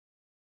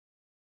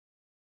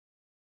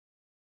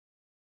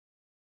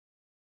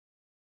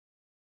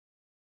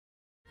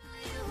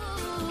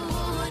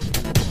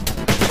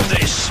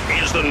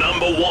is the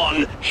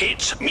 #1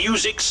 hit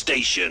music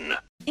station.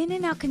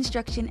 In-N-Out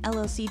Construction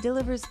LLC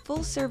delivers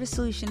full-service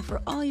solution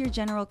for all your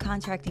general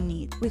contracting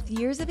needs. With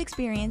years of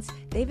experience,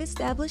 they've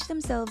established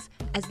themselves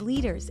as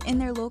leaders in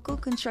their local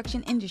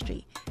construction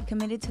industry.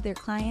 Committed to their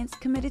clients,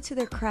 committed to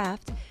their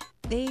craft,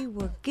 they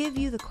will give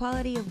you the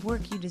quality of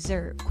work you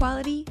deserve.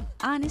 Quality,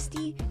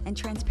 honesty, and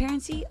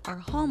transparency are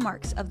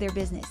hallmarks of their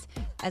business.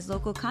 As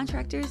local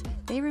contractors,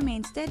 they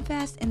remain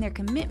steadfast in their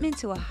commitment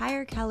to a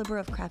higher caliber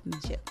of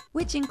craftsmanship,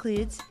 which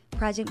includes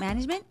project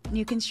management,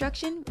 new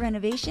construction,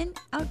 renovation,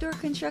 outdoor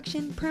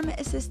construction, permit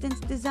assistance,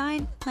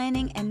 design,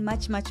 planning, and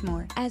much, much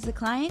more. As a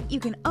client, you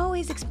can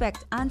always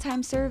expect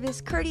on-time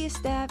service, courteous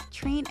staff,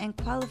 trained and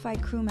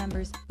qualified crew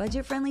members,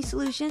 budget-friendly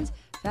solutions,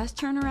 fast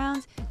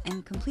turnarounds,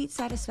 and complete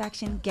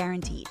satisfaction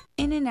guaranteed.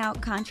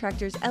 In-N-Out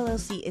Contractors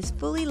LLC is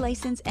fully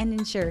licensed and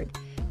insured.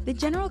 The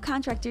general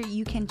contractor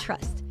you can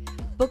trust.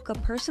 Book a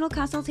personal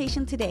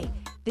consultation today.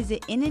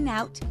 Visit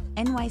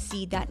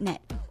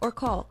inandoutnyc.net or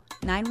call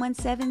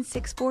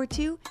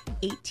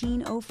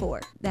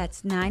 917-642-1804.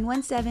 That's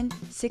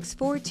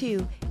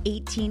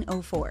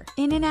 917-642-1804.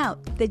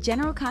 In-N-Out, the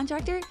general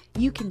contractor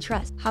you can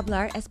trust.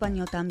 Hablar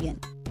español también.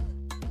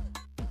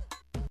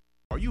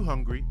 Are you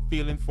hungry,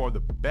 feeling for the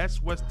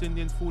best West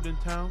Indian food in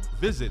town?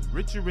 Visit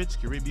Richie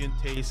Rich Caribbean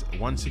Taste,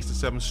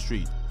 167th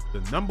Street, the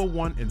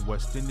 #1 in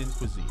West Indian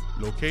cuisine,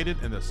 located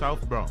in the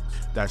South Bronx.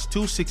 That's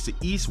 260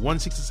 East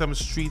 167th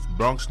Street,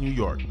 Bronx, New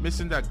York.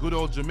 Missing that good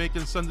old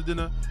Jamaican Sunday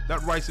dinner?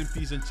 That rice and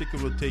peas and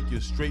chicken will take you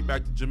straight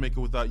back to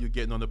Jamaica without you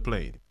getting on the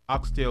plane.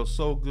 Oxtail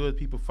so good,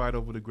 people fight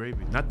over the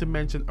gravy. Not to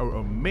mention our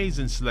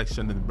amazing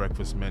selection in the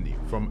breakfast menu.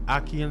 From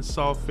ackee and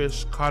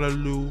saltfish,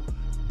 callaloo,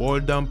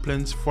 boiled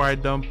dumplings,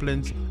 fried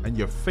dumplings, and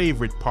your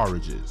favorite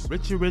porridges.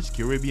 Richie Rich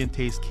Caribbean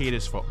Taste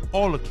caters for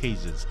all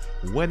occasions.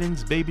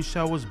 Weddings, baby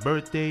showers,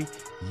 birthday,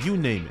 you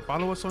name it.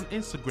 Follow us on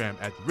Instagram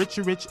at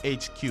Richie Rich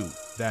HQ.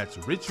 That's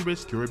Richie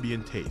Rich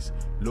Caribbean Taste.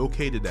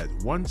 Located at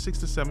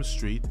 167th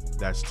Street.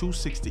 That's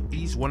 260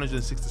 East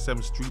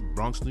 167th Street,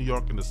 Bronx, New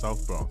York in the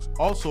South Bronx.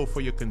 Also,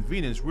 for your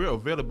convenience, we're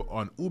available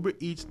on Uber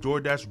Eats,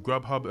 DoorDash,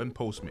 Grubhub, and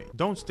Postmate.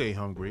 Don't stay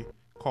hungry.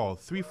 Call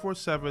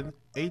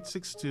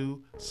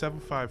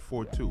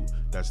 347-862-7542.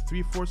 That's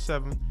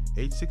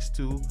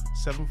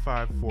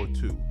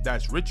 347-862-7542.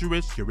 That's Richie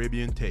Rich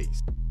Caribbean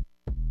Taste.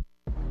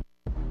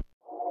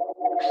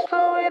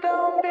 Slow it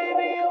down,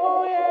 baby,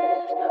 oh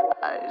yes.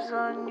 Eyes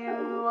on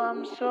you,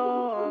 I'm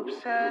so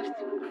obsessed.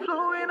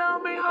 Flowing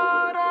on me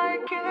hard, I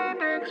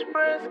can't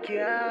express,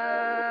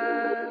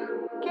 yeah,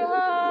 yeah.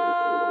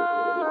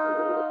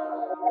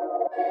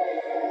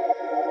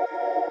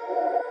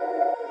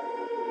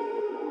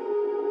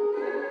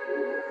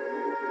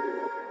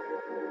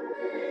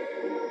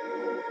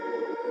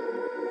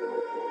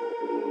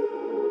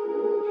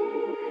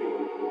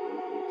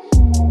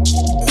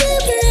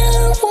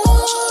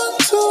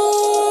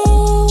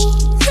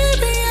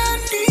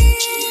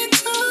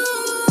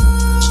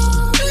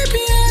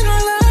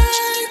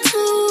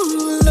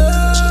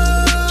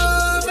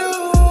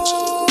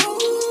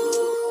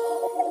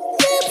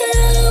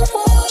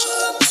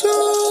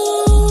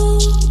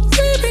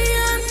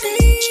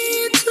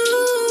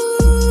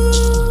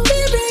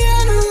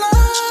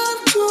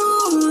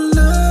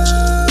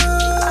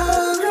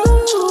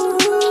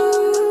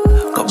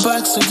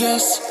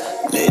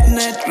 Late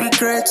night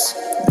regrets,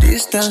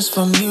 distance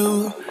from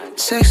you,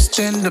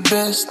 sexting the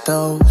best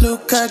though.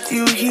 Look at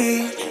you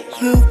here,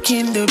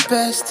 looking the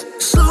best.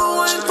 Slow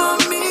wine for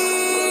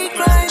me,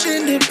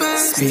 grinding the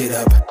best. Speed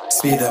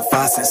up,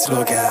 fast and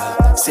slow,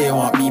 gal. Say you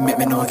want me, make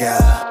me know,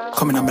 gal.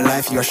 Coming on my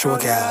life, you a show,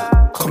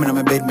 gal. Coming on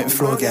my bed, make me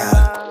flow,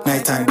 gal.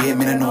 Nighttime, babe,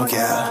 me no know,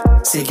 gal.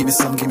 Say give me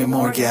some, give me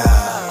more, gal.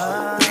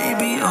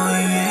 Baby, oh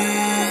yeah.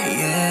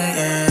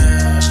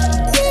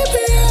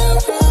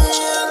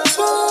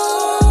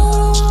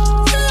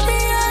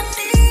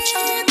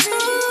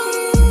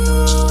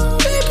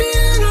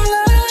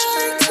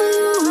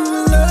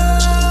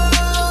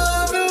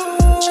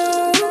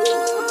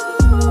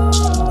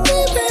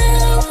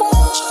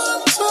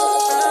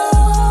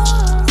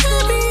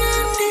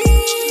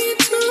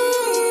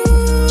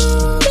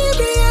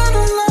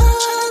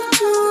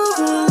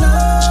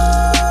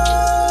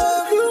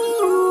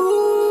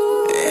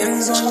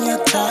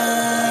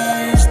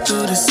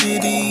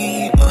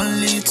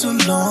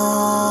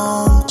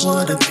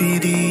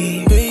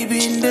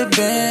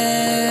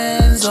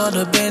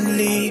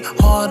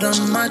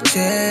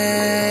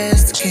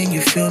 Chest. Can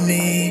you feel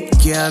me?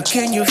 Yeah,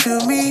 can you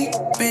feel me?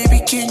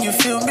 Baby, can you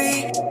feel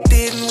me?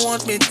 Didn't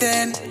want me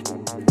then,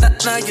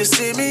 now you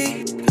see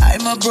me.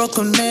 I'm a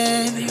broken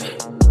man.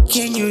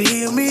 Can you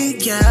hear me?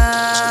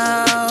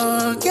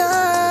 Yeah,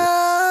 yeah.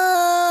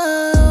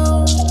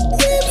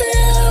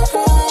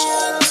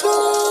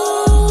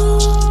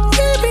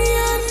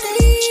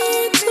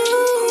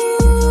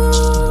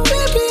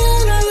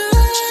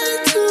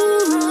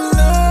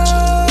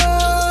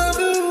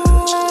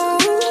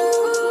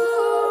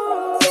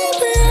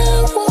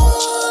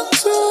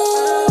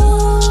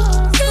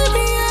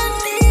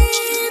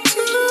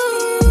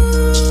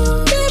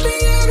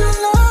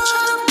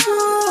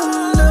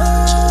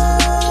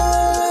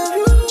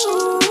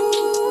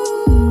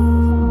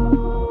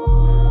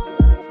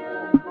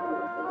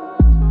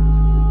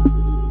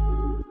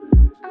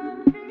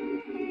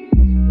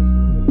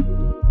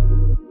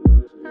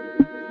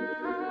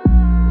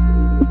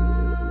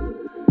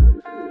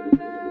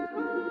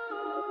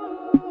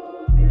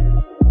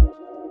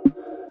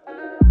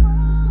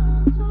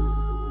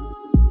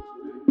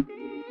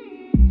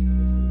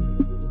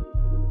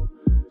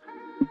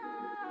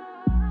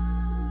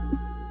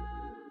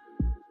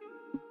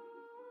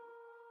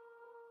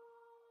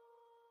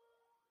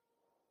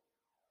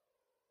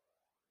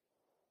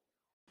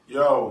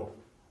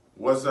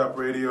 What's Up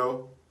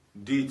Radio,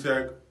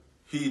 D-Tech,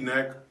 Heat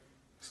Neck,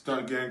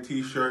 Stunt Gang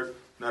T-shirt,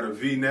 not a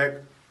V-neck.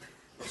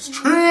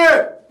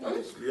 Straight!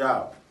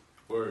 Yeah.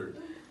 Word.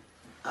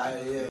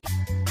 Yeah.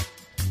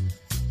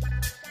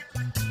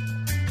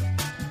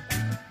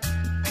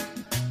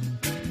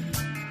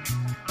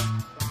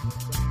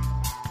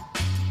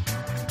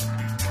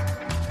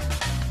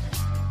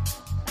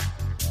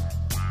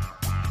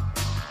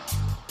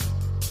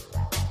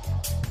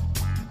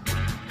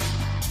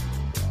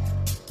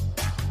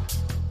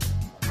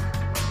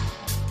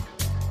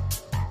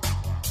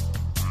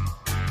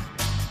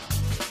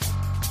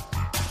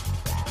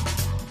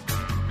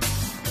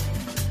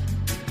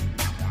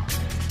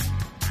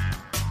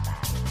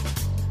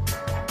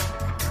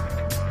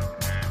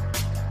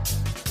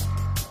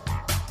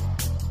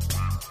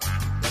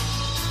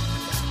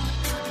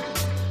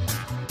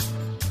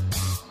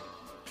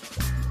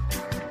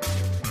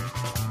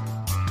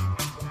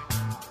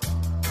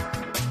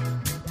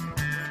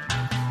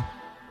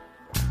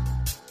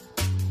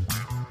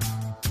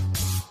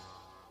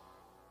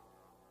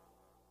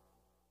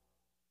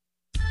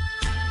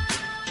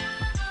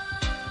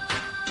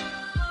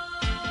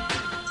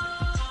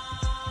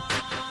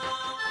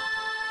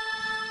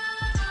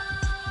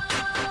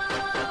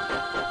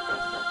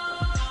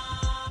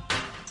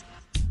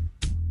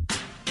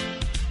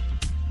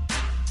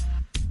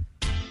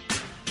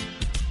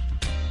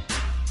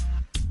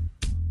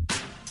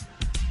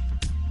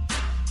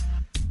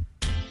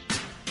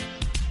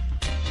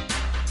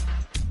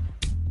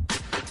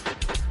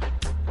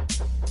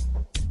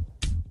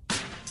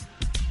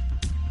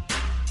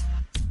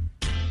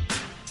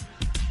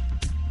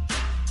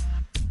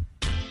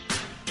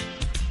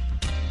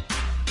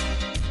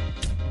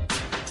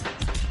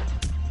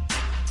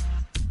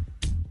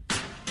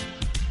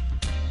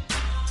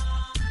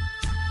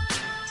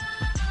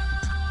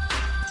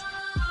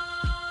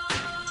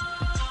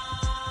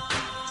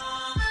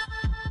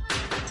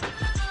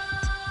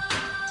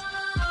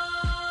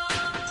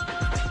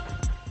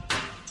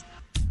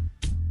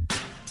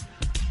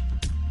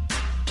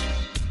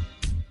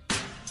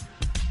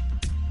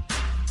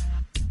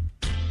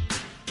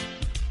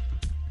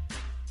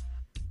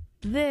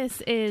 This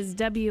is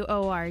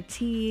WORT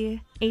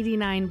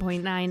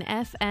 89.9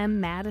 FM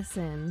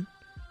Madison.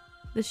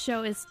 The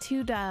show is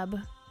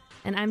 2Dub,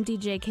 and I'm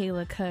DJ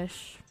Kayla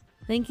Kush.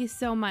 Thank you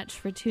so much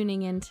for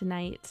tuning in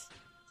tonight.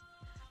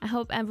 I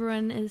hope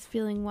everyone is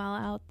feeling well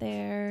out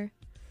there.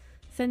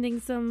 Sending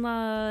some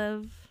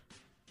love.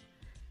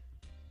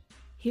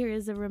 Here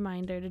is a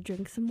reminder to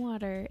drink some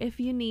water if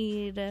you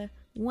need.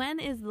 When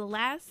is the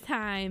last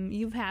time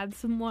you've had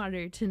some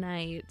water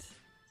tonight?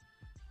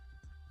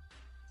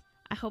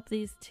 I hope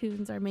these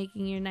tunes are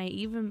making your night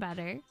even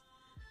better.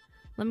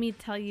 Let me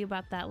tell you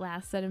about that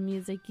last set of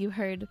music you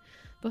heard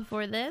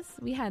before this.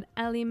 We had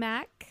Ellie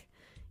Mac,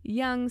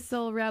 Young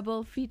Soul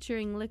Rebel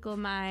featuring Lickle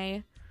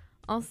Mai,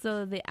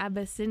 also the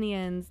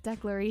Abyssinians'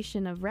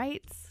 Declaration of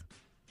Rights,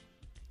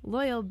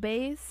 Loyal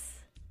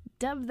Bass,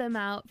 Dub Them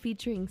Out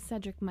featuring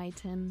Cedric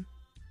Myton.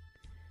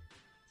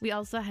 We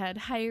also had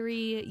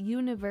Hyrie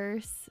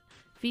Universe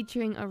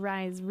featuring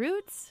Arise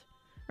Roots.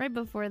 Right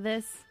before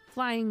this,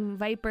 Flying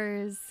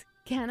Vipers,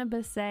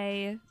 Cannabis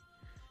A.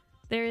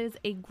 There is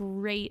a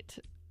great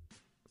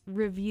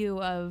review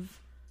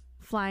of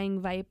Flying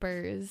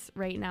Vipers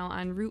right now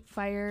on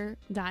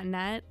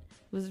rootfire.net. It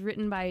was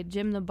written by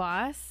Jim the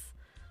Boss.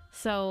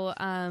 So,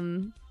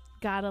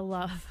 gotta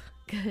love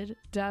good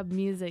dub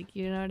music,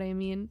 you know what I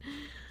mean?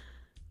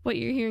 What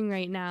you're hearing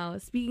right now,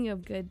 speaking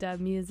of good dub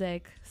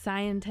music,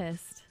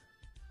 Scientist,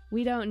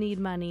 We Don't Need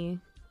Money.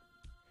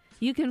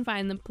 You can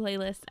find the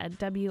playlist at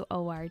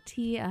WORTFM.org.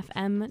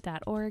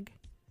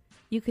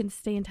 You can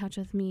stay in touch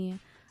with me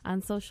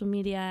on social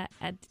media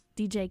at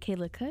DJ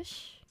Kayla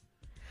Kush.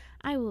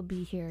 I will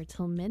be here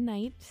till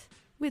midnight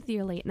with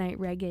your late night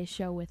reggae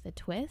show with a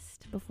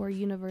twist before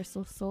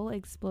Universal Soul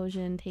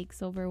Explosion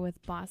takes over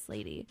with Boss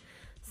Lady.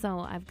 So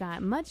I've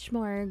got much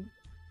more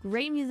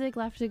great music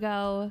left to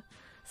go,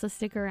 so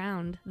stick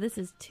around. This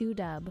is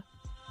 2Dub.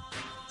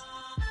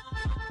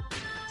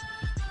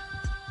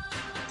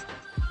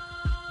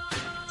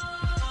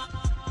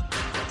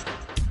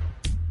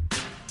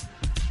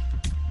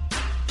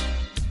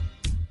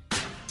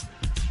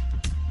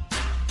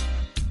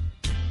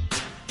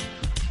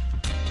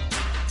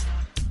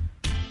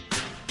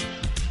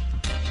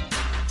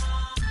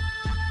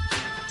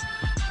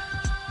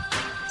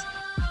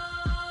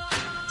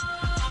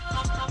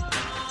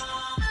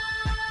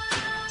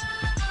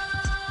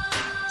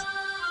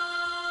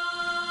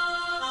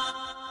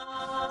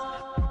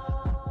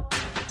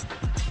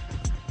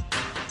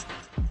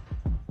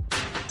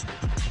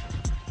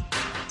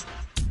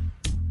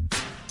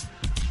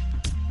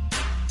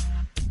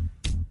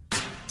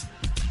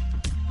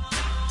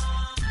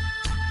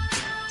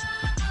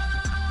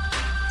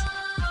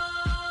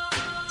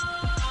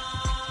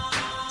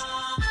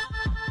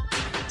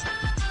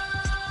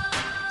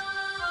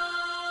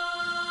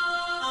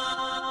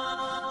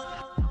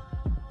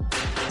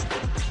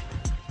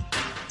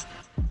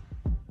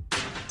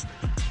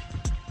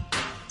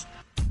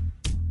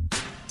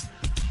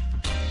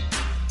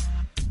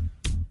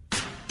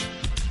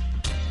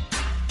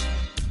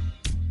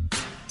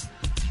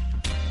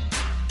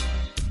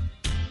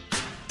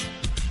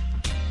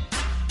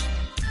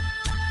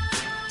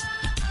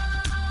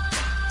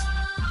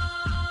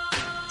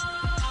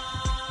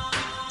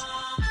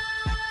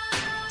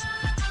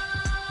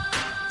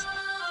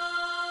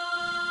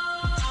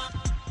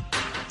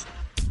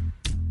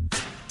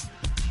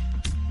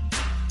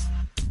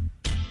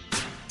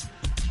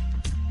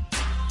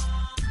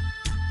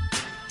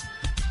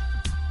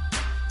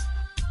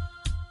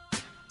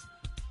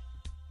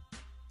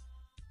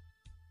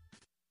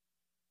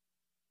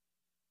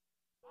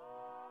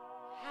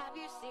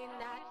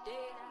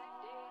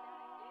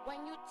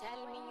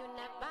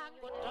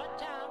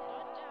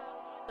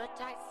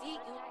 see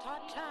you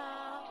touch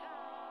her.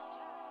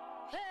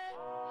 Hey,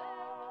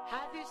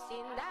 have you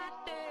seen that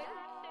day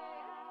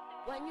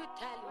when you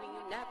tell me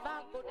you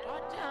never go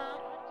touch her,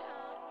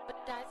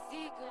 but I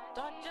see you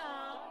touch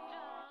her.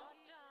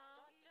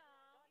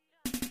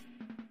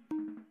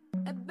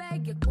 I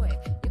beg you quick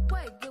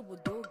you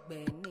would do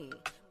Benny.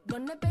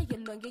 Don't I beg you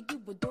long you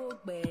would do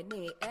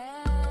Benny.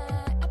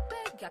 I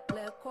beg you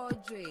clear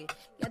cordry.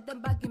 Get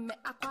them back in me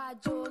aqua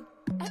joke.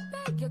 I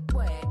beg you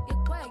quick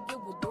you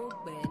would do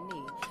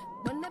Benny.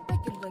 Don't I beg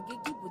you long you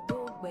would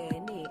do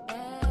Benny.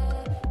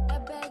 I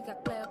beg you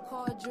clear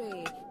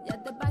cordry.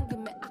 Get the bank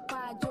in me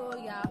aqua joke.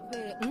 Ya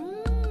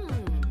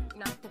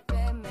not the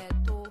fair me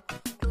to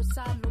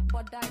salo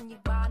podani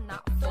bana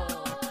for.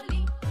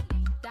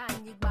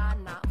 Dani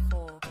bana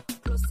for.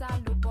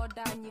 Salo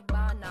bodani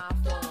bana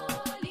for.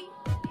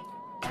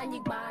 Dani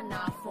bana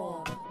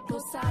for.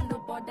 Salo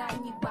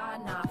bodani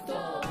bana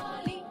for.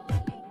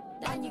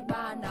 Dani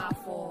bana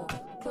for.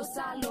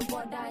 Salo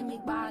bodani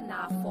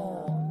bana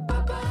for.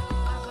 Baba,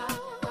 baba,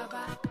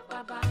 baba,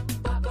 baba,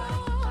 baba,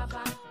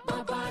 baba,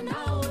 baba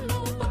now,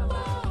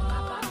 baba,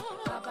 baba,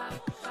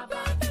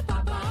 baba,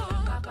 baba,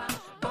 baba,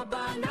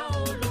 baba now,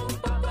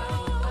 baba,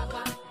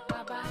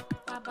 baba,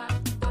 baba,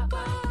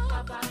 baba,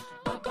 baba,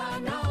 baba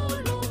now.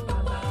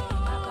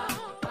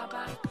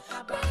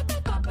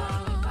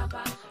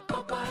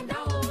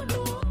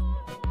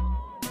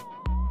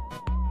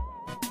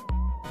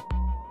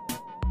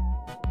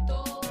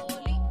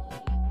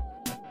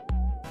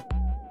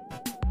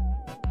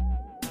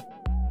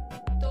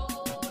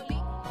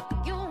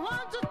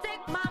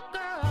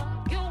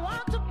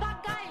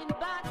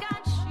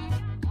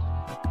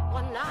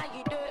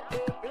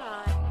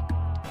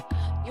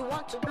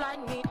 To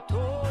blind me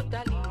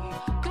totally.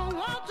 You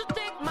want to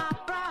take my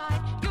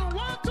pride. You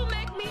want to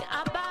make me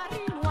a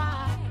barren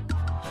wife.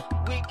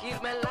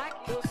 Wicked man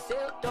like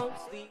yourself don't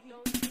sleep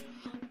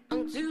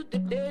until the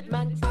dead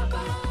man.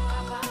 Baba,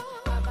 baba,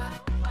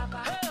 baba, baba,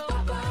 hey,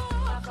 baba,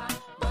 baba,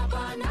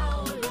 baba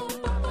now,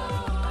 baba,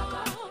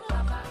 baba,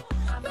 baba,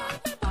 baba,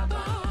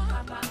 baba,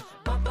 baba,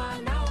 baba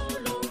now,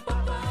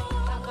 baba,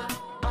 baba,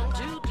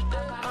 until the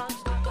dead man.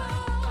 Baba,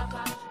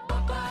 baba,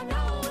 baba now.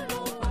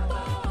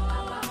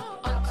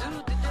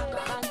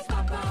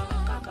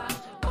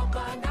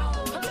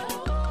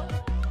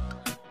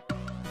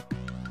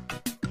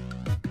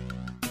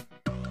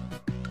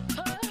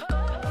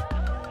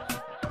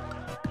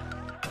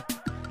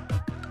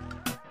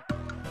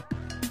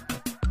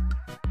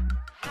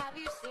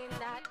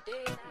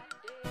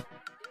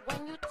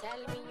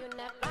 Tell me you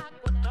never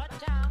could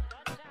touch her,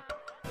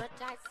 but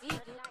I see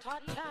you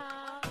touch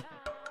her.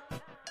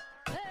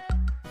 Hey,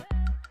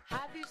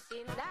 have you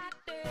seen that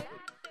day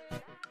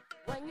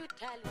when you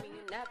tell me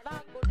you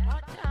never could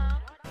touch her,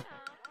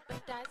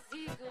 but I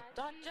see you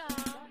touch her.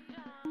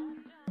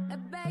 I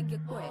beg you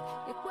quick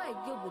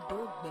you would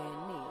do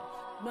Benny.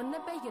 None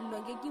of you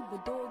long you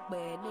would do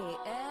Benny.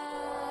 I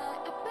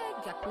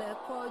beg you clear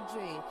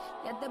cordry.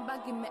 Get them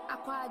back in me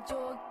aqua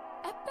joke.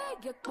 I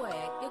beg you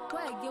quick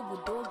you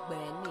would do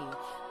Benny.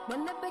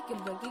 When I beg you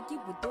long you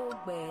would do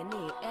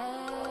Benny. I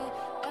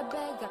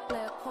beg you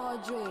clear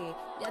cordry.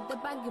 Get the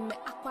bag in me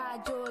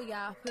aqua joke.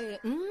 Ya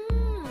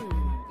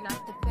not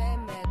the fair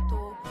me to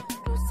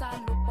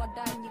salo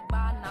podani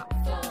bana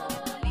for.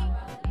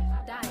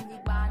 Dani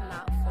bana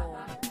for.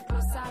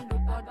 Salo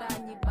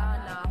podani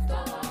bana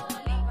for.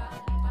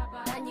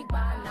 Dani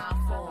bana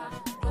for.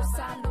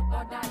 Salo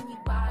podani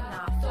bana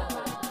for.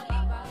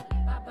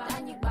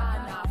 Dani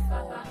bana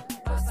for.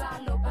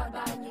 Salo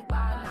podani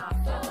bana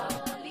for.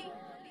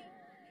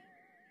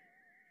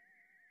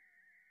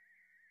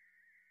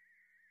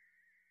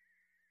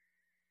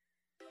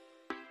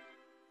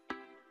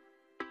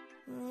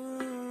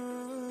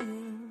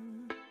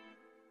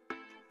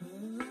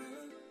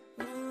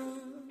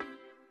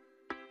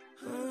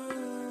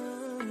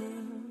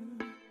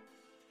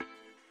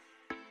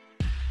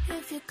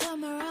 If you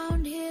come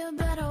around here,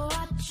 better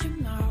watch your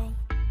mouth.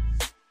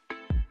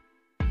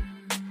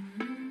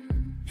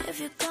 If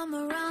you come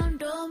around,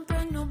 don't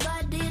bring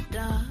nobody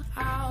down.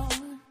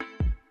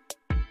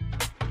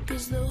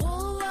 'Cause the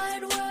whole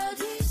wide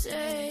world is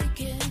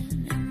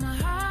aching, and my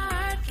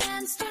heart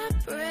can't stop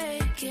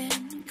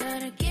breaking.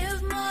 Gotta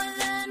give more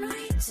than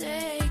we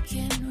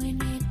taking. We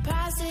need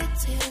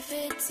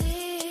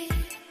positivity.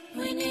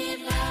 We need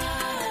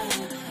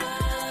love.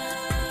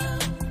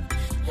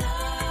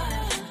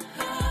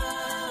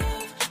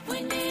 We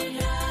need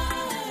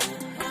love.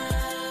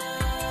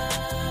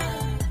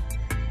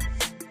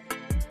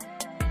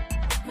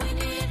 We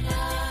need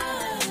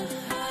love.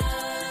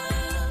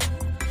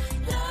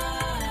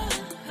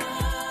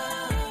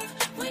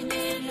 We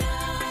need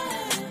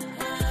love.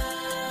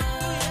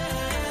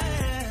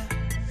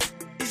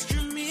 It's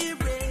Jimmy.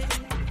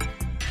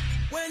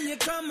 When you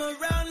come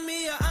around me,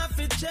 you have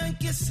to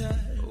check yourself.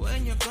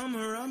 When you come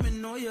around me,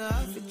 know you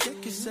have to check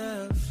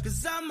yourself.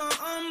 'Cause I'm a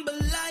humble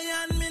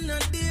lion, me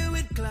not deal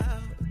with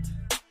clout.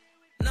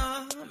 No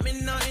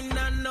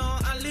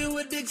I live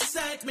with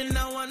excitement,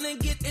 I wanna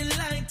get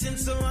enlightened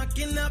so I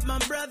can have my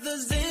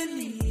brothers in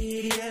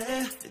need,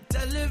 yeah. The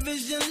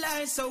television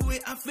lights, so we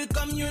have to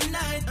come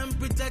unite and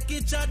protect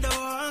each other,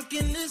 walk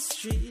in the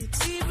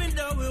streets. Even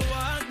though we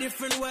walk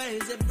different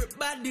ways,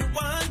 everybody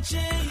want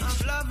change.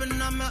 I'm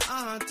loving on my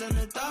heart and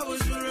it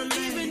always will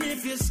remain. Even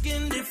if your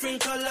skin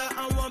different color,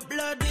 our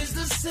blood is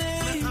the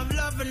same. I'm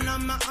loving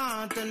on my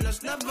heart and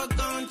that's never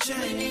gonna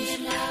change. We need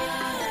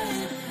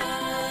love.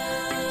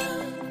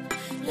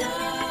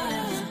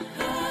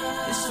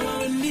 That's what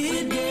we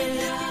need,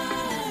 yeah.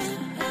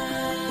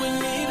 We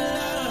need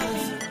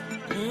love.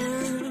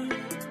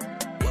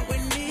 What we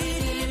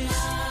need is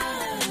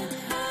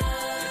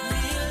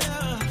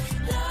love.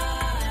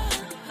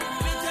 Let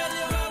me tell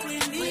you what we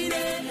need.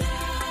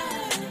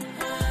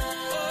 Oh,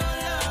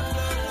 love,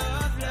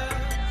 love,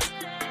 love.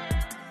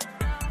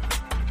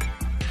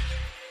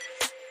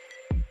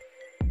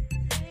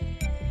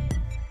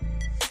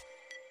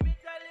 Let me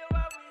tell you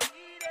what we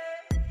need.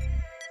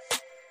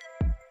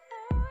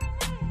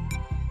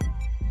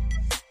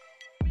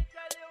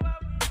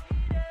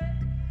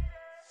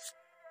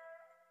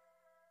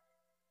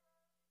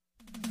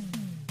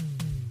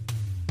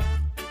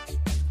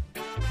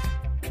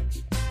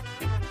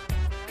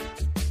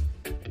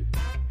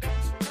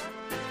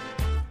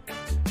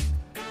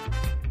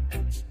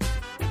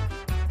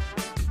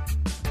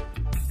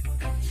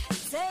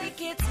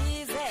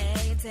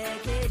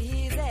 Take it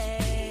easy.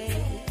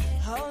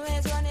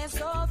 Always running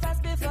so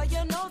fast before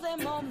you know the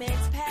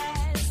moment's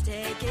past.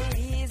 Take it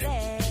easy.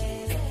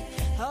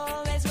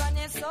 Always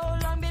running so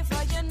long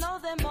before you know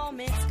the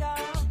moment's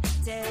gone.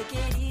 Take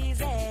it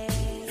easy.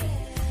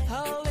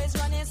 Always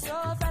running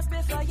so fast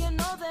before you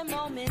know the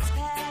moment's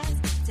past.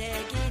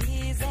 Take it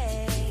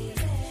easy.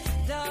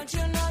 Don't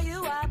you know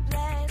you are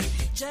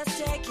blessed? Just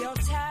take your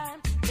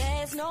time.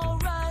 There's no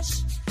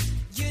rush.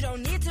 You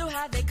don't need to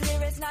have it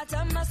clear, it's not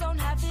a must, don't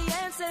have the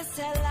answers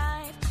to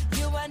life.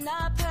 You are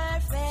not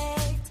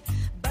perfect,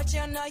 but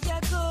you know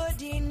you're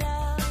good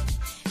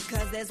enough.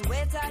 Cause there's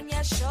weight on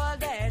your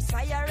shoulders,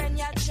 fire in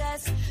your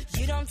chest.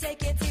 You don't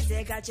take it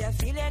easy, got you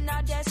feeling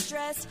all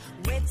distress.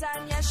 Weight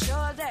on your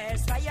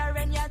shoulders, fire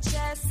in your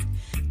chest.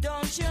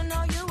 Don't you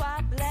know you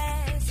are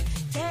blessed?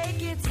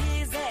 Take it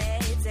easy,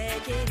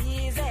 take it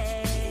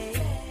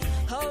easy.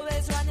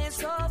 Always running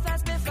so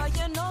fast before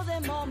you know the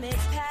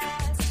moment's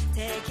past.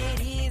 Take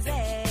it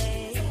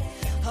easy.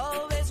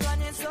 Always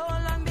running so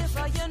long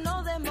before you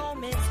know the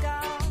moment's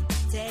gone.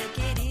 Take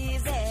it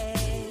easy.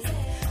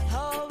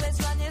 Always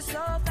running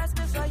so fast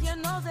before you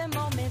know the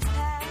moment's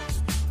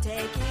past.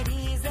 Take it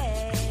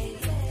easy.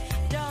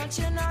 Don't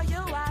you know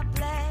you are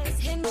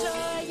blessed?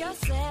 Enjoy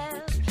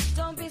yourself.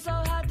 Don't be so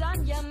hard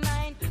on your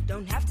mind.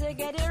 Don't have to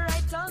get it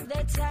right all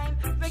the time.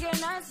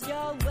 Recognize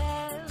your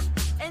wealth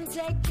and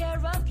take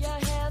care of your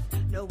health.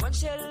 No one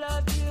should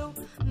love you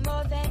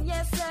more than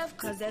yourself.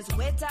 Cause there's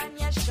weight on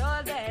your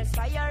shoulders,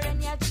 fire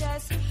in your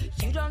chest.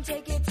 You don't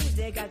take it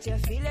easy, got you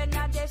feeling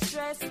all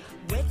distress.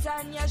 Weight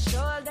on your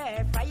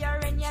shoulder, fire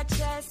in your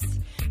chest.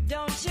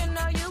 Don't you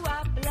know you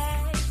are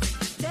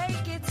blessed?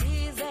 Take it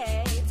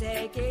easy,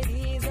 take it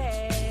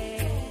easy.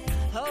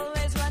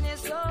 Always running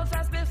so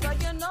fast before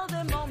you know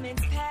the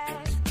moment's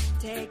past.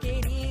 Take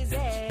it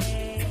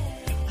easy.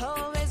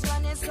 Always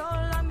running so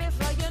long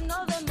before you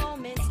know the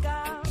moment's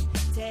gone.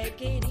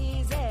 Take it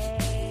easy.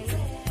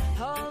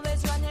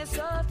 Always running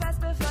so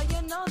fast before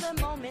you know the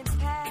moment's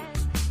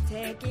past.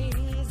 Take it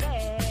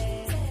easy.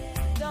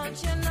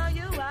 Don't you know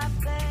you are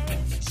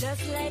blessed?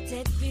 Just let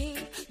it be.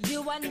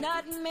 You are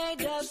not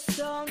made of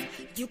stone.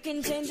 You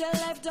can change your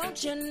life,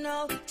 don't you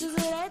know? Just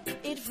let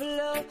it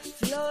flow,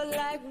 flow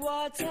like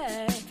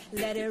water.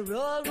 Let it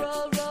roll,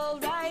 roll, roll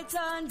right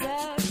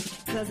under.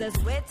 Cause there's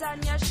weight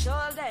on your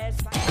shoulders.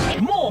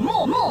 More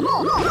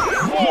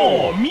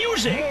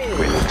music.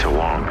 We need to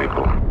warn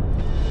people.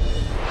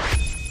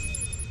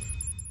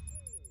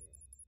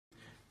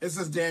 This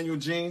is Daniel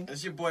Jean.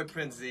 It's your boy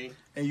Prince Z.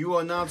 And you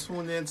are now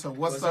tuned in to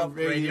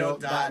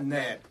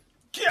whatsupradio.net.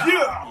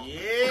 Yeah!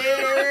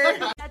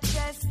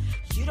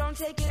 You don't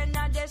take it in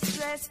all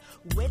distress.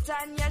 Weight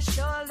on your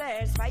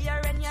shoulders,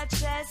 fire in your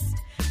chest.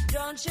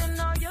 Don't you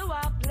know you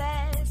are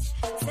blessed?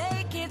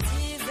 Take it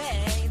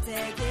easy,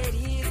 take it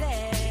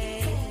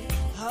easy.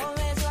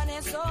 Always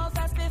running so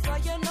fast before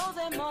you know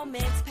the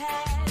moment's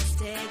past.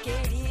 Take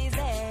it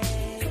easy.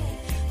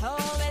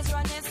 Always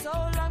running so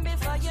long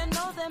before you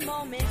know the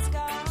moment's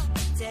gone.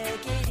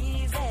 Take it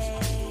easy.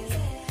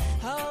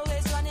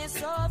 Always running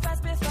so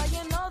fast before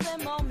you know the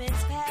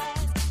moment's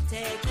past.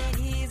 Take it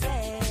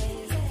easy.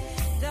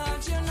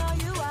 Don't you know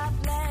you are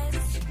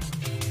blessed?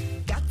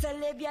 Got to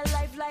live your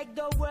life like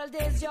the world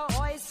is your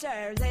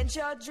oyster. Let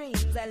your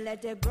dreams and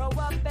let it grow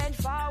up and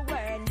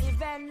forward.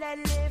 Live and let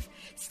live,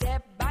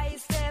 step by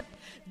step.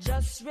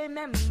 Just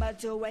remember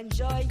to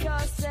enjoy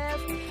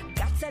yourself.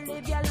 Got to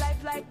live your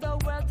life like the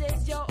world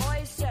is your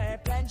oyster.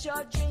 Plant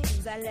your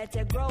dreams and let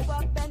it grow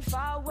up and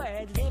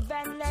forward. Live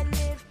and let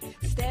live,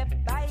 step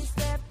by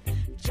step.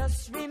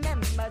 Just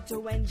remember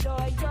to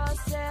enjoy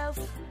yourself.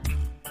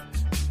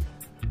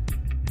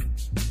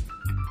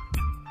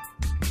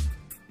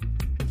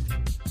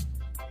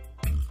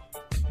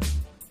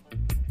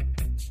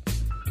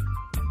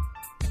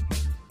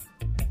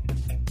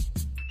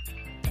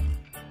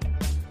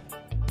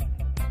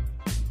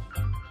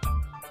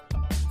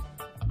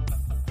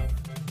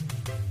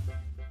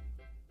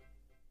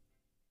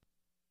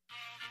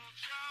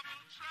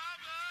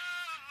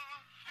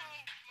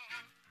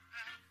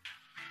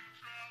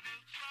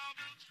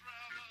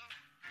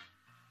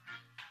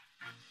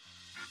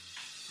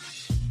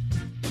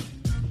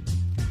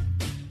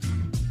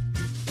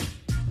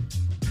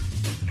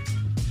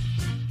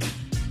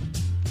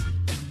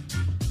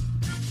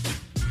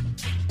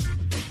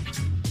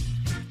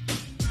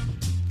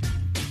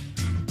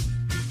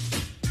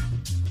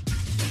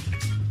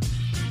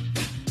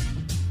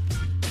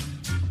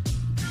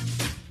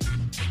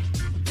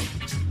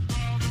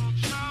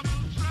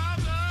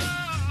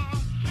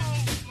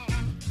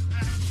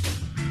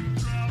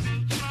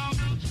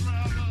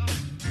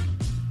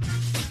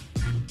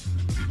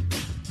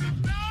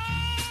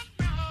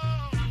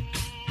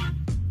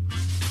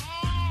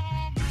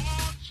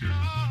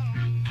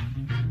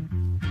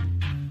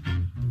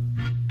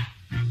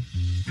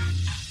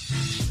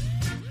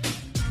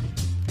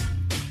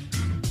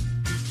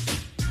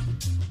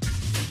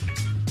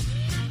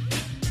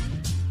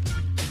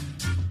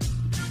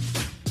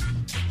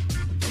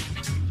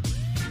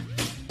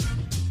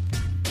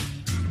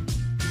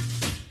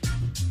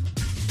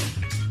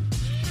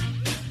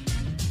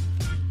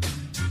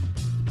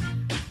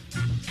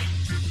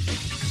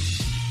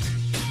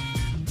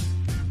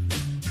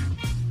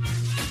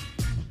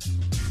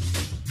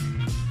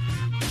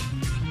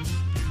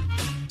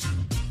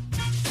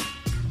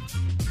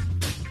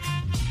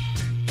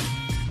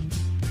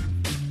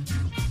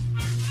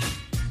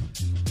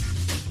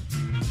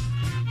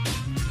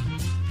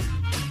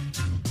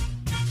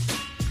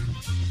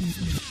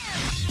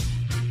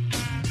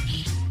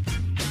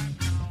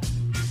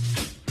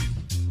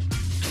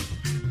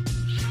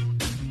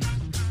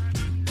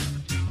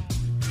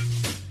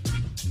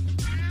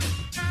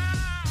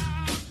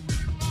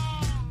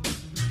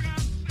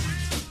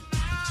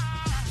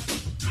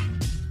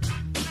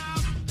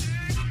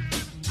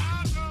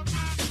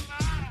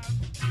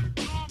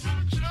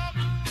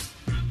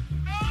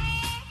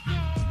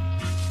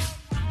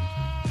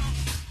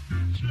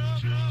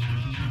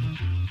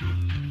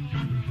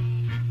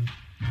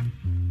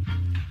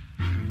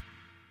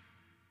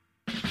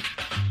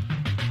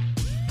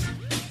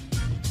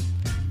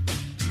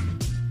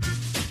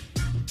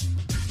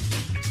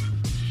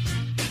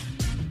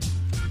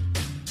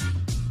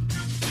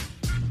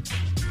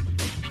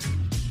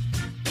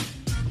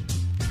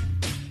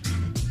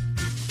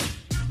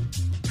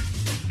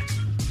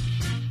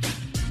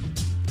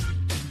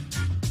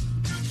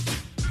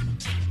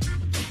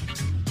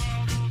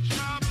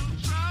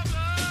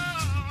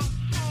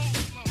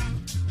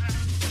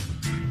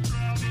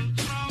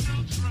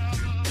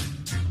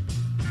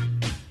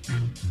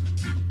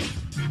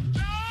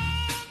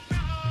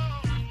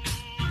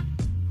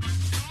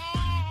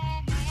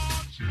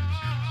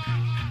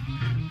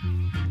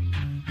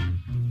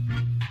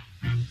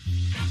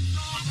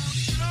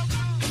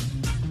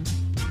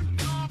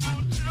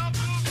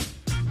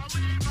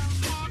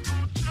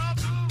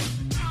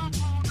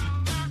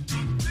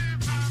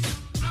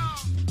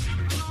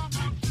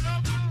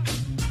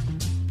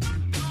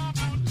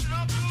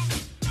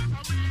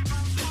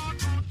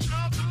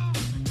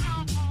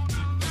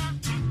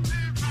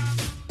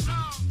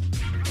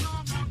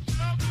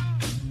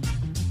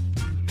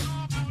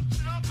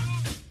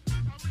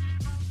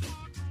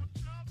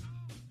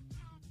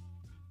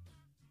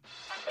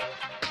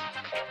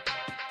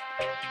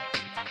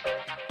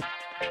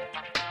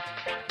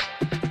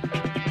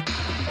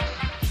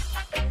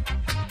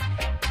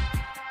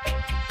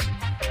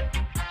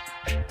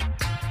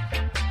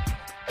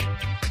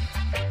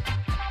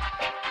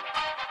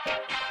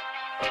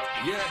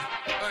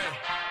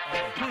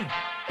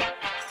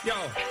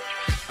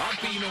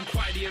 I'm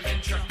quite the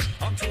adventure.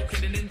 I'm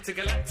talking an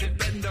intergalactic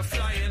bender,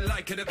 flying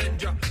like an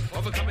Avenger,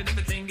 overcoming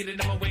everything, getting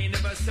in my way,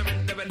 never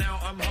surrender. But now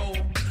I'm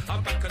home.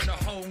 I'm back on the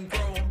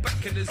homegrown,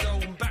 back in the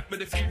zone, back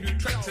with a few new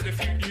tracks and a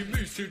few new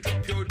moves to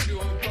drop your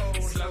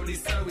jawbone. Slowly,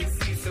 slowly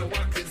see so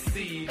I can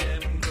see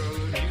them grow.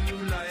 New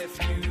life,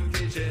 new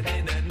vision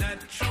in a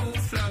natural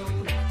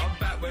flow. I'm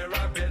back where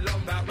I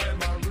belong, back where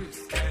my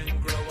roots can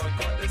grow. I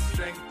got the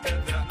strength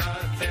of the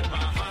earth in my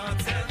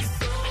heart and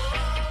soul.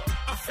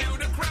 I feel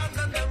the ground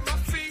under my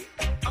feet.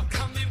 I'm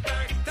coming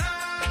back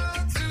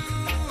down to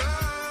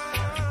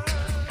earth.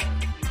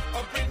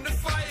 I bring the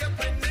fire,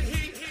 bring the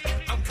heat.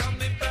 I'm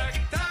coming back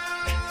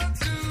down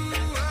to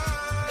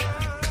earth.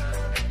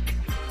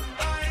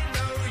 I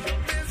know you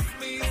miss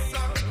me,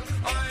 so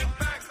I'm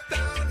back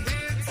down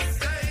here to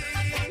stay.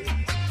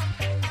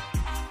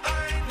 I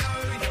know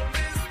you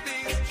miss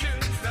these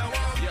tunes, now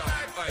I'm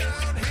back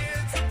down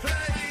here to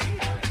play.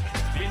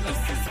 Been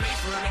lost in space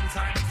for a long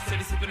time,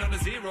 steady sipping on a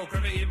zero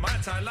gravity in my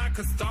time, like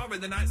a star in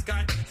the night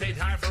sky. Stayed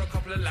high for a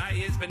couple of light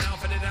years, but now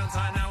for the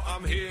downtime, now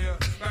I'm here.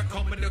 Back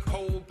home with a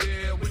cold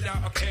beer,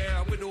 without a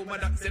care, with all my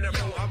ducks in a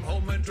row. I'm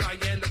home and dry,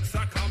 yeah, looks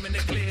like I'm in the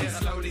clear.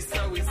 Slowly,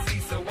 slowly see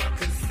so I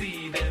can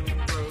see them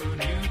grow.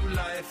 New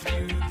life,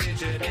 new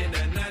vision in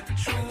a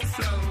natural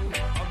flow.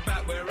 I'm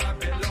back where I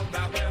belong,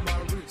 back where my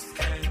roots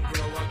can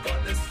grow. I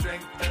got the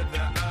strength of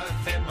the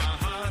earth in my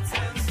heart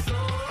and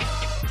soul.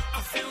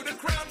 I feel the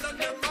ground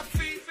under my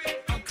feet.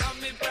 I'm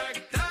coming back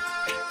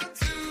down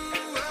to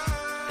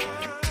earth.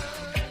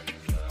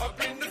 I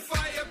bring the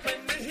fire,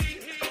 bring the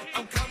heat.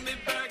 I'm coming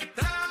back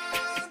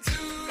down to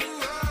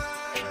earth.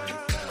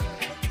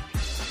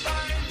 I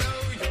know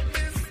you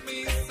miss me,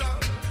 so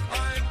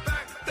I'm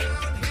back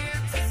down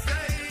here to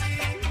stay.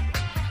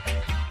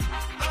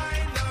 I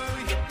know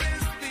you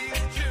miss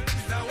these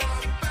tunes, now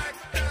I'm back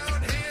down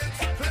here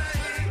to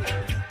play.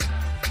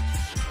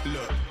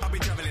 Look, I've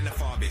been travelling the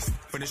farthest.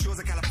 From the shores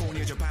of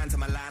California, Japan to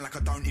Milan, like I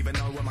don't even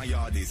know where my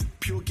yard is.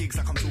 Pure gigs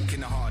like I'm talking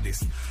the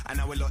hardest. And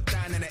now we're locked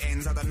down in the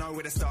ends, I don't know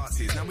where the starts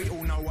is. Now we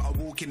all know what a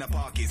walk in the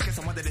park is. Guess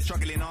I'm one of the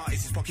struggling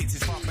artists, his pockets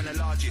is far from the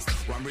largest.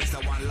 One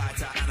Rizzler, one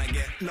lighter, and I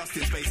get lost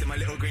in space in my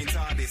little green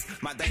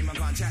TARDIS. Matt Damon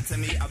can't chat to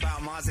me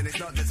about Mars, and it's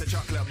not just a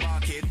chocolate bar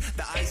kid.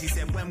 The Icy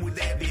said, when will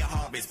there be a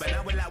harvest? But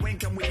now we're like, when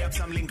can we have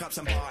some link-ups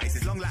and parties?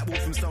 It's long like Wolf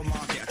from Stone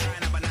Market, I try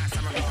and have a nice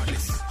time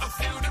regardless. I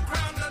feel the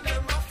ground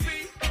under my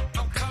feet.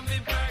 I'm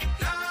coming back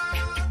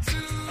down to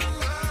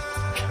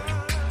earth.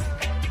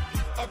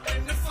 I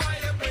bring the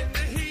fire, bring the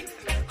heat.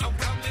 I'm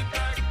coming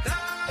back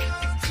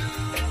down to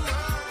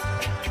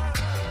earth.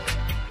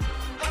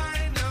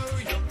 I know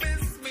you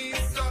miss me,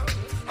 so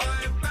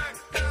I'm back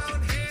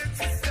down here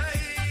to stay.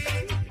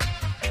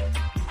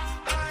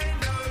 I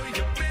know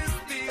you miss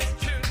these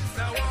tunes,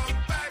 now I'm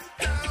back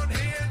down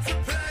here to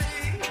play.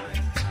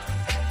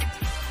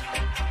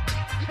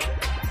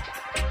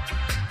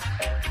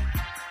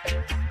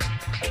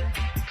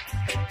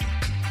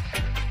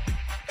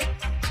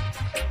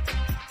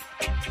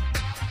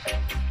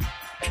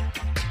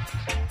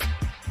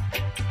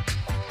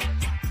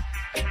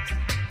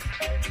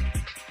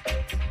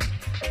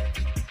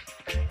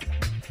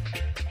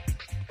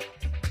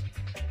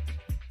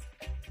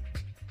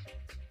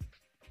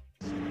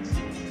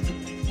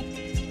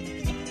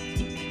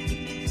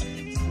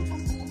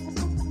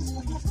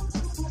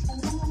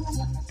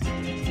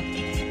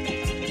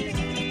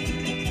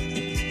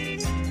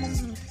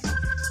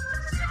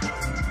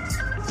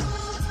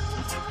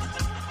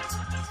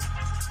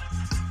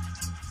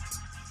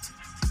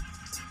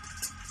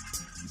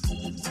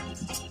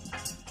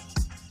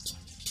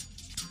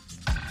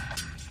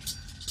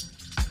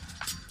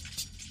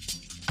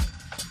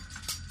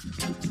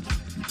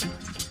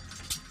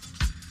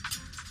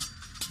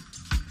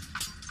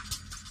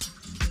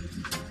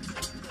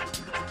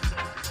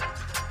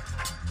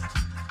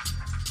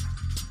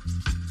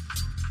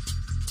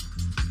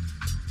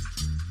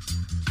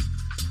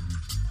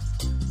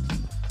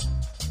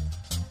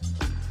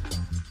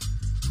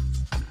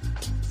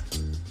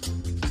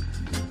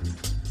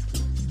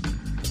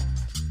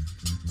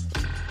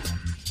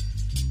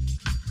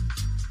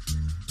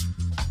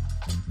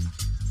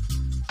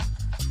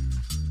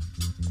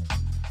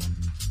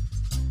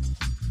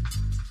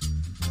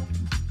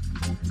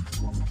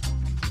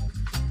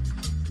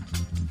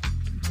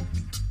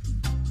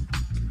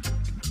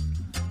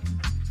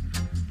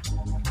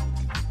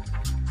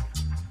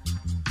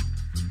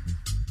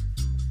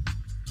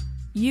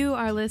 You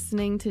are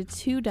listening to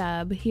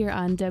 2Dub here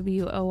on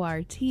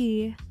WORT.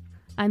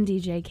 I'm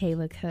DJ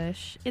Kayla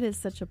Kush. It is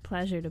such a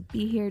pleasure to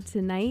be here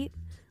tonight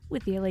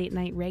with your late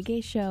night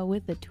reggae show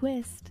with a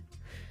twist.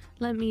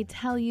 Let me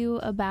tell you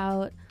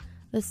about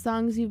the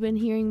songs you've been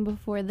hearing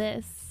before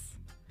this.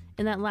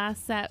 In that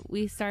last set,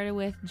 we started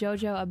with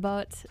Jojo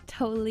Abot,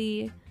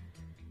 Totally,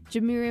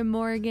 Jamira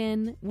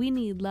Morgan, We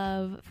Need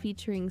Love,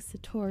 featuring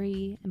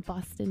Satori and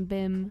Boston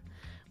Bim.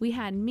 We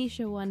had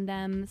Misha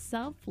Wondem,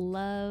 Self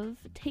Love,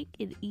 Take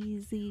It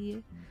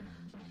Easy.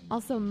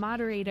 Also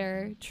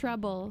Moderator,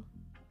 Trouble.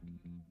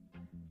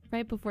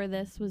 Right before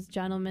this was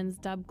Gentleman's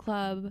Dub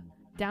Club,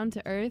 Down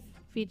to Earth,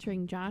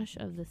 featuring Josh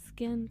of the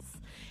Skins.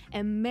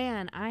 And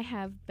man, I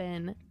have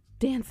been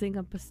dancing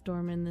up a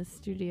storm in this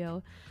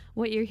studio.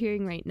 What you're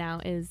hearing right now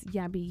is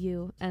Yabby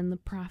U and the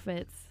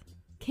Prophets,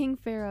 King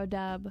Pharaoh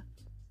dub.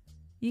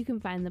 You can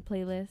find the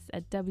playlist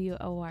at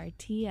wortfm.org.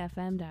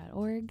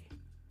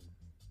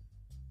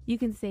 You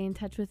can stay in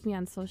touch with me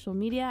on social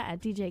media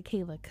at DJ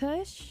Kayla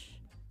Kush.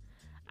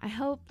 I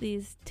hope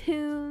these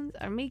tunes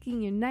are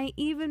making your night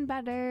even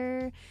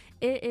better.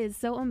 It is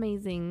so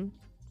amazing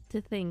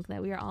to think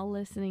that we are all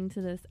listening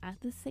to this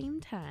at the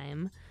same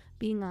time,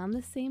 being on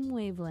the same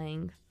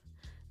wavelength.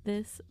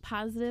 This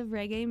positive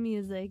reggae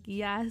music,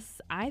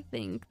 yes, I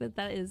think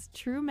that is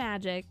true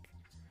magic.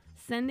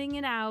 Sending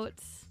it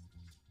out.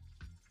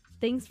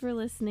 Thanks for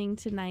listening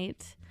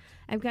tonight.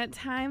 I've got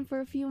time for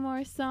a few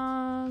more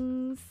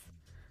songs.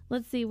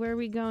 Let's see, where are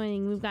we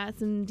going? We've got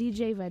some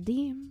DJ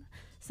Vadim,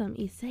 some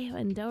Iseo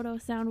and Dodo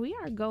sound. We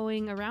are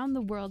going around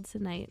the world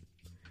tonight.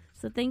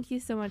 So thank you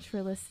so much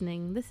for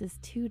listening. This is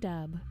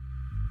 2Dub.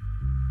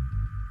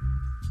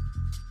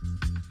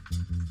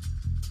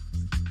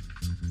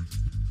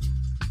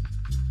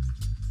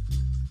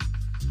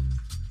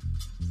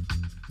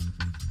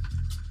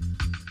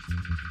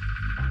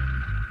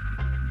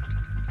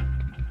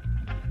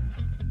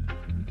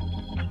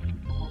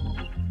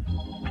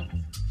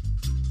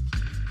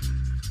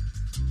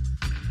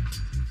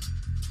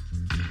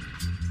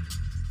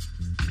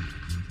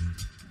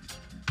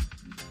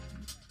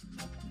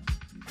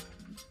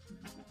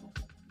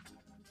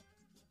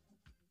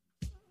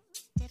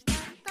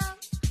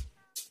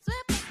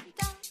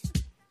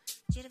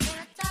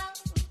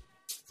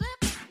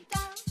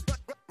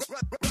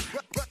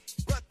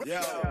 Yo,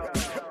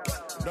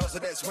 those are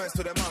the swings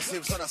to the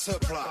massives on a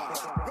supply.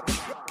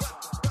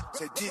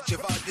 C'est DJ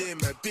Vadim,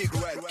 Big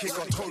Red, kick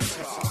on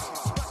Tulsa.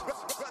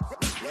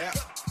 Yeah.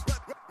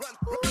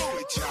 Go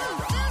with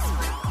y'all.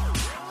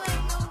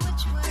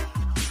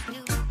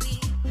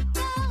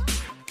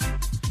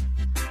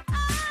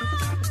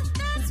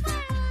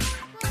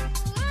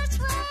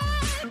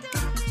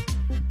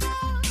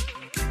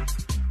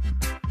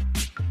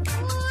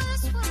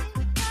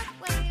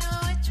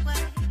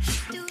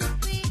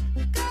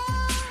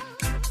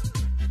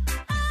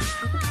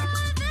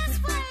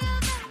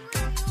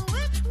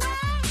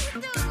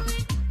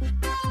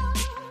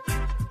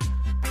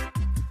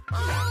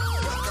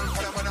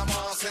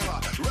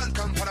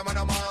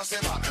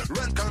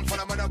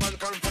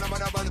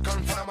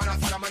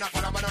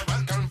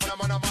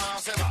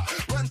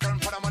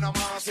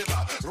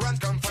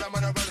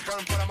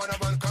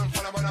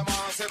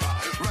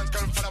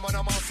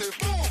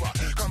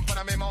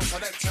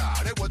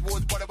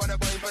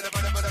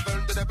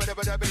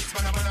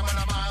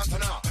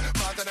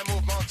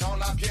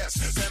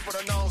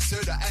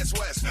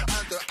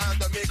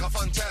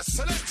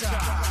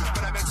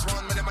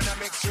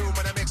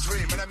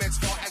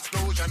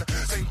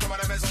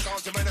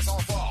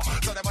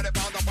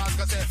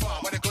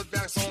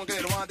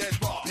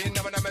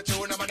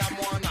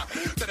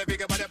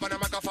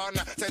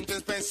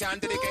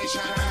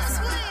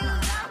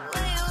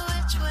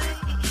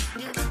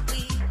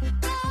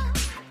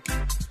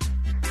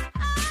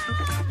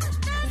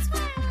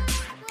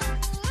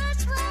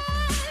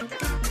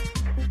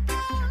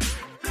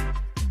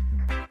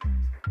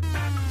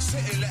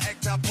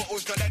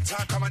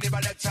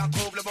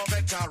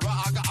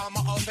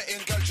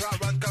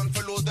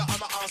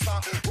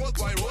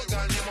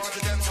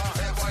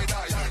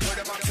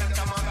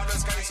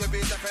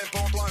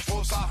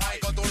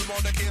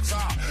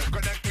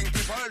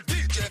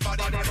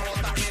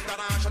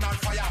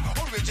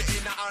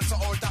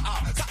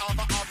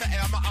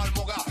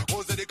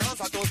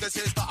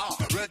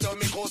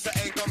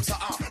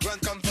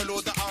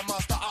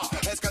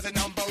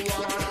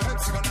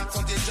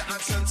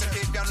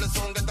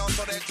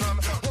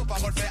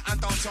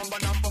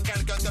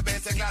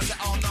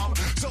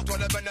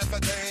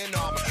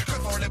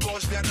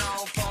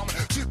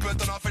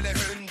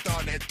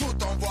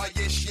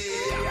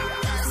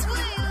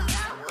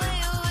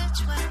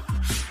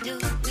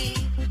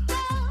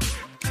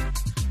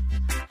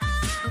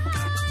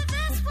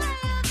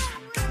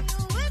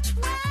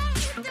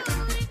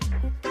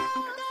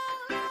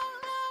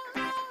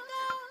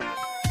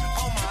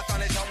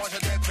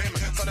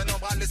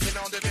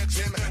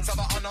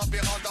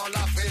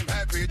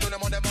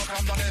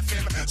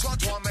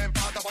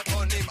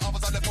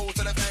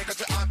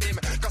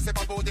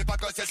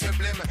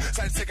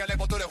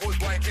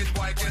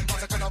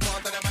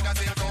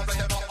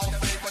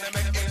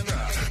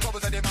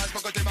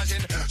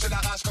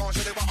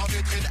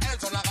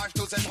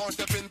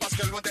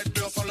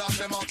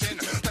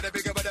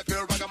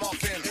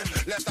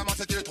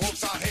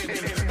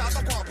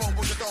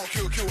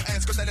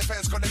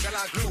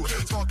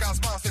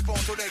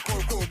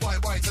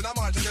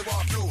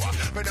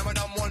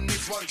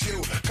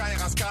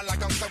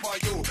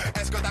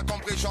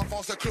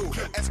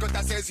 Est-ce que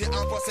t'as saisi un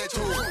point c'est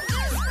tout?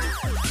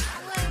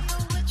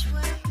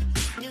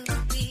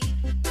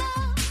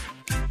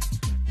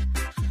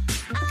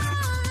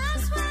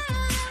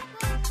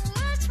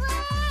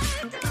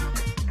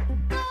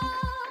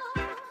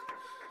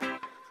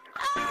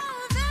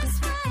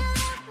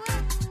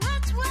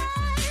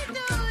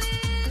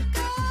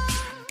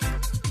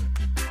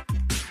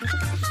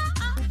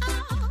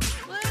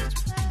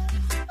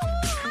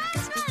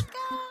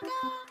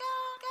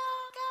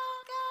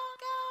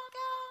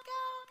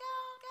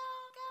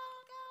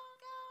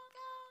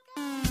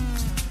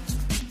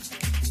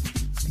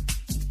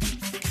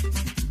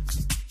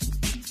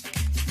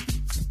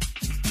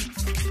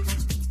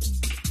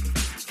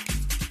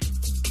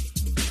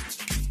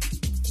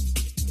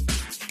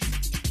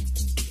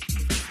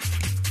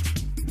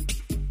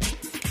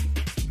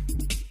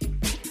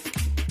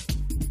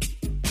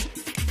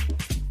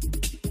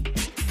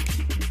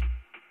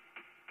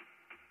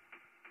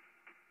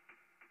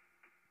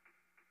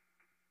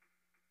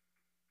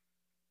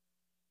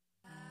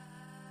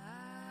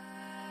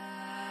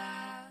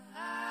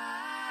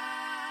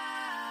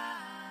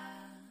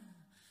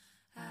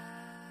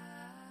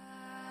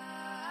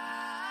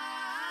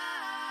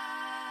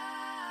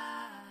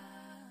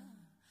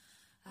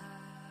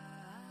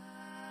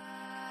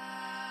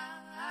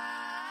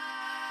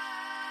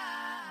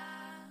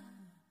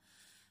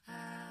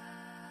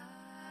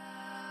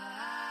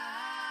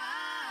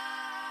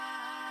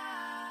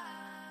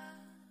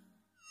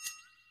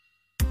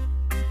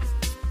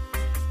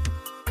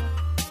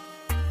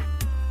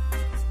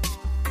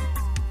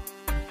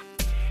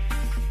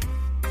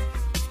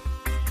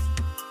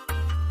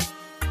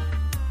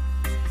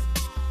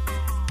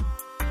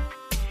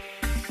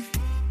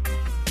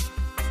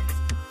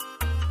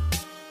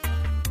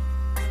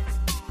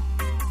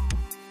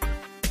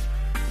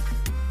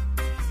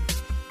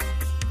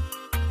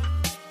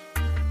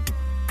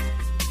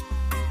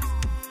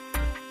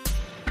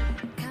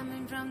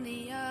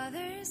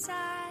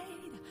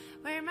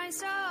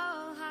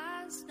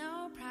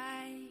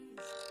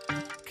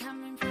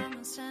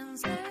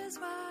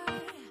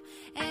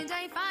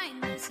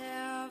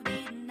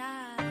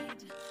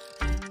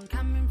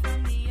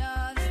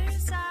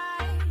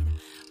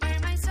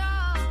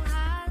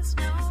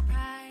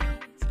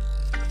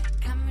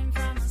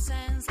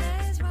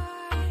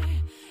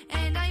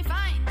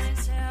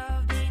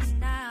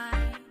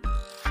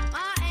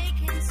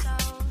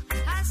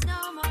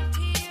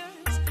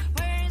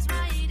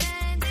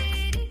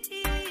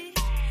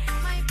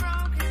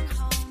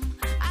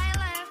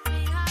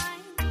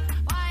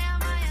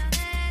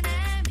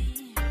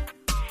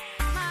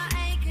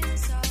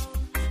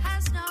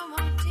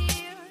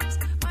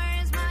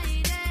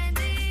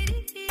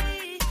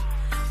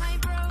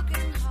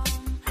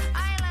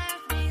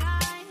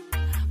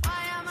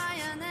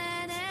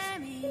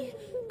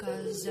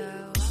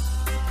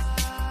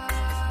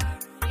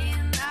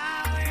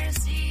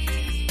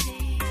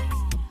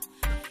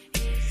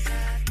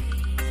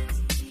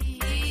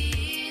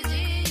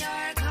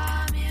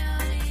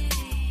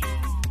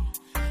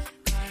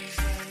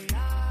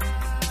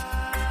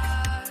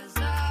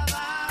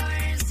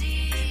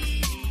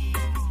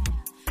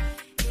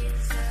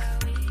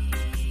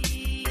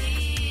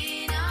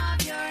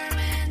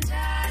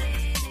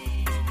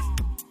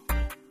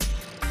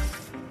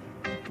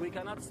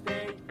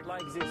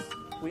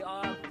 We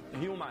are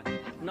human,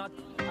 not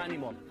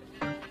animal.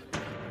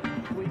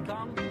 We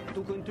come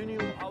to continue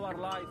our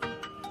life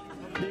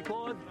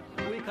because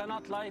we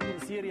cannot live in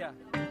Syria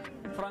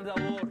from the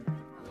war.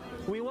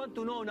 We want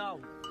to know now.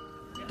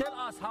 Tell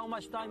us how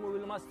much time we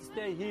must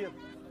stay here.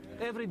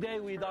 Every day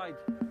we died.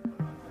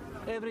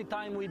 Every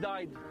time we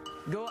died.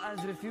 Go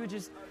as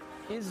refugees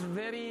is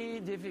very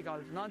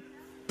difficult, not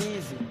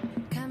easy.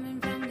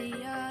 Coming from the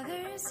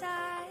other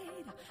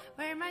side,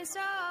 where my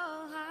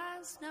soul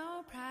has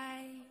no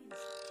price.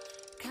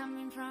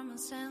 Coming from a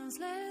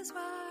senseless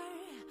war,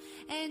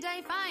 and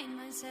I find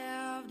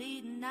myself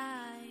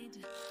denied.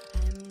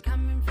 I'm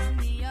coming from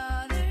the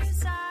other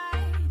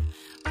side,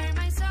 where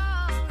my soul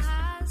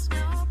has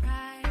no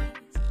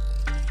price.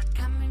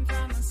 Coming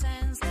from a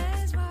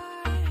senseless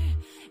war,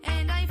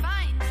 and I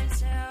find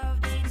myself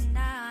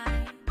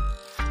denied.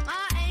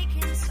 My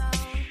aching soul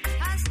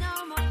has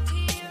no more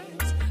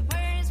tears.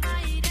 Where's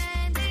my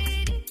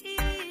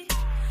identity?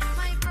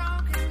 My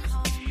broken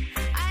home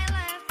I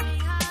left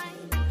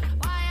behind.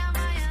 Why am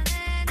I an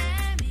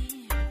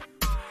enemy?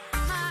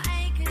 My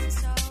aching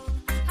soul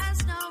has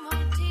no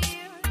more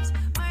tears.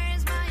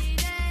 Where's my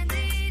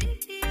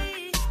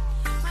identity?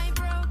 My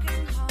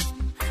broken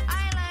home I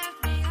left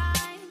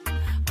behind.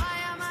 Why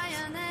am I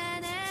an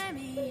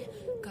enemy?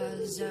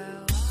 'Cause the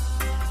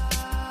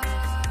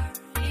war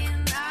in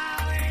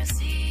our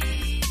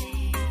city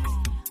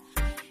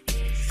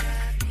is a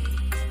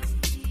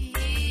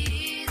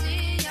peace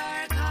in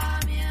your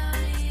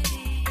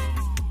community.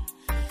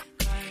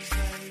 'Cause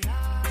the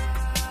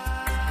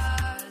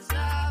laws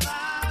of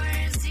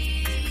our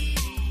city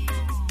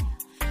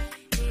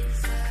is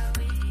the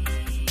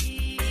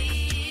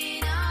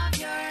wean of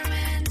your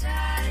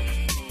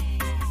mentality.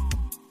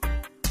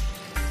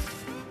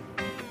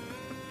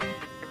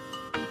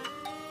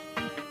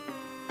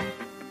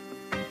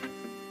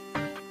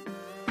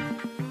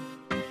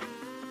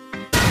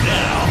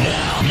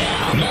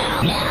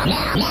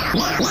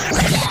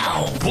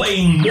 Now,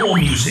 playing more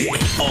music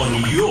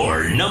on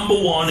your number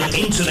one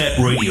internet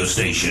radio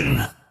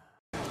station.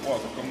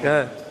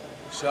 Good.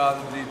 Shout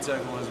out to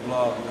D-Tech on his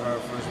blog. You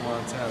heard First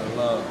Montana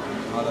Love.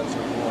 Holla at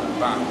your boy.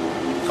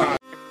 Bye.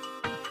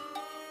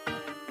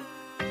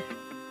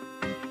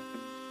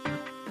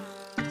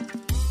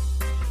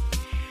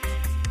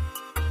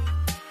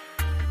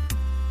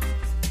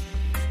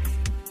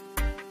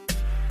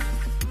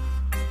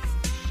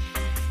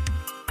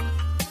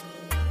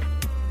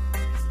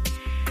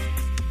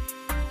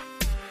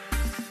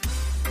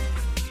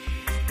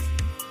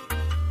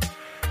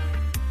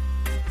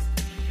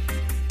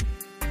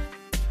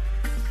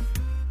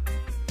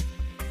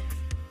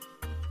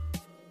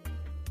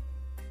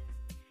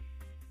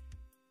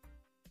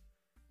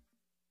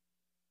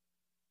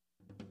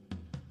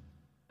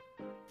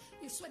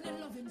 It's when you're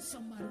loving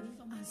somebody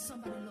and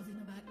somebody loving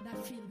you back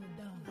that feel me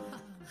down.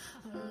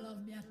 I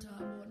love me at all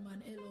about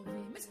man LOV.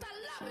 Mr.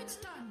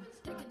 Livingston,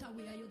 take it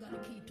away. You gotta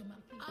keep to my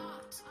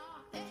heart.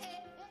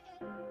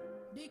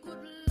 The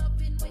good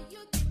loving when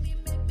you give me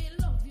make me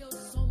love you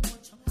so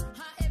much.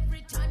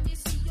 Every time you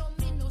see you,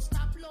 me no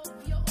stop love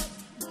you up.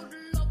 Good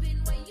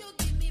loving when you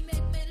give me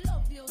make me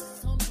love you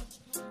so much.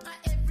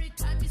 Every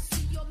time you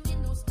see you, me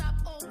no stop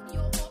hug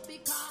you up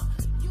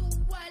because you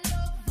I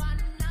love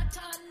and not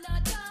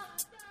another.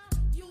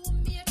 You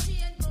may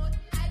change, but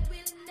I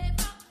will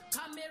never.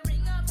 Come me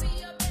ring up for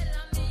your bell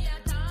and me a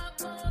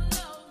talk on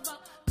love.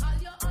 Call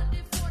you on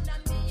the phone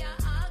and me a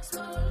ask for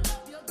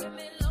love. You give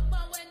me love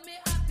and when me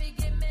happy,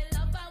 give me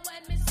love and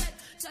when me sad.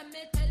 So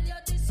me tell you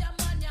this your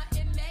man, yeah,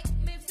 it make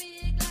me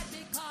feel glad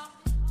because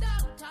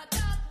doctor,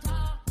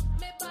 doctor,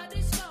 me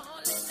body's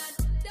calling and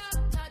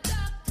doctor,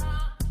 doctor,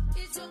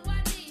 is you I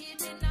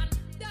needing and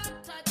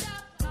doctor,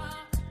 doctor,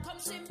 come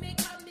see me,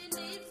 come me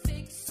need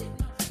fixing.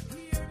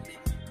 Hear me,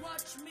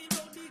 watch me,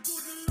 know the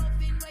good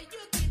loving where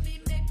you give me,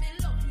 make me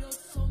love you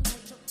so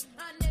much.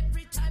 And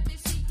every time me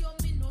see you,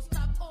 me no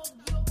stop hug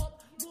you up.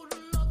 Good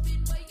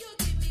loving where you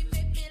give me,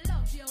 make me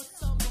love you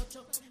so much.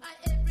 And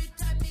every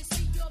time me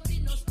see you, me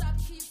no stop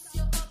kiss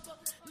you up.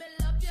 Me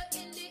love you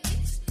in the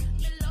east,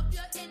 me love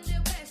you in the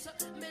west,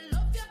 me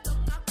love you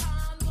down a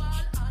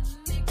Cornwall and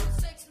nigga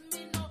sex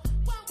me no.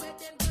 One way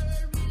them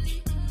girl really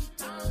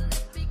eat and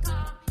live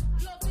because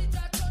love is a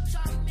touch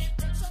and make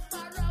them so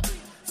far away.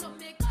 So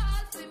me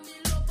call for me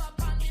love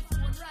up on the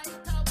phone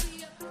right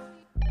away.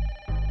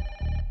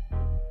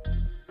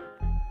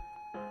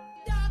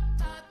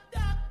 Doctor,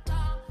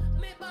 doctor,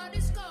 me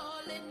body's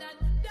calling and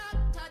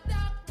doctor,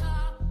 doctor,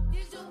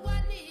 is you I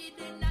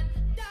needing and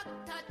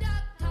doctor,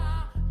 doctor,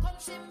 come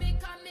see me,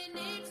 come me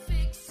need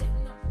fixing.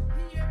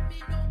 Hear me,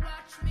 no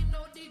watch me,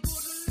 know the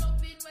good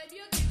loving when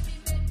you give me,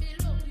 make me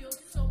love you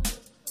so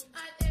much.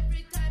 And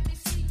every time me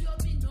see you,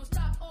 me no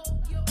stop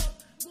hug you up.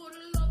 Good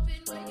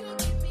loving when you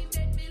give me,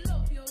 make me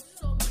love you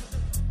so much.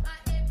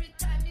 And every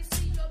time me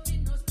see you, me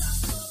no stop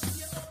hug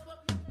you up.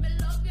 Me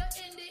love you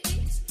in the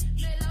east,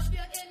 me love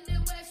you in the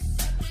west.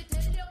 Me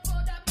tell you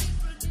other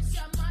people, this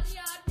your man,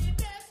 you are the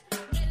best.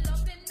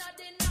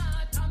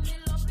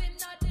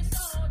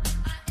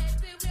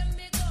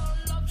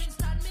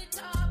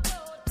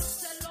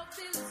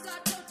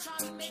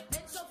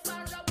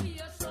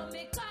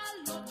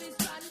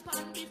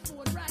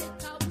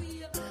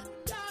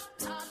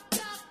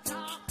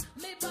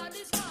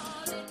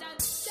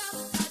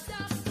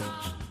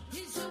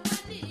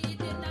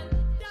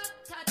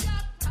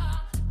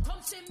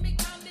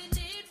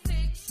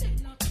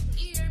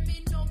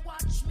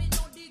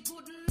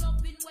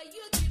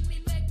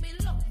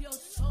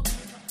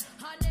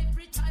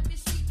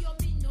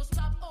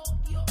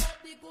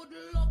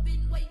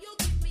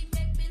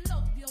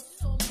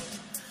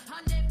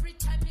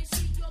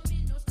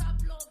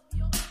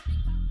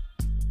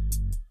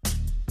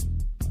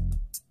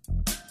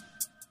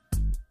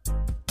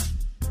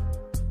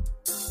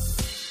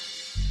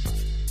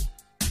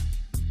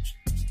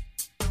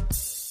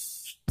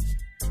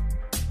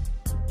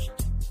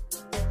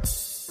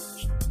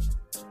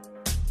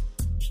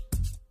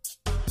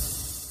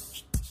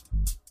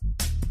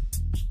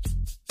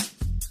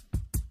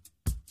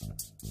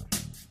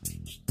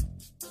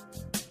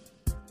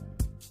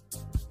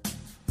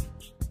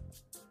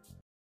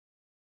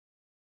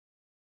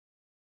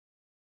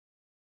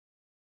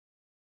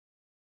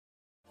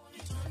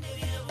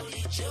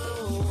 with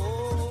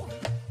you.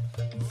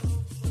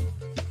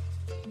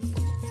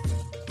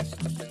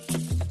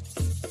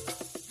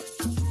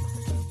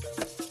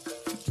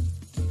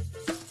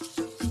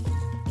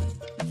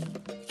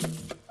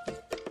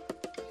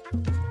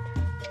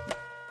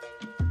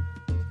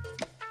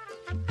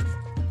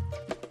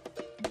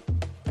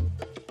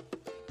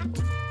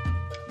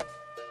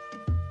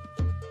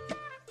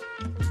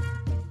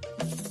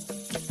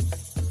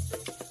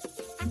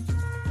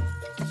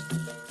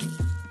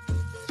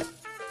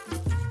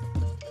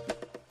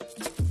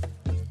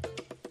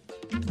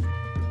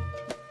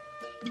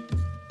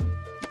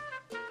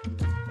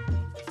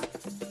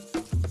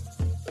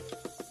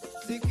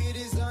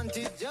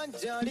 Sikirizanti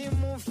jajali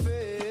mufe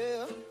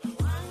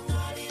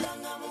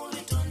Wangaliranga mu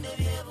bitonde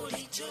bye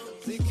bulijjo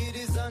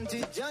Sikirizanti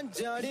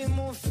jajali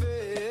mufe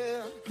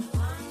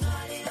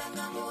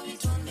Wangaliranga mu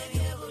bitonde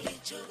bye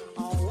bulijjo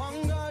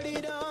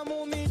Awangalira mu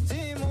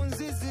miti mu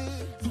nzizi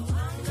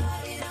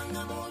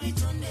Wangaliranga mu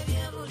bitonde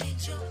bye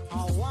bulijjo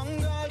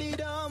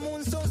Awangalira mu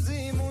nsozi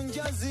mu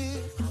njazi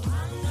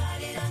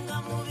Wangaliranga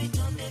mu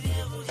bitonde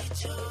bye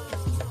bulijjo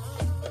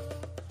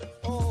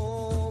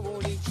Oh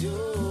bulijjo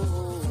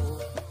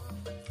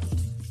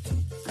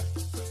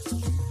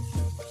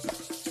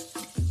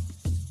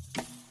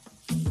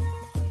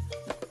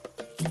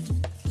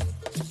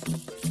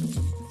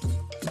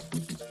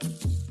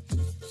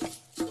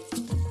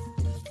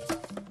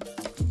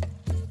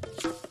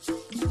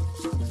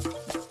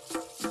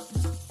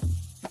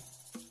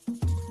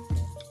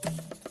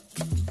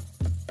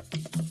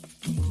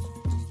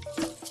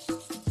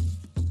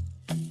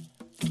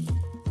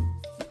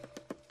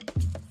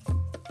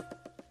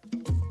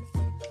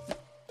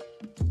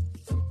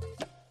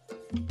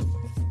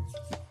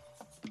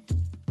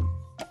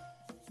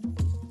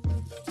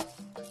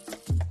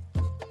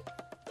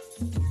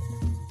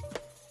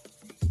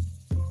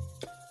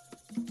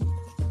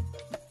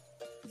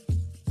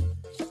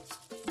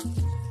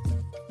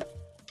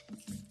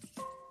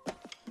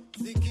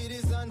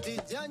Sikirizanti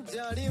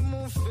jajali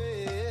mufe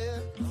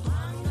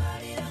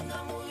Wangaliranga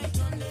mu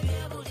bitonde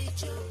bye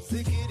bulijjo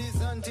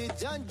Sikirizanti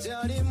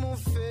jajali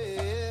mufe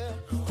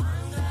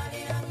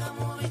Wangaliranga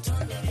mu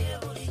bitonde bye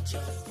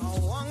bulijjo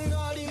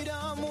Awangalira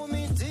mu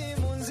miti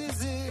mu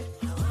nzizi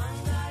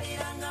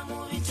Awangaliranga mu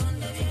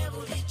bitonde bye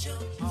bulijjo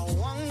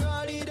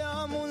Awangalira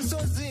mu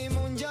nsozi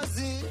mu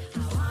njazi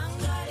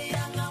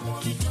Awangaliranga mu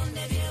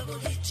bitonde bye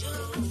bulijjo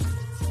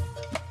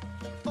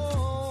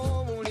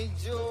Oh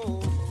bulijjo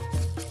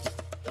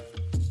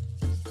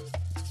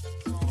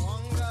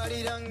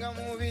Awangaliranga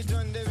mu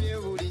bitonde bye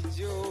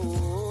bulijjo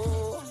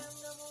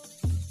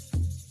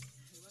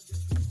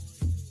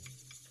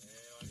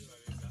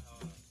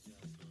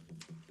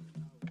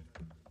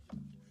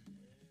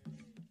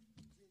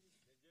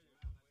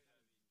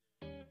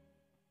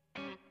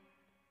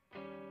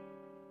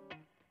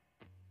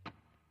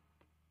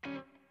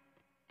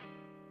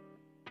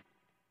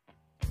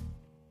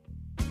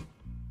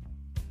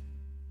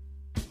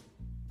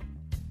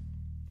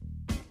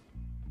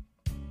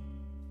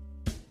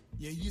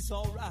Yeah, it's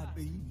alright,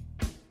 baby.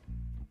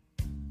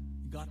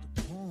 You got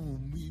to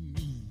come with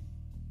me.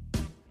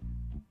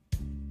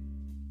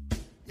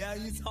 Yeah,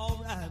 it's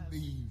alright,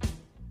 baby.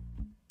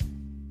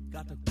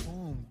 Got to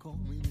come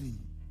with me.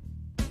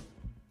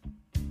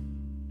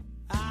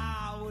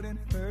 I wouldn't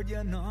hurt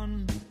you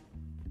none.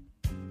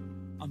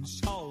 I'm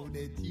sure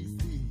that you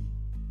see.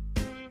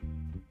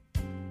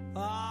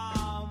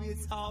 Oh,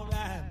 it's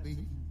alright,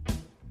 baby.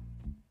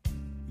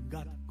 You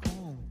got to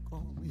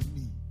come with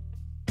me.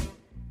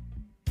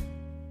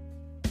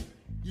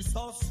 You're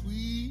so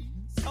sweet,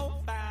 so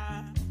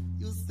fine.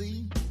 You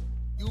see,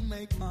 you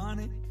make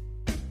money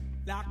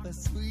like a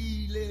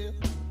sweet little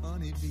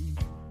honeybee.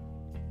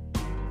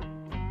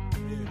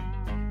 Yeah.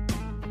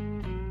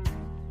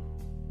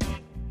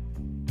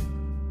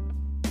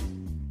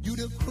 You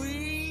the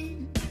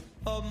queen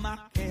of my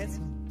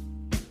castle.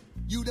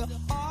 You the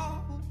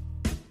heart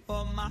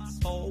of my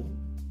soul.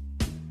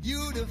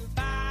 You the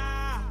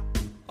fire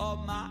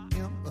of my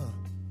emperor.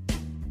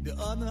 The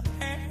other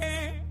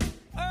hand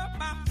of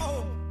my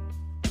home.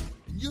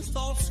 And you're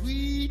so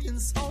sweet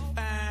and so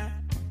fine.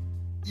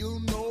 You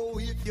know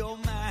if you're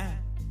mine,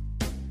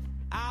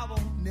 I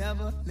won't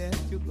never let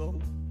you go.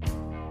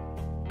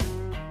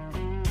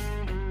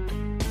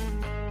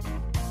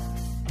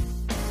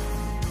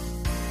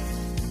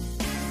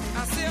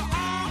 I say,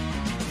 are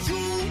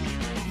you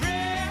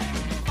ready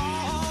for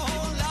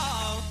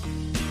love?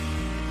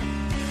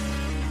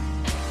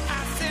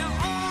 I say,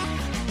 are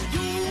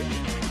you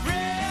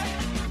ready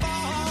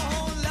for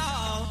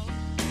love?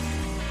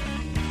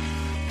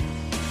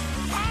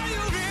 Are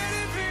you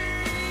ready, baby?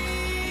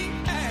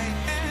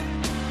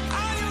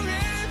 Are you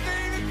ready,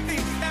 baby?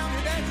 Please tell me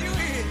that you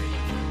is.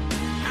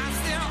 I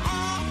say,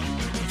 are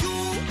you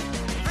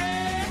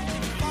ready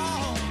for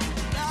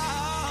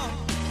love?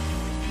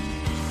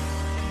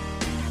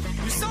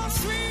 You're so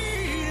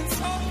sweet and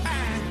so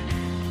fine.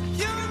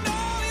 You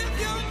know if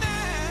you're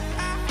mine,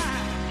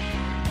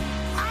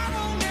 I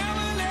won't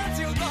never let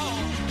you go.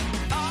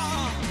 Oh.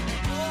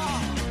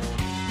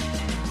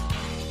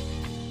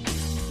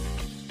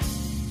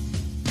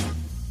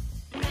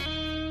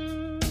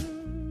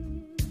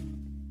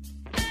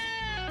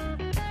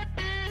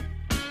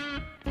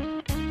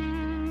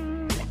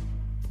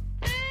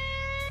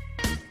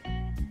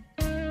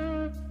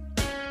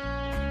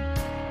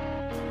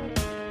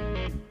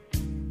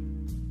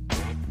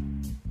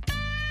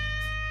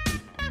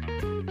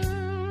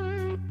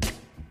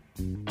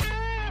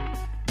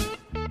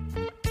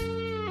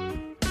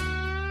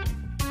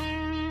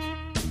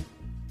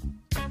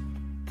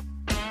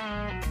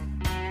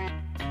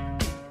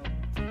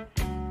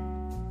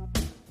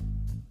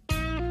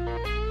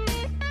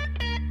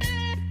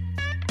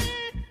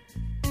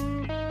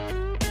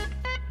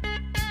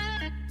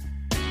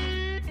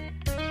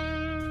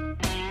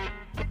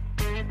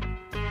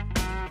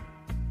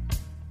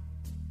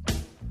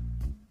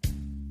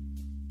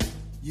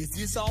 Yes,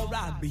 it's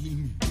alright,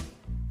 baby.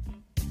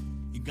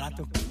 You got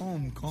to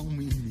come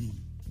with me.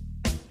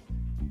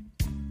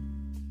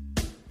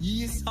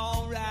 It's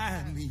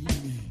alright,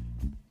 baby.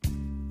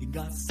 You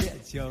got to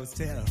set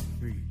yourself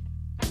free.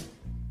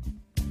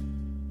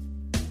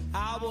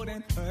 I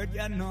wouldn't hurt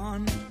you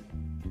none.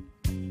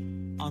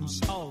 I'm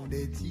sure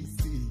that you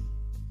see.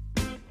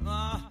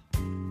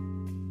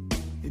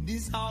 It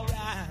is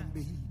alright,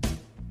 baby.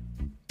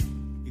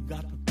 You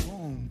got to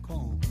come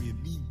with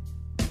me.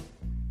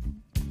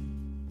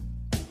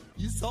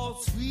 You're so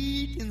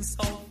sweet and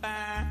so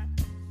fine.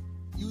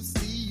 You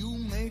see, you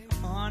make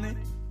honey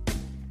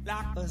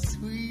like a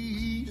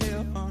sweet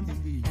little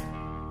honeybee.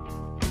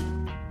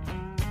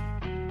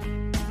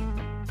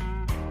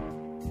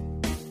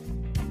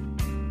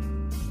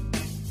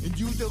 And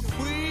you the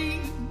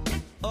queen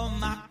of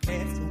my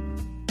castle.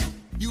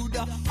 You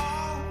the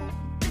heart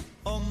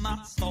of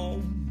my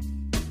soul.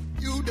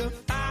 You the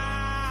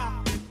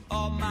fire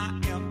of my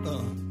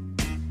ember.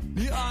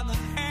 The other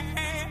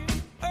hand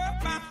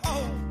of my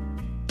home.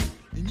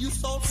 And you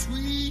so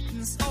sweet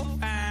and so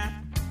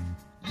fine.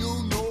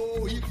 You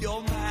know if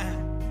you're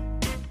mine,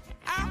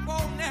 I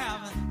won't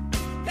never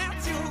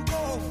let you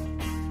go.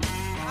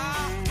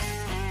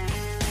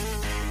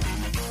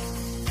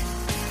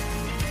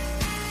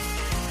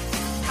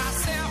 I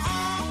said,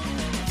 oh,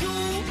 you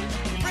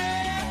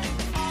red,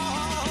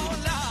 oh,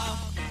 love.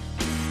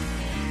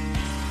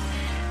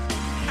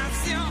 I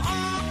said,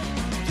 oh,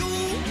 you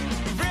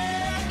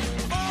red,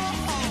 oh,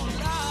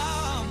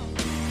 love.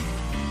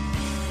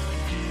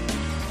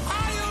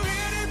 Are you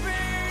ready,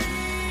 baby?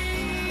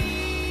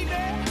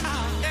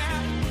 Out there?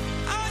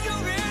 Are you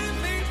ready,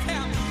 baby?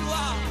 Tell me you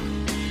are.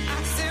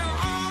 I said,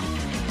 oh,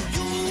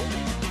 you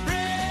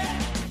red,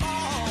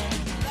 oh,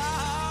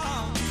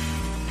 love.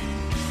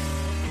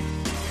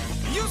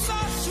 You so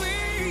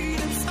sweet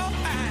and so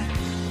fine.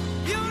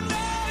 You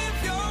know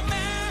if you're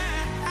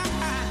mine,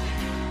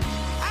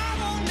 I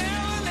won't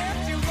never let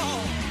you go.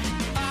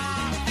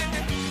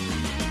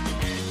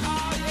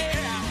 Oh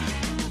yeah.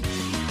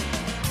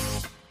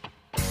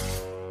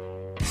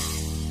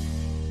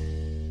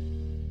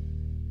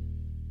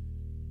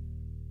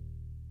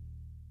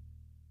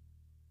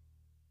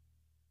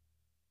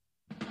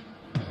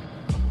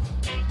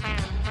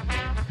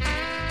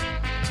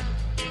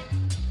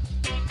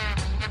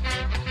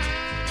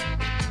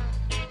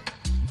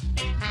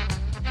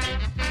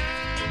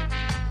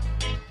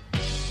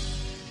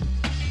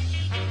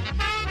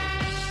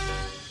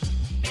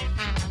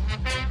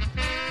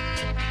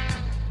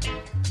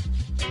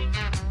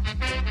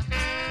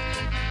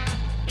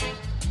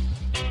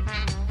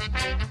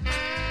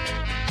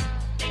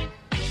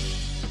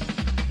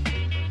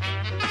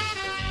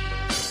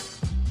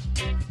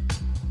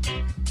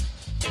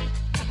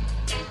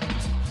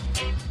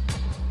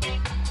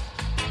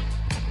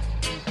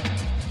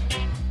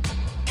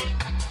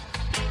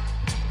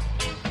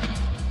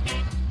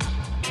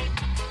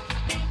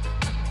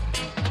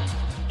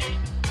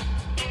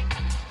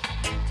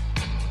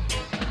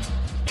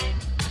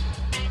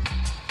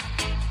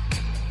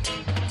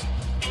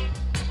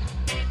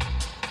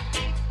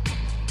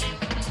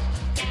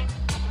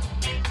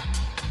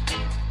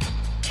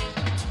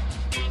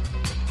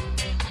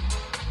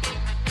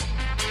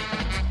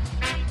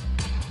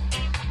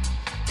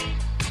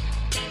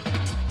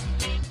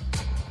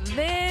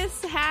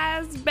 This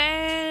has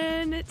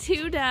been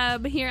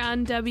 2Dub here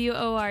on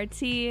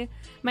WORT.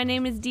 My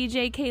name is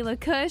DJ Kayla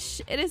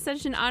Kush. It is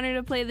such an honor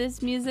to play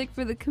this music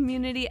for the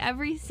community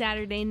every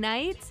Saturday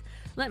night.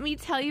 Let me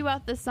tell you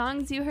about the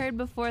songs you heard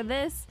before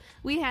this.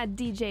 We had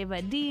DJ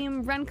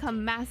Vadim, Run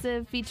Come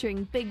Massive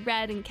featuring Big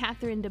Red and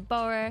Catherine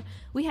DeBoer.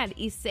 We had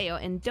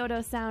Iseo and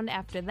Dodo Sound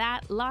after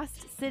that,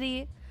 Lost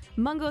City,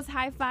 Mungo's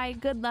Hi-Fi,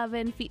 Good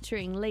Lovin'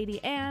 featuring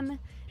Lady Anne,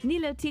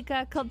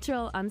 Nilotika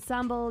Cultural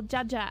Ensemble,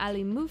 Jaja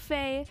Ali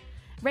Mufe.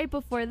 Right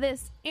before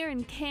this,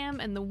 Aaron Cam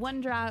and the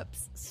One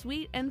Drops,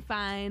 Sweet and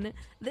Fine.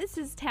 This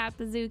is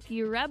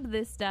Tapazuki, Rub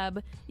This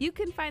Dub. You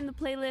can find the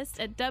playlist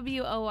at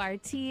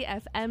WORTFM.org,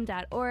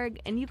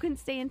 and you can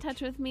stay in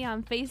touch with me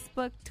on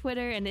Facebook,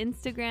 Twitter, and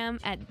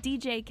Instagram at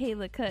DJ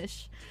Kayla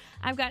Kush.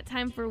 I've got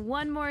time for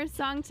one more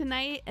song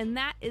tonight, and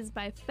that is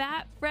by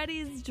Fat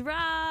Freddy's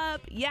Drop.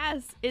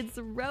 Yes, it's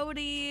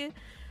Roadie.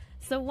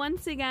 So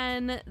once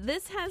again,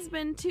 this has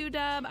been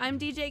 2Dub. I'm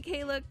DJ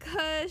Kayla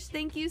Kush.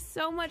 Thank you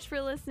so much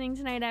for listening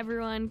tonight,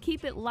 everyone.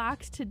 Keep it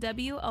locked to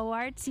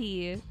WORT.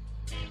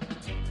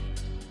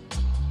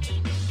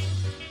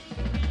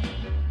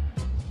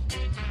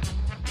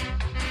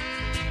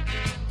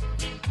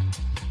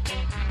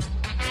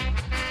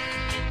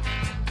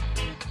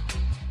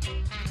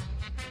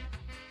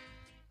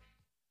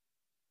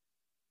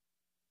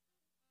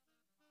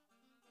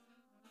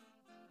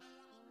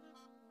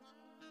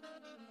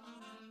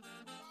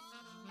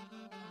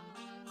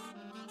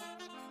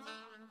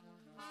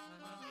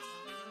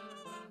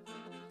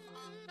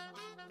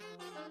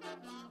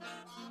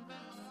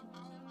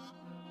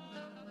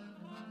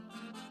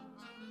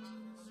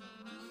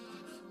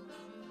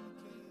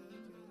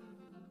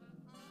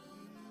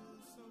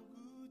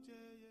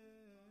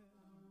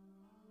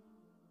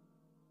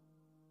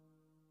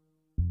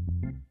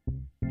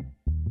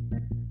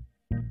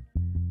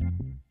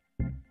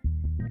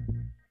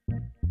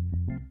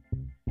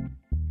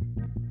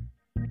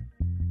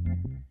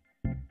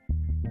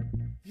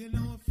 You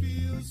know it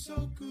feels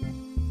so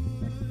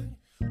good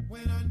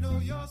when I know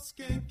you're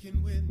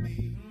skanking with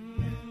me.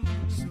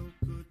 So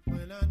good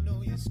when I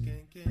know you're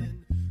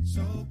skanking.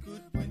 So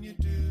good when you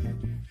do.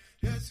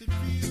 Yes, it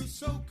feels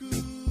so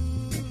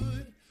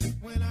good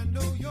when I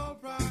know you're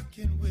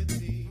rocking with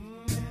me.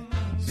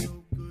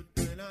 So good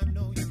when I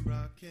know you're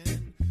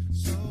rocking.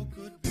 So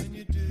good when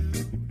you do.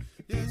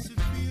 Yes,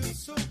 it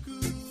feels so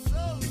good.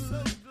 So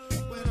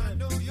good when I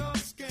know you're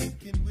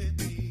skanking with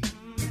me.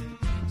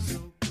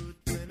 So good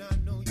when I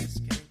know you're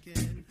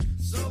skanking.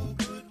 So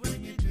good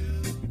when you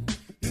do.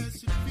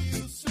 Yes, it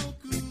feels so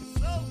good.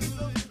 So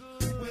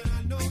good when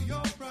I know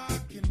you're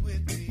rocking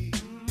with me.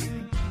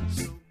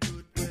 So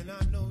good when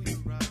I know you're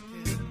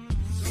rocking.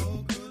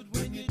 So good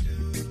when you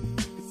do.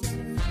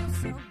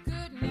 So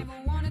good, never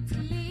wanted to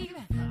leave.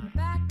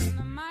 Back in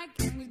the mic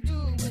and we do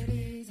it with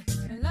ease.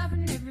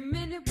 Loving every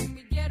minute when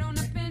we get on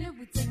up in it.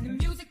 We take the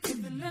music to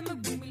the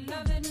limit when we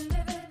love it and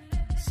live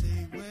it.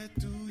 Say, where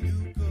do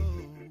you go?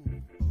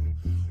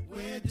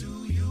 Where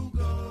do you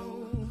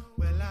go?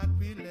 Well, I'd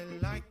really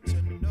like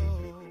to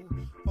know.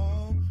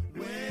 Oh,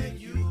 where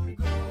you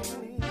go?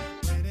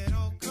 When it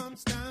all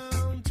comes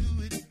down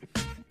to it,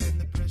 and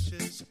the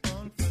pressure's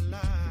on for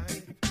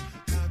life.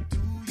 How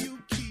do you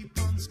keep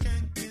on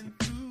skanking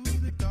through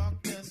the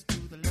darkness to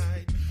the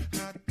light?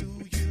 How do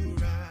you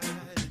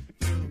ride it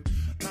through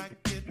like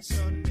it's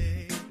your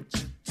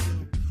nature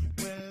too?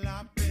 Well,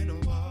 I've been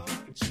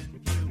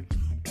watching you,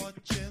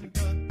 watching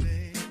the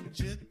things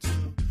you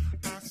do.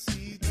 I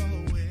see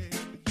the way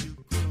you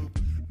groove,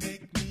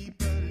 make me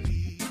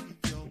believe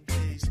your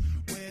ways.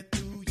 Where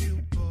do you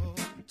go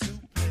to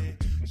play?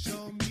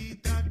 Show me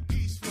that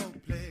peaceful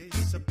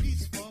place, a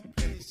peaceful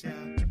place, yeah.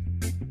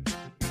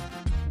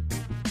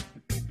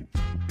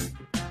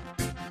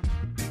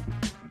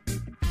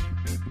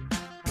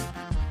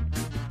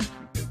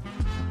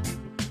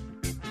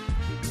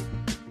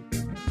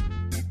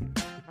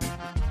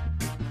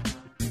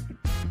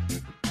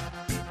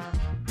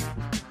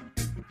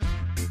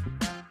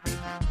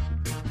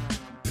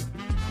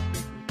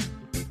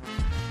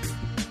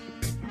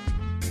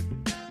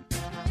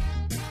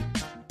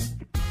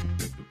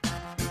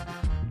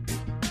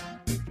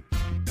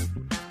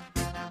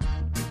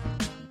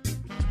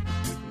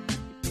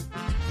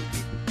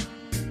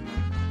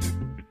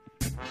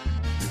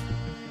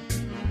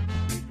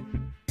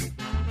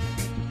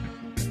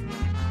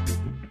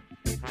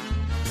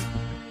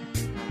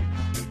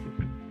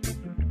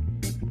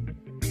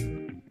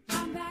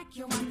 I'm back,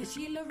 yo, I'm the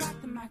Sheila,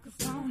 rock the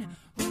microphone.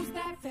 Who's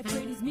that? Fat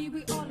Brady's me,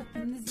 we all up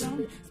in the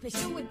zone.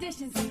 Special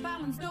editions of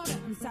Fallon's daughter,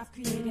 I'm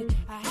self-created.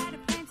 I had a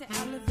plan to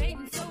elevate,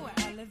 and so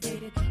I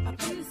elevated.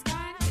 Up in the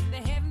sky, the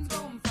heavens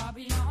going far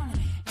beyond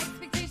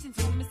expectations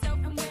for myself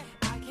and where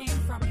I came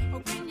from.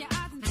 Open your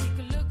eyes and take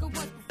a look at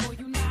what's before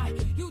you now.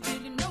 You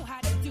didn't know how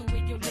to do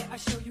it, yo, let I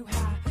show you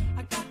how.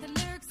 I got the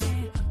lyrics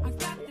and I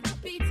got the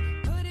beats.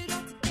 Put it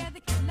all together,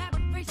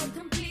 collaboration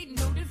complete,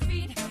 no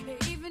defeat.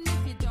 Even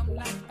if you don't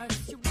like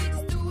us, you will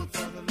just do it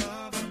For the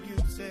love of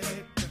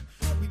music,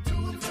 we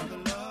do it for the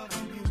love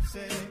of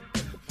music.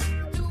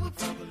 Do it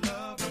for the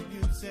love of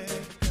music.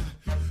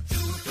 Do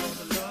it for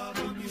the love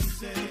of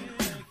music.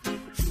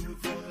 Do it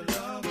for the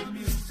love of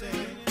music.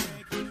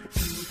 Do it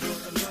for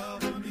the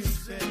love of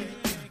music.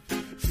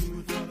 Do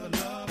it for the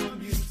love of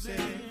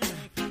music.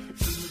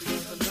 Do it for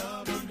the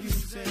love of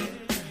music.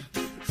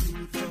 Do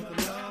it for the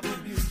love of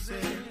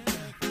music.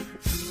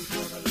 Do it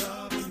for the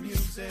love of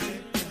music.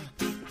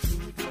 Do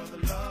it for the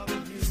love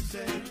of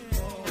music.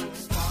 Oh,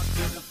 spark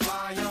to the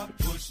fire,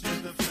 push to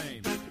the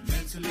flame.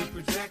 Mentally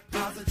project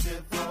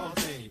positive all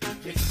day.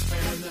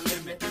 Expand the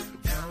limit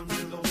down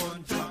to the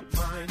one drop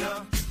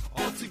minor.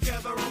 All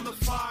together on the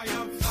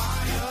fire,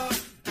 fire,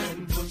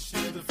 and push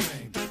to the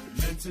flame.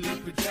 Mentally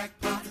project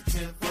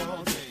positive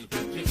all day.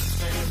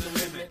 Expand the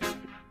limit.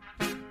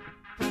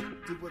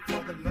 Do it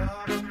for the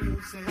love of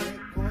music.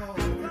 Whoa.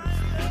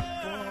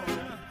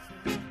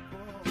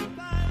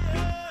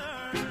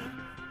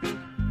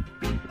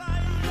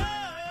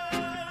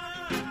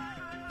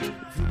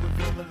 Do it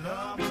for the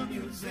love of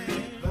music.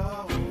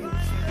 Oh.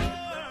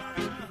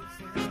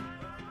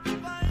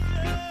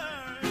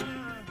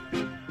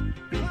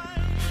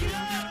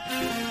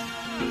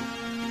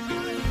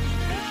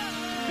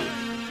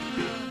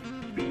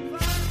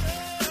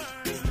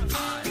 I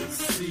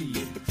see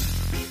it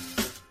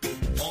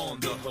on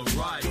the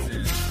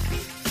horizon.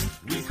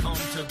 We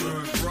come to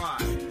burn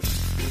bright,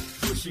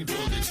 pushing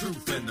for the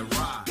truth and the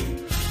right.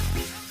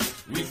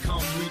 We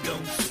come, we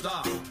don't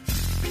stop.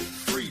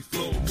 Free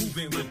flow,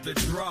 moving with the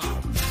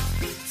drop.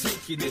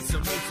 Taking it to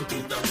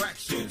multiple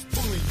directions,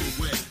 pulling you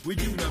in with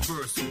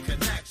universal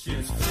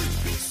connections.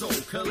 Free, so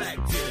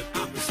collective, I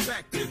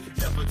respect it.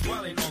 Never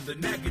dwelling on the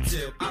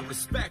negative, I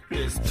respect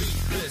this.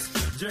 Beat this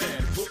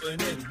jam, putting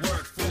in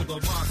work for the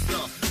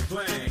monster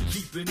plan.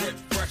 Keeping it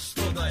fresh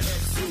for the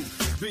heads to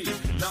be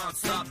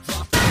non-stop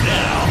drop.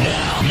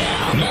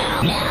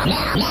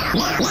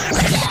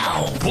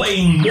 Now,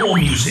 playing more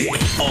music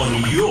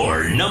on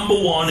your number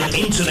one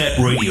internet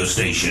radio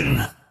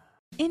station.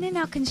 In and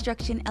In-N-Out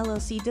Construction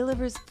LLC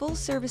delivers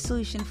full-service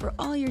solution for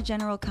all your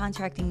general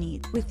contracting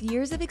needs. With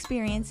years of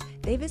experience,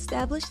 they've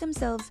established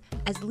themselves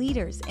as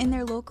leaders in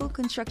their local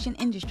construction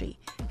industry,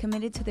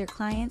 committed to their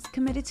clients,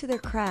 committed to their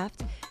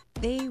craft.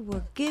 They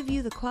will give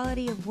you the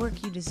quality of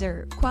work you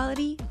deserve.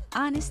 Quality,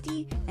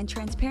 honesty, and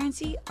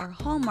transparency are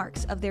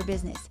hallmarks of their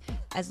business.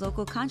 As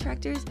local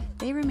contractors,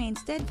 they remain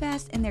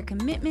steadfast in their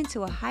commitment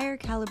to a higher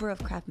caliber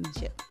of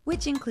craftsmanship,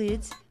 which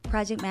includes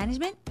project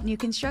management, new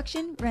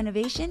construction,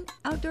 renovation,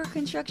 outdoor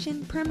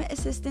construction, permit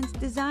assistance,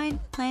 design,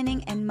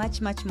 planning, and much,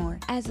 much more.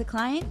 As a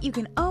client, you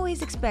can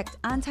always expect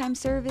on-time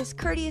service,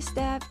 courteous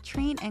staff,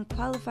 trained and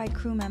qualified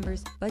crew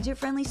members,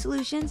 budget-friendly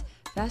solutions,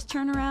 fast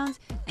turnarounds,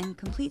 and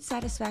complete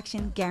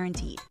satisfaction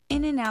guaranteed.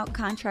 In-N-Out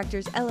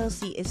Contractors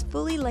LLC is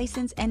fully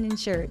licensed and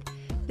insured.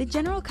 The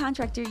general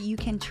contractor you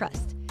can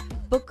trust.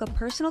 Book a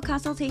personal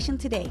consultation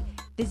today.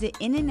 Visit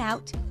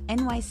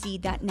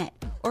inandoutnyc.net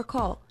or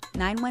call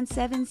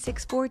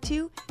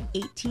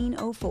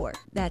 917-642-1804.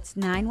 That's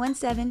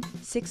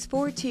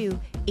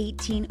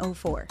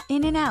 917-642-1804.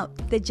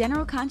 In-N-Out, the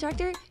general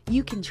contractor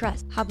you can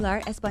trust.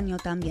 Hablar español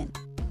también.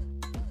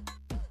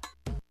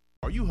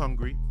 Are you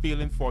hungry?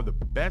 Feeling for the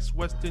best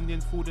West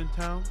Indian food in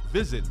town?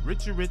 Visit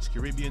Richie Rich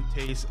Caribbean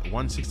Taste,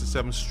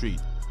 167th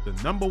Street, the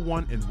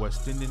 #1 in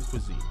West Indian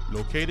cuisine,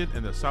 located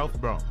in the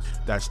South Bronx.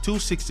 That's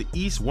 260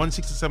 East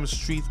 167th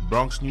Street,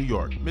 Bronx, New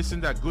York.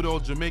 Missing that good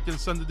old Jamaican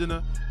Sunday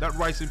dinner? That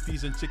rice and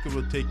peas and chicken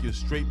will take you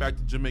straight back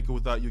to Jamaica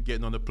without you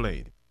getting on the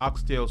plane.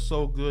 Oxtail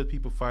so good,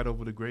 people fight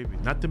over the gravy.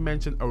 Not to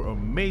mention our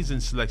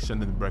amazing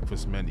selection in the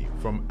breakfast menu.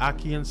 From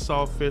ackee and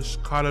saltfish,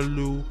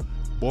 callaloo,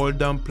 boiled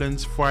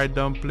dumplings, fried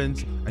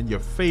dumplings, and your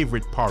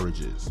favorite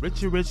porridges.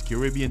 Richie Rich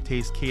Caribbean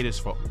Taste caters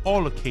for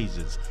all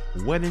occasions.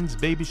 Weddings,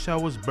 baby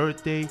showers,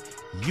 birthday,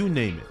 you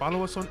name it.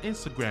 Follow us on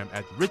Instagram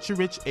at Richie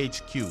Rich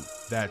HQ.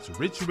 That's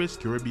Richie Rich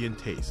Caribbean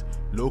Taste.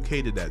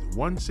 Located at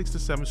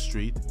 167th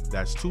Street.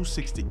 That's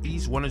 260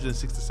 East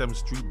 167th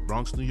Street,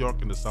 Bronx, New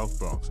York in the South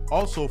Bronx.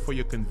 Also, for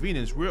your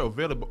convenience, we're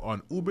available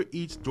on Uber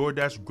Eats,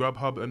 DoorDash,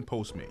 Grubhub, and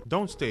Postmate.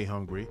 Don't stay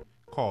hungry.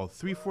 Call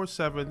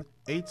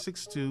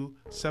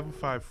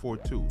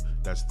 347-862-7542.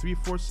 That's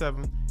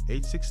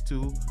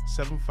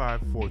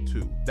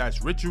 347-862-7542.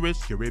 That's Richie Rich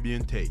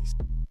Caribbean Taste.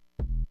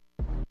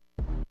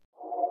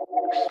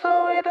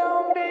 Slow it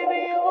down,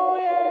 baby, oh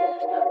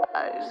yes.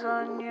 Eyes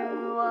on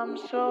you, I'm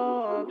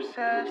so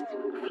obsessed.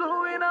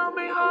 Flowing on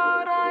me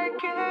hard, I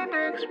can't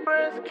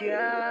express.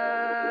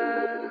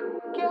 Yeah,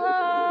 yeah.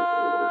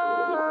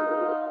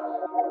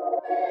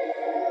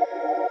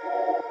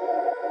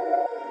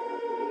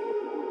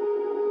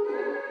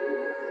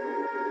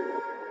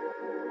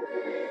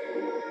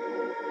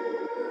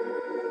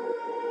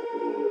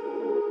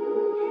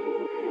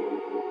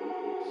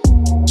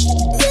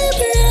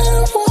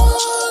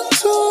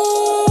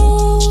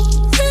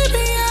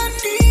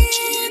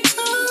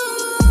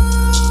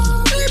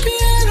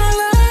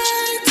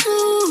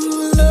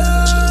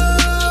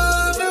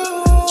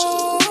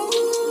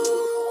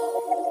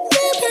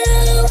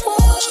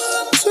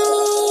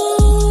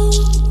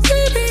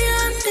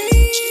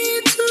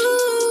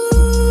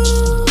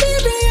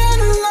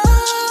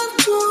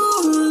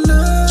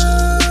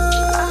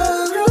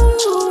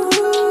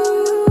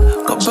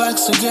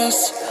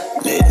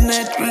 Late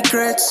night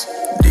regrets,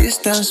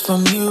 distance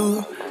from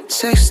you.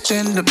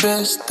 Sexting the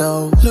best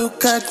though.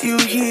 Look at you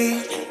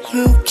here,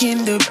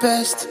 looking the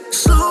best.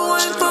 Slow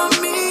wine for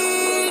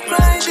me,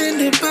 grinding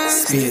the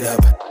best. Speed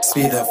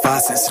up,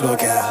 fast and slow,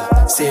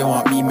 gal. Say you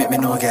want me, make me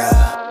know,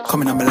 gal.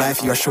 Coming on my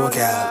life, you a show,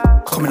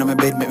 gal. Coming on my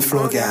bed, make me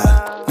flow,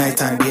 gal.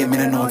 Nighttime, be me,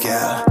 no,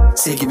 gal.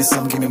 Say give me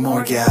some, give me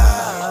more, gal.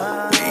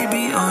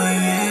 Baby, oh yeah.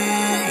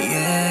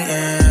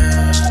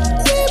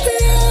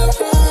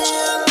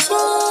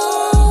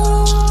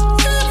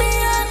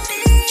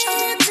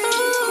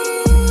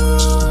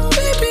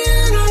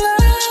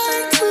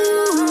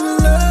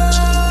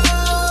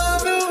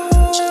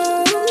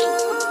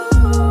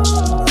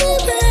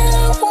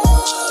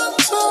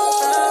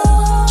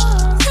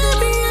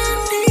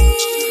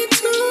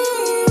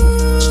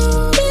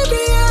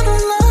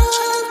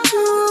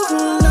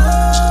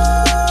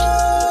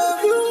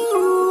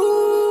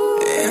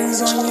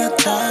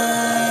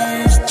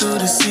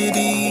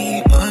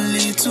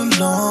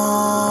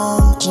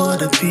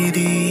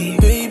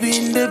 Baby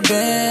in the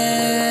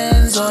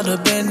Benz or the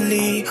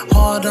Bentley,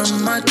 hard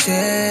on my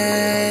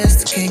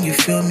chest. Can you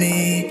feel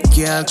me?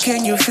 Yeah,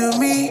 can you feel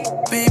me?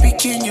 Baby,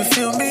 can you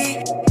feel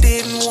me?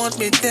 Didn't want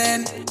me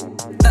then,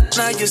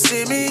 now you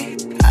see me.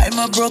 I'm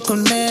a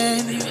broken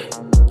man.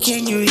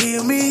 Can you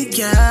hear me?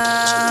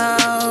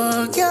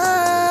 Yeah,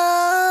 yeah.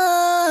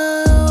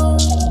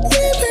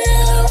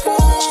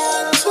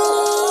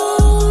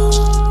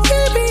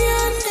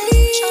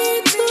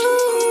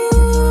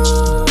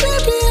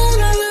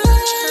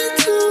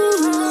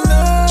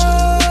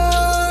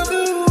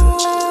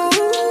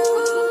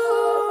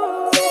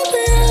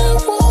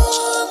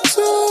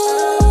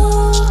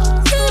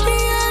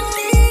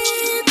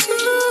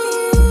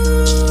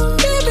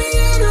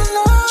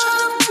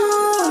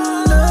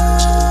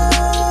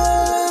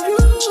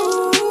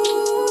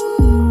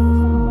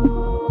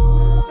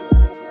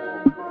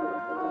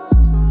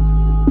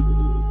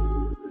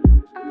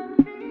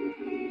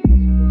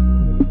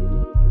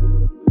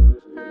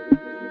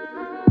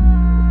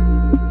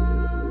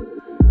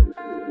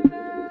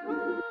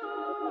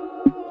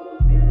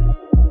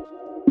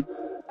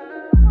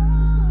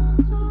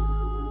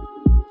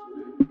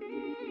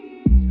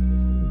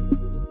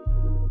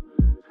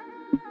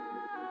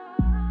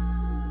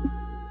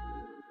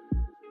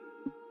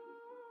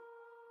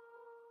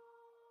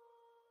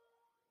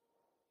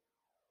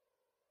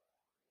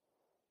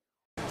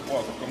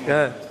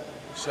 Yeah.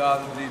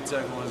 Shout out to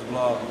D-Tech on his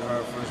blog. You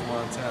heard First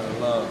Montana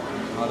Love.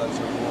 Holla at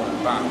your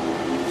boy.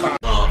 Bye.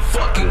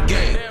 Motherfucking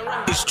game.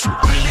 It's true.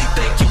 Really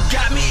think you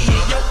got me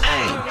in your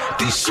aim.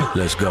 This shit.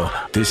 Let's go.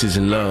 This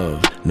isn't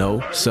love,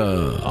 no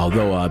sir.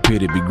 Although I appear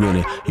to be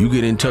grinning, you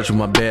get in touch with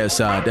my bad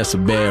side, that's a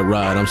bad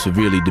ride. I'm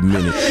severely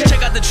diminished.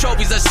 Check out the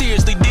trophies, I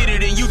seriously did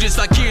it, and you just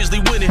vicariously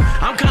winning.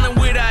 I'm kinda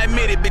weird, I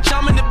admit it, bitch.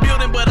 I'm in the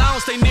building, but I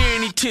don't stay near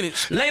any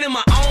tenants. Lane in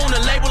my own, the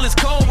label is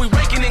cold. We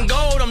raking in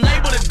gold, I'm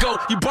labeled to go.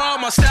 You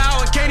borrowed my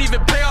style and can't even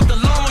pay off the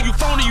loan. You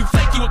phony, you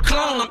fake, you a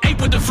clone. I'm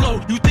ape with the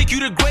flow. You think you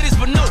the greatest,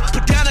 but no.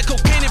 Put down the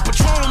cocaine and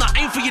Patron, I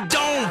aim for your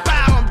dome.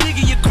 Bow, I'm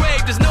digging your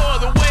grave, there's no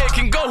other way it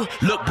can go.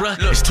 Look, bruh,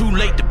 it's too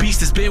late. The beast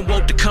has been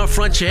woke to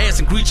confront your ass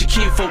and greet your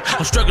kinfolk.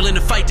 I'm struggling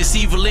to fight this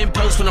evil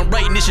impulse. When I'm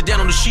writing this shit down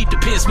on the sheet, the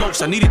pen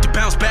smokes. I needed to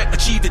bounce back,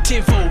 achieve the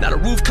tenfold. Now the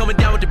roof coming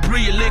down with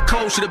debris, a lit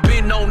cold. Should've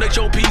been known,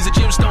 HOP's a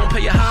gemstone.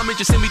 Pay your homage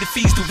and send me the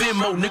feast through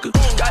Venmo, nigga.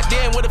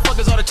 Goddamn, where the fuck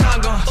is all the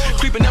time gone?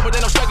 Creeping up, but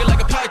then I'm struggling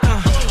like a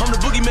python. I'm the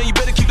boogeyman, you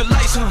better keep the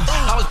lights on.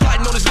 I was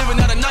plotting on this living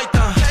out of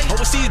nighttime.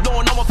 Overseas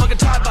blowing on my fucking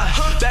tie-by.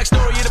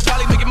 Backstory, it'll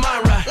probably make it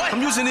mine right.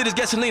 I'm using it as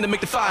gasoline to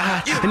make the fire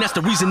high. And that's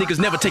the reason niggas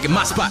never taking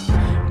my spot.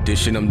 This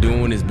shit I'm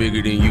doing is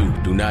bigger than you,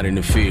 do not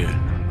interfere.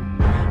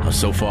 I'm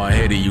so far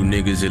ahead of you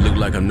niggas, it look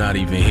like I'm not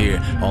even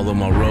here. Although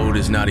my road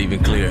is not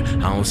even clear,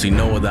 I don't see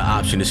no other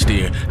option to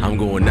steer. I'm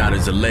going out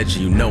as a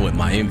legend, you know it,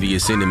 my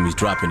envious enemies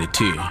dropping a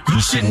tear. You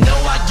should know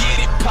I get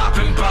it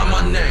poppin' by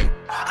my name.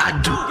 I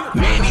do.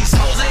 Man, these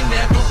hoes ain't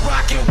never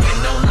rockin'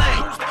 with no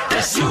lane.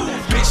 That's you,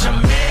 bitch,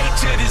 I'm married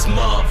to this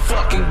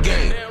motherfucking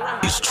game.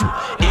 It's true.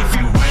 If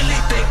you really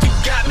think you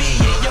got me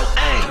in your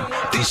aim,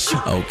 then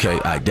shoot. Okay,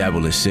 I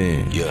dabble in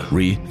sin,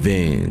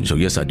 revenge. Oh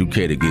yes, I do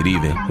care to get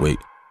even. Wait,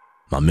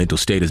 my mental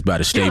state is about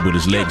to stable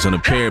his legs on a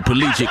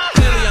paraplegic.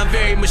 Clearly I'm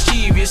very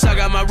mischievous, I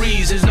got my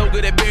reasons, no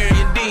good at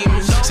burying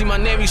demons. See my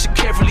name, you should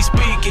carefully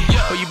speak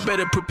it, or you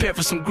better prepare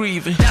for some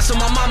grieving. That's on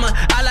my mama,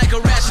 I like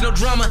irrational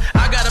drama.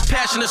 I got a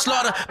passion to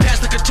slaughter, pass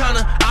the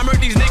katana. I murder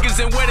these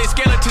niggas and wear their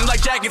skeletons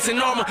like jackets and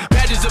armor.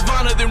 Badges of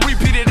honor, then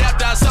repeat it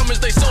after I summons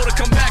they soul to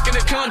come back in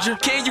the conjure.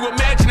 Can you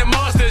imagine a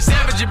monster,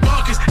 savage and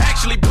bonkers,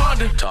 actually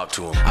ponder? Talk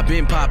to him. I've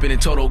been popping in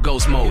total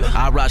ghost mode.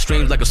 I ride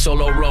streams like a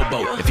solo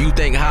rowboat. If you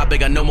think high,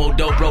 got no more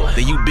dope, bro,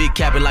 then you big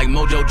capping like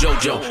Mojo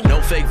Jojo.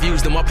 No fake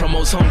views, then my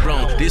promo's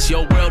homegrown. This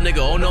your world, nigga,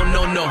 oh no,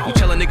 no, no. You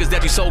telling niggas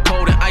that you so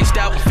cold and iced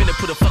out, I'm finna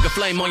put a fucking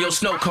flame on your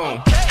snow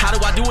cone. How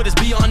do I do it? It's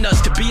beyond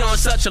us. To be on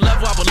such a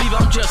level, I believe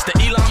I'm just the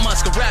Elon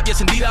Musk of rap.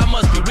 Yes, indeed, I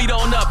must be. Read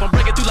on up, I'm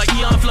breaking through like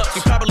Eon Flux.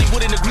 You probably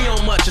wouldn't agree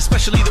on much,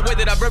 especially the way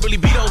that I verbally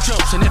beat on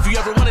chumps. And if you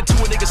ever wanted to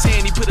a nigga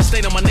saying he put a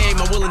stain on my name,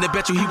 I'm willing to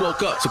bet you he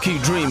woke up. So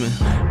keep dreaming,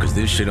 cause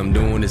this shit I'm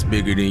doing is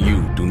bigger than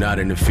you. Do not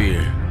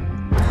interfere.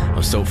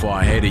 I'm so far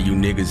ahead of you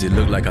niggas, it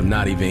look like I'm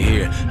not even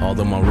here.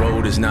 Although my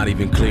road is not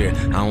even clear,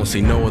 I don't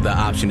see no other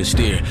option to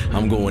steer.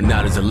 I'm going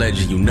out as a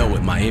legend, you know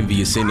it, my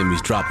envious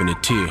enemies dropping a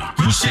tear.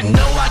 You should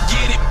know I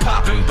get it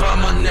poppin' by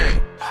my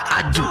name.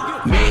 I do.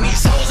 Man,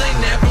 these hoes ain't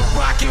never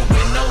rockin'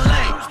 with no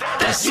lane.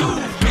 That's you,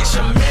 bitch,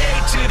 I'm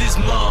married to this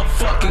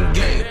motherfucking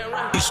game.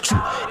 It's true.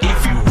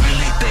 If you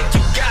really think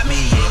you got me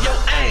in your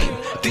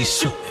aim, then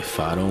shoot. If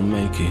I don't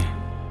make it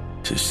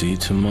to see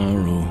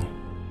tomorrow,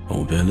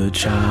 oh, Bella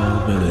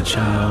Ciao, Bella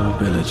Ciao,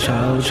 Bella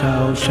Ciao,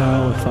 Ciao,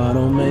 Ciao. If I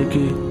don't make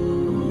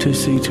it to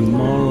see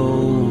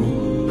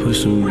tomorrow, put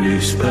some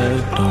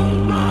respect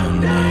on my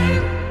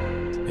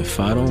name. If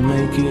I don't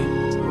make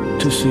it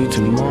to see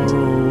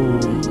tomorrow,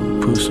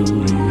 put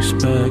some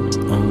respect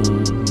on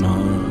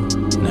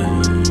my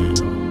name.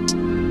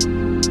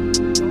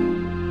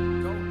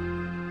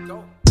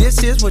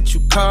 This is what you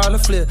call a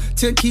flip.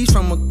 10 keys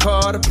from a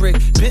car to brick.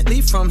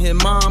 Bentley from his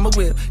mama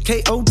whip.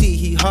 K.O.D.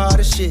 he hard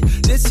as shit.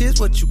 This is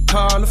what you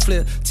call a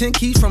flip. 10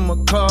 keys from a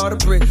car to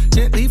brick.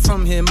 Bentley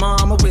from his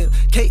mama whip.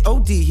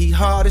 K.O.D. he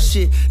hard as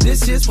shit.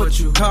 This is what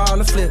you call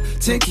a flip.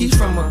 10 keys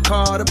from a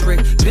car to brick.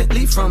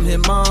 Bentley from his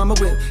mama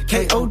whip.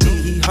 K.O.D.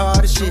 he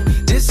hard as shit.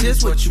 This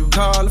is what you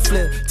call a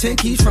flip. 10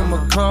 keys from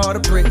a car to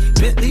brick.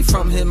 Bentley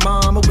from his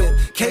mama whip.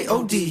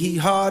 K.O.D. he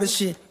hard as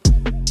shit.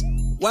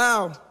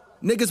 Wow.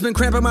 Niggas been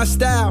cramping my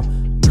style,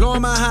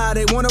 blowing my high,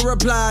 they wanna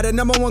reply. The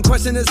number one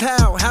question is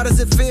how? How does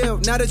it feel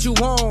now that you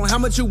own? How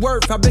much you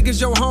worth? How big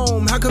is your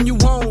home? How come you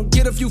won't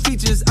get a few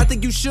features? I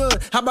think you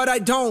should. How about I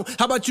don't?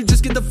 How about you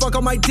just get the fuck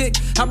on my dick?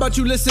 How about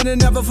you listen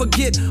and never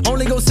forget?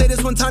 Only go say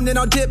this one time, then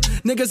I'll dip.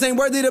 Niggas ain't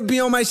worthy to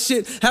be on my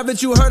shit.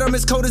 Haven't you heard I'm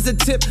as cold as a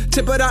tip?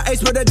 Tip of the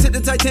ice, but that tip the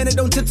Titanic.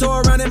 Don't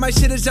tiptoe around it, my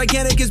shit is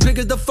gigantic. As big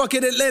as the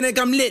fucking Atlantic,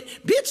 I'm lit,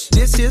 bitch.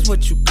 This is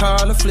what you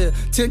call a flip.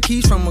 10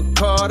 keys from a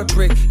car to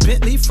brick.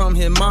 Bentley from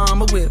his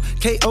mama whip.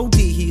 K.O.D.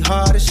 he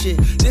hard as hardest shit.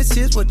 This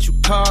is what you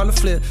call a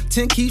flip.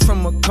 10 keys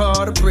from a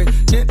car to brick.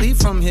 Gently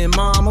from him,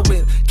 mama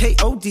whip.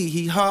 K.O.D.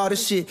 he hard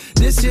as shit.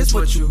 This is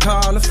what you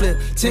call a flip.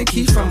 10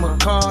 keys from a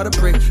car to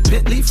brick.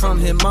 Bentley from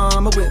him,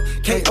 mama whip.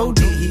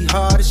 K.O.D. he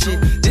hard as shit.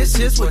 This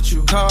is what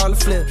you call a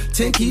flip.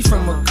 10 keys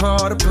from a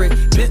car to brick.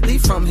 Bentley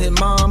from him,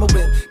 mama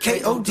whip.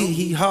 K.O.D.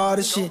 he hard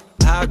as shit.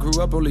 I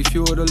grew up only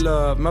fuel to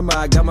love. Remember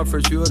I got my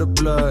first fuel to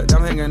blood.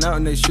 I'm hanging out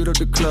and they shoot up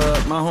the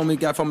club. My homie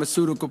got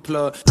pharmaceutical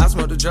plug. I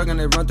smoke the drug and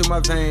they run through my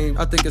vein.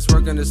 I think it's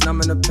working, it's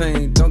numbing the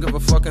pain. Don't give a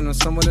fuck on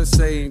someone to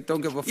say.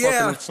 Don't give a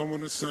fuck on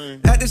someone to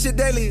say. At this shit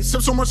daily. So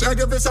much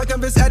activists, I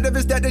convince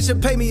activists that they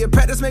should pay me. A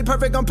practice made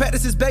perfect on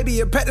practice's baby.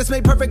 A practice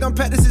made perfect on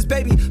practice's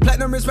baby.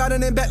 Platinum is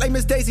riding in back like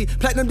Miss Daisy.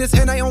 Platinum this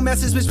and I own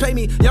message which pay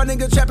me. Y'all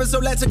nigga trapping so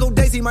let's go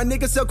daisy. My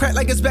nigga sell crack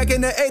like it's back in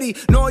the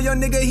 80s. No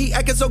young nigga, he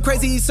acting so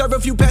crazy. He serve a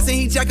few passes,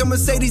 he jack a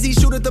Mercedes. He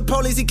shoot at the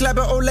police, he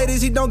clapping old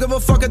ladies. He don't give a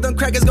fuck if them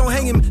crackers gon'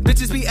 hang him.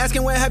 Bitches be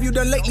asking what have you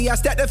done lately. I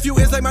stacked a few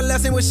ends like my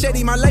last name was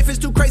shady. My life is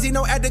too crazy,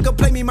 no addict could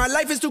play me. My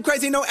life is too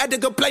crazy, no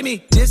addict could play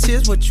me. This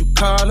is what you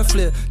call a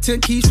flip.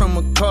 10 keys from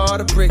a car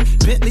to brick.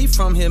 Bentley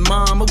from him,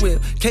 mama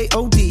whip.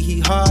 K.O.D. he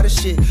hard as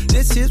shit.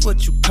 This is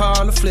what you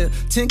call a flip.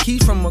 10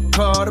 keys from a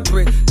car to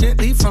brick.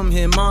 Bentley from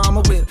him,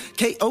 mama whip.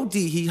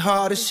 K.O.D. he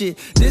hard as shit.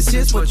 This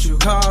is what you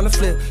call a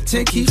flip.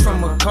 10 keys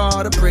from a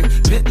car to brick.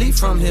 Bentley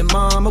from him,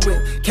 mama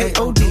whip.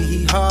 K.O.D.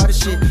 he hard as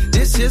shit.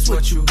 This is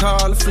what you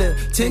call a flip.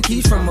 10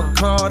 keys from a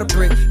car to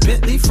brick.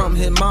 Bentley from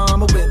him,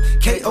 mama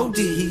whip.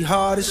 K.O.D. he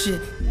hard as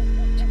shit.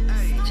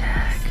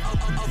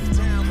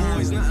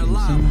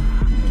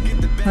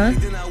 Huh?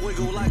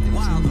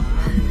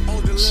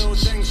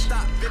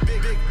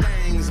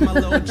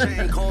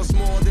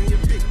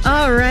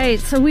 All right,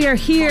 so we are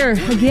here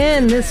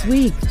again this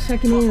week,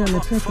 checking in on the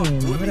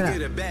check-in. What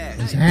up?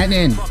 What's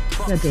happening?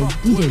 Got the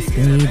DJ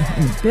Spade in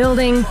the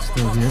building.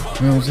 Still here. You know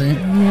what I'm saying?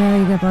 Yeah,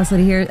 you got Boss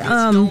Lady here.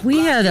 We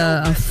had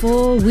a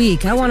full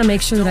week. I want to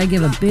make sure that I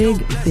give a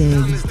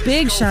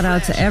big shout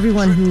out to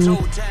everyone who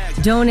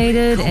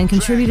donated and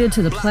contributed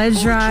to the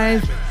pledge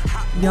drive.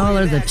 Y'all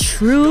are the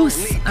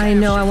truth. I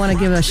know I want to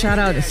give a shout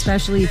out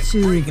especially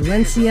to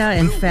Valencia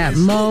and Fat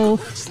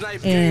Mo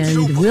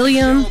and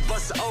William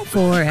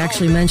for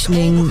actually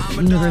mentioning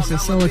Universal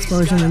Soul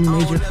Explosion in the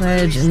major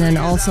pledge. And then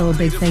also a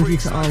big thank you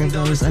to all of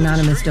those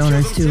anonymous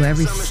donors too.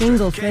 Every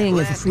single thing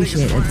is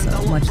appreciated.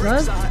 So much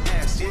love.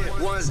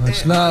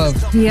 Much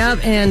love.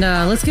 Yep, and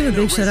let's give a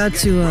big shout out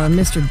to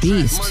Mr.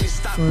 Beast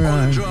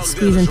for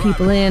squeezing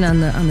people in on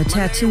the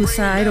tattoo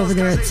side over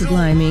there at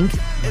Sublime Ink.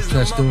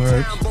 That still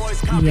hurts.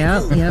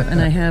 Yep,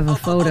 and I have a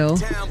photo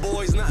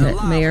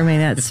that may or may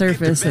not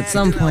surface at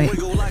some point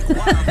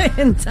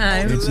in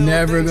time. It's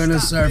never gonna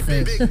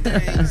surface.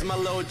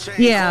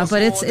 Yeah,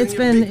 but it's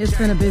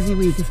been a busy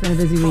week. It's been a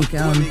busy week.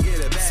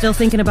 Still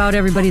thinking about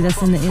everybody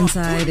that's in the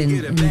inside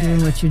and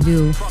doing what you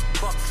do.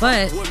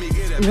 But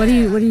what do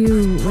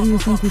you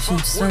think we should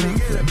start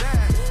off with?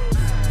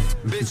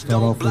 We should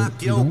start off with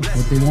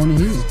what they want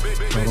to hear.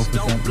 Start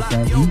off with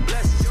that heat.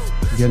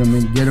 Get them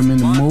in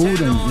the mood, and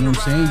you know what I'm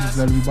saying. Just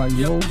let everybody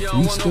know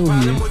we still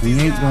here. We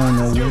ain't going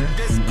nowhere,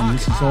 and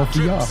this is all for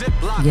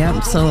y'all.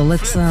 Yep. So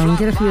let's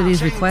get a few of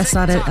these requests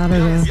out of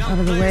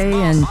the way,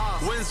 and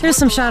there's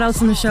some shout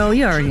outs in the show.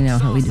 You already know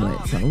how we do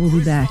it, so we'll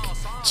be back.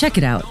 Check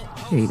it out.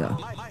 Here you go.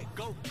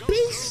 You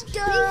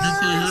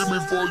can hear me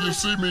before you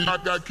see me. I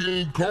got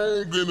King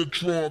Kong in the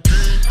trunk.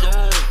 King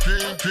Kong,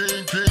 King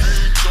Kong, King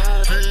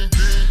Kong, King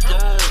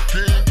Kong.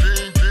 You can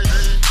hear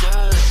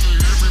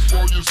me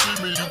before you see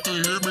me. You can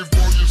hear me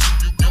before you see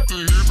me. You can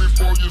hear me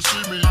before you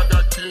see me. I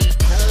got King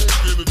Kong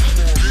in the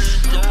trunk.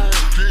 King Kong,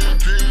 King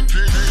Kong,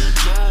 King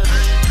Kong,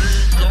 King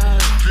Kong,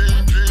 King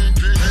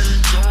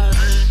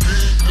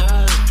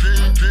Kong,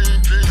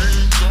 King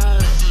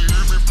Kong. You can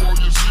hear me before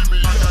you see me.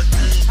 I got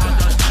King Kong.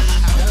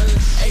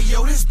 Hey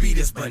yo, this beat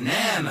is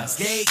bananas.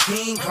 Gay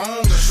King Kong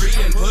a treat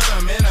and put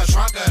him in the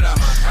trunk of the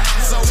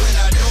Macan. So when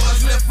the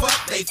doors lift up,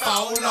 they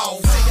fall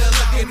off. Take a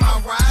look at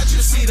my ride,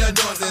 you see the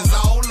doors is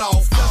all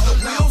off. Cause the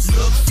wheels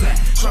look flat,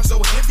 trunk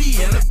so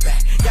heavy in the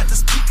back. Got the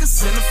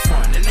speakers in the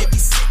front and they be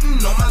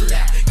sitting on my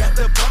lap. Got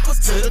the bumpers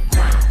to the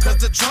ground, cause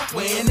the trunk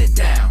weighing it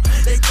down.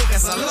 They think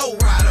it's a low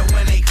rider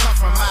when they come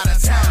from out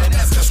of town. And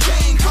that's cause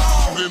King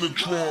Kong in the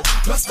trunk,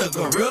 plus the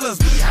gorillas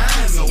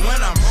behind. So when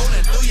I'm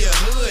rolling through your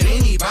hood,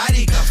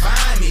 anybody can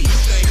find me. You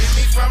can hit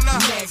me from the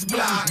next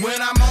block.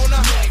 When I'm on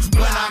the next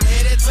block, when I'm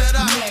headed to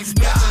the next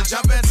block, got to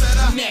jump into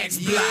the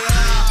next block.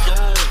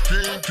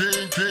 King,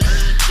 King, King,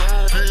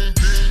 Kong, King,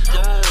 King,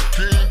 Kong,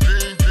 King,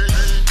 King,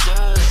 King,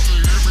 Kong. You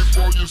can hear me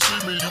before you see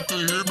me. You can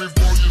hear me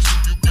before you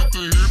see me. You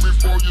can hear me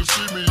before you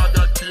see me. I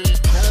got King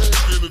Kong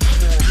in the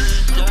trunk.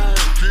 King Kong,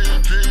 King,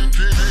 King,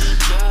 King,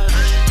 Kong,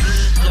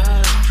 King Kong,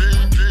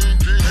 King, King,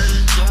 King,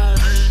 Kong,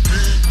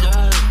 King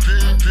Kong,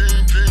 King,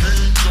 King,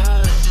 King,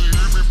 Kong. You can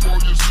hear me before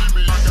you see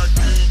me. I got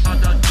King Kong.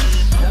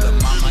 The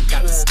mama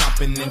got the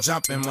stomping and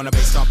jumping when the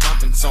bass start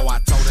bumping. So I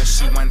told her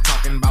she wasn't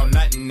talking about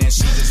nothing and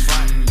she just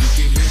frontin'. You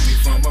can hear me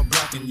from a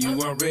block and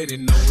you already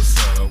know what's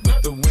up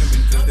with the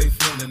women, cause they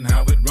feeling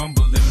how it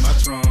rumble in my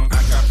trunk.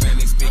 I got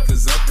plenty speakers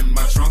was up in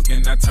my trunk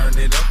and I turned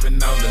it up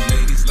and all the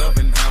ladies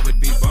loving how it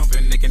be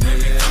bumping. They can hear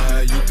me.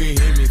 You can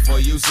hear me before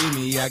you see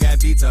me. I got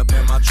beats up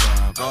in my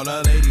trunk. All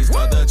the ladies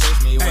want to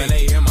chase me when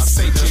they hear my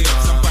speakers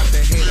strong. I'm about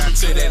to head out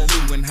to that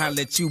Lou and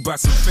holler at you about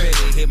some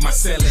fatty. Hit my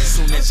celly as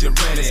soon as you're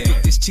ready.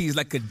 Spit this cheese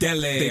like a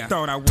deli. They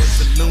thought I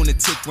was a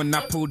lunatic when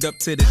I pulled up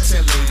to the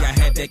telly. I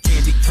had that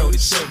candy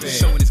coated Chevy,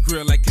 showing his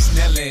grill like it's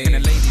Nelly. And the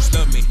ladies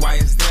love me. Why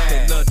is that?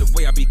 They love the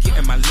way I be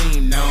getting my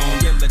lean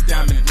on. Yellow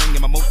diamond ring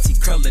and my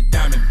multicolored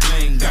diamond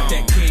bling. Got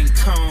that King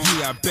Kong.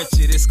 Yeah, I bet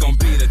you this gon'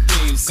 be the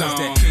theme song. Cause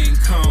that King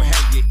Kong will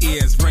have your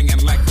ears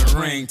ringing like a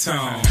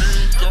ringtone.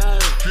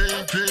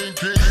 King, King,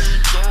 King,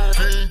 Kong,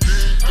 King,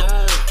 King,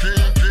 Kong,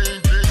 King,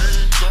 King,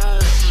 King,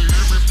 Kong. You can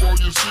hear me before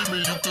you see me.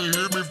 You can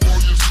hear me before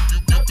you see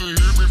me. You can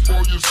hear me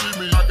before you see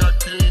me. I got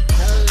King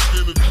Kong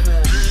in the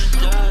trunk. King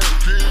Kong,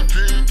 King,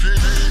 King, King,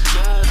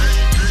 Kong,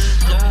 King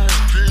Kong,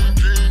 King,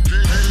 King,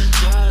 King,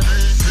 Kong,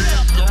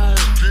 King Kong,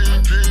 King,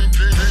 King,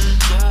 King,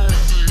 Kong.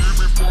 You can hear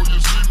me before you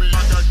see me.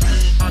 I got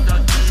King Kong in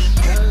the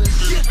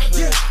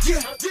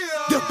trunk.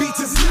 The beat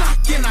is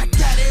knocking, I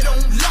got it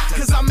on lock,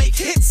 cause I make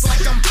hits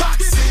like I'm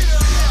boxing.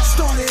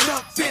 Start it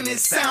up and it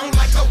sound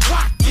like a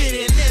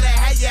rocket, and it'll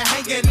have you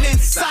hanging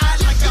inside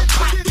like a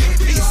pocket.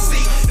 PC,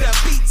 the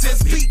beats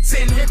is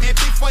beating, hit me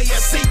before you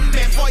see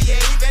me, before you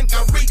even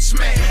can reach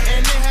me.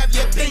 And they have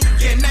you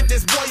thinking that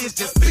this boy is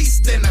just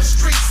beast in the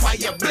streets, while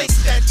you blink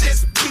that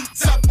just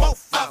beats up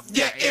both of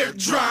your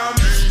eardrums.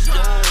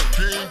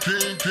 King,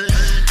 King, King,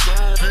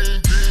 Kong,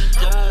 King, King,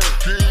 Kong,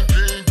 King,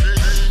 King,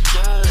 King,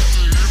 Kong.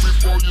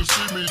 You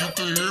see me, you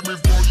can hear me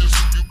before you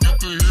see me. You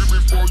can hear me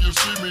before you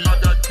see me. I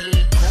got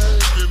King Kong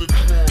in the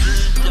trunk.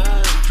 King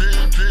Kong,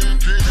 King, King,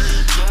 King,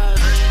 Kong,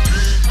 King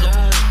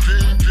Kong,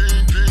 King, King,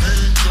 King,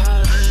 Kong,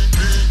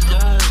 King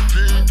Kong,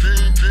 King,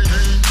 King,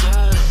 King,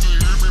 Kong. You can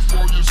hear me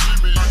before you see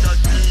me. I got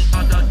King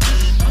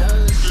Kong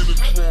in the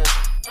trunk.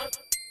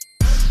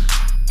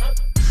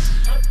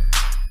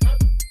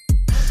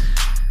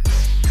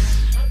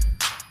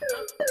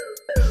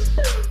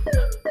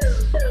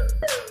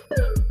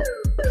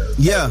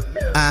 Yeah,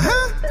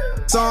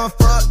 So I'm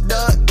fucked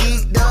up,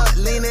 geeked up,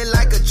 leaning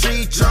like a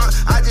tree trunk.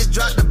 I just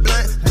dropped the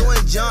blunt, doing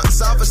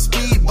jumps off a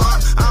speed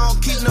bump. I don't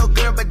keep no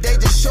girl, but they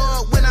just show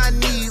up when I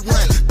need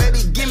one.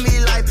 Baby, give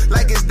me life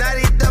like it's not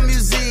at the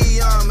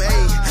museum.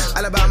 Hey,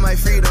 all about my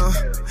freedom.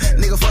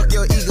 Nigga, fuck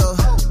your ego.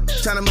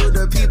 Tryna move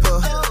the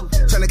people,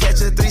 tryna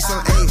catch a threesome.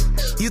 Hey,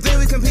 you think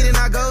we competing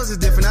our goals is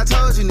different? I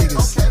told you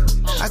niggas.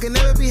 I can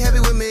never be happy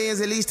with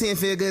millions, at least 10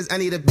 figures. I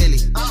need a Billy,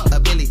 a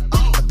Billy,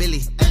 a Billy,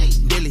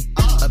 Billy,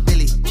 a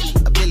Billy,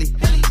 a Billy,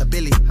 a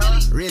Billy,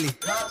 really,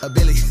 a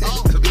Billy,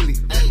 a Billy,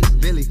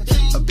 Billy,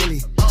 a Billy,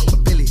 a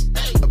Billy,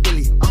 a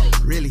Billy,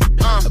 really,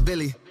 a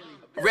Billy.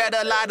 Read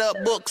a lot of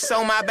books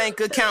on my bank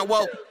account,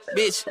 whoa.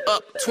 Bitch,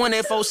 up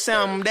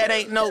 24/7, that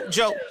ain't no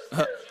joke.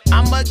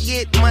 I'ma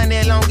get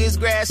money long as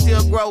grass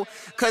still grow.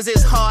 Cause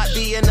it's hard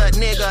being a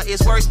nigga,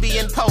 it's worse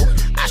being poor.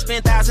 I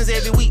spend thousands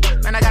every week,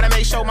 man, I gotta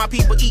make sure my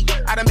people eat.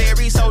 I done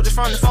buried soldiers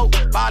from the folk,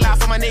 ball out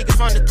for my niggas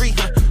from the 3.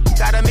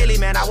 Got a milli,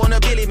 man, I want a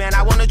Billy, man,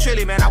 I want a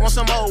trilly, man, I want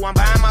some more. I'm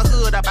buying my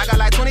hood up, I got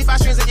like 25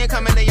 streams of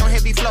income and they on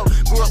heavy flow.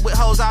 Grew up with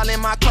hoes all in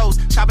my clothes,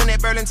 shopping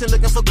at Burlington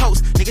looking for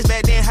coats. Niggas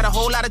back then had a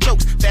whole lot of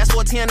jokes. Fast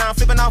forward 10, now I'm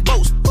flipping off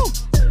boats. Woo.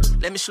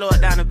 Let me slow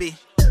it down a bit,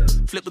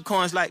 flip the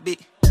coins like big.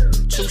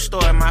 True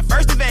story, my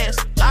first advance,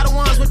 a lot of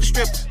ones with the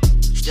strippers.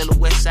 Still a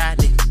west side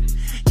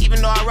nigga,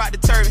 even though I rock the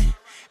turban.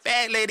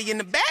 Bad lady in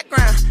the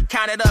background,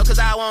 count it up cause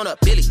I want a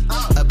Billy.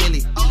 A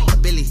Billy, a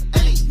Billy,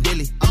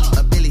 Billy,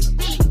 a Billy,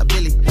 a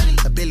Billy,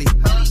 a Billy,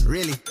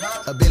 really,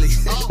 a Billy,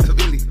 a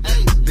Billy,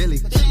 Billy,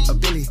 a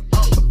Billy,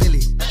 a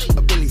Billy,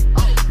 a Billy,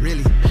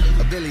 really,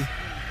 a Billy.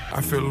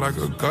 I feel like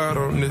a god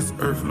on this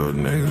earth, little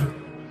nigga.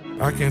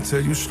 I can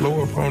tell you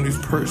slow up on these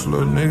perks,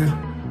 little nigga.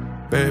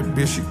 Bad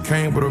bitch, she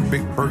came with a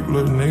big perk,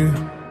 little nigga.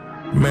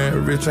 Mad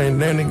rich ain't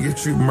nothing to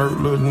get you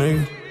murked, little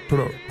nigga. Put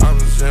up, I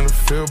was in the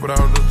field, but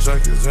all the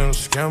junkies in the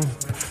scammer.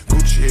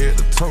 Gucci had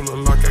the total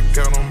like I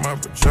got on my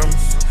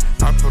pajamas.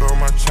 I put on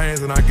my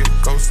chains and I get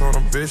ghosts on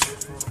a bitch.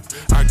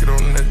 I get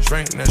on that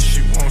drink, that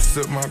she won't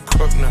sip my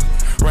cup now.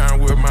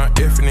 Round with my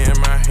effing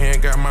in my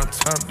hand, got my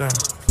top down.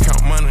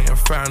 Count money and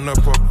find up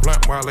a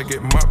blunt while I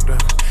get mopped down.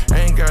 I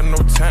ain't got no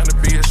time to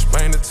be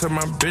explaining to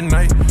my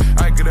midnight.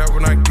 I get out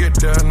when I get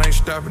there and ain't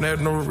stopping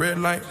at no red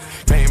light.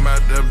 Came out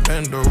the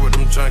bando with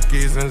them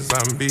junkies and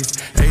zombies.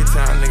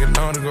 8-time nigga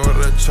known to go to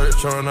the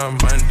church on a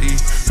Monday.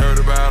 Heard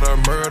about a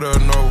murder,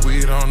 no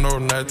we don't know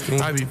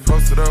nothing. I be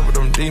posted up with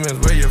them demons,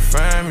 where you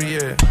find me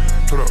at?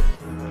 Put up.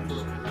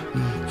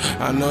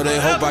 I know they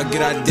hope I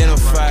get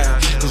identified.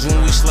 Cause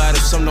when we slide,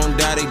 if some don't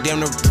die, they damn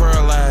near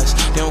paralyzed.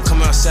 They don't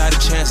come outside a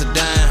chance of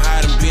dying,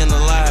 hide and being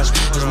alive.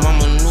 His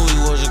mama knew he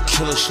was a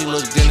killer, she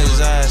looked in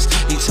his eyes.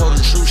 He told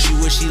the truth, she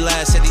wish he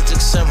lied, said he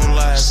took several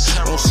lives.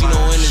 Don't see no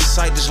end in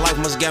sight, this life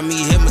must got me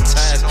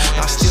hypnotized.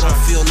 I still don't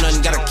feel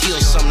nothing, gotta kill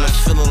something to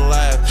feel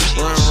alive.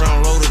 Run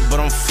around loaded, but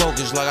I'm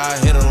focused like I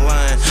hit a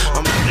line.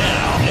 I'm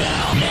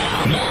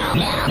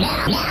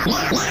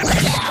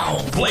Now,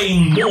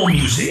 playing more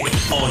music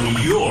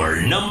on your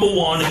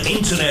 #1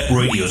 internet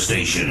radio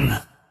station.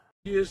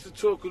 Yeah, it's the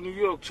Talk of New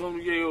York.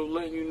 Tony Yayo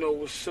letting you know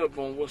what's up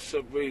on What's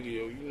Up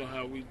Radio. You know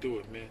how we do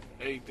it, man.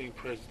 Everything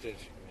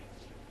presidential.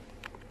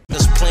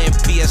 Just playing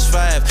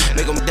PS5,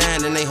 make them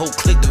down and they whole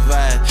click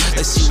divide.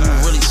 Let's see who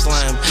really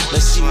slime.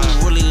 Let's see who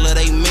really love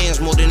they mans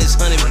more than his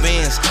 100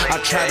 bands.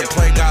 I tried to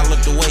pray, God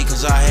looked away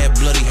cause I had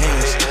bloody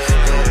hands.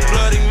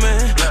 Bloody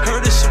man,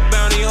 heard it's a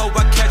bounty, hope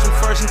I catch him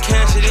first and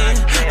cash it in.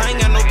 I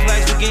ain't got no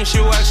plaques against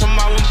your wax, I'm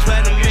out with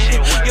platinum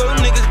in. Yo,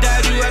 niggas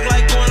died, you act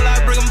like going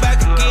live, bring them back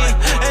again.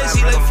 And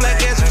see like flat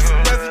gas for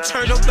breath, you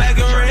turn your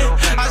back and ran.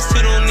 I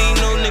still don't need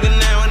no nigga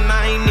now and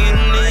I ain't need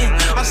him then.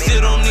 I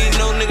still don't need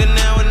no nigga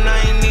now and I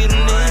ain't need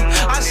him then.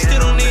 I still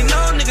don't need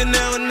no nigga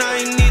now and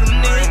I ain't need him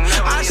then.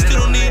 I still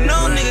don't need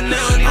no nigga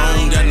now and I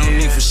ain't got no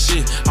need for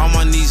shit. All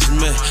my needs is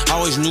met.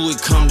 Always knew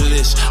it come to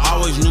this.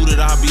 Always knew that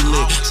I'd be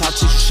lit. Top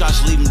tissue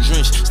shots leave him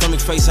drenched.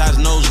 Stomach, face, eyes,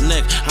 nose,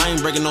 neck. I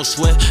ain't breaking no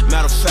sweat.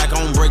 Matter of fact,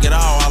 I don't break it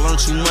all. I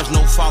learned too much,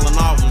 no falling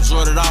off.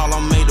 Absorbed it all, I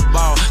made the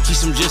ball. Keep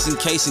some just in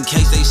case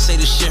they say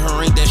this shit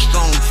her ain't that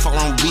strong. Fuck,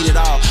 I don't beat it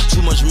all.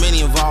 Too much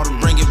money involved to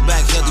bring it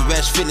back. Healthy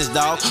batch fitness,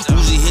 dog.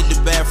 Uzi hit the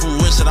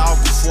bathroom, rinse it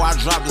off before I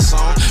drop the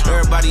song.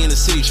 Everybody in the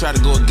city try to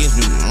go against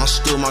me. I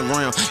stood my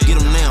ground. Get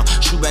them now.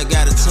 Shoot back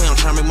out of town.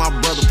 Try to make my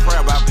brother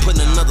proud by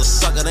putting another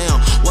sucker down.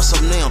 What's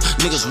up now?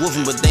 Niggas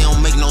woofing, but they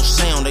don't make no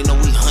sound. They know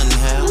we hunting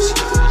house.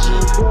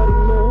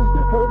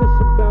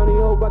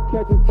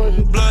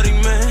 Bloody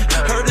man,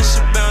 heard it's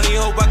a bounty,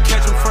 hope I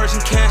catch him first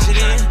and cash it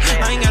in.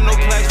 I ain't got no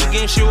plaques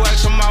against your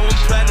wax, I'm out with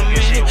platinum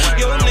in.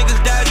 Yo,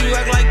 niggas died, you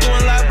act like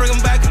going live, bring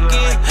them back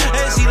again.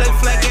 And see like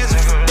flat gas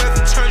for breath,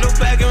 you turn your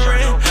back and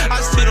ran. I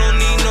still don't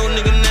need no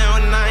nigga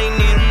now and I ain't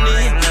need him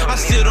then. I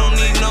still don't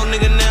need no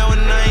nigga now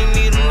and I ain't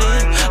need him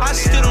then. I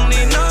still don't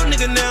need no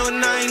nigga now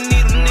and I ain't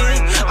need him then.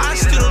 I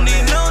still don't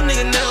need no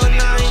nigga now and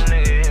I ain't.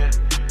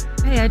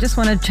 Hey, I just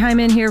want to chime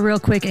in here real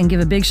quick and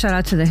give a big shout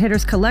out to the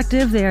Hitters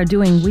Collective. They are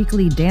doing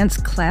weekly dance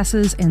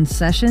classes and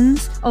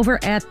sessions over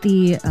at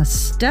the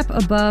Step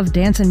Above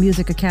Dance and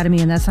Music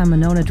Academy, and that's on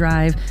Monona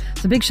Drive.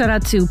 So big shout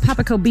out to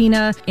Papa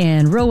Cobina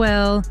and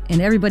Roel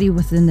and everybody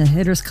within the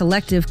Hitters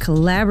Collective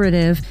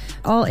Collaborative,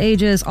 all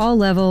ages, all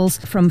levels,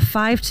 from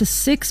 5 to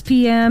 6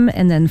 p.m.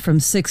 and then from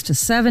 6 to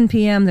 7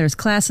 p.m. there's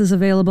classes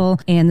available,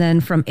 and then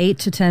from 8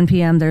 to 10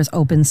 p.m. there's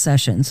open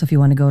sessions. So if you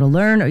want to go to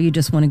learn or you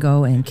just want to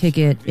go and kick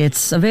it,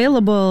 it's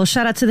available.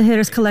 Shout out to the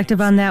Hitters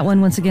Collective on that one.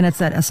 Once again, it's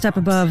at A Step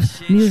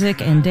Above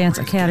Music and Dance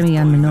Academy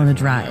on Monona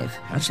Drive.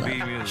 Much love.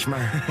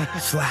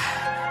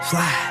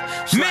 Slide.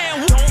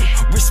 Man,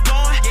 don't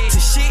respond to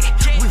shit.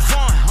 We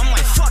on. I'm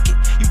like, fuck it.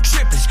 You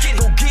tripping.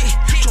 Go get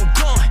your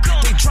gun.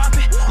 They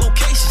dropping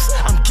locations.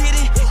 I'm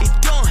getting it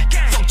done.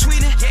 Fuck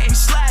tweeting. We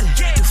sliding.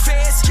 The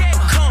feds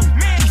come.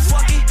 He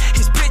fucking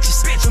his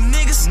bitches. Them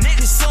niggas,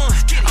 his son.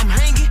 I'm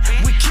hanging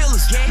with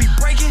killers. Be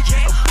breaking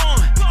a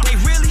bond. They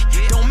really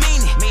don't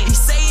mean it. He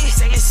say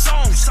it in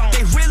songs.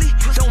 They really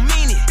don't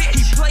mean it.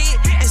 He play it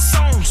in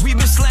songs. We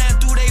been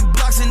slammed through they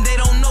blocks and they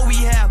don't know we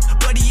have.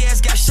 But he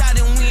ass got shot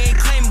and we ain't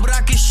claiming, but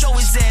I can show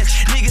his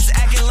ass. Niggas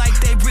acting like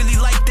they really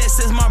like that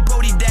since my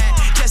Brody died.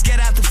 Just get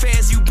out the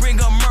feds, you bring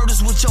up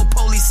murders with your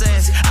police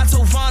ass. I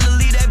told Vaughn to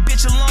leave that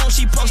bitch alone,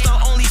 she post on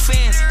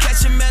OnlyFans.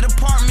 Catch him at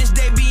apartments,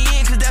 they be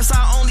in, cause that's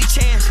our only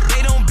chance.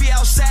 They don't be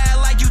outside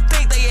like you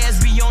think they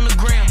ass be on the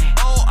gram.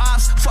 Old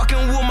ops,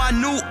 fucking with my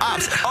new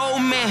ops. Oh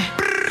man,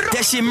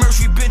 that shit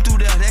merch, we been through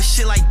there, that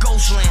shit like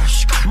Ghostland.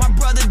 My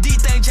brother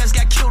D-Thing just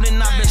got killed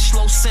and I've been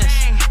slow since.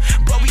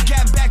 But we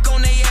got back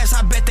on their ass,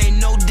 I bet they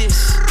know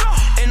this.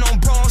 And on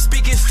bro, I'm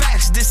speaking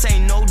facts, this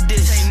ain't no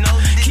diss.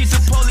 Keep the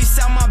police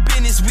out my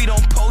business, we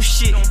don't post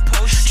shit.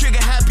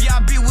 Trigger happy, I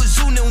be with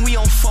Zoom and we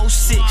on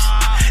 4-6.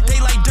 They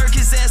like Dirk,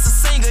 his ass a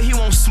singer, he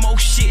won't smoke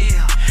shit.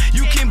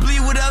 You can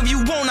bleed whatever you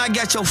want, I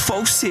got your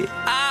folks hit.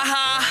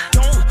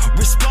 Don't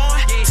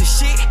respond to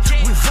shit,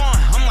 we on.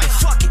 I'm like,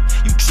 fuck it,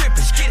 you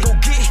trippin'. Go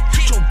get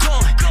your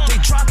gun, they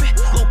dropping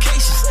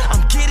locations.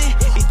 I'm getting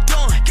it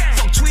done.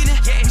 Fuck tweeting,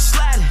 we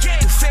sliding.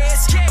 The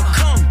feds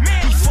come.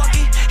 He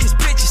fucking his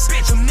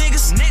bitches. Them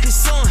niggas, his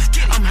son.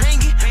 I'm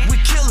hanging with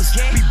killers.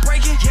 We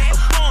breaking a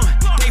bond.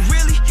 They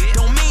really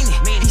don't mean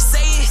it. He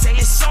say it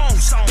in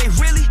songs. They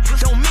really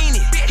don't mean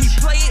it. He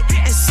play it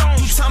in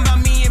songs. You talking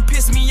about me and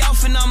piss me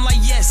off, and I'm like,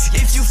 yes.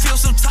 If you feel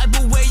some type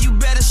of way, you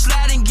better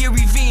slide and get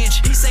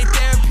revenge. He say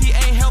therapy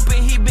ain't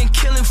helping. He been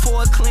killing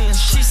for a cleanse.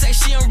 She say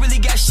she don't really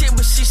got shit,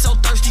 but she so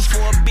thirsty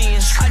for a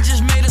binge. I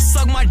just made her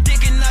suck my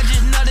dick and I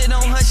just nutted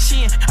on her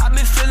chin. I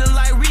been feeling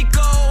like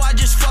Rico, I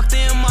just fucked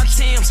her in my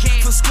Timbs.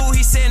 For school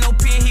he said no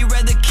pen, he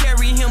rather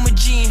carry him a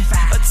gin.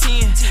 A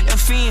 10,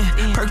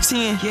 FN, perk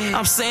 10.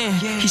 I'm saying,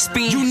 he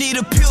spin. You need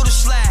a pill to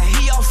slide,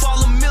 he off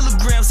all the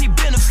milligrams, he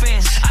been a fan.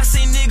 I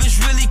say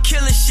niggas really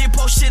killing shit,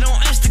 post shit on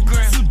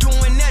Instagram. You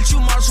doing that, you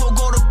might as well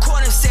go to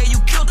court and say you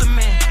killed the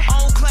man. I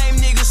don't claim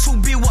niggas who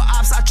be with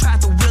ops, I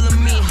tried to will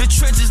them in. The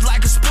trenches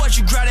like a sport,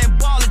 you grab that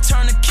ball and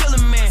turn a killer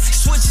man.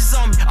 Switches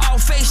on me, all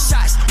face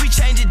shots, we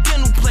changing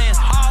dental plans.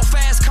 All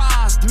fast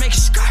cars, make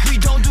sure we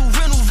don't do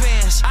rental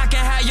vans. I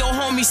can have your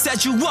homie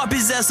set you up,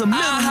 his ass a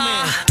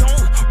middleman.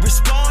 Don't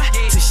respond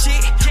to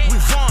shit, we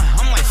on.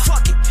 I'm like,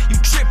 fuck it, you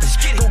trippin'.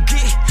 Go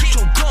get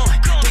your gun,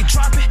 they drop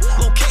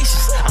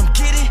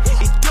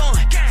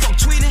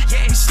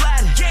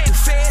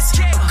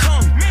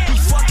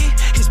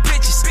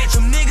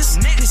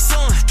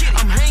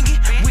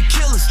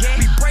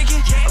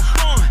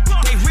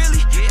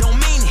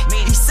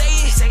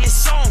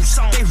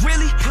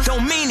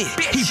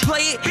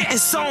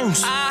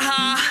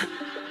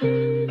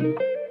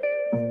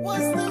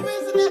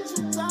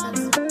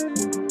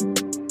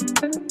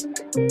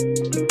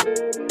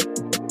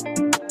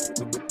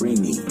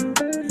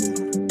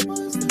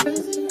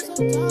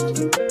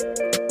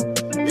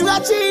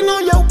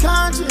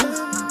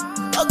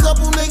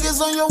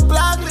niggas on your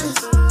block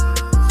list.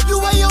 You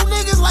weigh your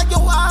niggas like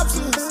your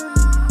options.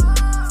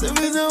 The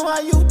reason why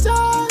you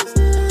toxic,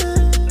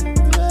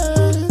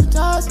 you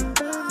toxic.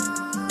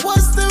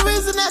 What's the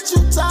reason that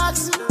you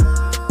toxic?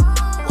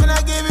 When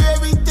I gave you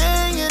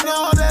everything and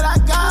all that I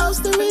got, what's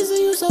the reason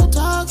you so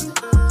toxic?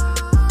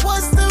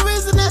 What's the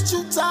reason that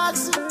you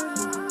toxic?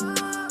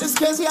 It's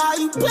crazy how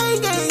you play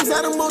games.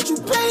 I don't want you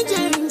play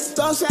games.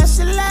 Don't share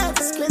shit left.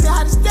 It's crazy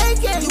how this day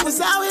game. You was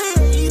out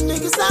here, you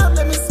niggas out,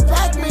 let me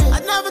smack me. I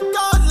never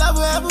thought love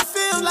would ever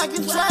feel like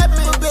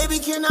entrapment. But baby,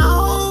 can I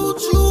hold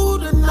you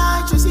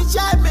tonight? Tracy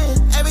Chapman.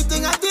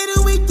 Everything I did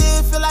and we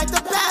did feel like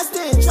the past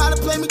then. Try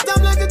to play me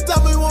dumb like a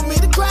dummy, want me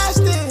to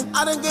crash then.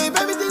 I done gave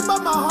everything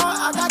but my heart,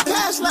 I got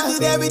cash left.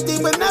 Did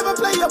everything but never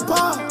play your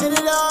part. And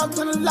it all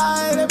could've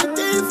lied,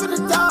 everything for the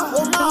dark.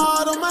 Wore my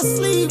heart on my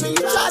sleeve and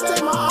you try to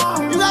take my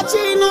arm. You got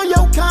cheating on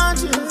your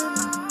conscience.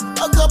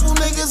 A couple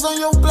niggas on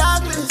your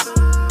block list.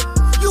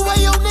 You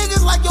weigh your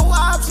niggas like your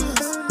options.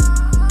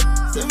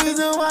 The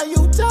reason why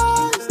you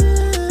toxic,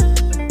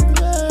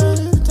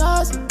 you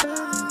toxic.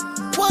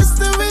 What's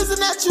the reason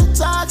that you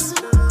toxic?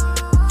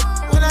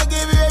 When I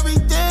gave you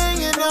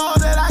everything and all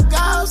that I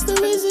got, what's the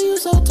reason you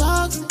so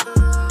toxic?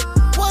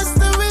 What's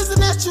the reason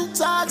that you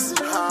toxic?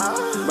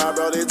 My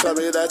bro, they tell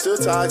me that you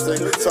toxic.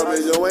 Tell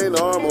me you ain't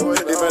normal.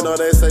 Even though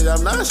they say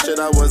I'm not shit,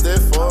 I was there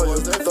for you.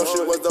 Thought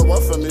she was the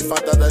one for me,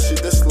 found out that she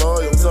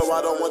disloyal. So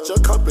I don't want your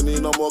company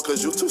no more,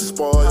 cause you too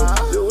spoiled.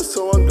 You was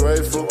so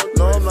ungrateful.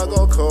 No, I'm not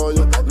gonna call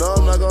you. No,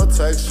 I'm not gonna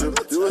text you.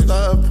 You was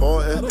not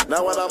important.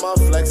 Now when I'm out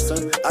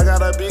flexing, I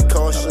gotta be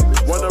cautious.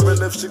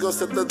 Wondering if she gon'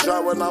 sit the dry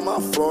when I'm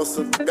out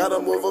flossing. Gotta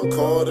move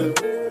according.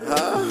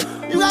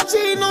 You got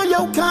cheating on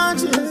your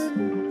conscience.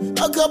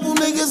 A couple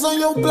niggas on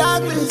your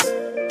block list.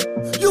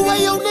 You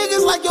weigh your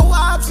niggas like your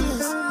options.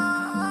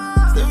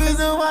 The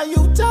reason why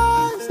you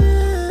toxic,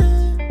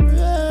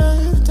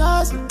 you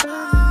toxic.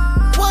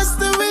 What's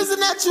the reason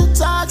that you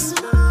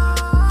toxic?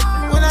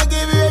 When I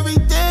gave you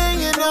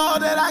everything and all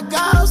that I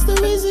got, what's the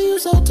reason you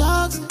so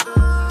toxic?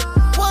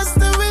 What's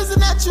the reason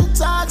that you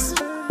toxic?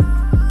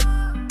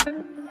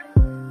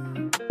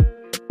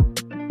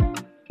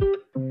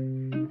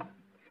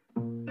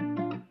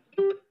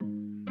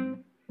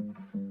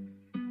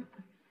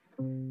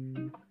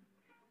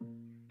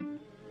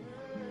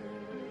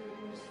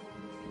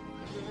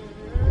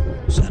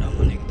 Shout out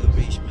my nigga The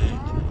Reach, man.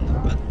 The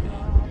brother, man.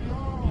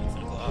 I'm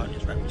finna go hard in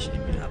this rapping shit,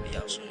 man. I'll be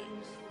out soon.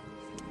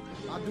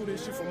 I do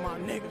this shit for my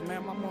niggas,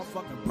 man. My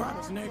motherfucking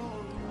brothers, nigga.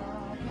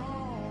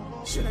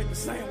 Shit ain't the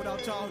same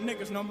without y'all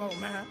niggas no more,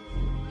 man.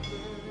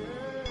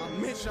 I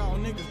miss y'all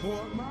niggas, boy.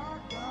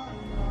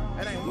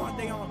 That ain't one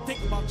thing I don't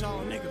think about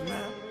y'all niggas,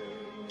 man.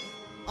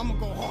 I'ma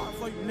go hard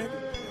for you,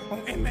 nigga.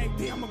 On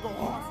MAD, I'ma go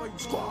hard for you,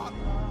 squad.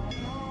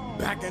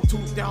 Back in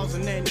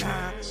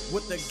 2009,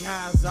 with the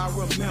guys I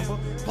remember,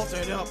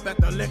 posted up at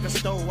the liquor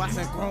store. I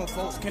said, grown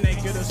folks, can they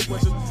get us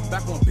switches?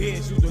 Back when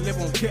Biz used to live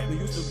on Kitley,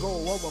 used to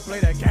go over, play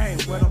that game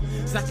with them.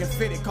 Second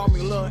Fitty called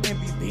me Lil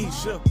MBB,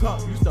 shook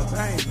up, used to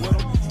bang with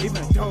them.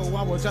 Even though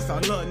I was just a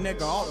little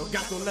nigga, all the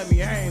guys don't let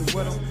me aim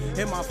with them.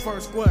 In my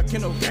first squad,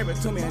 Kendall gave it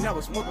to me, and that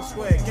was smoking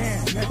square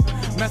gang,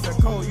 nigga.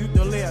 Mexico, used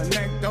to live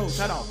next door,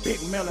 shout out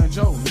Big Mel and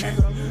Joe,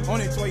 nigga.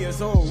 Only 12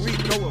 years old,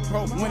 Rico was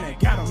broke when they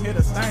got him, hit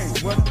the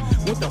stains with him.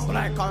 With the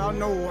black car, I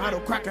know how to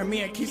crack, and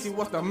me and Kesey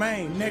was the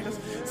main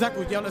niggas. Zach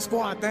was yelling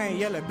squad thing,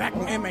 yelling back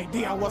on MAD,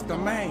 I was the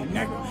main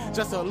nigga.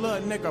 Just a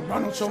little nigga, bro,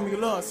 don't show me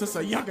love since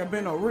a youngin'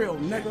 been a real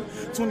nigga.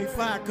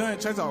 25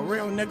 couldn't chase a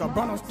real nigga,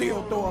 bro, don't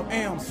still throw up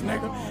M's,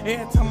 nigga.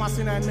 Every time I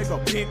see that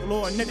nigga, big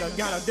lord nigga,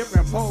 got a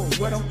different pose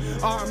with him.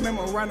 I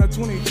remember running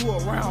 22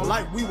 around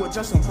like we were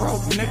just some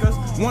broke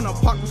niggas. One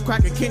of Park was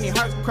cracking, Kenny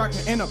Hurts was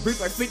cracking, in a brief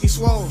like 50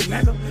 swole,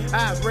 nigga.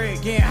 I was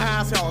red, getting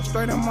high, so I was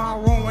straight in my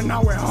room when I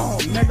went home,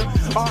 nigga.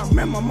 I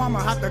remember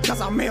mama had to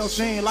cuss out mail,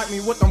 she ain't like me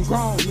with them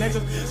grown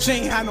niggas. She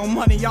ain't had no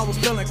money, I was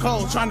stealing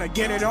clothes, trying to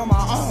get it on my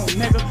own,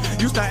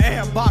 nigga. Used to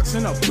airbox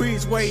in a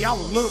breezeway, I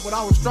was little but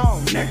I was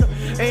strong, nigga.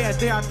 Every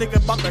day I think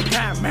about the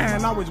guy,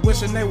 man, I was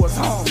wishing they was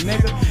home,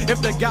 nigga.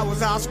 If the guy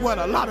was out, I swear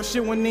a lot of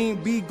shit wouldn't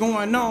even be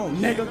going on,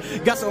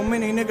 nigga. Got so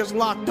many niggas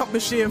locked up,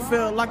 this shit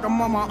feel like I'm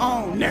on my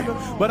own,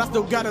 nigga. But I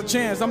still got a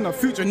chance, I'm the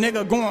future,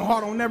 nigga, going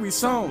hard on every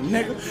song,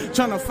 nigga.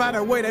 Trying to fight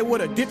a way they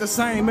would've did the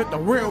same if the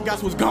real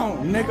guys was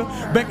gone, nigga.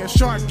 Back in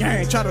Shark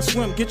Gang, try to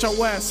swim, get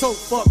your ass so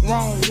fuck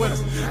wrong with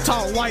them.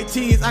 Tall white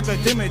tees,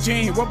 academic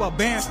jeans, rubber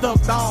band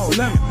stuffed all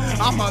lemon.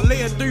 I'ma lay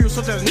it through you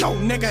so there's no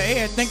nigga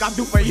everything I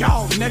do for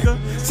y'all, nigga.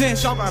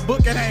 Since y'all got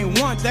book, it ain't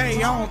one day,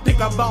 I don't think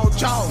about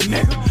y'all,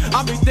 nigga.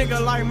 I be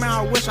thinking like, man,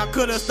 I wish I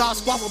could've stopped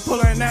squawking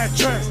pulling that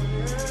trick.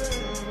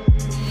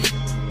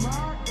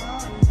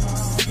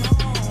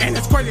 And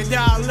it's crazy that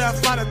I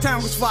left out of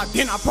town, cause if I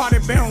didn't, I probably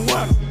been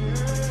with him.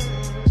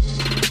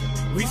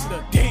 We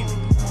the demon.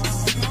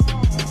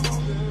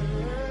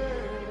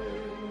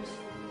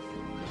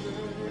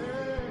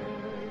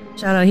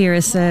 Shout out here,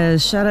 it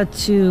says, shout out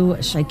to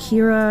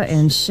Shakira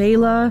and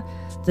Shayla.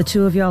 The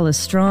two of y'all is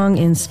strong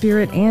in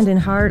spirit and in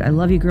heart. I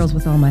love you girls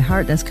with all my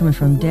heart. That's coming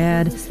from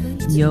Dad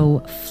Yo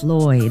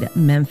Floyd,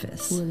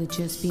 Memphis. Will it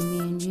just be me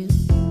and you?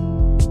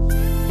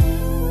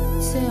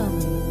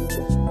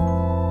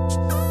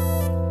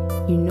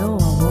 You know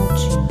I want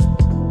you.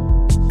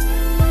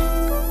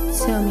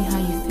 Tell me how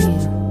you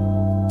feel.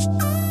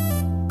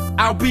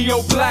 I'll be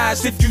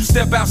obliged if you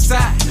step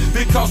outside,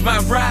 because my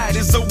ride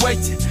is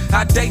awaiting.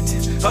 I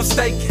dated, a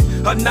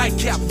staking, a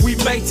nightcap, we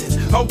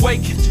mating,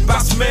 awakened by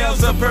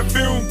smells of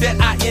perfume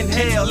that I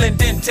inhale, and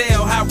then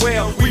tell how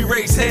well we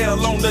raise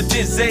hell on the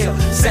Denzel.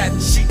 Satin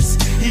sheets,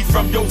 heat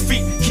from your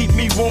feet, keep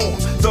me warm.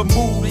 The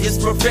mood is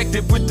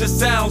perfected with the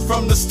sounds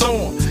from the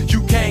storm.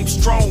 You came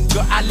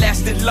stronger, I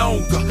lasted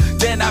longer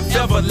than I've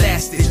ever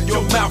lasted.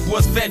 Your mouth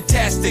was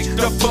fantastic,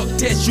 the fuck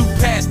test you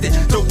passed it.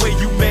 The way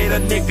you made a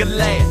nigga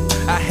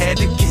laugh, I had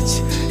to get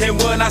you. And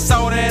when I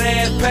saw that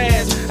ass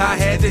pass, I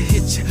had to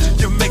hit you.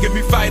 You're making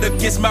me fight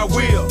against my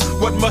will.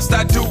 What must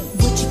I do?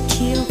 Would you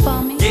kill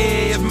for me?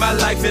 Yeah, if my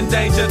life in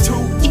danger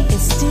too. You can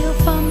steal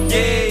for me?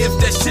 Yeah, if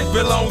that shit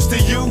belongs to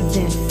you.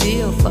 Then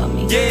feel for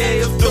me.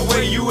 Yeah, if the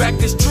way you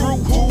act is true,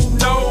 who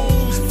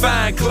knows?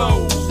 Fine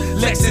clothes,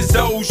 Lexus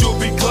doors you'll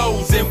be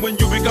closing when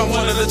you become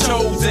one of the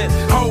chosen.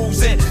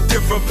 Hoes in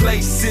different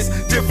places,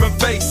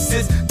 different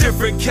faces,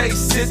 different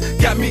cases.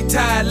 Got me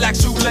tied like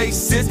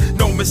shoelaces,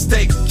 no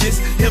mistake, it's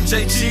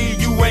MJG,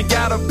 you ain't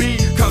gotta be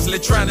constantly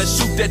trying to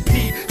shoot that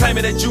P,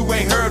 claiming that you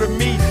ain't heard of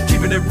me.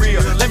 Keeping it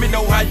real, let me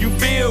know how you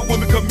feel when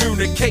we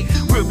communicate.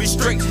 We'll be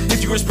straight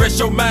if you express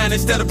your mind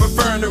instead of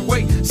preferring to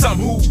wait. Some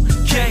who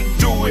can't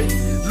do it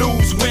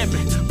lose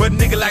women, but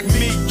nigga like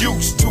me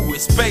used to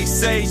it.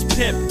 Space age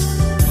pimpin'.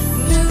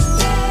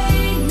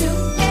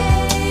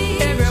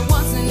 Every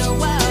once in a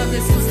while,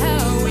 this is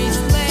how we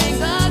play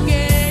the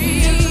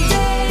game.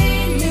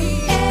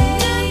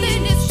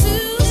 Nothing is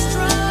too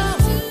strong.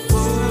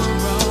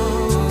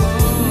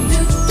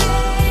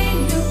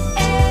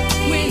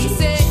 When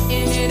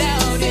setting it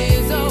out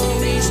is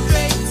always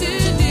straight to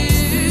do.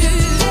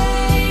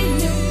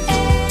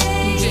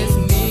 Just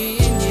me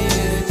and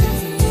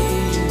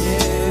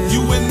you,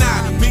 You and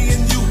I, me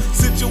and you,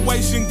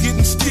 situation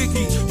getting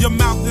sticky. Your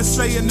mouth is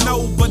saying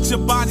no, but your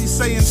body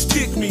saying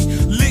stick me,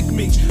 lick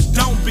me.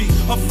 Don't be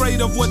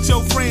afraid of what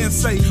your friends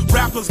say.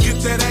 Rappers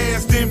get that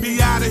ass, then be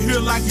out of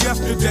here like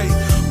yesterday.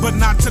 But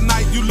not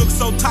tonight, you look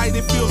so tight,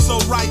 it feels so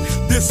right.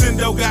 This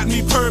endo got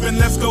me purring,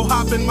 let's go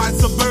hop in my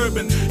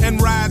Suburban and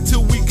ride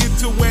till we get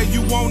to where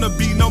you wanna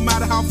be, no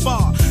matter how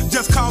far.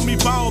 Just call me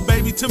ball,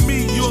 baby, to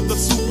me you're the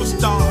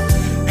superstar.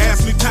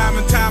 Ask me time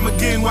and time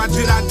again, why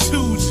did I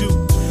choose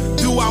you?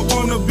 Do I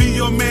wanna be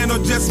your man or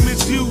just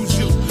misuse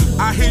you?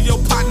 I hear your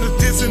partners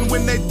dissing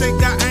when they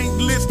think I ain't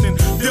listening.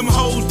 Them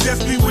hoes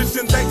just be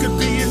wishing they could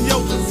be in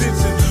your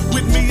position.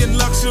 With me in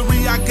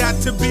luxury, I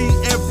got to be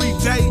every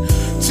day.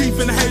 Chief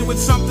and hay with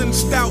something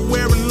stout,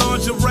 wearing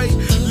lingerie.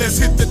 Let's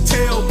hit the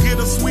tail, get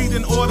a sweet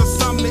and order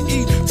something to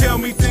eat. Tell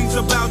me things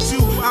about you,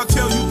 I'll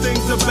tell you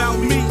things about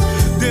me.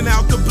 Then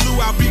out the blue,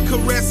 I'll be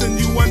caressing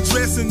you,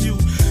 undressing you.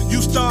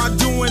 You start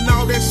doing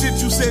all that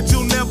shit you said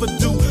you'll never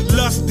do.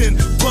 Lusting,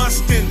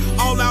 busting,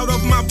 all out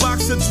of my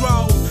boxer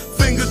drawers.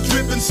 Fingers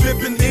dripping,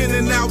 slipping in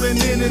and out and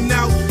in and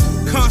out.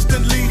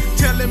 Constantly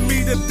telling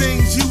me the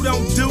things you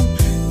don't do.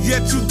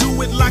 Yet you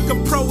do it like a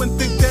pro and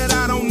think that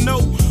I don't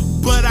know.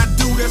 But I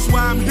do, that's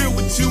why I'm here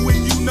with you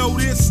and you know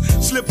this.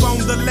 Slip on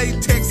the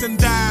latex and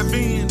dive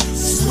in.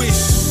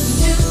 Swish.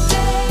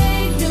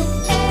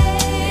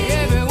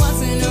 every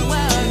once in a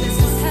while, this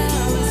is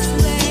how we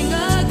play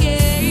the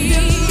game.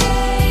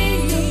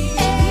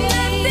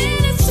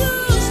 Nothing is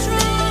too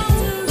strong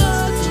to go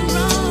too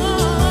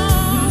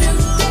wrong.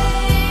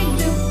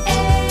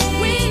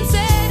 When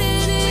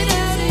setting it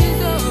out is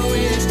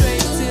always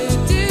straight to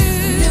do.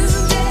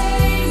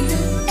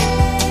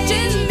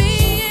 Just me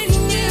and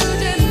you,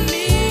 just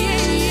me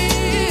and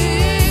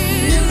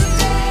you.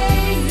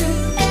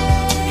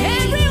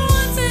 Every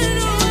once in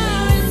a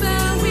while is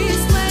how we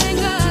play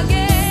the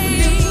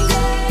game.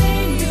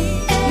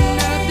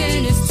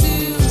 Nothing is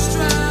too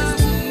strong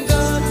to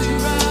go too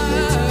wrong.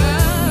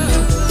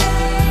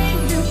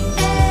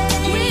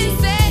 When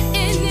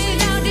setting it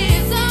out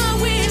is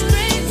always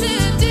straight to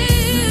do.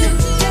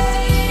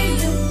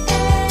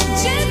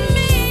 Just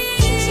me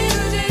and you,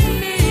 just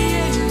me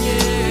and you.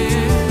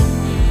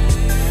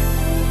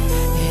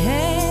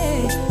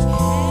 Hey,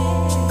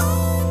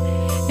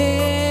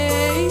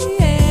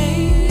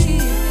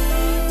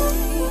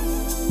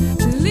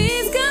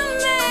 please come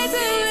back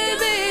to me,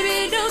 baby.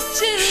 Don't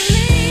you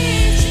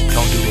leave.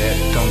 Don't do that,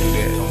 don't do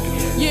that, don't do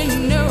that. You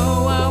know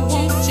I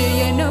want you.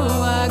 You know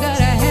I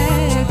gotta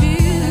have you.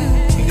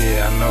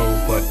 Yeah, I know,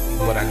 but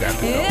what I got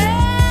to do.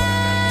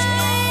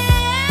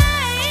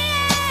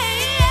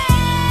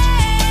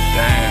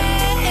 Damn.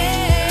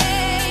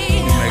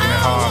 You making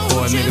it hard for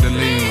a nigga to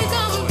leave.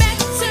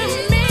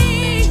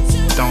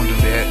 Don't do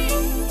that.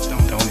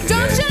 Don't do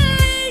Don't that. you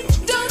leave.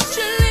 Don't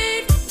you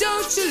leave.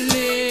 Don't you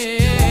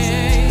leave.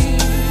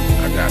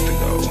 I got to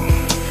go.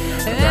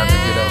 I got to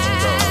get up and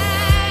go.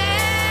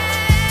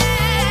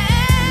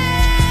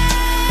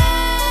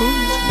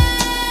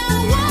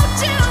 Won't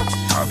you?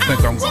 I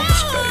think I'm gonna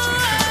stay.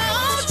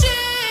 Won't you?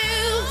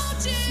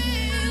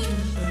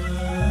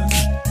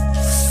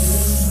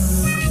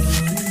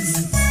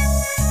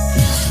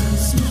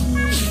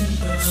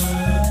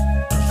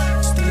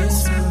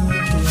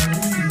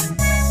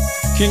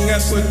 King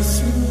Edward,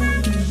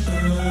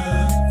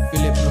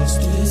 Philip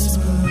Nostris,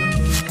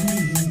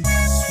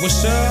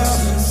 what's up?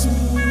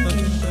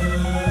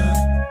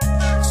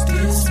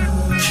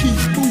 Keep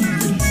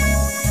moving.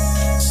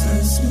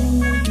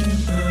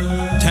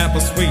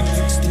 Tampa Sweet.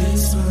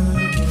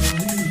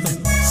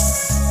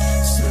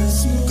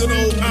 Good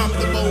old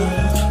Optimo.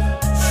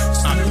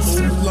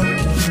 Optimo Low.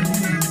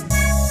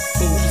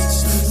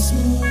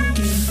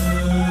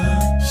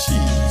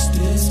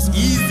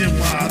 Easy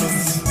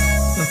Waters.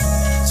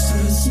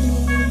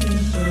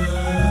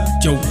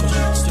 Joker.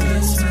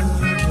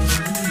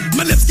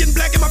 My lips getting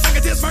black and my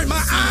fingertips burn,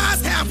 my eyes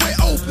halfway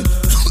open.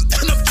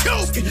 And I'm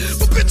joking,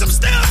 but bitch, I'm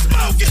still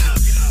smoking.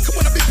 Cause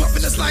when I be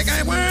puffing, it's like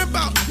I ain't worried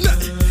about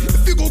nothing.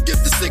 If you gon'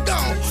 get the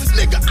cigar,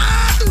 nigga,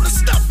 I do the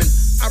stuffing.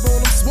 I roll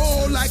them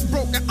swole like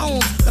broken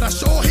arms. But I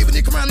sure hate when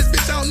they come around this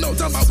bitch, I don't know.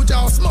 Talking about what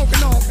y'all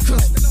smoking on.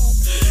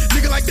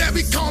 Nigga like that,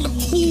 we call them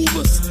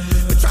hoovers.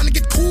 They trying to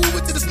get cool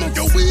with you to smoke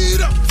your weed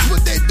up.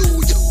 What they do,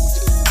 you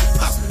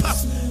pop, pop,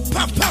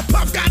 pop, pop,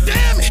 pop,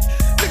 goddamn it.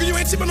 Nigga, you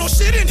ain't tipping no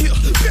shit in here.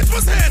 Bitch,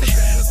 what's happening?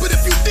 But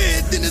if you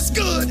did, then it's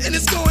good and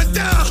it's going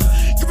down.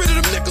 Get rid of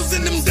them nickels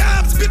and them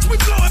dimes, bitch, we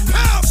blowing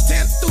pounds.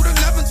 10 through the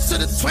 11 to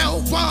the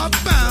 12 bar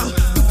bound.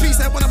 Two piece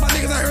at one of my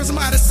niggas, I heard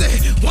somebody say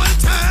one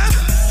time.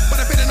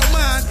 But I paid no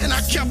mind and I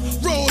kept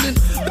rolling.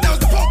 But that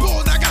was the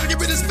pole, I gotta get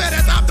rid of this fat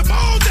ass off the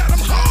mold that I'm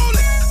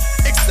holding.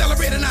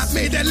 Accelerator, I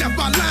made that left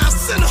by line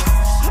center.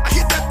 I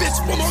hit that bitch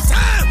one more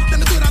time,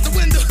 then I threw it out the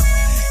window.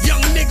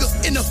 Young nigga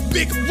in a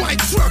big white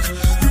truck.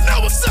 You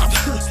know what's up.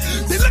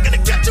 They looking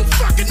to get you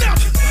fucking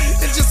up.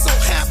 It just so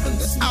happened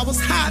that I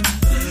was hot.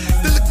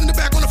 They looked in the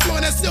back on the floor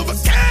in that silver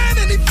can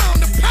and he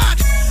found the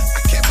pot.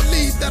 I can't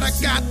believe that I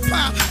got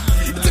popped.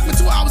 It took me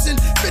 2 hours and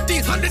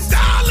 $1,500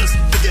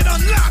 to get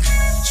unlocked.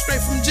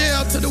 Straight from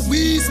jail to the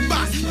weed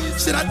spot.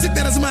 Shit, I took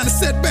that as a minor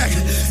setback.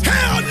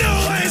 Hell no,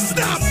 I ain't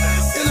stopped.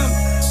 And I'm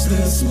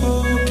still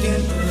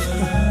smoking.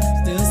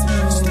 Still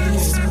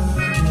smoking.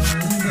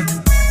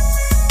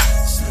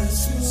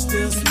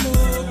 Still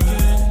smoking.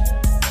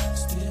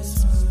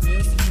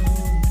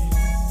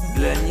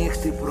 Для них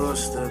ты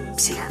просто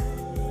псих.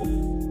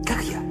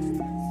 Как я.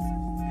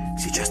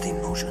 Сейчас ты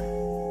им нужен.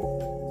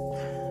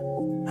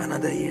 А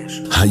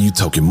надоешь. How you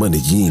talking money?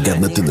 You ain't got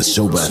nothing to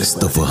show about it.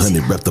 Stuff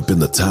 100 wrapped up in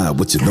the tie,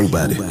 what you know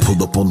about it?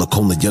 Pull up on the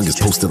corner, youngest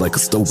posted like a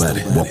stove at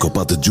it. Walk up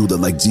out the Judah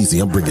like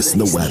Jeezy, I'm bringing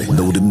snow at it.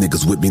 Know them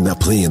niggas with me not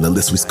playing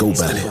unless we scope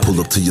at it. Pull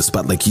up to your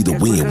spot like he the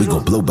win, we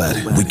gon' blow about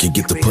it. We can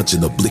get the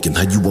punching up blicking,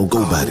 how you won't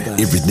go about it?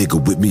 Every nigga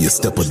with me a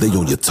step a day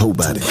on your toe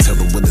about it. Tell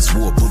them when it's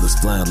war, bullets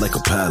flying like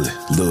a pilot.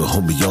 Little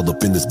homie all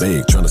up in his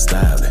bag trying to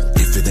style it.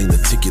 If it ain't a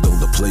ticket on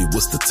the play,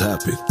 what's the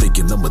topic?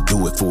 Thinking I'ma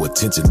do it for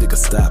attention, nigga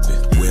stop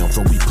it. Where I'm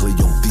from, we play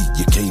on beat,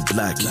 you can't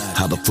block it.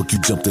 How the fuck you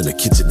jumped in the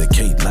kitchen and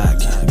can't lock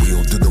it? We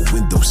don't do no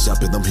window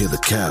shopping, I'm here to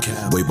cop it.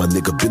 Wait, my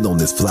nigga been on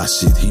this fly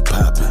shit, he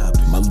poppin'.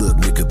 My little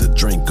nigga, the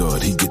drink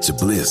guard, he get your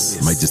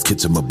bliss. Might just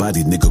catch him a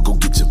body, nigga, go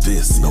get your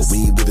fist. No,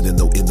 we ain't living in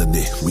no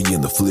internet, we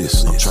in the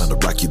flesh. I'm trying to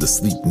rock you to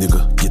sleep,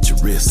 nigga, get your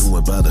rest. Doing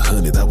about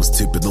 100, I was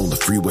tipping on the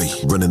freeway.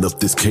 Running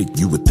up this cake,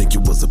 you would think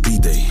it was a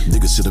B-day.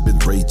 Nigga should've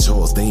been Ray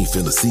Charles, they ain't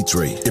finna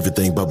C-Trade.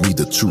 Everything about me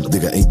the truth,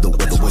 nigga, ain't no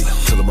other way.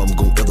 Tell them I'm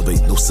gon'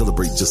 elevate, no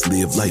celebrate, just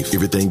live life.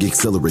 Everything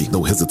accelerate,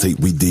 no hesitate,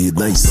 we did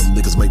nice. Some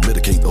niggas might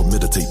medicate or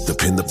meditate,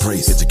 depend the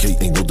price.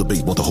 Educate, ain't no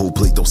debate, want the whole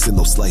plate, don't send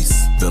no slice.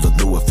 Better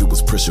know if it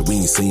was pressure, we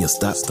ain't saying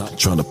stop.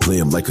 Tryna play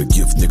him like a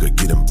gift, nigga,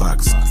 get him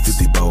boxed.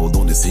 50 ball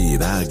on his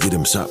head, I get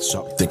him shot.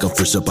 Think I'm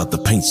fresh up out the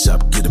paint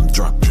shop, get him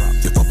drop.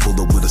 If I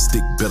pull up with a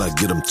stick, bet I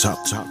get him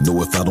chopped.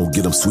 Know if I don't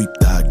get him sweep,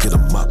 I get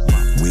him mop.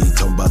 We ain't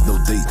talking about no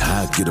date,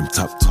 I get him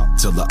top.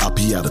 Tell the op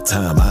he out of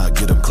time, I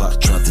get him clock.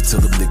 Tried to tell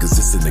them niggas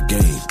it's in the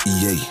game.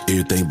 EA,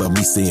 everything by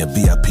me saying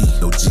VIP,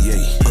 no GA.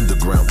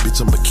 Underground,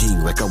 bitch, I'm a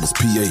king like I was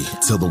PA.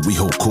 Tell them we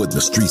hold court in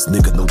the streets,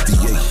 nigga, no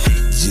DA.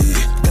 Yeah,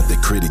 got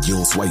that credit, you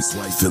don't swipe.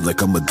 Feel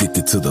like I'm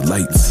addicted to the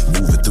lights.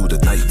 Moving through the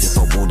night. If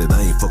I want it,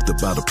 I ain't fucked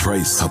about a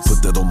price. I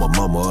put that on my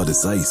mama, all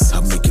this ice.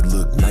 I make it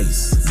look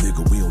nice.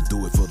 Nigga, we don't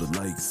do it for the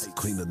likes.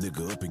 Clean a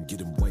nigga up and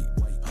get him white.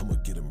 I'ma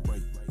get him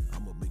right.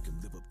 I'ma make him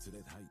live up to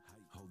that height.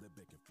 Hold that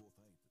back and forth.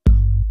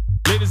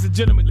 Ladies and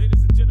gentlemen,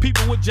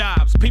 people with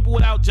jobs, people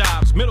without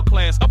jobs, middle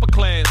class, upper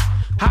class,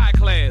 high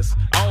class,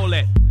 all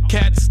that.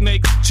 Cats,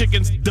 snakes,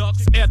 chickens,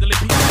 ducks, elderly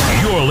people.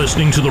 You're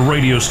listening to the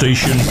radio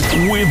station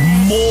with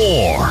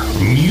more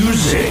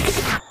music.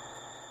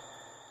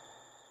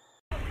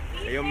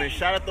 Hey, yo, man,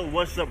 shout out to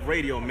What's Up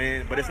Radio,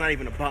 man. But it's not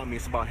even about me.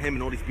 It's about him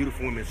and all these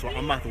beautiful women. So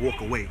I'm about to walk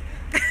away.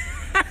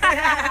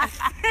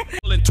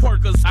 And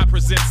twerkers, I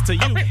present to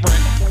you. Young lady,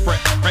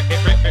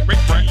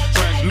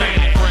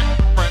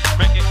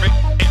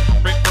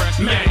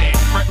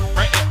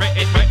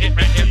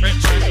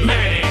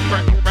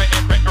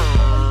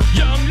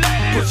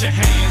 put your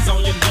hands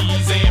on your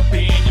knees and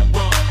bend your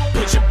rump.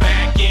 Put your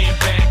back in,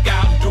 back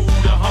out, and do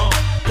the hump.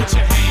 Put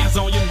your hands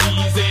on your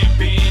knees and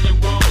bend your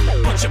rump.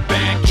 Put your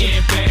back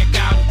in, back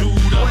out, and do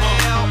the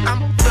hump. Well,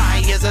 I'm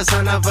fly as a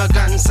son of a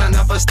gun, son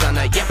of a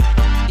stunner. Yeah,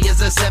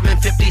 is a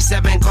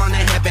 757 gone to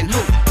heaven. Who?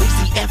 Who's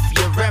the F,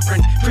 your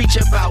reverend? Preach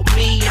about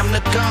me, I'm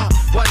the God.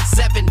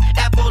 17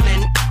 Apple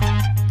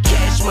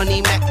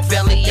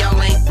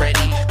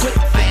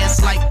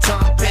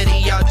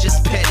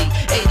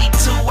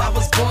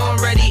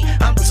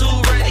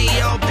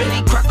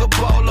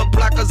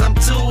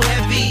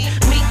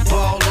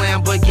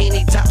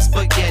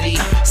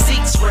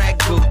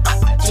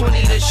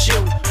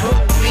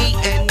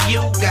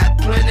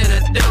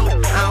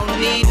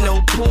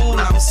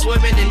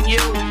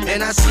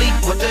And I sleep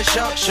with the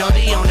shark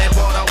shorty on that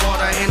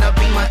water. And I'll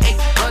be my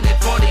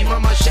 840,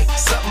 mama shake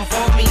something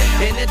for me.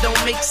 And it don't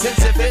make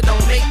sense if it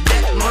don't make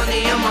that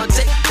money. I'ma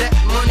take that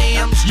money,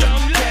 I'm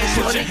straight cash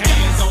Put money. your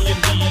hands on your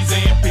knees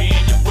and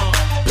bend your rump.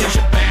 Push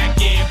your back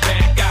in,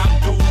 back out,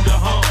 do the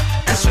hump.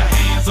 Put your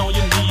hands on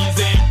your knees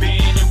and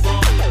bend your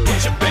rump.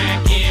 Push your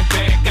back in,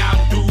 back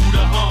out, do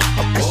the hump.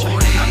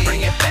 I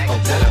bring it back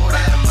to the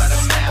bottom of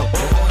the map.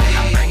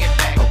 I bring it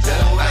back to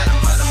the bottom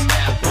of the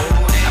map.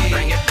 I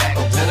bring it back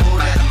to the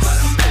bottom of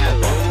the map.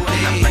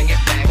 I bring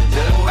it back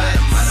to the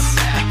bottom of the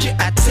map.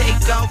 I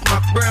take off my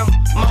brim,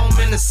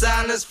 moment of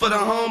silence for the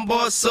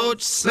homeboy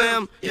Soulja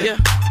Slim. Yeah.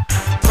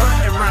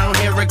 Running around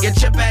here and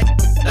get your back,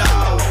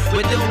 dog.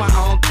 We do our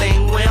own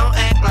thing, we don't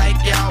act like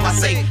y'all. I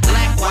say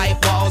black, white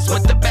walls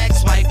with the back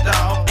swipe,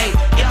 dog. Hey,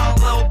 y'all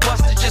little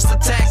busted, just a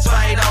tax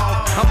right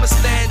off. I'm a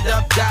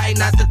stand-up guy,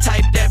 not the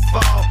type that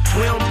fall.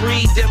 We don't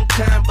breed them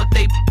kind, but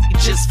they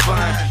just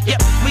fine.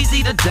 Yep,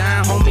 Weezy the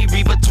dime, homie,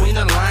 read between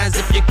the lines.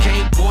 If you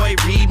can't, boy,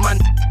 read my.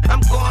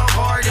 I'm going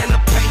hard in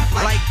the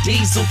paint like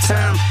diesel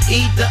time.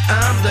 Either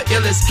I'm the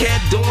illest cat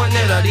doing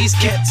it, or these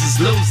cats is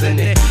losing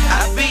it.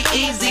 I be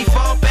easy,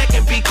 fall back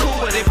and be cool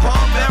with it. Paul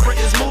Bearer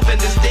is moving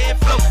this dead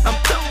flow. I'm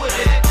through with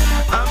it.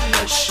 I'm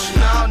the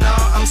no,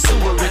 I'm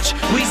super rich.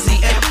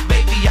 Weezy F,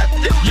 baby, I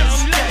do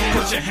this game.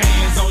 Put your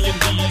hands on your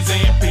knees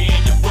and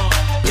bend your rump.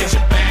 Get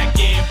your back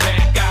in,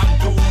 back out,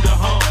 do the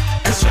hump.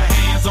 Put your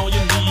hands on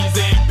your knees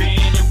and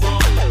bend your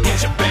rump. Get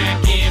your back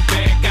in,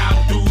 back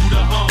out, do the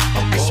hump.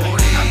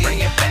 I bring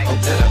it back to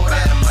the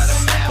bottom of the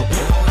map.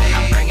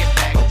 I bring it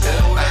back to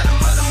the bottom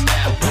of the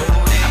map.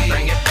 I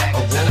bring it back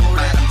to the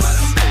bottom of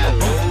the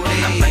map.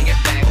 I bring it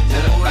back to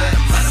the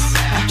bottom of the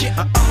map. Yeah,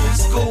 old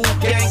school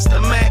gangster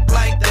Mac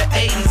like the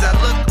 80s. I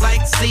look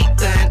like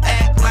Sita and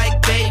act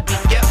like baby.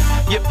 Yep,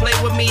 you play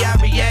with me, I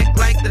react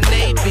like the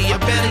Navy. You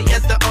better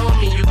get the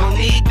army, you gon'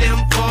 need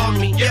them for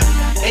me. Yep,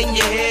 in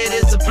your head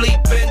is a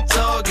bleeping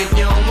target.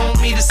 You don't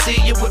want me to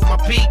see you with my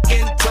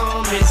peeking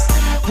Thomas.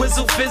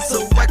 Whistle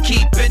fizzle, I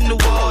keep in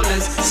New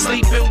Orleans.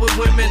 Sleeping with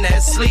women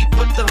that sleep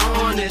with the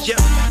Hornets. Yep,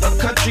 a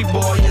country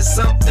boy is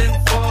something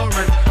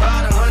foreign.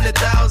 About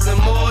 100,000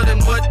 more than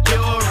what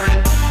you're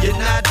in. You're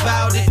not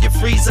about it, you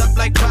freeze up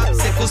like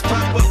popsicles.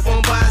 Pop up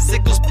on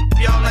bicycles,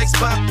 y'all like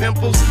spot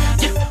pimples.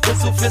 Yeah,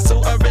 whistle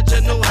fizzle,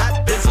 original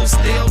hot bizzle.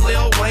 Still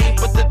Lil Wayne,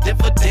 but the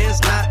dividends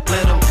not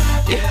little.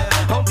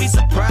 Yeah, don't be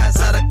surprised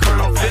how the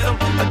crown fit 'em.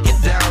 I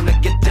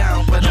get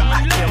down, but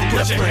I can't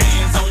Put your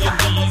hands on your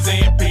knees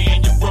and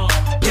bend your rump.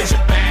 Get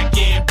your back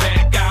in,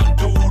 back out,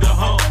 do the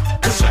hump.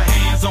 Put your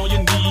hands on your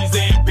knees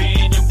and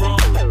bend your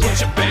rump. Get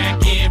your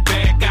back in,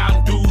 back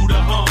out, do the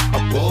hump. I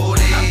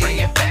bring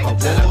it back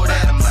to the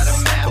bottom of the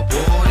map.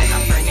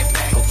 I bring it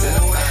back to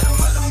the bottom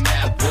of the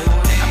map.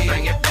 I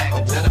bring it back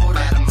to the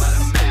bottom of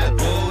the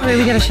map. All right,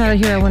 we got a shout out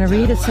here I want to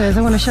read. It says,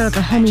 I want to shout out to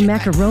homie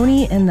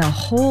Macaroni and the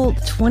whole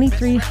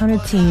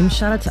 2300 team.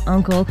 Shout out to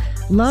Uncle.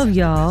 Love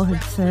y'all.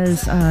 It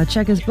says,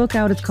 check his book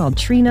out. It's called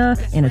Trina,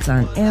 and it's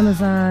on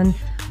Amazon.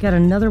 Got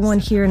another one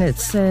here, and it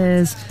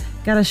says,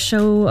 gotta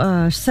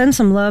send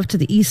some love to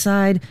the east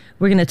side.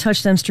 We're gonna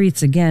touch them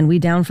streets again. We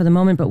down for the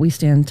moment, but we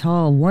stand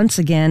tall once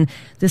again.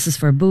 This is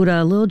for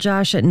Buddha, Lil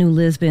Josh at New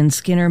Lisbon,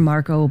 Skinner,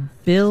 Marco,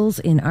 Bills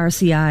in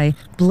RCI,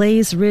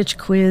 Blaze, Rich,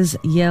 Quiz,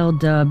 Yell,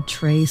 Dub,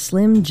 Trey,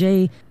 Slim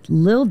J,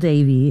 Lil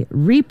Davy,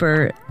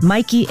 Reaper,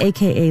 Mikey,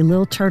 aka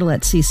Lil Turtle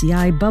at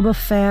CCI, Bubba,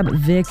 Fab,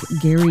 Vic,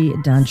 Gary,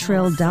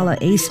 Dontrell, Dalla,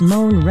 Ace,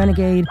 Moan,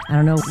 Renegade. I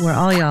don't know where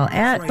all y'all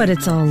at, but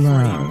it's all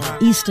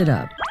love. East it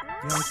up.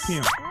 Young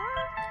Pimp.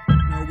 You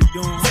know what we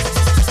doing?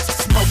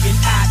 Smoking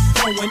hot,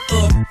 going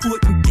up,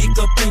 putting dick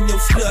up in your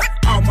slut.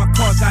 All my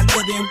cars got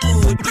leather and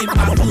wood. In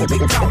my hood, they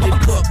call it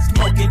buck.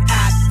 Smoking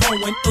hot,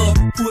 going up,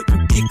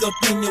 putting dick up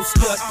in your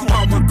slut.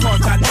 All my cars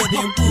got leather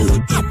and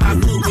wood. In my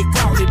hood, they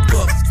call it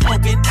buck.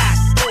 Smoking hot,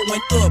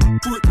 going up,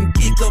 putting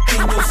dick up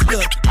in your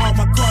slut. All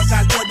my cars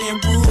got leather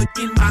and wood.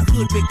 In my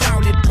hood, they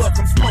call it buck.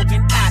 I'm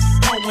smoking hot,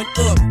 going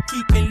up,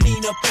 keeping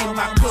lean up in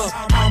my cup.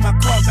 All my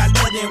cars got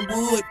leather and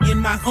wood. In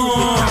my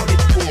hood, they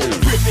call it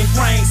buck. Ripping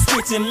grain,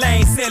 switching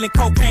lanes, selling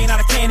cocaine out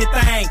of candy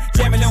thing.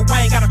 Jamming Lil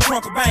Wayne, got a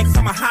trunk of banks.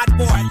 I'm a hot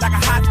boy, like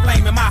a hot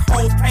flame, and my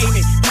hoes pay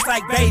me. Just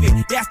like baby,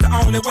 that's the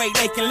only way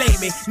they can lay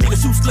me.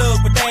 Niggas shoot slugs,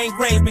 but they ain't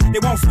grave me.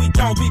 They want sweet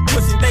Jones, be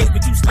pushing days,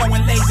 but you slow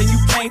and lazy, you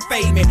can't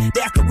fade me.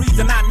 That's the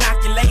reason I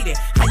knock your lady.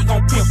 How you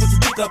gon' pimp with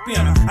your dick up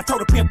in her? I told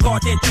the pimp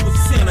guard that you was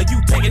a sinner.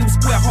 You taking them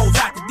square hoes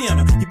out to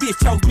dinner. Your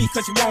bitch chose me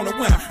cause you want a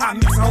winner. I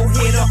mix her whole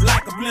head up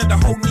like a blender.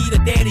 Whole need a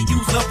daddy,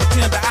 use up a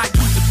tender. I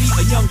used to be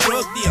a young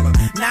drug dealer.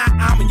 Now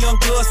I'm a young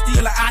girl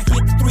stealer. I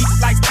hit the streets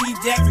like Steve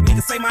Jackson.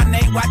 Niggas say my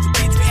name, watch your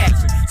bitch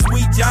reaction.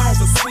 Sweet Jones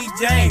or Sweet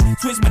Jane.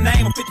 Switch my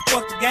name, I'm 50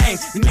 fuck the game.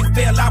 The nigga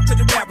fell out to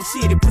the rapper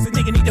shit. Pussy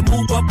nigga need to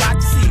move up out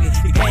the city.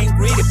 The game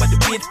gritty, but the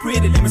bitch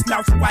pretty. Let me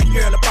snout some white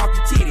girl up off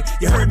the titty.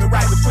 You heard me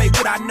right, we play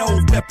with our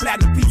nose. Wear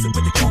platinum pizza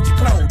with the Gucci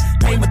clothes.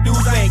 Pay my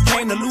dues, I ain't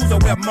came to lose. I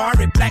wear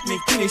Mari, black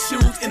mink Kenny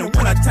shoes. In the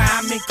winter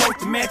time, mink coat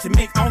to match and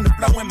mink on the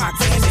floor in my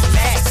candy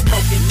lash.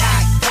 Smoking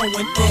night,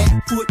 going up,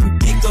 putting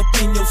dick pick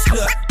up in your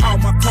slut. All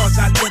my cars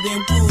I live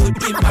in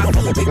wood. In my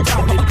hood they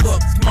call it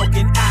buck.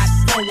 Smoking out,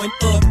 going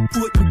up,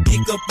 putting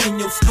pick up in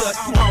your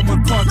slut. All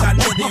my cars I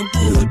live in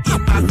wood.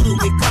 In my hood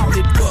they call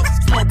it buck.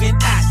 Smoking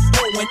out,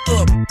 going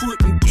up,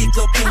 putting pick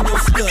up in your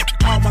slut.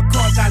 All my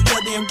cars I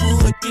live in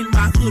wood. In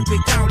my hood they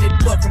call it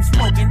buck. I'm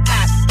smoking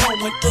out,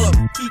 going up,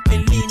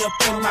 keeping lean up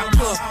in my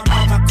cup.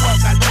 All my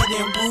cars I live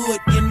in wood.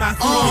 In my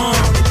hood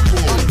they call it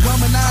buck. I'm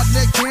coming out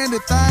that candy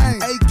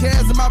thing. 8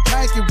 cans in my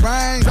packet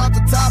ring. Drop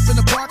the top in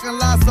the parking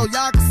lot so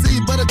y'all can see,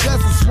 but it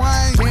doesn't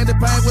swing. Candy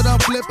paint what I'm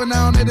flipping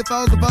on.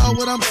 84's the ball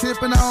what I'm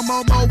tipping on.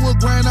 Momo wood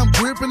grain I'm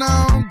gripping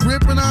on,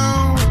 gripping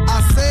on.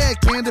 I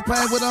said candy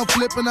paint what I'm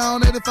flipping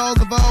on. 84's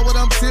the ball what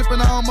I'm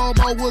tipping on.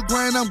 Momo wood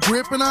grain I'm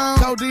gripping on.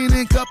 Codeine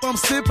in cup I'm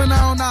sipping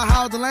on. I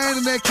haul the lane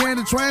in that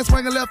candy train,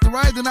 swinging left to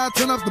right, then I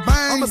turn up the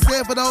bang. I'ma say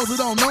it for those who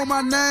don't know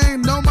my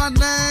name, know my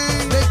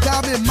name. They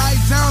call me Mike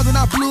Jones and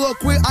I blew up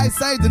quick. I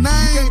say the name.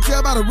 You can't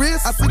tell by the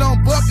wrist. I sit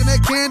on buck in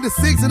that candy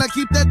 6 and I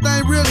keep that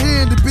thing real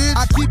handy, bitch.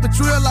 I keep it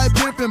trill like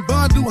pimpin'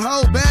 bun, do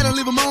hold bad and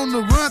leave them on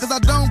the run. Cause I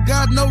don't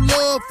got no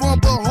love for 'em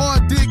but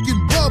hard dick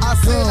and bubble. I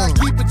said I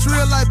keep it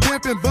trill like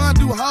pimpin' bun,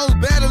 do hold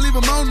bad and leave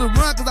them on the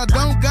run. Cause I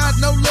don't got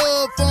no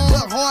love for 'em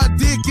but hard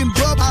dick and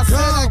bubble. I said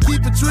I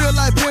keep it trill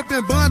like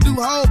pimpin' bun, do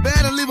hold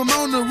bad and leave them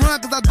on the run.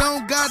 Cause I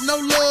don't got no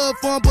love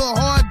for 'em but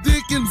hard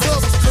dick and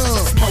bubble.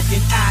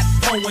 Smoking out,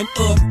 going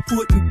up,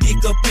 putting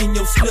pick up in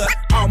your slut.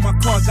 All my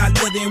cars I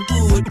live in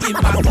wood. In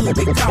my hood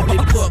they call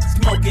it buck.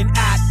 Smoking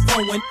out,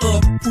 going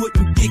up,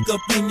 putting pick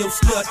up in your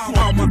slut.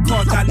 All my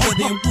cars I live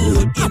in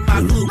wood. In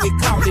my hood they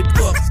call it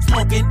buck.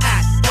 Smoking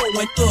out,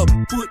 going up,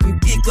 putting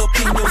pick up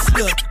in your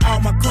slut. All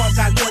my cars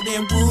I live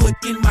in wood.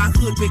 In my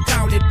hood they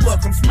call it buck.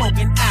 I'm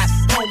smoking out,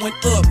 going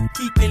up,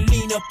 keeping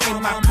lean up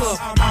in my cup.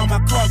 All my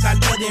cars I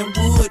live in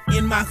wood.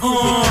 In my hood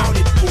they call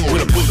it buck.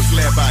 When I pull the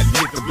slab out and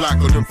hit the block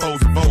on them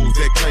foes and foes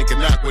that clank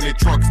and knock when their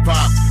trunks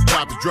pop.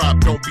 Top is drop,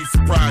 don't be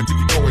surprised if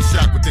you go in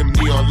shock with them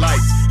neon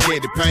lights.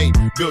 Candy paint,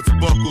 built to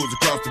buckles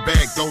across the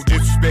back. Don't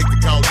disrespect to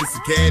call this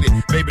a caddy.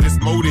 Maybe this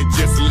more than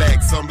just a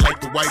lack. Some like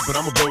the white, but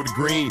I'ma go to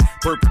green.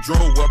 Purple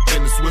drove up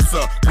in the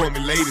Swisser. Chrome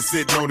lady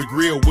sitting on the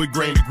grill. Wood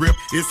grain to grip,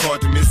 it's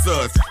hard to miss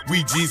us.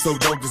 We G, so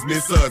don't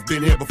dismiss us.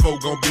 Been here before,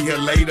 gon' be here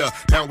later.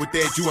 Now with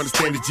that, you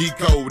understand the G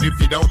code. If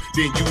you don't,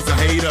 then you's a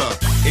hater.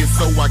 And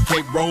so I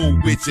can't roll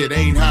with it.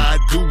 Ain't how I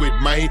do it,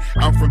 man.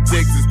 I'm from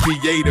Texas, PA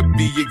to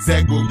be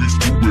exact. What we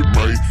do it,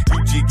 man.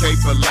 UGK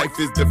for life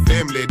is the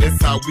family.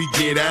 That's how we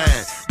get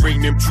on.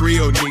 Bring them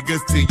trio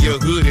niggas to your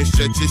hood and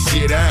shut your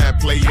shit on.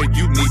 Player,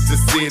 you need to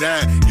sit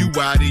on. You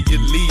out of your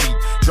league.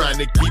 Trying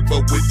to keep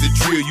up with the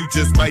drill, you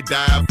just might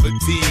die of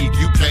fatigue.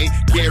 You can't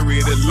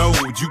carry the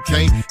load, you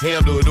can't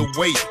handle the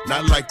weight.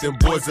 Not like them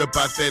boys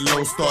about that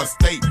Lone Star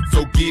State.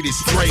 So get it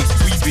straight,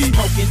 we be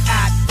smoking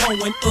out,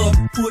 going up,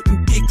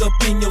 putting pick up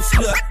in your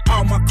slut.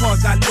 All my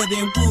cars I live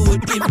in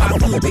wood. In my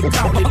hood they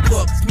call it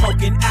buck.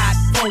 Smoking out,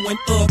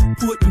 going up,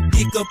 putting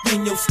pick up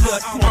in your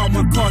slut. All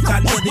my cars I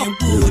live in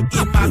wood.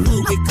 In my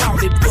hood they call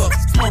it buck.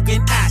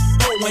 Smoking out,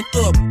 going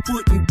up,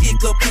 putting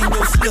pick up in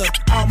your slut.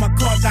 All my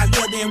cars I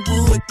live in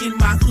wood. In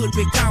my hood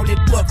we call it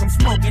buck. I'm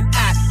smoking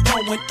out,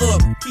 going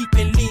up,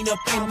 keeping lean up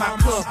in my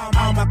cup.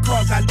 All my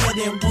cars I live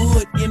in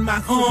wood. In my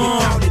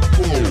hood we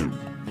call it buck.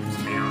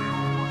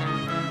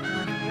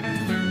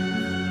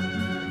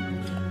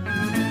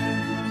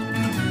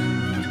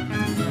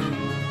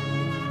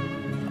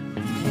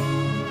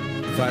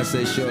 If I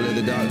say surely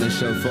the darkness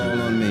shall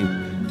fall on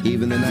me,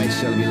 even the night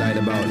shall be light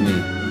about me.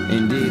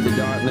 Indeed, the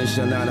darkness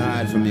shall not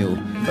hide from you,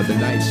 but the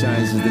night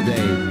shines as the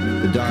day.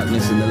 The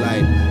darkness and the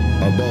light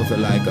are both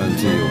alike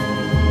unto you.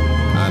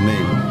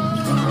 Amen.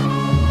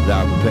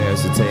 Thou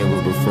preparest a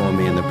table before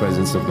me in the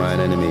presence of mine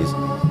enemies.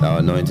 Thou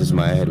anointest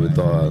my head with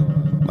oil.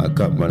 My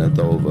cup runneth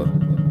over.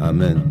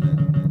 Amen.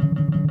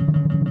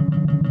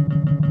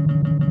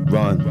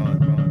 Run.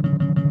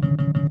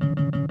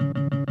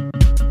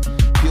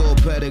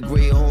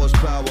 Pedigree,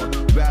 horsepower.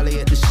 Rally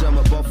at the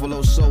summer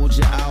Buffalo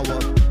Soldier Hour.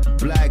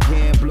 Black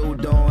hand, blue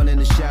dawn in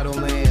the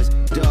Shadowlands.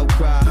 Dove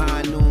cry,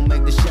 high noon,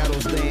 make the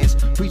shadows dance.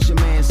 Preacher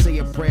man, say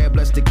a prayer,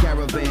 bless the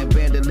caravan.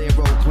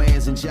 Bandolero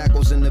clans and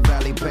jackals in the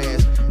valley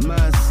pass.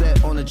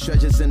 Mindset on the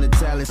treasures and the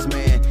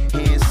talisman.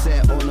 Hand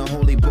set on the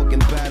holy book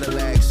and battle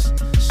axe.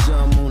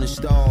 Sun, moon, and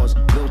stars,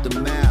 built the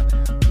map.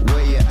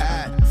 Where you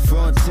at?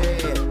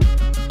 Frontier.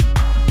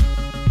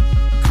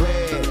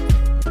 Clear.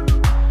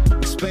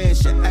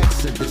 Expansion,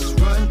 exodus,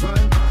 run.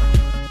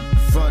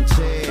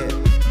 Frontier.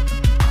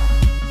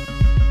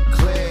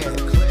 Clear.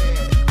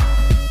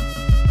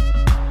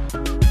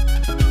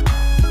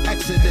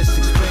 Exodus,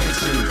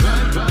 expansion,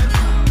 run.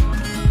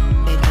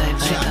 They die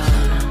by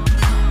dawn.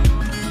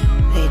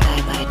 They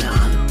die by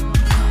dawn.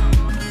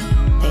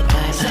 They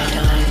die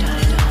by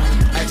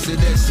dawn.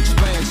 Exodus,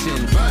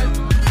 expansion, run.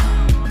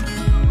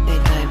 They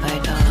die by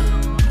dawn.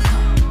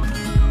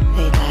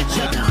 They die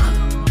by dawn.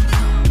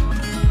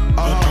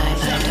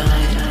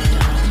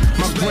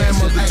 My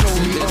grandmother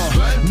told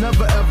me,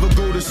 never ever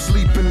go to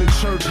sleep in the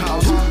church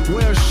house.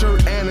 Wear a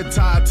shirt and a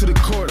tie to the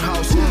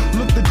courthouse.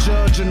 Look the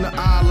judge in the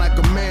eye like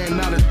a man,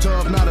 not a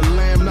dove, not a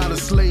lamb, not a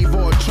slave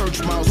or a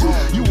church mouse.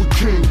 You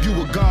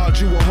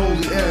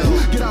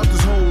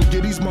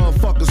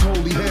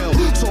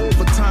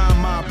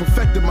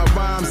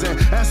rhymes, and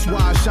that's why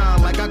I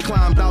shine like I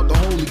climbed out the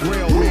Holy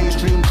Grail.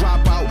 Mainstream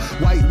dropout,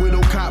 white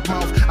widow cop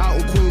mouth, out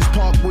in Queens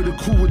Park with a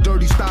crew of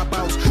dirty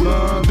stopouts.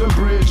 London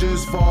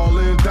bridges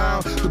falling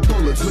down, the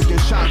bullets licking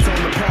shots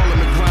on the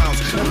Parliament grounds.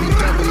 Every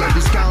devil,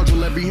 every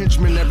scoundrel, every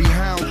henchman, every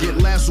hound get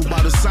lassoed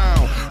by the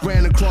sound.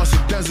 Ran across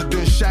the desert,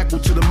 then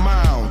shackled to the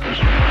mound.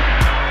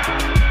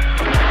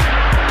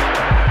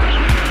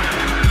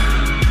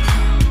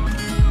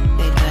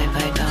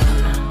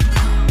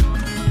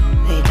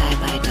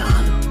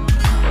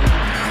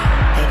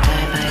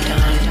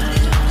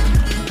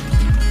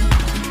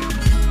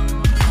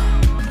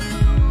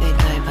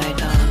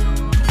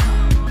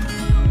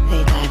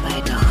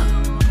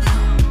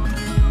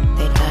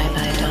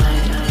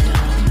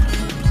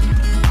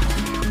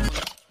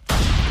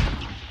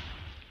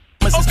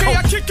 Okay,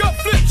 I kick up,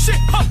 flip shit,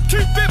 hop,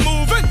 keep it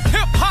moving.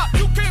 Hip hop,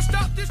 you can't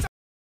stop this.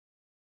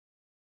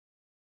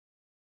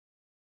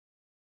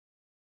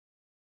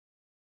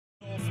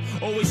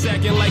 Always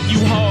acting like you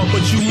hard,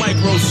 but you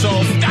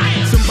Microsoft.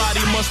 Damn.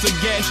 Somebody must have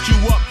gassed you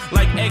up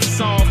like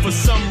Exxon. For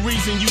some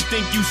reason, you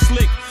think you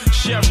slick.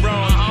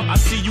 Chevron, I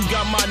see you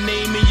got my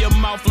name in your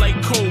mouth like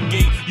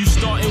Colgate. You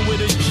starting with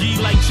a G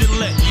like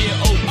Gillette,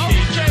 yeah,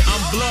 okay.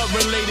 I'm blood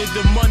related,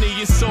 the money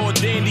is all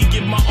dandy.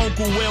 Give my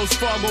Uncle Wells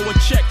Fargo a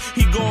check.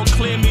 He gon'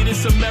 clear me,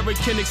 this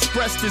American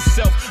Express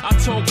itself. I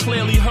told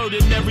clearly, heard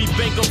in every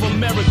Bank of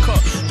America.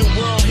 The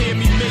world hear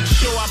me, make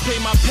sure I pay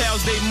my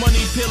pals. They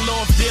money peel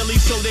off daily,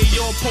 so they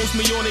all post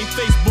me on their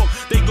Facebook.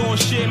 They gon'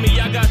 share me,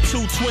 I got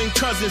 2 twin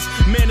cousins.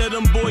 Man of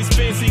them boys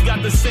fancy,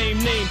 got the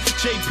same name.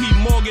 JP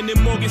Morgan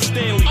and Morgan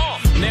Stanley.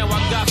 Now I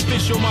got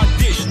fish on my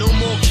dish, no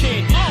more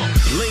candy.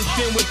 Linked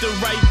in with the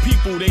right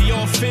people, they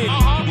all fanny.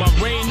 My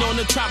reign on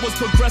the top was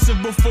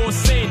progressive before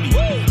Sandy.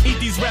 Eat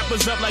these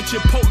rappers up like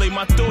Chipotle,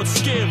 my thoughts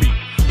scary.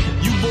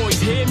 You boys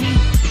hear me?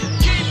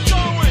 Keep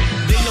going.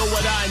 They know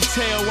what I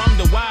entail, I'm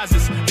the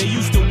wisest. They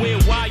used to wear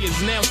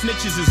wires, now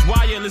snitches is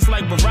wireless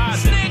like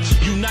Verizon.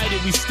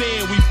 United we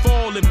stand, we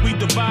fall if we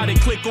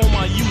divided. Click on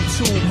my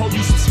YouTube, hope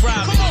you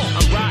subscribe.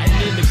 I'm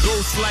riding in the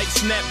ghost like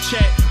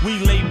Snapchat. We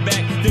lay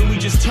back, then we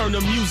just turn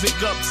the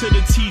music up to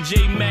the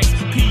TJ Maxx.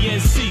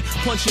 PNC,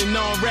 punching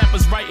on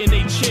rappers right in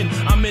they chin.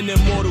 I'm an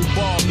immortal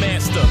ball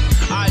master.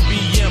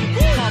 IBM,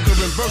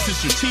 conquering verses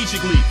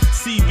strategically.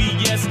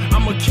 CBS,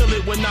 I'ma kill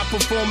it when I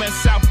perform at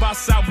South by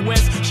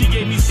Southwest. She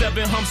gave me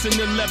 7 humps and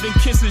 11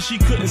 kisses, she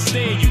couldn't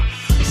stand you.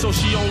 So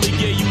she only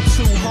gave you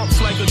 2 humps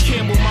like a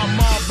camel. My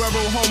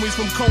Marlboro homies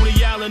from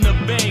Coney Island to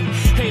bang.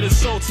 Haters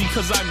salty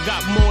cause I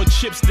got more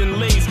chips than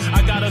Lays.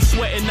 I got her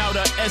sweating out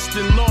her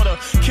Estee Lauder.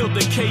 Killed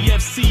the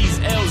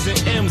KFCs, L's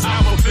and M's,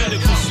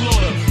 alphabetical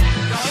slaughter.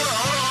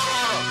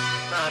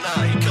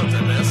 Nah, you killed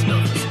that, man. That's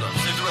enough. Save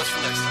the rest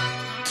for next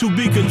time. To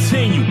be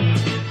continued.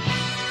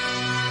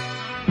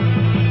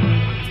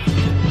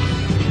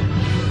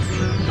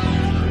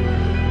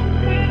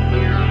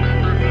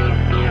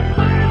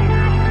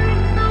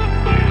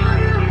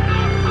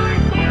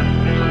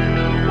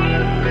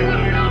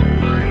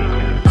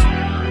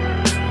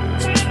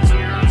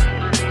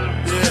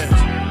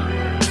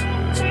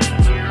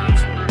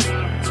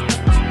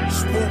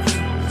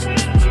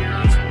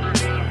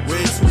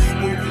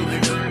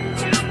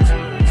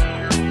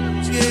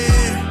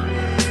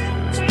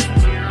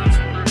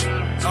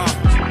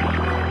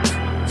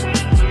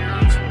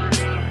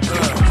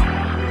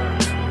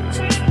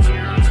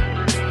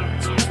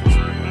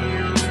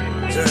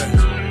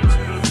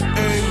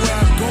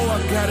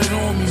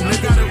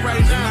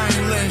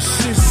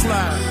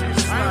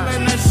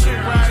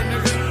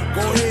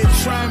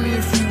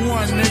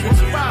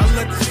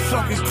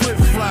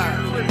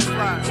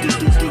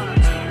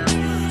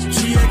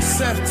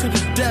 GXF to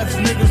the death,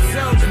 nigga.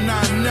 And I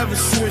never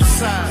switch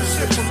sides.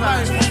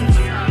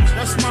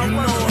 That's my you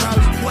know how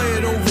we play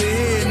it over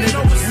here,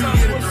 nigga. We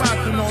get it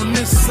poppin' on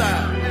this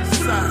side.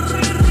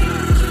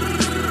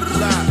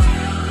 Lock,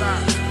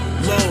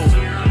 low,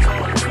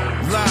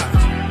 lock,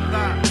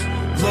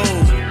 low.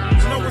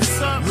 Know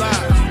what's up?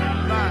 Lock,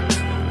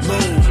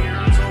 low,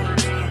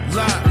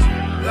 lock,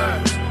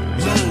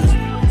 low.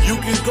 You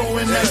can go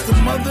and ask the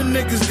mother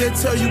niggas, they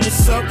tell you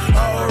what's up.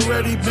 I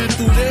already been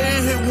through there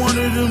and hit one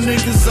of them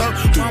niggas up.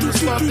 Mama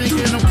start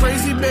thinking I'm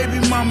crazy, baby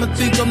mama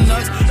think I'm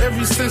nuts.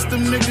 Ever since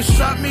them niggas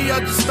shot me,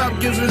 I just stopped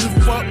giving a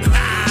fuck.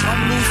 I'm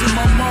losing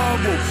my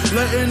marble,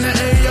 letting the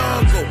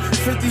AR go.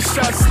 50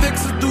 shot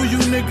sticks to do you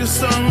niggas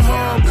something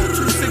horrible.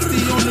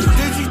 260 on the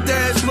digi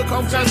dash, look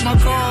how fast my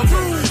car go.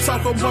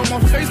 Talk about my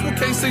Facebook,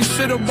 can't say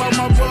shit about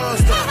my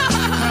buzz though.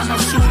 Man, my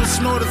shooter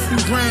snort a few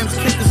grams,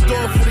 kick his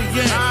door for the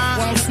yank.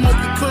 While I'm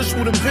smoking kush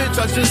with a bitch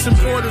I just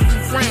imported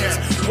from France.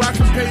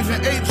 Rockin'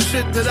 paving ape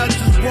shit that I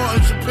just bought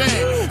in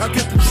Japan. I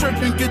get the trip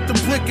and get the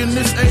blick in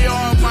this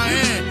AR in my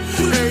hand.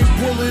 Every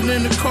bullet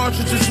in the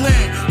cartridges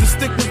land. The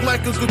stick look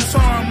like a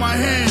guitar in my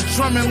hand,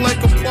 drumming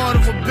like a part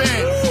of a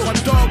band. My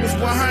dog was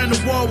behind the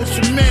wall with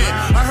your man.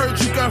 I heard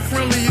you got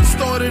friendly and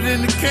started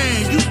in the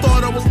can. You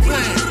thought I was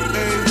playing.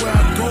 Everywhere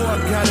I go, I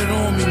got it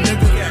on me,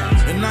 nigga.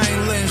 And I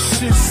ain't letting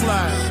shit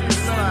slide.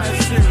 That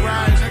shit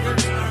ride, nigga.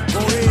 Go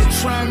ahead,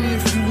 try me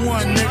if you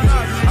want, nigga.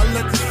 I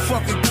let this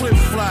fucking clip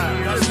fly.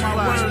 That's my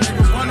word.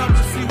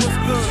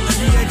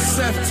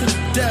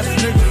 death,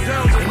 nigga.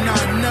 And I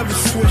never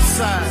switch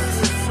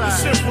sides.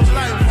 This shit for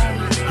life,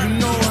 homie. You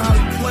know how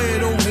to play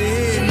it over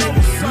here,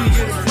 nigga. We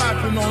get it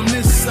poppin' on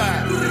this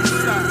side.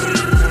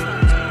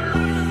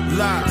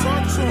 Lie.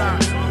 Talk to him.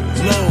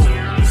 Low.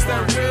 Is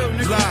that real,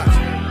 nigga? Lie.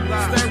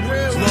 Is that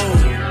real? Low.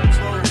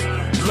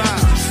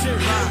 Lie. Shit,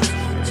 lie.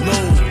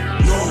 Low.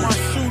 Low. My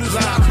shooters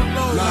lock and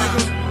low,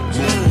 nigga.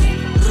 Low.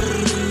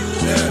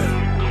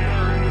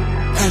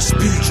 Yeah.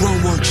 SP drum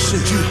work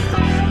shit.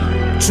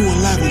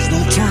 211s,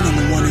 don't turn them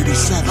in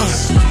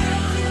 187s.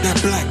 That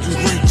black and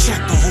gray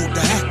check to hold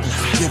the heckler.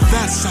 Yeah,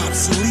 that's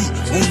obsolete.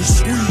 Only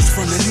squeeze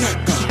from the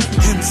neck up.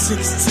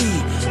 M16,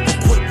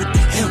 equipped with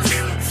the M.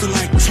 Feel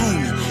like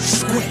Tony,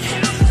 squat.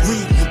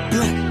 Read the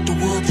black, the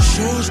world is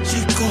yours,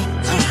 Chico.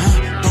 The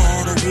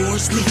art of war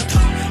is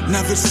lethal.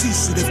 Never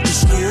cease it if the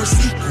score is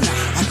equal.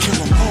 I kill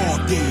them all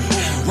day.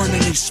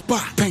 Running a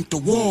spot, paint the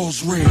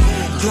walls red.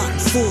 Glock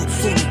forward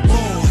full of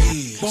ball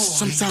heads.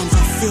 Sometimes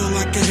I feel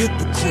like a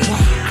hypocrite.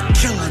 I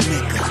kill a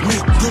nigga,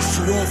 make good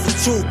for all for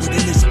two, but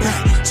then it's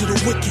back to the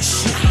wicked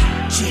shit.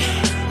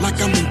 Yeah, like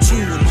I'm in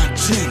tune with my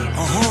gin.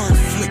 A hard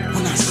flick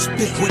when I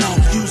spit without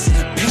using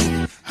a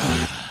pen.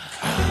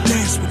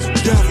 Dance with the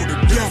devil,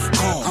 the death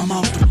call. I'm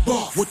out the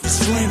bar with the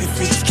slanted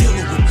face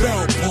killer with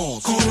bell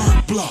paws. Call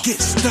her bluff,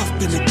 get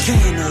stuffed in a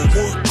can or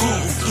work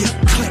off. Get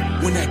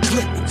clipped when that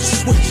clip with the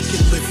switch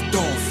get lift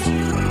off.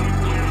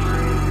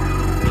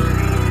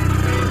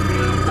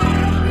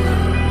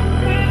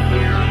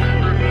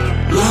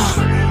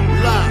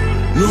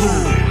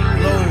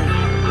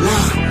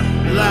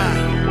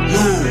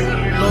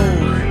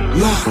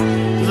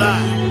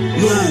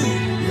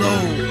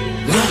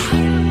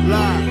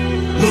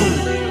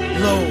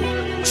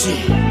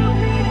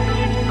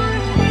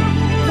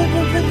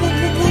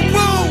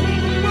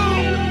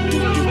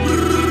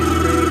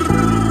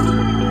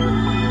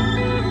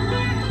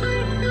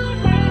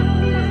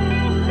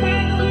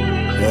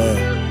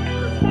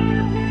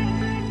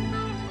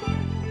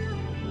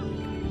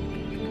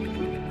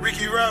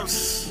 Ricky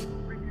Rouse.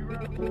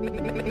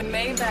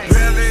 Ballet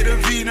the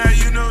V, now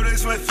you know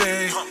this my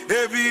thing.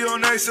 Every all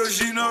night, so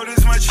she know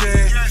this my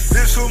chain.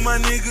 This for my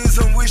niggas,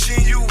 I'm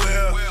wishing you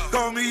well.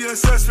 Call me a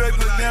suspect,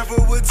 but never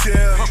would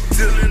tell.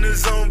 Still in the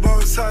zone,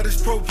 boss, hot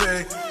as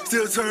propane.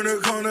 Still turn a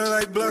corner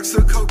like blocks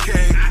of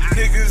cocaine.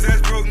 Niggas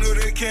that's broke know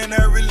they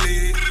cannot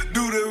relate.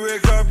 Do the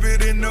red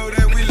carpet and know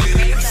that we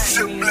live.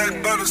 Sip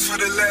black bottles for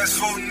the last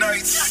 4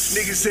 nights.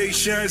 Niggas say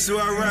shine, so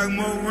I rock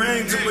more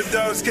rain. Till my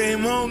dogs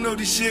came home, know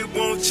this shit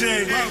won't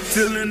change.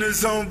 Still in the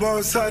zone,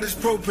 boss, hot as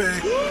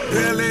propane.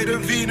 Ballet the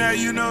V, now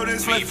you know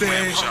this my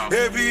thing.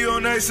 Every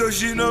all night, so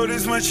she know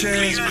this my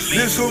chain.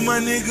 This for my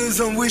niggas,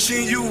 I'm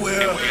wishing you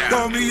well.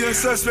 Call me a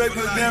suspect,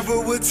 but never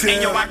would tell.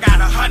 Hey, yo, I got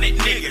 100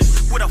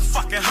 niggas with a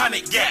fucking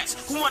 100 gas.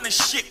 Who wanna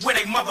shit with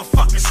a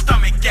motherfucking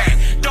stomach gang?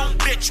 Don't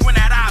bitch when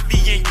that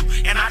IV in you.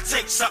 And I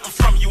take something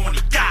from you,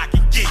 only God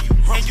can give you.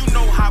 And you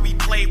know how we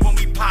play when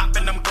we pop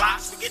in them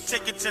glocks. We get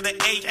taken to the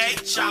AA,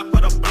 chop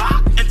of the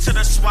block, into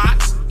the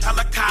SWATs,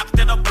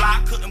 helicopter the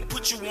block. Couldn't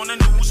put you on the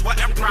news,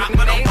 wasn't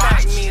proper to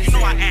watch. You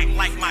know I act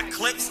like my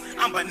clips,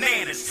 I'm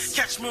bananas.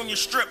 Catch me on your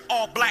strip,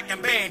 all black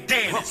and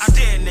bandanas. I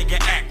dare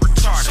nigga act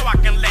retarded, so I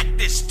can let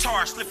this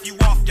tar slip you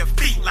off your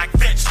feet like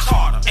Vince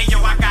Carter. And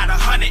yo, I got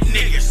 100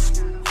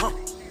 niggas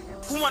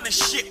who wanna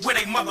shit with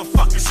a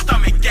motherfucking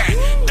stomach gang.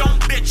 Don't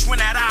bitch when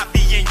that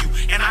IV in you.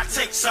 And I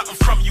take something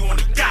from you,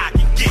 only God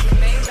can give you.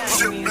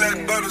 Sip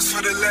black bottles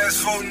for the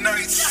last 4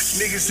 nights.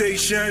 Niggas say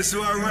shine,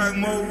 so I rock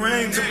more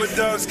rain. Till my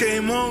dogs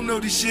came home, know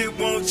this shit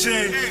won't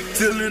change.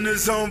 Still in the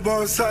zone,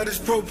 boss, hot as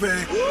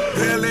propane.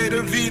 Ballet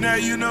the V, now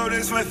you know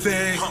that's my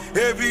thing.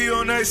 Every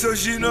all night, so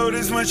she know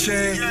this my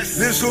chain.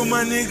 This for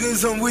my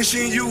niggas, I'm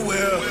wishing you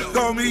well.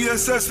 Call me a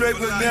suspect,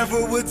 but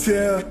never would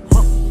tell.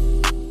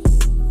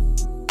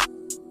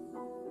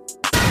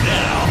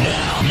 Now,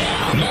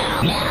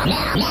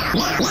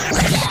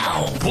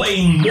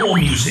 playing more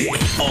music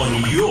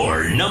on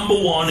your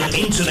 #1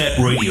 internet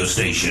radio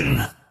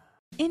station.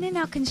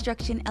 In-N-Out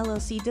Construction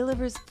LLC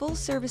delivers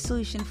full-service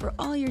solution for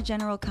all your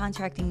general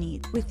contracting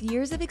needs. With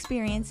years of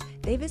experience,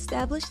 they've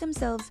established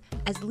themselves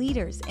as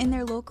leaders in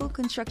their local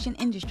construction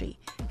industry,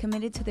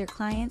 committed to their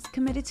clients,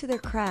 committed to their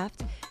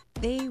craft.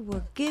 They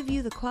will give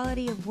you the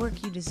quality of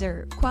work you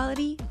deserve.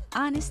 Quality,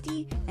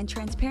 honesty, and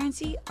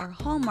transparency are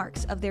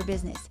hallmarks of their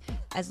business.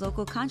 As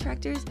local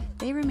contractors,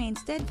 they remain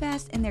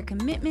steadfast in their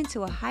commitment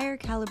to a higher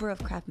caliber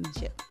of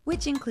craftsmanship,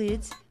 which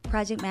includes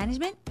project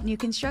management, new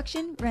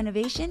construction,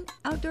 renovation,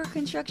 outdoor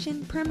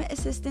construction, permit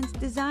assistance,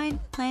 design,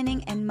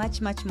 planning, and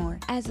much, much more.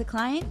 As a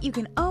client, you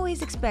can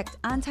always expect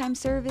on-time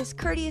service,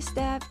 courteous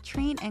staff,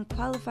 trained and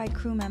qualified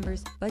crew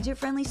members,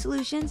 budget-friendly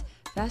solutions,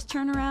 fast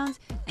turnarounds,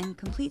 and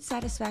complete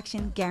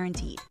satisfaction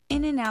guaranteed.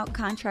 In-N-Out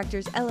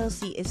Contractors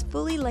LLC is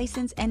fully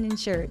licensed and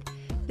insured.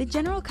 The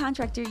general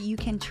contractor you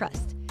can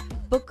trust.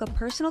 Book a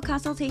personal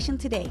consultation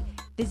today.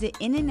 Visit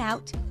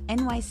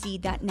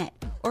inandoutnyc.net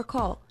or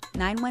call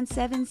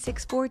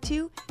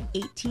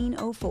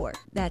 917-642-1804.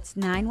 That's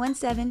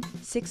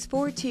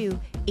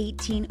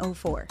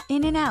 917-642-1804.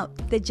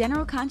 In-N-Out, the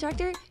general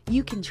contractor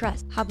you can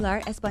trust.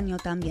 Hablar español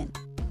también.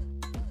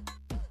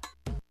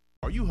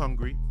 Are you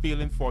hungry?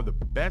 Feeling for the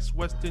best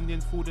West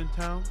Indian food in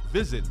town?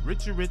 Visit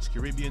Richie Rich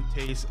Caribbean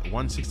Taste,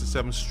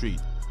 167th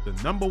Street, the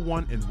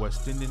 #1 in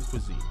West Indian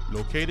cuisine,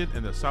 located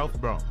in the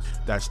South Bronx.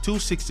 That's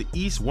 260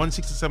 East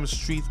 167th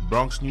Street,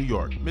 Bronx, New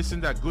York.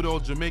 Missing that good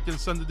old Jamaican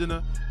Sunday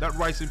dinner? That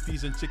rice and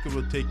peas and chicken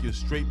will take you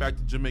straight back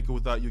to Jamaica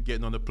without you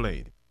getting on a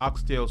plane.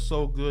 Oxtail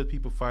so good,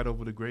 people fight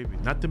over the gravy.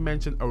 Not to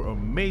mention our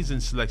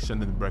amazing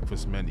selection in the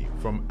breakfast menu.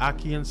 From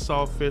ackee and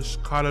saltfish,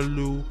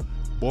 callaloo,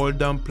 boiled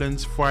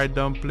dumplings, fried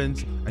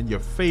dumplings, and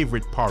your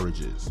favorite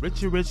porridges.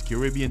 Richie Rich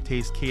Caribbean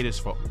Taste caters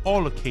for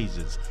all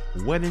occasions.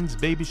 Weddings,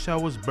 baby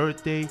showers,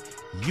 birthday,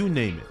 you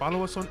name it.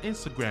 Follow us on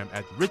Instagram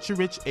at Richie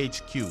Rich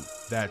HQ.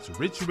 That's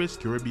Richie Rich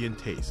Caribbean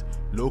Taste.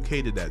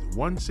 Located at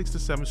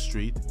 167th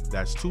Street.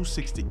 That's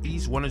 260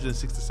 East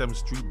 167th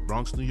Street,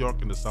 Bronx, New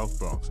York in the South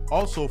Bronx.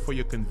 Also, for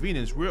your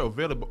convenience, we're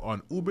available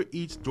on Uber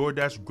Eats,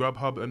 DoorDash,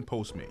 Grubhub, and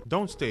Postmate.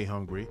 Don't stay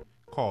hungry.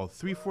 Call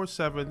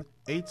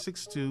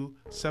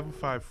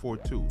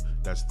 347-862-7542.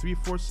 That's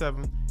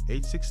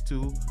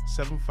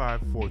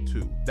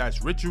 347-862-7542.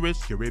 That's Richie Rich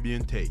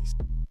Caribbean Taste.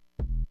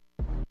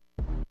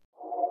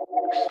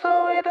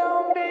 Slow it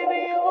down,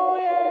 baby, oh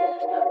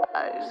yes.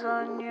 Eyes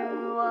on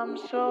you, I'm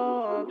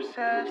so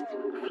obsessed.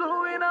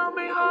 Flowing on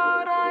me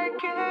hard, I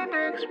can't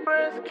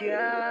express,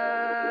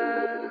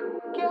 yeah,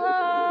 yeah.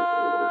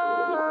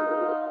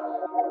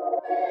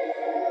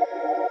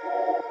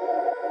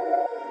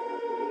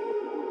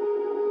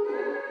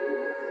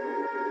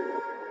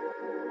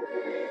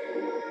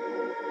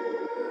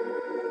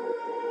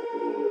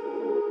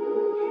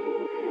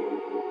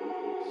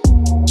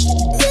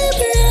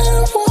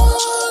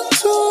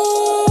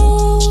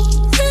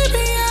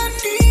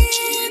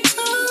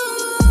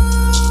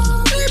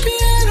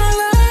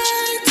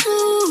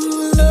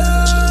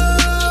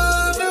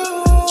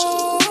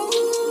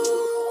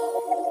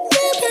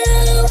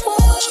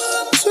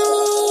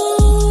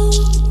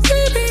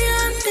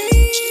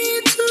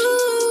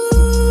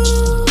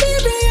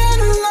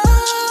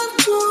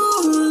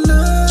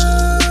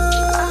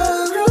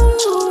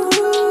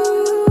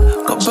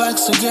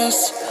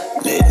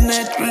 Late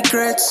night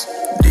regrets,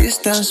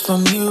 distance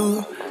from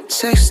you.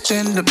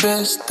 Sexting the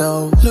best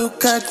though.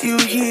 Look at you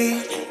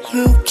here,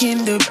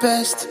 looking the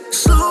best.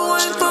 Slow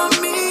wine for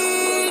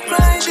me,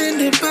 grinding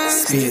the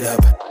best. Speed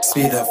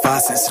up,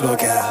 fast and slow,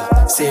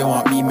 gal. Say you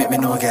want me, make me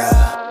know,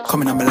 gal.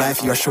 Coming on my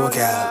life, you a show,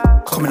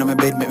 gal. Coming on my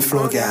bed, make me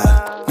flow,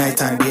 gal.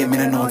 Nighttime, be me,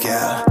 no,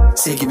 gal.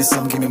 Say give me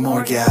some, give me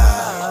more,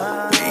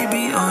 gal.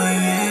 Baby, oh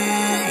yeah.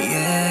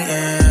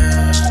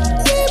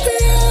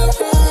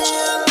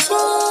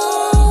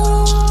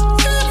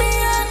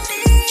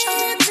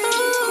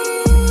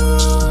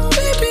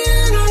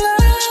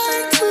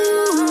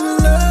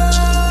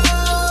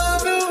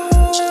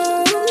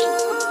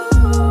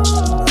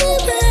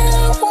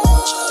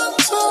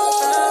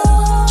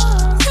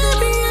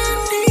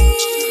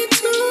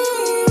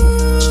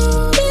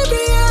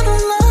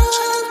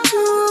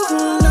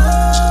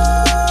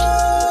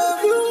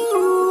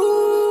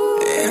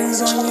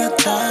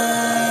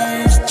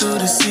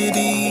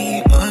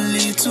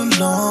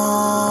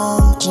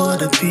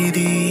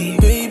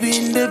 Baby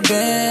in the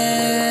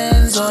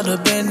Benz or the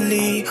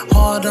Bentley,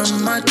 hard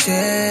on my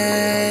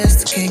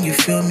chest. Can you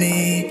feel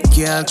me?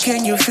 Yeah,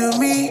 can you feel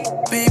me?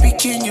 Baby,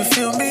 can you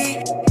feel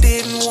me?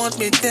 Didn't want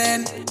me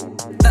then,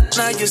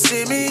 now you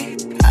see me.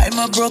 I'm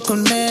a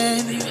broken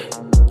man.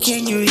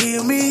 Can you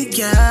hear me?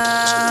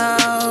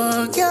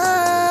 Yeah,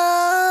 yeah.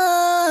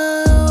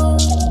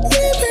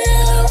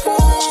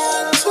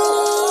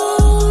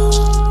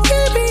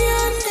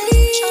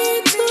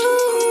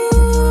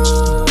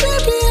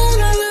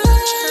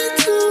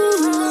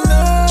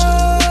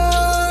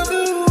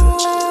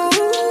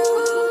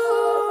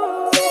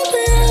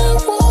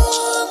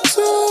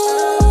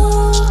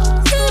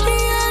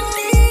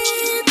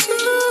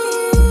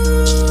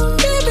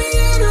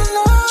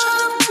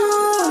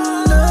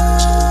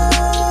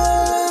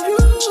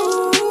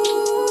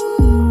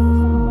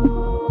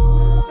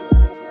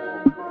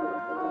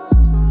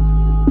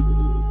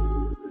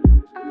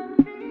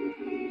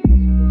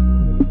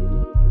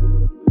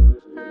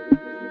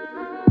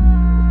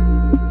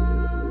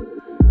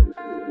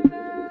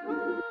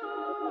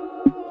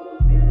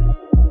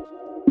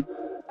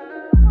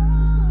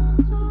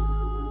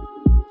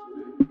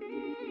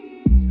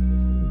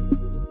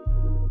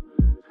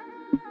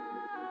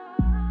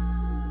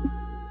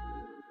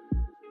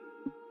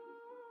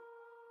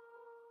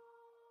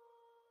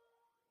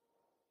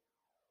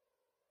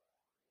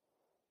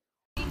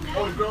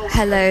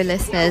 Hello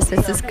listeners,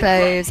 this is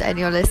Cloves and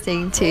you're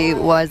listening to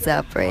What's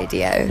Up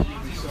Radio.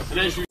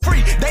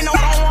 Free, they know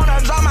I don't wanna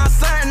drop my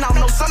son off.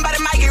 No,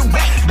 somebody might get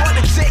wet. Boy,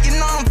 the check, you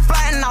know I'm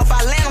flying off.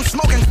 I land, I'm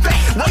smoking fat.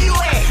 Where you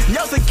at?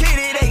 Yo,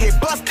 security, they get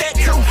busted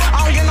too.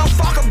 I don't give no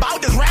fuck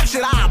about this rap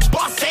shit. I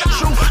bust that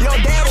true. Yo,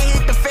 daddy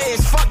hit the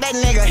feds. Fuck that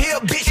nigga. He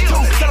a bitch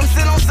too. Tell him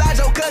sit on side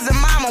your cousin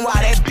mama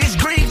while that bitch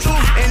grieve too.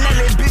 And that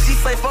little bitch, she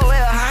say for real,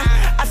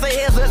 huh? I say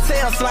here's a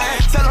tail slide.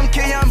 Tell him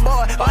kill young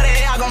boy, or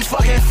they all gon'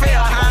 fucking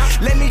fail, huh?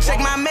 Let me check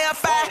my mail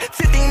file.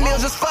 15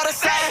 mils just for the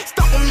side.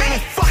 Stuck him in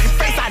his fucking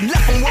face. I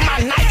left him with my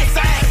Nike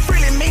sign.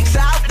 Freely mix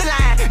out the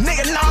line.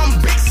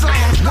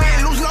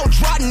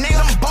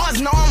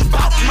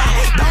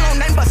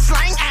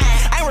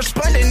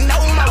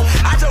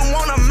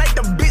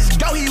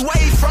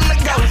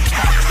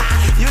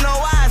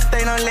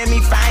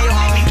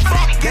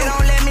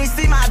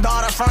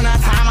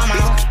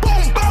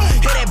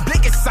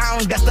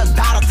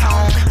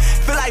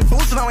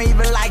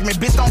 tag me,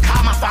 bitch, don't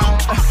call my phone.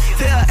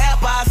 Tell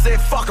Apple I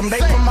said fuck them, they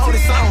promote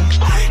it song.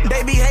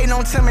 They be hating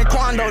on Tim and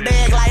Quando, they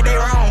act like they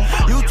wrong.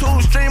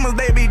 YouTube streamers,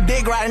 they be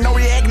dick riding, no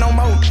react no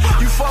more.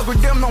 You fuck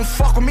with them, don't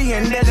fuck with me,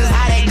 and that's just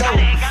how they go.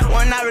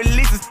 When I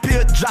release this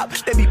pill drop,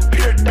 they be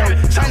pure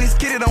dope. Chinese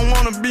kitty don't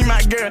wanna be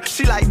my girl,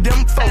 she like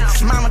them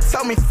folks. Mama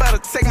told me for to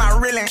take my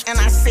reeling, and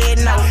I said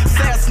no.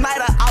 Sam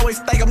Snyder always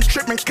think I'm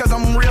tripping, cause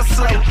I'm real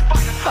slow.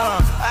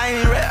 I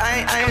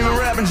ain't even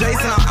rapping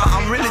Jason,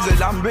 I'm really just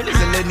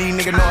letting these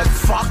niggas know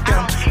it's fuck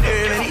them.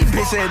 These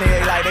bitch ass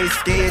niggas like they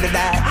scared to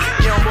die.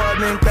 Young boy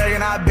been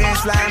thuggin', I been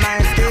slime, I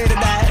ain't scared to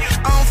die.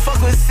 I don't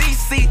fuck with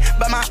CC,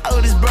 but my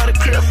oldest brother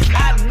Crip.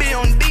 I be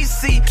on DC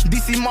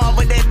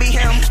Marvel, that be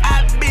him.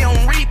 I be on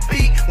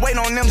repeat, wait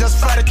on them just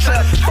for the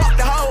trip. Fuck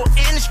the whole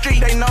industry,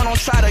 they know don't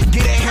try to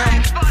get at him.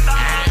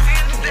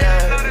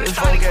 Yeah, this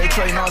folk ain't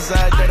trading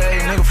outside that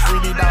ain't nigga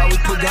freaky dog. We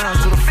put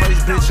guns to the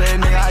face, bitch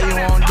ass nigga, how you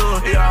wanna do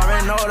it? You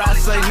already know what I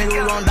say, nigga,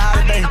 we gon'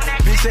 die today.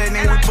 Bitch ass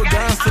nigga, we put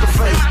guns to the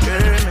face, you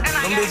hear me?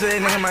 Them bitch ass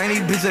nigga, man,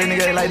 these bitch ass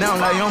nigga ain't like they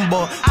don't like young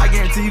boy. I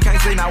guarantee you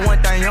can't say not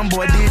one thing young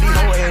boy did, these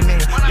whole ass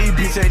nigga. These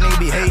bitch ass nigga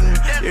be hating,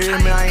 you hear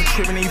me? I ain't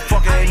tripping, these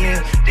fuck ass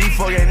nigga. These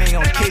fuck ass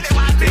nigga gon' catch you,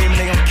 you hear me?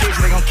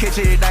 They gon'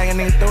 catch everything and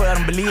nigga throw it, I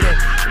don't believe that,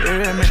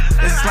 you hear me?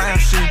 This is slime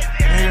shit,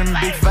 you hear me?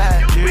 Big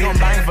five, we gon'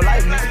 bang for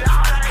life, nigga.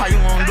 How you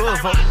wanna do it,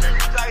 fuck?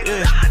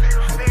 Yeah.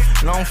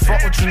 Don't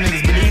fuck with you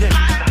niggas, believe it.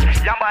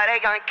 Young boy, they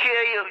gon'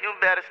 kill you. You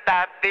better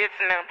stop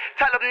dissing them.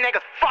 Tell them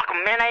niggas, fuck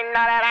them, man. They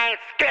know that I ain't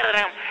scared of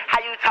them.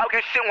 How you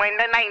talking shit when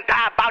they ain't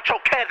die about your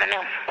cousin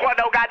them?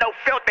 Quando got no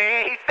filter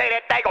and he say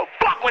that they gon'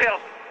 fuck with him.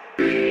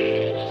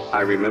 I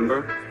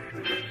remember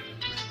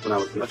when I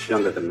was much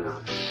younger than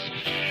now.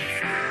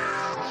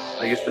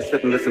 I used to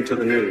sit and listen to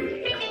the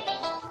news.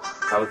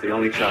 I was the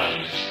only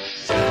child.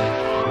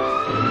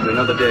 And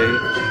another day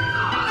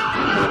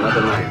and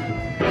another night,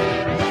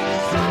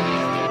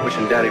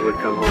 wishing Daddy would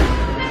come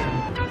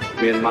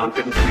home. Me and Mom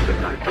couldn't sleep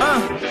at night.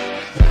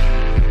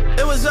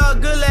 It was all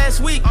good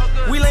last week.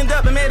 We linked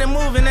up and made a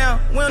move and now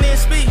we don't even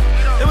speak.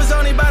 It was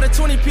only about a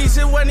 20 piece,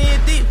 it wasn't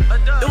even deep.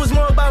 It was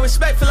more about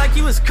respect, feel like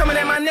he was coming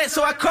at my neck,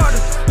 so I called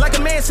him. Like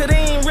a man said, they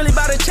ain't really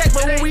about to check,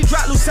 but when we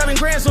drop, lose 7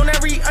 grams on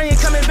every onion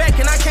coming back,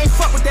 and I can't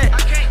fuck with that.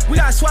 We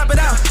gotta swap it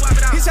out.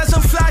 He said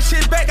some fly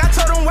shit back, I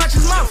told him watch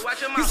his mouth.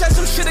 He said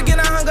some shit again,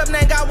 I hung up,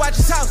 now gotta watch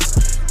his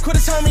house. Quit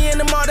his homie in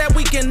the mall that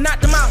weekend,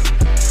 knocked him out.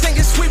 Think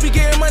it's sweet, we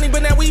getting money,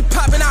 but now we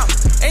popping out.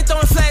 Ain't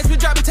throwing flags, we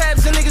dropping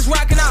tabs and niggas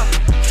rocking out.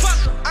 Fuck,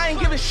 I ain't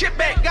giving shit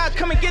back, God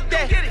come and get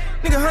that.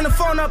 Nigga hung the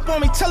phone up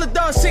on me, tell a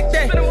dog sick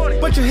day.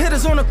 Bunch of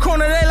hitters on the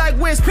corner, they like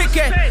where's Pick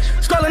at?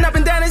 Scrolling up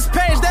and down his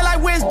page, they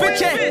like where's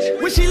Bitch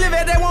at? Wish he live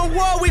at that one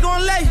wall, we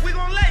gon' lay.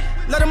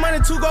 Let the money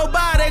to go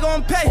by, they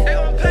gon'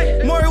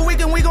 pay. More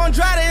weekend, we gon'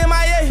 drive to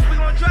MIA.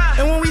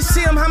 And when we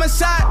see him,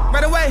 homicide,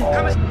 right away.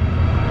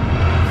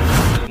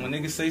 When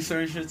niggas say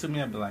certain shit to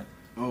me, I be like,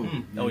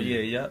 oh yeah,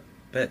 yep.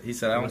 Bet. He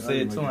said I don't say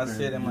it to him, I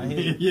said it in my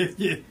head.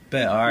 Yeah.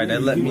 Bet. All right,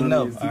 that let me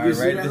know. All right,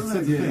 right.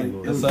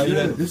 That's all you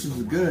got. This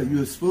was good.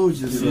 You exposed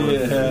yourself.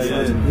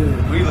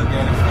 Yeah. We look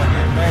at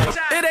it, man.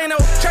 It ain't no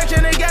church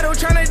in the ghetto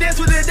tryna dance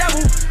with the devil.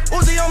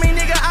 Uzi on me,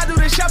 nigga, I do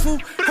the shuffle.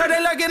 Heard they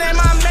looking at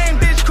my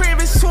main bitch crib,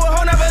 it's to a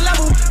whole nother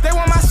level. They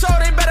want my soul,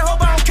 they better hope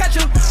I don't catch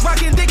them.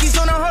 Rockin' Dickies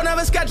on a whole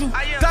nother schedule.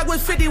 Glock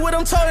with 50 with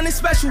them told and it's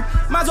special.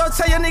 Might as well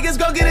tell your niggas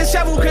go get his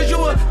shovel, cause you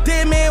a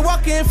dead man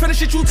walking, finish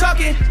shit you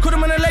talking. Put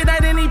him in the late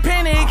night and he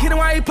panic, hit him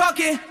while he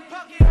pocket.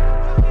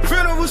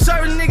 Funeral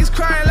serving niggas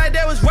crying like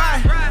that was why.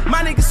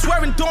 My niggas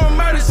swerving, doing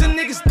murders and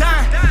niggas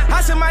dying.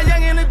 I sent my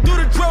youngin' to do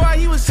the drill while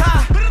he was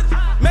high.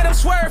 Made him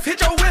swerve,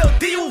 hit your wheel,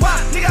 DUI.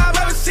 Nigga, I'd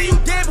rather see you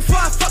dead before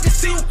I fucking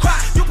see you cry.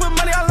 You put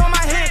money all on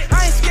my head,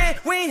 I ain't scared,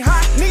 we ain't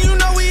high. Nigga, you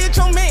know we hit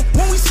your man,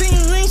 when we see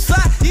you, you ain't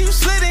slide. Yeah, you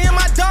slid in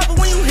my dog,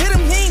 but when you hit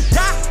him, he ain't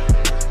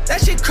die.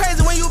 That shit crazy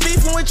when you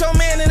beefing with your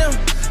man and them.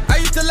 I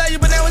used to love you,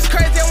 but now it's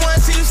crazy, I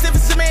wanna see you stiff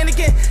as a man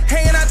again.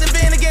 Hanging out the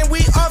van again, we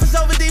offense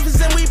over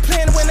defense and we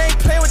playing when they ain't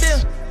playing with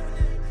them.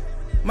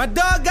 My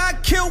dog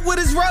got killed with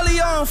his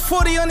rollie on,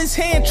 40 on his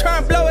hand,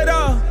 trying to blow it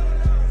off.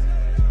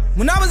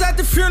 When I was at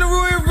the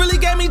funeral, it really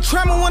gave me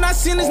trauma when I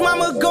seen his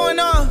mama going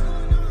off.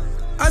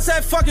 I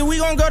said, fuck it, we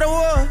gon' go to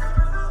war.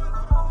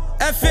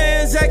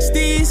 FNs,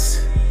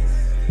 XDs,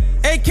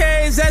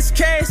 AKs,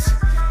 SKs.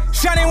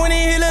 Shiny when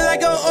he look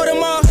like an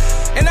Audemars.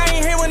 And I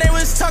ain't here when they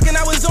was talking,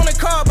 I was on the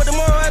car. But the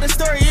moral of the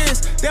story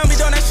is, they don't be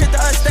doing that shit to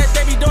us that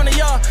they be doing to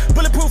y'all.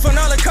 Bulletproof on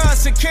all the cars,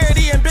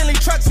 security and Bentley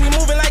trucks. We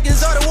moving like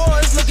it's all the war,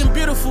 it's looking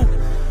beautiful.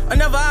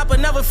 Another op,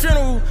 another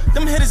funeral.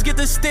 Them hitters get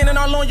to standing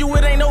all on you,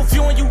 it ain't no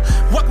viewing you.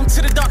 Welcome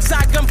to the dark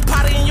side,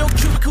 gunpowder in your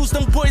cubicles.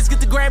 Them boys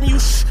get to grabbing you,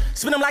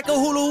 spin them like a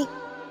hula hoop.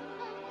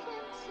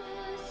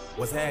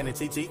 What's happening,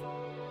 TT?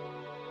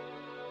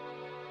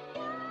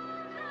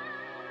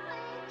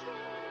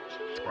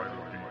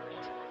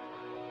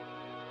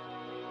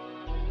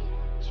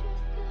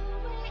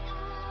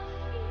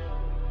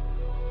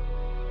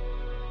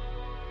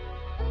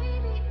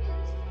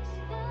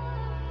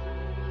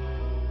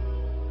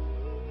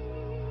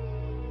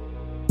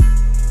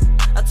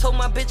 I told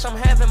my bitch I'm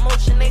having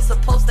motion, they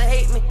supposed to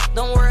hate me.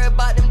 Don't worry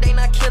about them, they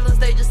not killers,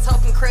 they just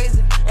talking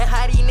crazy. And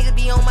how these niggas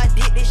be on my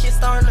dick, this shit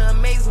starting to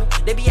amaze me.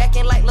 They be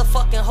acting like little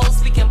fucking hoes,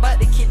 speaking about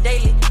the kid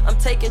daily. I'm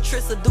taking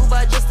trips to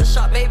Dubai just to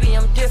shop, baby,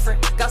 I'm different.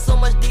 Got so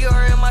much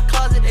Dior in my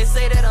closet, they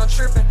say that I'm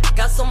tripping.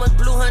 Got so much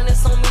blue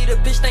hundreds on me, the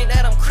bitch think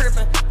that I'm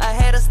crippin'. I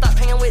had to stop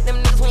hanging with them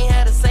niggas, we ain't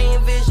had the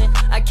same vision.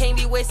 I can't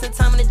be wasting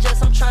time in the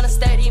jets, I'm trying to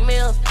stack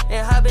emails.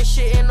 And I been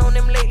shitting on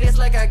them lately, it's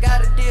like I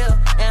got a deal.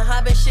 And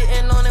I been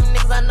shitting on them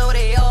niggas, I know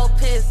they all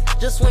pissed.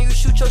 Just when you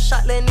shoot your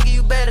shot, little nigga,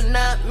 you better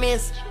not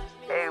miss.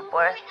 Hey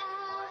boy,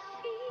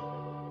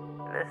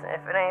 listen,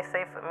 if it ain't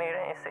safe for me, it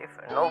ain't safe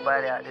for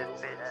nobody out this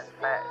bitch. That's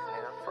facts,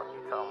 nigga. Fuck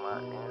you talking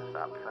about, nigga.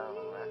 Stop playing,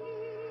 man.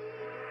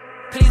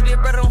 Please,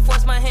 big brother, don't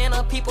force my hand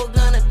up, people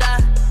gonna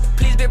die.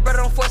 Please, big brother,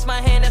 don't force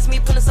my hand, that's me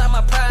putting aside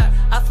my pride.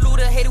 I flew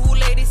to Haiti, who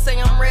lady say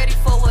I'm ready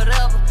for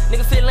whatever.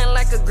 Nigga feeling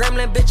like a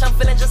gremlin, bitch, I'm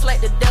feeling just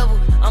like the devil.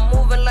 I'm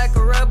moving like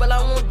a rebel,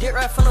 I won't dick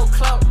right for no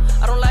clout.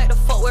 I don't like to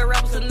fuck with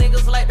rappers, the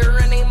niggas like to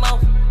run their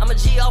mouth. I'm a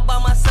G all by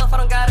myself, I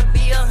don't gotta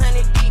be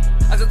 100 deep.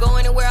 I could go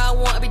anywhere I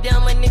want, I be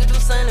down, my nigga do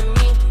something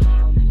to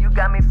me. You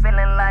got me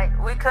feeling like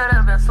we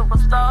could've been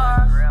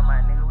superstars. Real,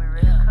 my nigga, we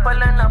really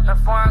pulling up in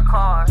foreign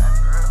cars.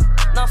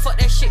 Nah, fuck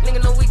that shit,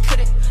 nigga, no we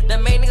couldn't. The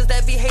main niggas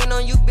that be hating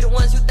on you be the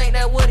ones you think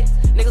that wouldn't.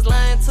 Niggas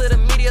lying to the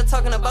media,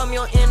 talking about me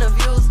on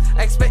interviews.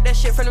 I expect that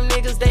shit from them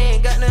niggas, they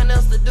ain't got nothing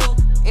else to do.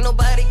 Ain't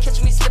nobody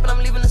catching me slipping, I'm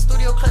leaving the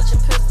studio clutching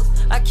pistols.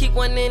 I keep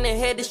one in the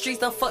head, the streets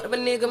done fucked up a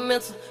nigga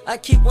mental. I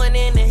keep one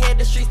in the head,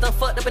 the streets done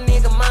fucked up a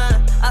nigga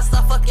mind. I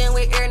stop fucking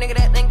with every nigga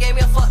that done gave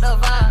me a fucked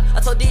up vibe. I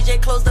told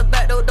DJ close the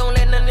back door, don't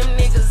let none of them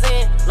niggas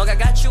in. Long I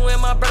got you in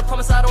my brother,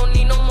 promise I don't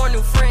need no more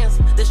new friends.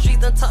 The streets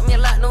done taught me a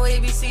lot, no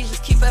ABCs,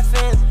 just keep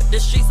FNs. The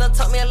streets done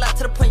taught me a lot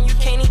to the point you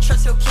can't even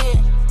trust your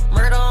kin.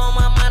 Murder on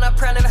my mind, I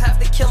pray I never have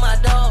to kill my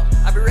dog.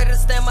 I be ready to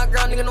stand my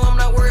ground, nigga know I'm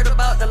not worried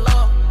about the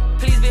law.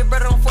 Please, big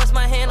brother, don't force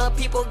my hand up,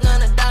 people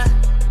gonna die.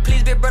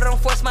 Please, big brother,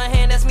 don't force my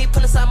hand, that's me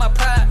putting aside my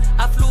pride.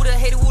 I flew to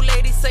Haiti, who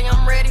lady say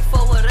I'm ready for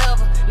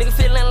whatever. Nigga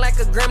feeling like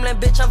a gremlin,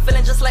 bitch, I'm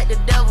feeling just like the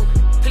devil.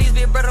 Please,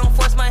 big brother, don't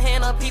force my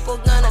hand up, people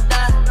gonna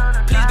die.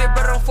 Please, big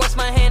brother, don't force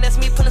my hand, that's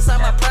me putting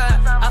aside my pride.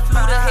 I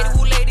flew to Haiti,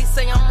 who lady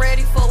say I'm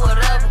ready for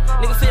whatever.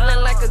 Nigga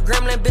feeling like a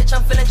gremlin, bitch,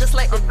 I'm feeling just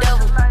like the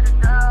devil.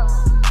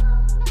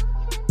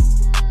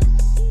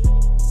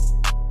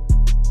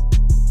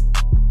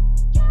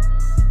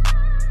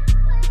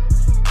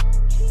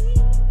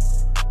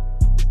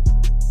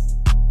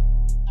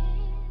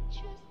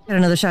 Got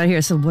another shout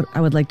here. So what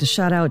I would like to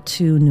shout out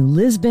to New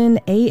Lisbon,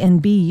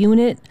 A&B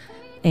Unit,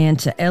 and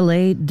to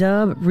LA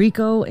Dub,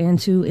 Rico, and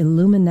to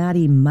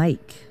Illuminati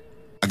Mike.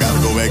 I gotta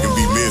go back and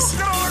be missing.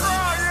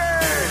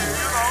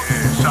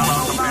 Shout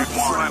out to Big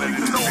One.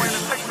 You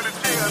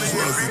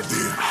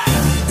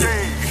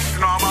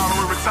know I'm all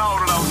over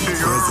retarded out here.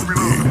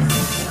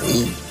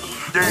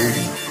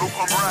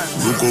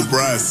 Luco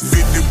Bryson.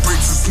 50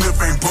 bricks of sniff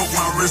ain't broke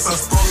my wrist, I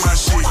sprung my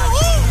shit.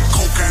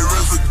 Cocaine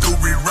residue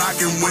be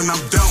rocking when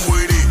I'm done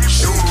with it.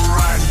 Shooter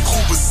riding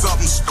Cooper,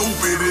 something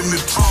stupid in the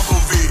trunk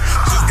of it.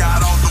 Just got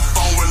off the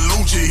phone with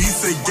Lucci, he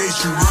said, Gates,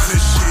 you running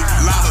shit.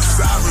 Lot of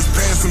sirens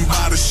passing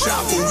by the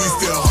shop, but we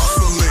still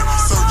hustling.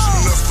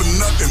 Searching us for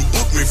nothing,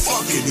 book me,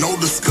 fuck it, no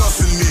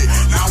discussing it.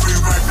 Now we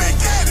right back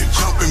at it,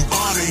 jumping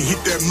Bonnie,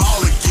 hit that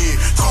mall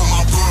again. Told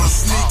my brother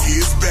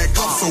Sneaky, it's back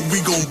up, so we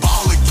gon'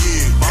 ball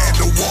again.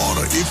 Add the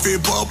water, if it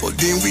bubble,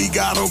 then we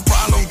got a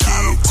problem, kid.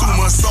 Too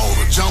much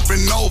soda,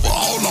 jumping over,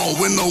 hold on,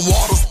 when the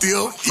water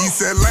still.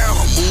 East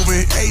Atlanta,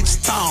 moving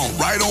H-Town,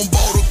 right on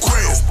Boulder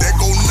Crest. That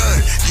go nut,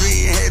 you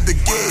ain't had to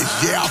guess,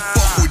 yeah, I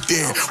fuck with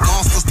that.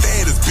 Monster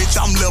status, bitch,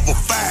 I'm level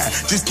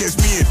 5. Just catch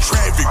me in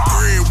traffic,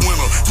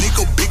 breadwinner,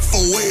 nigga, big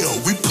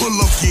 4L. We pull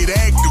up, get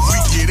active, we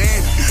get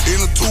active. In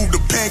a tube,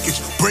 the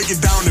package, break it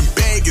down in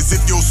baggies.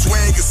 If your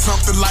swag is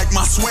something like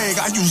my swag,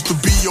 I used to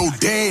be your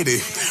daddy.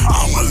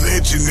 I'm a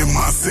legend in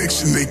my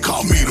section, they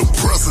call me the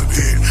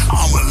president.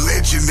 I'm a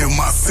legend in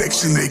my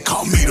section, they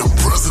call me the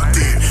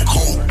president.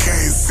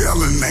 Cocaine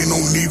selling, ain't no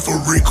need for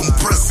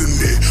recompressing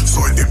it.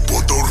 Soy de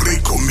Puerto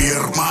Rico, mi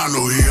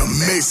hermano, he a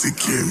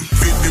Mexican.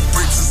 50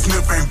 bricks of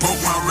sniff ain't broke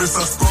my wrist,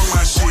 I sprung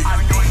my shit.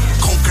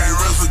 Cocaine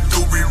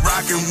residue be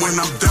rocking when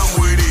I'm done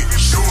with it.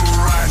 Shooter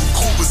riding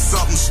Cooper,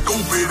 something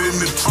stupid in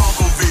the trunk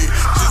of it.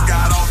 Just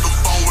got off the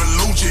phone with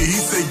Lucci, he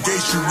said,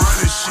 Gates, you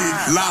running shit.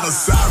 Lot of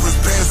sirens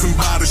passing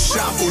by the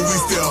shop, but we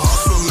still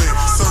hustling.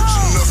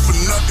 Searching us for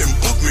nothing,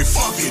 book me,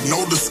 fuck it,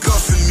 no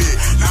discussing it.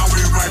 Now we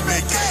right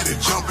back at it,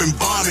 jumping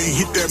Bonnie,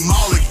 hit that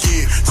mall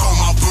again. Told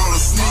my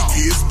brother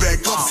Sneaky, it's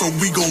back up, so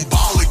we gon'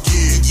 ball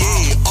again.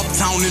 Yeah,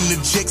 uptown in the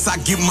jacks, I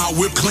get my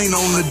whip clean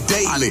on the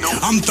daily.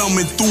 I'm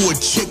thumbing through a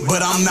chick,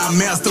 but I'm not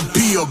Master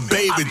P or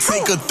baby.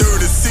 Take a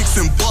 36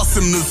 and bust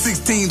him to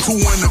 16 to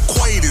an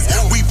Equators.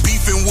 We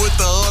beefing with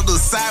the other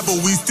side, but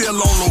we still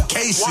on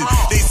location.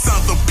 They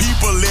sent the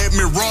people at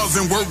me,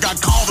 and work got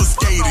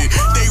confiscated.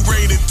 They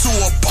raided 2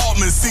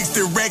 apartments,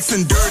 60 racks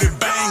and dirty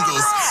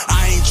bangles.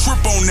 I ain't trip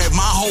on that,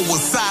 my hoe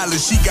was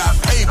silent, she got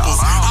papers.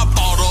 I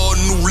bought her a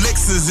new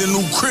Lexus and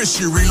new Chris,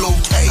 she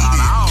relocated.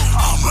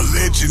 I'm a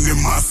legend in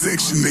my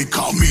section, they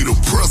call me the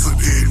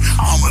president.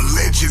 I'm a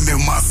legend in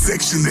my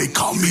section, they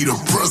call me the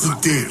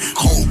president.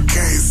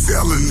 Cocaine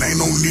selling, ain't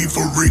no need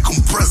for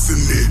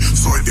recompressing it.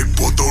 Soy de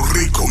Puerto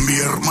Rico, mi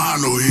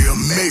hermano, he a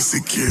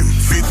Mexican.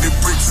 50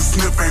 bricks and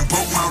sniff ain't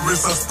broke my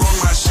wrist, I sprung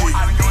my shit.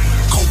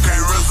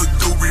 Cocaine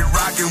residue be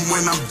rocking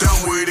when I'm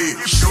done with it.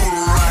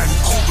 Shoulder riding,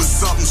 Cooper,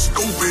 something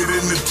stupid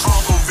in the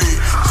trunk of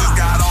it. Just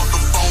got off the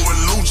phone with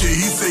Lucha,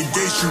 he said,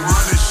 Gates, you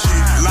running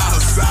shit. Lot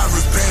of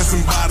sirens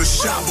passing by the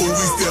shop, but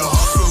we still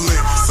hustling.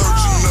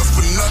 Searching us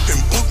for nothing,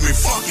 book me,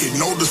 fuck it,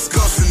 no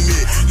discussing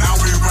it. Now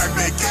we right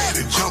back at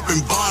it,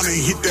 jumping Bond and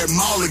hit that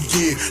mall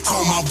again.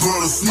 Told my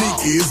brother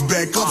Sneaky, it's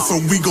back up,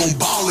 so we gon'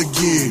 ball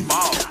again.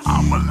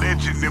 I'm a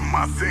legend in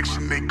my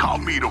section, they call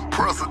me the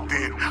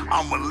president.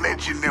 I'm a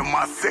legend in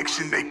my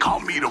section, they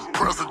call me the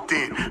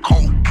president.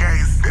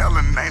 Cocaine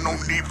selling, ain't no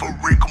need for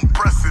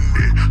recompressing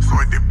it.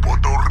 Soy de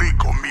Puerto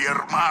Rico, mi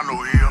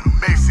hermano, he a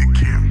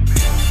Mexican.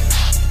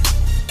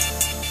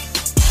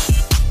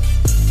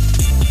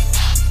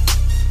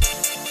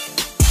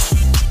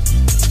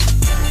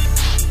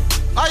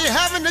 Are you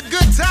having a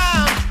good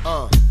time?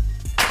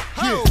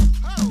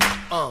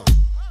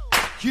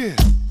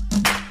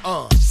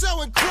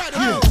 So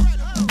incredible.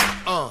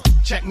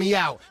 Check me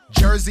out.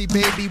 Jersey,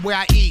 baby, where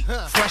I eat.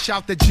 Fresh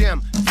out the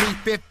gym.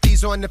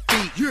 350s on the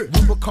feet.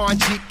 Rubicon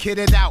Jeep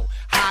kitted out.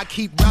 How I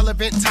keep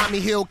relevant, Tommy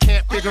Hill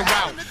can't figure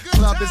out.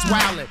 Club is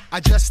wildin', I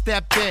just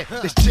stepped in.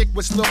 This chick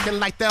was looking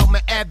like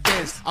Thelma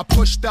Evans. I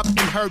pushed up in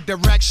her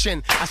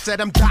direction. I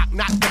said I'm Doc,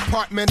 not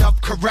Department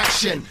of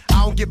Correction.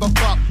 I don't give a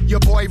fuck, your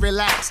boy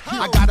relax.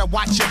 I gotta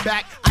watch your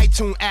back,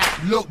 iTunes app.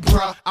 Look,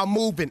 bruh, I'm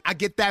moving, I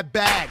get that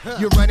bag.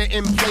 You're running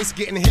in place,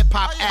 getting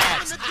hip-hop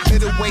abs.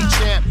 Middleweight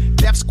champ,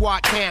 Def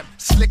Squad camp.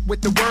 Slick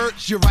with the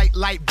words, you write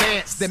like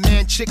Vance. The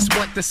man chicks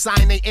want to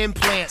sign their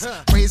implants.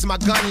 Raise my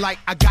gun like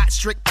I got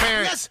strict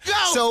parents.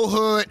 So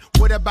hood,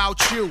 what about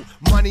you?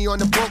 Money on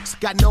the books,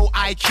 got no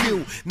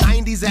IQ.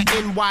 90s at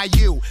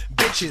NYU,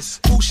 bitches,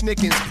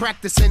 Fushnikins,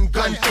 practicing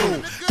gun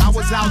fu. I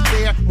was out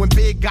there when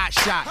Big got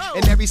shot,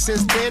 and ever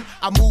since then,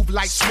 I move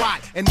like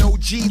SWAT, and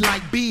OG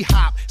like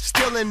B-Hop.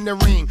 Still in the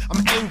ring,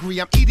 I'm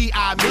angry, I'm Edie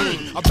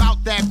Mean.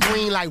 About that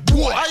green like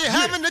what? Are you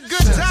having a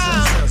good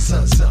time?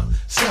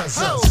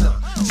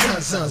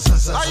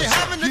 Are you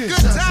having a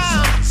good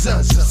time? So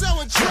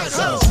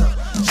incredible.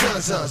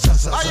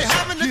 Are you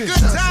having a good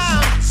time?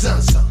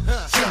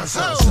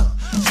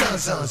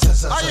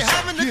 Are you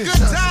having a good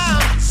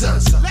time?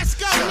 Let's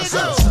go,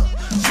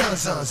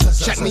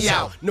 nigga. Check me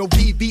out, no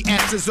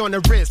VVS's on the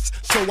wrist,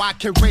 so I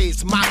can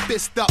raise my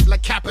fist up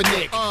like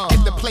Kaepernick.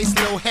 Hit the place a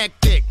little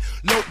hectic.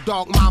 Low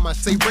dog mama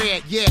say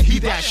red, yeah, he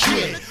that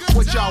shit.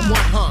 What y'all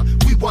want, huh?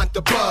 We want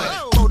the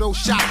bud.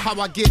 Photoshop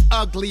how I get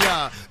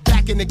uglier.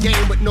 Back in the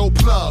game with no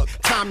plug.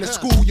 Time to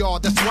school y'all,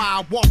 that's why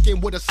I walk in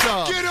with a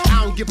sub.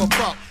 I don't give a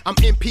fuck, I'm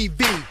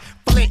MPV.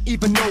 Flint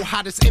even know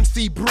how this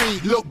MC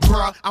breathe. Look,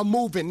 bruh, I'm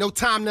moving, no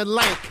time to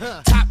lank.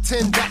 Top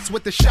 10, that's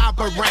what the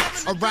shopper rank.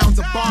 Around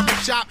the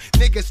barbershop,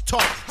 niggas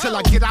talk till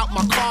I get out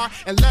my car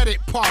and let it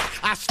park.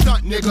 I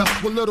stunt, nigga,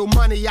 with little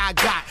money I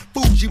got.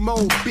 Fuji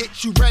mode,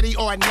 bitch, you ready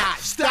or not?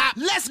 Stop,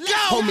 let's go!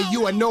 Homie,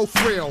 you are no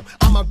frill.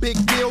 I'm a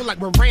big deal like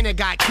when Raina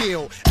got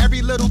killed.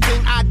 Every little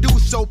thing I do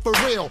so for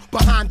real.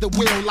 Behind the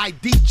wheel like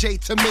DJ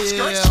Tamil.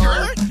 Skirt,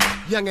 skirt.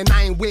 Young and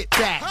I ain't with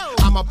that.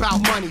 I'm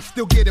about money,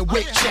 still get a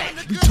wick check.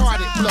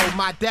 Retarded flow,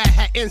 my dad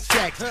had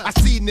insects. I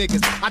see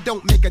niggas, I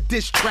don't make a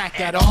diss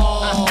track at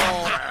all.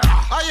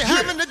 Are you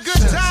having a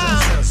good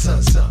time?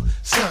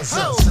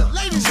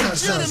 Ladies and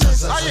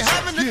gentlemen, are you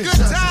having a good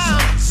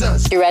time?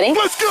 You ready?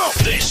 Let's go!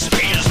 This is the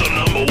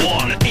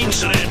 #1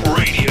 internet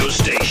radio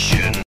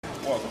station.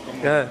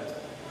 Good.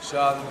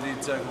 Shout out to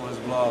D-Tech on his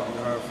blog.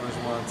 You heard First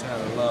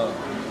Montana Love.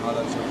 I'll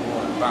let you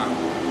boy. Bye.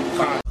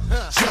 Are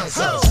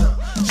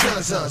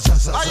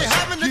you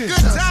having a good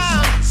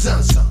time?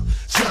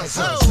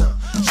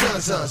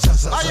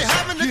 Are you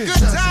having a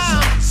good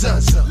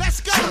time?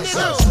 Let's go,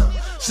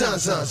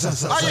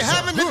 nigga. Are you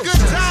having a good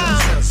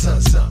time? So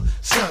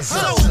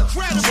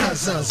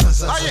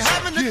incredible. Are you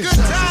having a good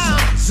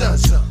time? Are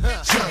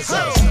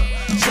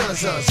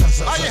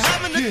you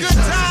having a good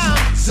time?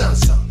 Are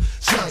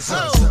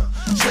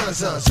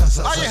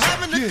you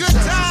having a good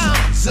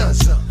time?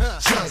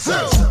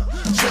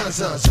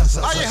 Are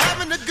you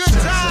having a good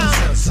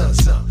time?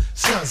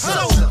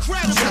 So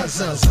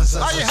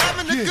incredible. Are you having a good time? Are you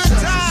having a good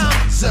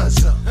time?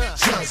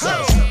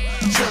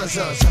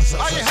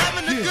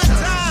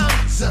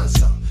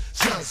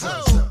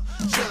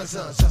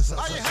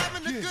 Are you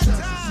having a good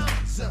time?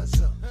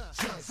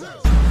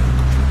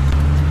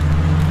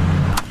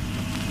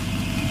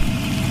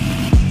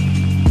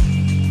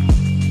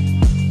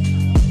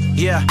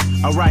 Yeah,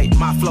 alright,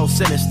 my flow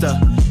sinister.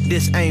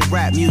 This ain't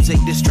rap music,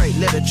 this straight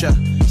literature.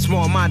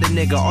 Small-minded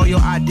nigga, all your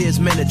ideas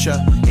miniature.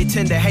 They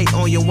tend to hate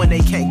on you when they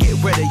can't get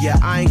rid of you.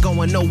 I ain't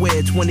going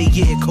nowhere,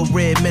 20-year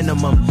career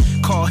minimum.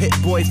 Call Hit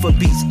Boy for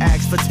beats,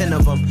 ask for 10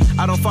 of them.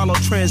 I don't follow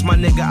trends, my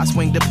nigga, I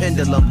swing the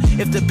pendulum.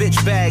 If the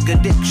bitch bag a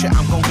dick shit,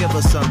 I'm gon' give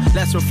her some.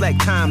 Let's reflect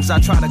times, I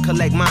try to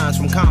collect minds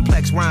from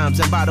complex rhymes.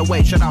 And by the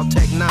way, shout out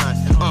Tech 9.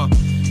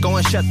 Go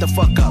and shut the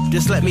fuck up,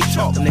 just let me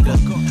talk, nigga.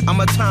 I'm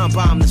a time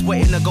bomb that's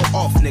waiting to go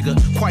off, nigga.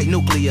 Quite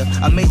nuclear,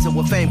 amazing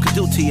what fame could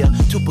do to you.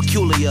 Too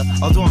peculiar,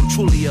 although I'm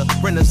truly a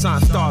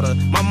Renaissance starter.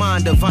 My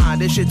mind divine,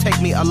 this should take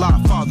me a lot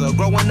farther.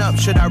 Growing up,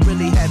 should I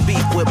really have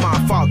beef with my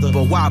father?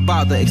 But why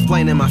bother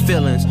explaining my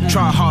feelings?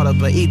 Try harder,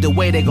 but either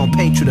way they gon'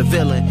 paint you the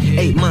villain.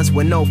 8 months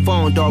with no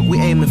phone, dog, we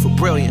aiming for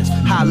brilliance.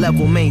 High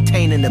level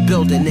maintaining the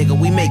building, nigga,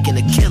 we making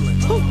a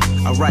killing.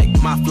 Alright,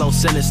 my flow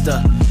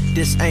sinister.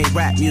 This ain't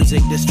rap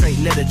music, this straight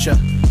literature.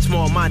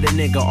 Small-minded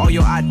nigga, all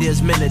your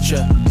ideas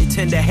miniature. They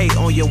tend to hate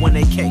on you when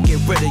they can't get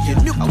rid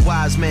of you. A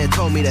wise man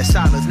told me that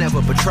silence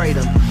never betrayed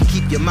him.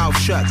 Keep your mouth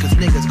shut, cause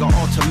niggas got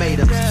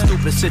ultimatums.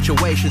 Stupid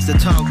situations, the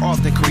tongue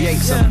often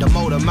creates them. The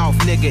motor mouth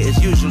nigga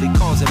is usually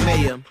causing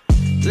mayhem.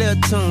 Lil'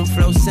 tune,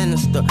 flow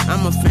sinister,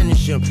 I'ma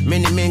finish him.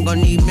 Many men gon'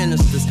 need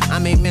ministers,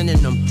 I'm aiming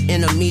them.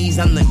 Enemies,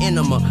 I'm the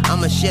enema,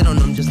 I'ma shit on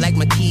them. Just like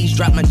my keys,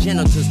 drop my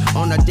genitals.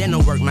 On our dinner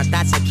work, my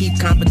thoughts I keep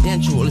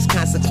confidential. It's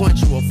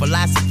consequential,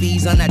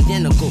 philosophies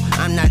unidentical.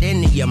 I'm not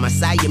into you, my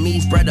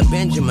Siamese brother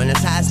Benjamin.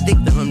 That's how I stick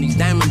to him, these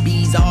diamond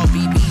bees, all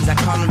BBs. I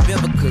call them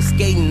Vivica,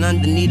 skating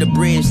underneath the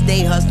bridge.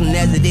 Stay hustling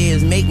as it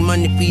is, make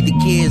money, feed the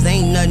kids.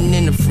 Ain't nothing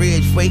in the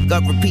fridge, wake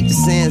up, repeat the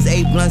sins.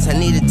 8 blunts, I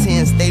need a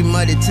 10, stay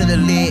muddy to the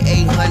lid.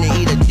 800,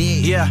 eat a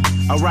dick. Yeah,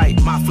 alright,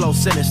 my flow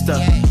sinister.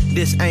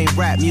 This ain't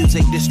rap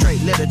music, this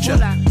straight literature.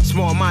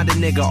 Small-minded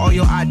nigga, all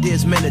your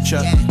ideas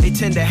miniature. They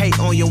tend to hate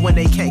on you when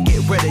they can't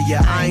get rid of you.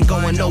 I ain't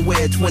going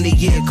nowhere,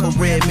 20-year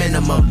career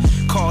minimum.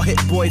 Call Hit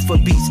Boy for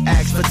beats,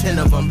 ask for 10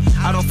 of them.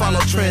 I don't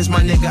follow trends, my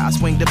nigga, I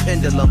swing the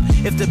pendulum.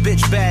 If the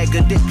bitch bag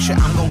a dick shit,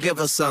 I'm gon' give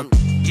her some.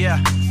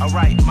 Yeah,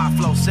 alright, my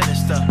flow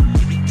sinister.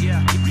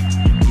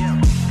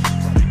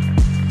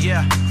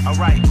 Yeah,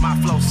 alright, my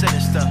flow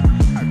sinister.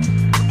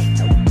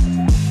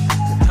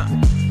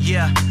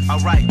 Yeah,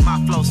 alright,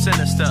 my flow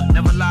sinister.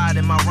 Never lied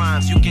in my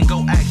rhymes, you can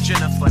go ask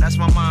Jennifer. That's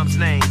my mom's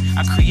name.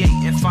 I create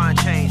and find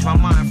change. My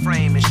mind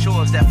frame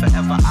ensures that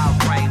forever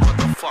I'll reign,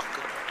 motherfucker.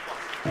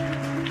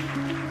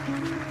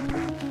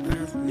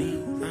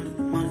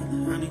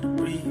 I need to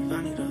breathe,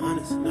 I need to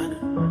honest,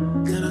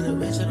 get on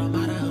the bitch that I'm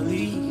out of her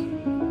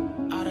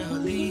league. Out of her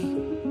league.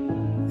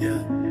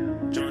 Yeah,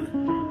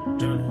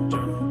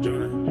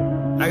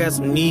 I got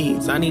some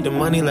needs. I need the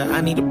money like I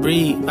need to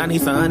breathe. I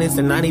need some honest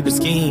and I need to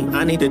scheme.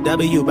 I need the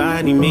W by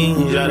any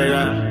means. Yeah,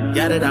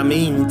 that I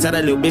mean. Tell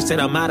that little bitch that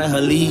I'm out of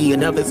her league.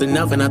 Enough is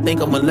enough and I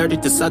think I'm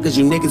allergic to suckers.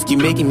 You niggas keep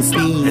making me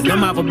sneeze. And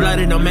them out for blood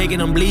and I'm making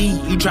them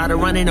bleed. You try to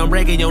run and I'm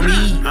breaking your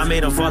knee. I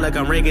made them fall like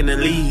I'm ranking the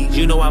league.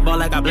 You know I ball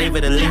like I play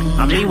for the league.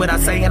 I mean what I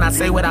say and I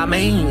say what I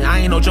mean. I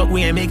ain't no joke,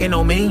 we ain't making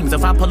no memes.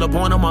 If I pull up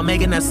on them, I'm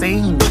making that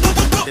scene.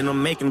 Then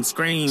I'm making them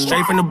scream.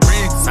 Straight from the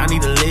bricks, I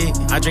need a lick.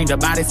 I drink the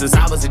body since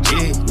I was a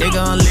kid.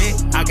 Nigga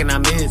unlit, how can I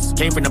miss?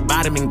 Came from the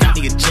bottom and got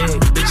me a check.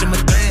 Bitch, I'm a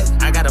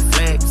threat, I got a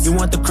flex. You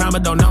want the crime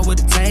but don't know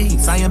what it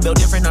takes. I am built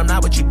different, I'm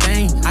not what you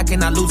think. I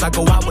cannot lose, I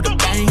go out with a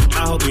bang.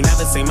 I hope you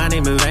never say my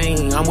name in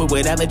vain. I'm with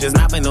whatever, just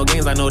not play no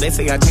games. I know they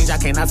say I change, I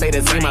cannot say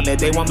the same. I bet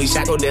they want me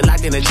shackled, they're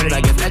locked in the chains. I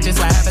guess that's just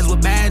what happens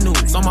with bad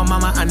news. On my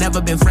mama, I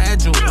never been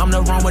fragile. I'm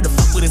the wrong with the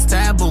fuck with this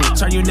taboo.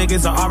 Turn you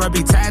niggas to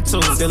R&B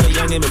tattoos. Still a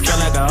young nigga, feel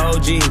like a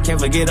OG. Can't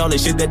forget all the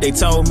shit that they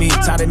told me.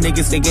 Tired of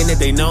niggas thinking that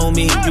they know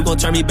me. You gon'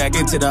 turn me back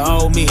into the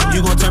old me.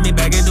 You gon' turn me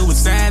back into a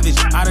savage.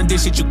 I done did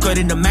shit you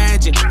couldn't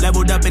imagine.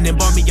 Leveled up and then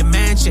bought me a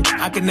mansion.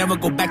 I can never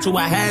go back to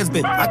what has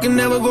been. I can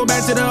never go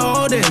back to the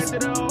old days.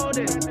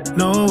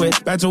 No way.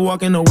 Back to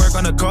walking to work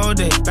on a cold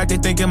day. Back to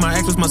thinking my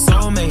ex was my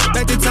soulmate.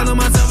 Back to telling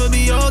myself it'll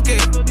be okay.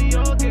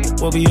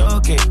 We'll be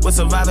okay. We're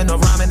surviving no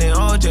rhyming and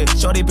OJ.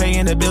 Shorty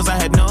paying the bills, I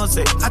had no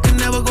say. I can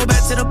never go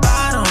back to the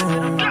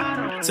bottom.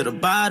 To the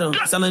bottom,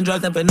 selling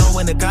drugs, never know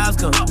when the cops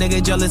come.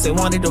 Nigga jealous, they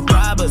wanted to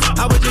rob us.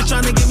 I was just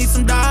trying to give me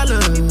some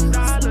dollars,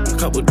 a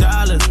couple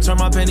dollars. Turn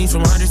my pennies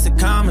from hundreds to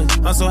commons.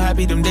 I'm so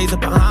happy them days are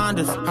behind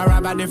us. I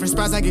ride by different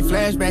spots, I get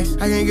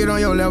flashbacks. I can't get on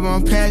your level,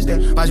 I'm past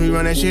that. Watch me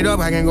run that shit up,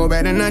 I can't go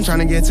back to none. Trying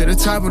to get to the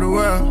top of the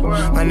world.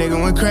 My nigga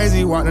went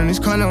crazy, walked in this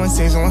corner and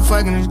seen someone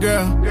fucking this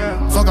girl.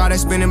 Fuck all that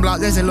spinning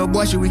blocks, that's that little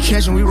boy shit we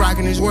catching, we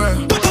rocking this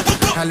world.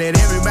 I let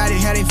everybody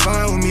have their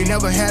fun with me.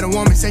 Never had a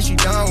woman say she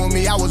done with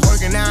me. I was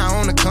working out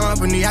on the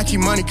company. I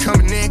keep money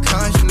coming in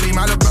constantly.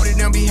 My little brody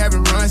done be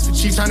having runs for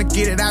cheap. Trying to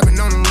get it, I've been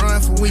on the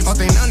run for weeks.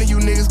 Don't think none of you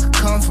niggas could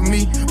come for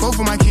me.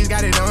 Both of my kids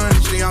got it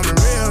honestly. I'm the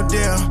real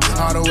deal.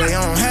 All the way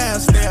on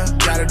half step.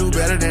 Gotta do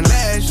better than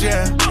last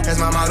year.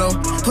 That's my motto.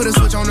 Put a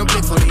switch on the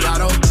blick for the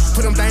auto.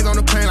 Put them things on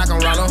the plane like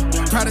I'm Rollo.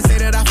 Proud to say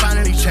that I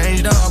finally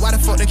changed up. Why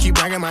the fuck they keep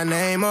bringing my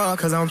name up?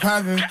 Cause I'm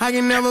poppin'. I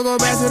can never go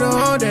back to the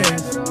old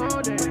days.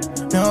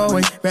 No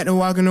way, back to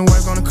walking to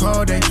work on a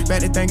cold day.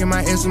 Back to thinking my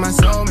ex was my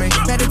soulmate.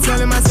 Back to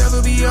telling myself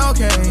it'll be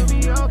okay.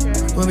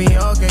 We'll be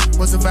okay.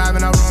 Was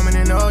surviving, I roaming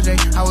in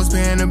OJ. I was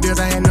paying the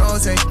bills, I had no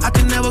say. I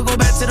can never go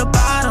back to the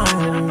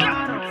bottom.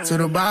 To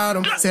the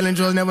bottom, selling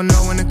drugs, never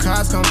know when the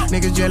cops come.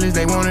 Niggas jealous,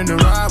 they wanted to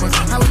rob us.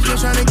 I was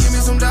just trying to give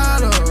me some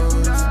dollars.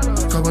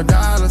 couple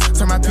dollars.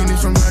 Turn my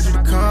pennies from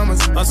 100 to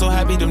commas. I'm so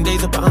happy them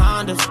days are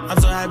behind us. I'm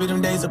so happy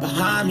them days are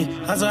behind me.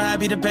 I'm so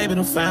happy the baby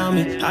done found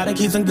me. I done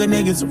keep some good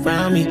niggas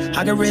around me.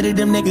 I get rid of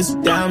them niggas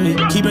who down me.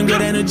 Keeping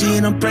good energy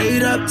and I'm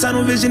prayed up.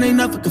 Tunnel vision ain't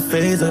nothing can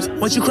phase us.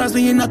 Once you cross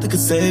me, ain't nothing can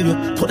save you.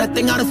 Pull that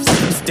thing out of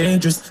fucking, it's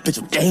dangerous. Bitch,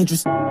 I'm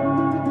dangerous.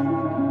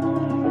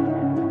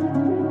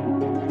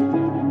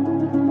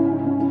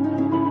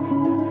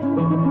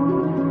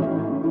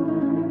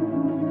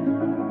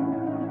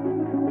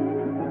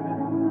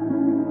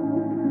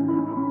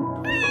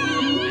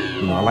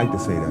 You know, I like to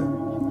say that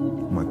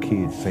my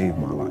kids saved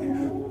my life.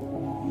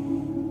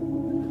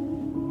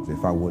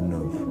 If I wouldn't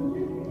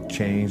have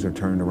changed or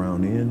turned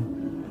around then,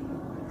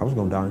 I was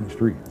gonna die in the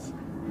streets.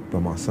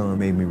 But my son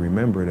made me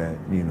remember that,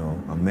 you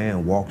know, a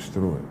man walks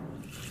through it.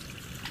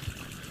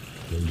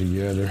 Get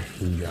together,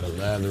 you gotta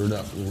lather it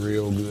up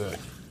real good.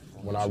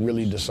 When I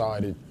really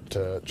decided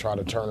to try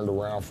to turn it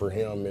around for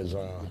him is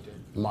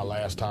my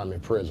last time in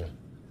prison.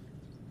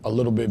 A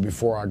little bit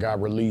before I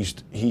got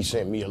released, he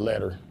sent me a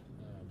letter.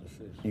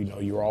 You know,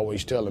 you're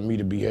always telling me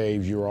to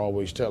behave, you're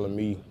always telling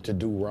me to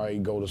do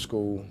right, go to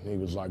school. He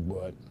was like,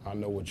 but I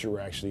know what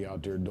you're actually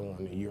out there doing,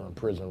 and you're in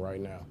prison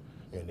right now,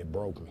 and it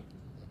broke me.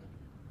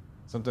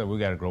 Sometimes we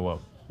gotta grow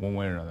up, one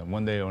way or another.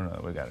 One day or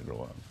another, we gotta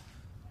grow up.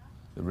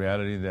 The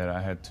reality that I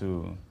had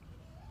to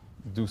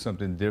do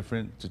something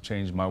different to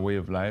change my way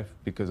of life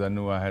because I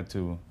knew I had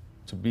to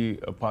be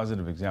a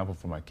positive example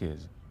for my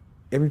kids.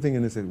 Everything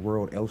in this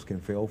world else can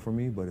fail for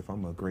me, but if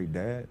I'm a great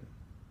dad,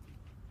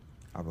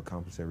 I've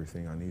accomplished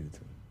everything I needed to.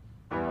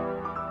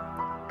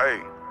 Hey,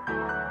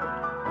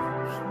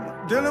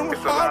 Dealing with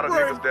it's a lot of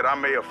heartbreak. niggas that I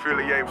may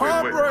affiliate with,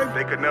 Heartbreak. but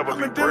they could never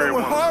be I've been dealing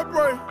with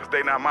heartbreak. because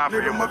they not my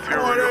Nigga, my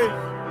material. heartache.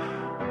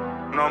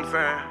 You know what I'm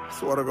saying?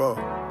 Swear to God.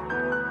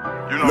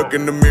 You know. Look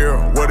in the mirror,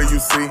 what do you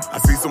see? I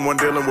see someone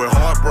dealing with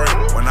heartbreak.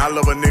 When I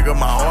love a nigga,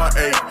 my heart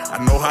ache. I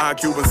know how a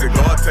Cuban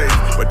cigar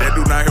tastes, but that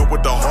do not help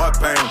with the heart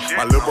pain.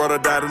 My little brother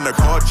died in the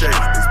car chase.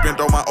 They spent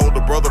on my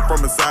older brother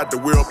from inside the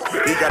wheel.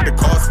 He got the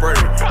car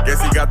sprayed.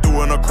 Guess he got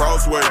through in a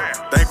crossway.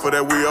 Thankful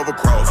that we ever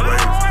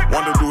crossways.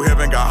 Wonder do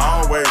heaven got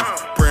always.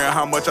 Praying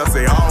how much I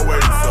say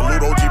always.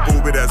 Salute OG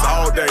Booby, that's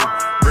all day.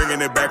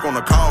 Bringing it back on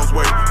the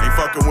causeway. Ain't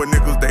fucking with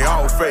niggas, they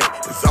all fake.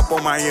 It's up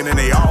on my end and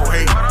they all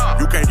hate.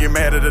 You can't get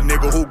mad at a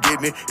nigga who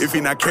getting it if he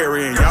not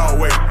carrying y'all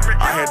weight.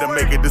 I had to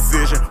make a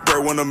decision.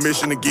 Bro, on a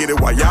mission to get it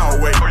while y'all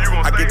wait.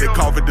 I get the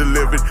coffee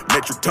delivered,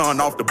 metric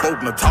ton off the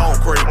boat in a tall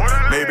crate.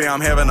 Maybe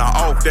I'm having an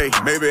off day.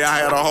 Maybe I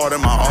had a heart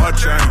in my heart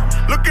chain.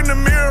 Look in the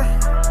mirror.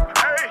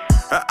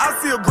 I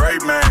see a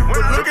great man,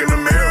 but look in the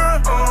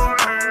mirror.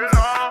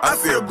 I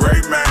see a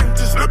great man.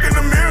 Just look in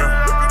the mirror.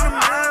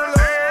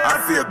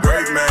 I see a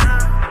great man.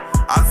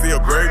 I see a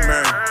great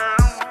man.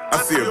 I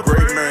see a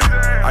great man.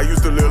 I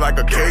used to live like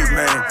a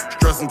caveman,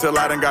 stressed until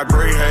I done got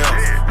gray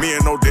hair. Me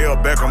and Odell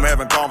Beckham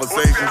having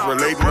conversations,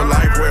 relating to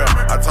life well.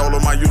 I told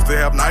him I used to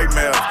have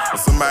nightmares of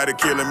somebody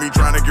killing me,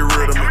 trying to get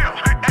rid of me.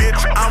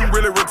 Bitch, I'm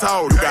really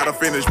retarded. You gotta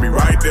finish me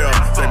right there.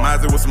 Say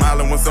Mizey was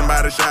smiling when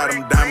somebody shot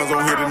him. Diamonds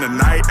on hit in the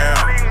night air.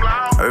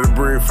 I just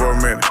breathe for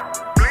a minute.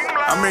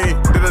 I mean,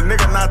 did a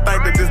nigga not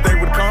think that this day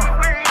would come?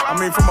 I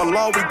mean, from a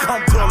law we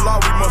come to a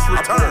law we must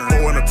return. I put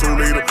a 4 in a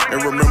 2-liter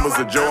and remembers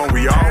the joy and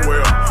we all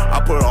well.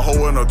 I put a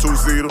hole in a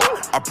 2-seater.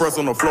 I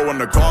press on the floor in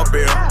the car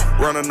bell.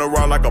 Running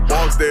around like a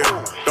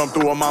Barksdale. Dump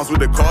through a mouse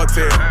with the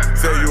cartel.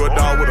 Sell you a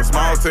dog with a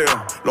small tail.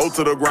 Low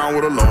to the ground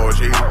with a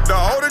large head. The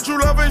hoe that you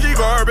love is she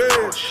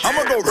garbage.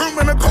 I'ma go room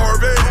in a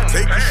Corvette.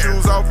 Take your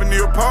shoes off in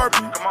the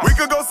apartment. We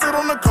could go sit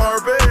on the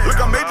carpet. Look,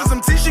 I made you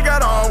some tea, she got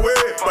all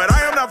wet. But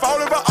I am not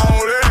falling for all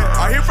that.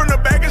 I hear from the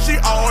back and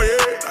she all yeah.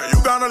 Now you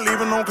gonna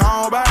leave and don't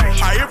call back.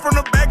 I hear from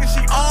the back and she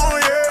on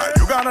yeah. Now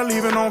you gotta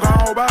leave and don't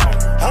call back.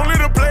 Only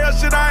the player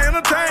shit I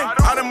entertain.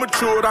 I done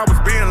matured, I was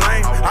being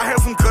lame. I had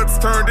some cuts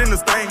turned into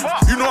stains.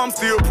 You know I'm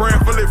still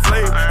praying for Lit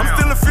Flav. I'm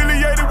still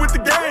affiliated with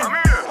the game.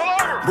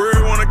 Bread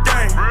on a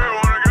game.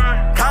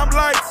 Cop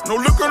lights, no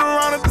looking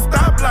around at the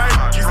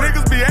stoplight. These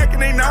niggas be acting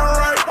they not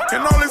right.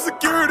 And all this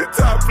security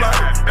top flight.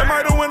 That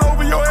might have went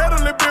over your head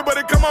a little bit, but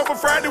it come off a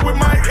Friday with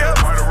my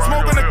F's.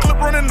 Smoking a clip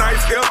running night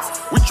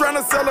steps. We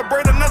tryna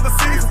celebrate another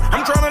season.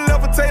 I'm tryna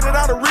levitate it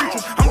out of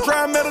reach. I'm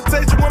trying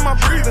meditation with my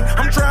breathing.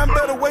 I'm trying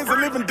better ways of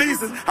living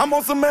decent. I'm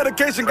on some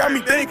medication, got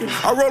me thinking.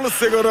 I roll a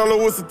cigarette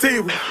with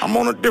sativa. I'm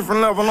on a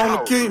different level on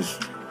the keys.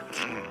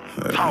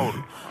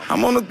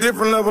 I'm on a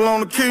different level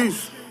on the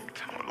keys.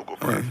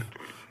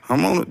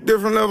 I'm on a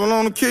different level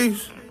on the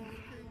keys.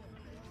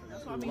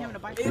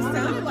 It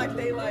sounded like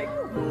they like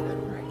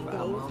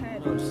those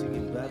had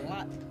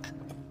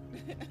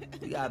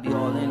You gotta be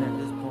all in at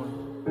this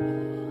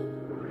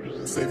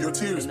point. Save your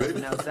tears,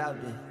 baby. Else out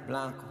there,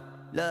 Blanco.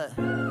 Look,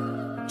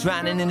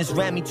 drowning in this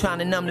Remy, trying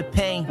to numb the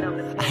pain.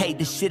 I hate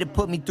the shit it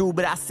put me through,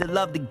 but I still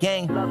love the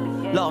game.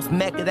 Lost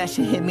Mecca, that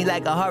shit hit me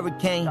like a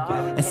hurricane.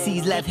 And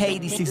C's left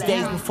Haiti 6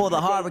 days before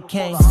the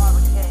hurricane.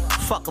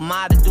 fuck am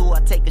I to do? I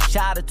take a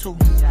shot or two.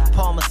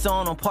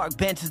 Parmesan on park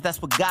benches,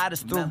 that's what got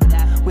us through.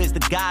 Where's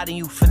the God in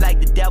you? Feel like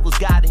the devil's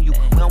guiding you.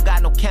 We don't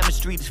got no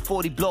chemistry, this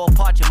 40 blow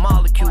apart your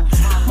molecules.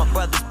 My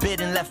brothers bit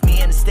and left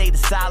me in a state of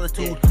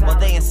solitude while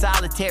they in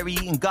solitary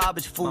eating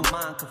garbage food.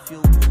 My mind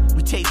confused.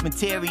 We chase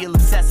material,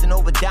 obsessing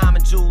over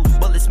diamond jewels.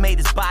 Bullets made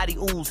his body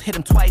ooze, hit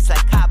him twice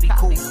like copy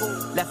cool.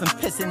 Left him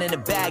pissing in the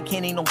bag,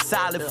 can't eat no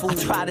solid food.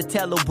 I try to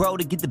tell little bro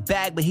to get the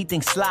bag, but he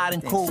thinks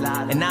sliding cool.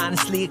 And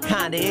honestly, it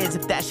kinda is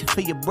if that shit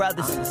for your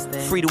brothers.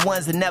 Free the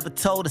ones that never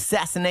told,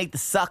 assassinate the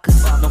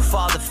suckers. No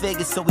father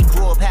figures, so we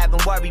grew up having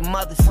worried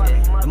mothers.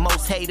 The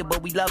most hated,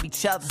 but we love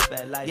each other.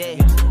 Yeah,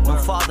 no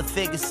father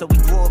figures, so we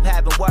grew up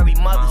having worried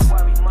mothers.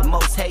 The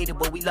most hated,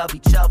 but we love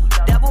each other.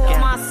 Devil on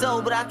my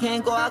soul, but I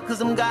can't go out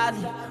cause I'm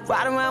godly.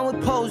 Ride around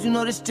with pros, you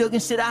know this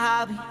jugging shit a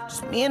hobby.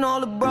 Just me and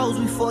all the bros,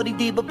 we 40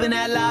 deep up in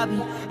that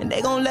lobby. And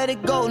they gon' let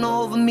it go,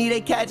 no over me,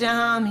 they catching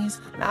homies.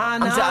 Nah,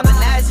 I'm dropping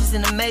ashes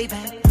in the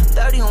Maybach,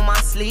 30 on my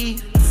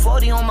sleeve,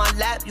 40 on my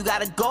lap, you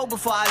gotta go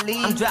before I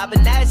leave. I'm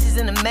dropping ashes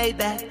in the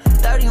Maybach,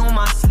 30 on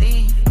my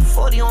sleeve,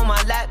 40 on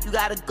my lap, you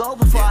gotta go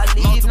before I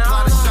leave.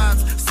 Multiply the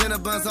shots,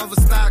 Cinnabons over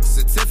stocks,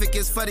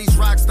 certificates for these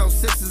rocks, those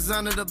sixes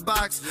under the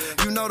box.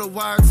 You know the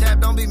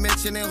wiretap, don't be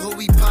mentioning who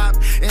we pop.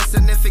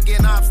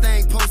 Insignificant ops, they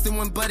ain't posting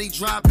when buddy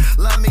drop.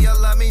 Love me or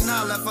love me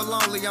not, left for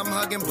lonely, I'm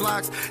hugging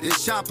blocks.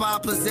 This shop I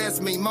possess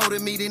me, more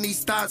than me than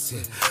these thoughts.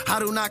 I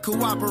do not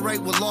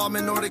cooperate with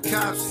lawmen or the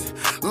cops.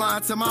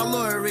 Lying to my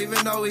lawyer,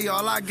 even though he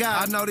all I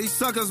got. I know these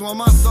suckers want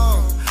my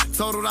soul.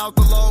 Totaled out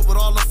the load with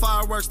all the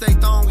fireworks they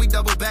thrown. We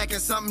double back in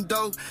something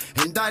dope.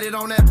 Indicted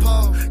on that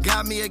pole.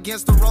 Got me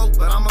against the rope,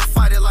 but I'ma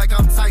fight it like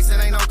I'm Tyson.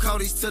 Ain't no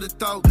Cody's to the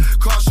throat.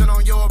 Caution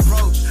on your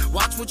approach.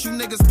 Watch what you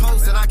niggas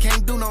post, and I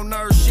can't do no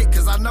nerd shit,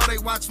 cause I know they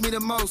watch me the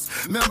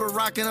most. Remember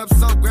rocking up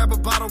soap, grab a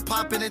bottle,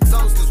 popping and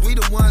toast, cause we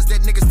the ones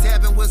that niggas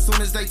tapping with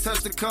soon as they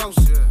touch the coast.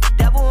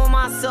 Devil on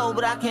my soul,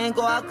 but I can't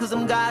go out cause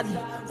I'm godly.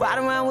 Ride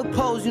around with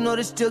pros, you know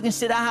this jugging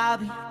shit a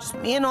hobby. Just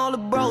me and all the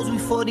bros, we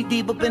 40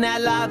 deep up in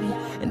that lobby.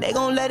 And they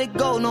gon' let it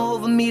go, no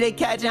over me, they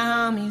catching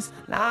homies.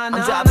 Nah, I'm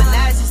dropping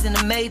ashes in the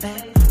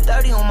Maybach,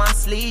 30 on my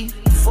sleeve,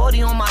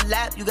 40 on my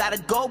lap, you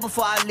gotta go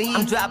before I leave.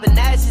 I'm dropping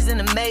ashes in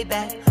the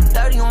Maybach,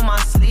 30 on my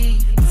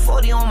sleeve,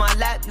 40 on my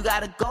lap, you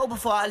gotta go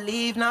before I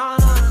leave. Nah,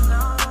 nah,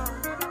 nah.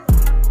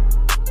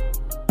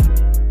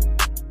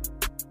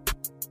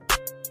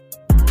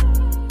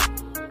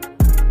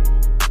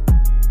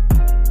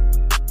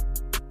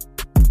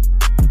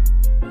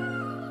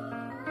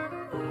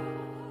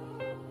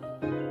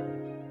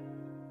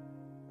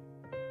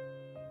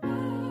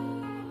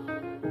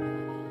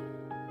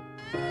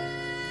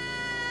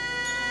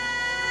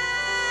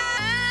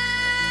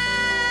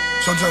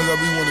 Sometimes I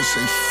really wanna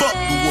say, fuck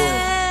the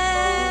world.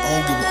 I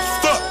don't give a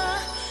fuck.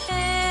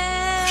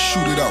 I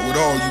shoot it out with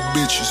all you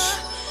bitches.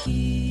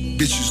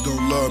 Bitches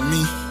don't love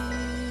me.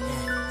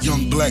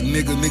 Young black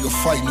nigga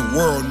fighting the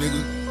world,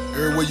 nigga.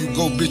 Everywhere you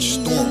go,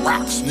 bitches throwing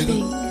rocks, nigga.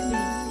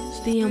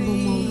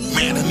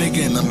 Man, a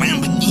nigga in a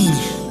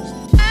Lamborghini.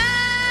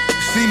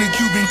 Seen a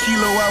Cuban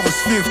kilo, I was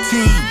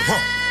 15.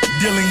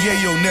 Dylan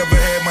Yayo never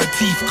had my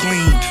teeth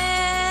cleaned.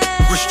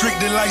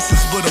 Restricted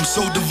license, but I'm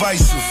so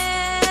divisive.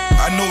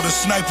 I know the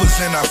snipers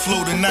and I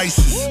flow the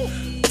nicest.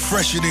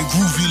 Fresher than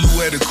Groovy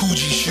Lou at a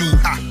Coogee shoot.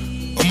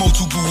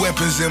 Multiple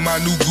weapons in my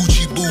new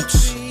Gucci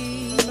boots.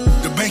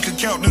 The bank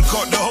account done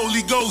caught the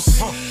Holy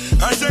Ghost.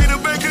 I say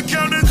the bank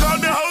account done caught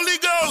the Holy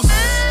Ghost.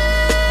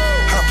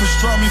 Hot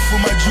pastrami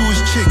for my Jewish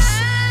chicks.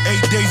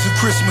 8 days of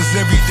Christmas,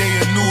 every day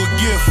a newer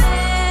gift.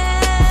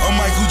 I'm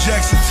Michael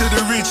Jackson to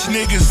the rich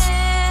niggas.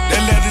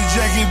 That leather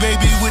jacket,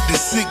 baby, with the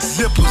 6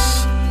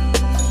 zippers.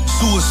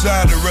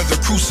 Suicide or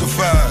rather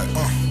crucified.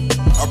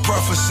 I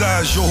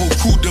prophesize your whole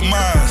crew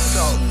demise.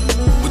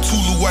 But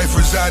Tulu wife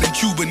reside in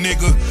Cuba,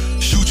 nigga.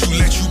 Shoot you,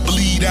 let you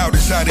bleed out,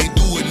 is how they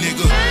do it,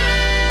 nigga.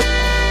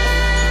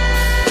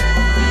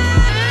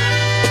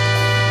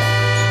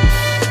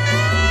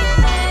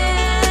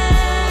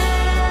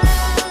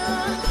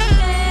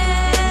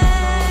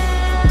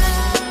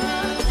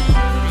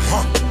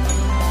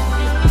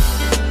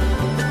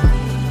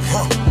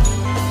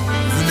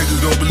 You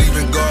niggas don't believe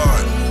in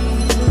God.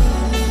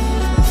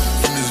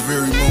 From this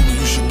very moment,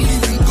 you should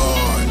believe in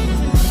God.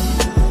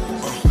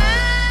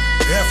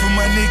 Half of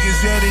my niggas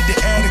headed to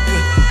Attica,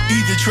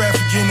 either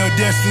trafficking or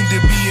destined to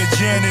be a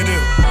janitor.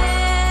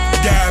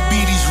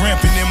 Diabetes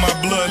rampant in my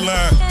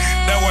bloodline.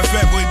 That why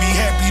fat boy be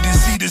happy to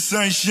see the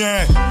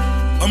sunshine.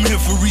 I'm here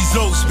for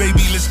results,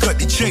 baby, let's cut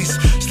the chase.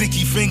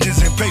 Sticky fingers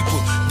and paper,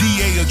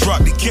 DA will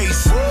drop the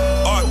case.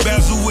 Art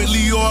Basil with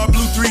Leo, I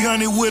blew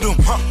 300 with him.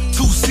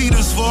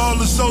 2-seaters for all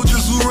the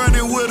soldiers who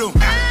running with him.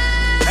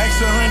 Ask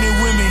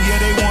 100 women, yeah,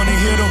 they wanna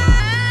hit them.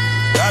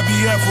 I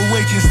be half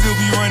awake and still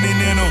be running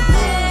in them.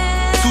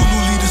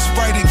 Tulu the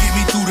Sprite to get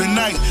me through the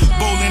night.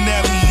 Bowling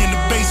alley in the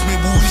basement,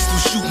 but we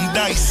still shooting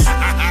dice.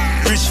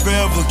 Rich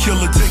forever,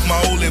 killer, take my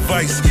old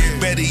advice.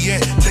 Better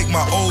yet, take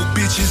my old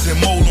bitches and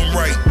mold them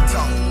right.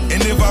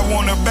 And if I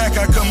want her back,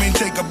 I come and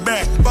take her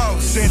back.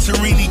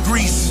 Santorini,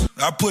 Greece,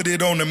 I put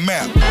it on the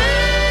map.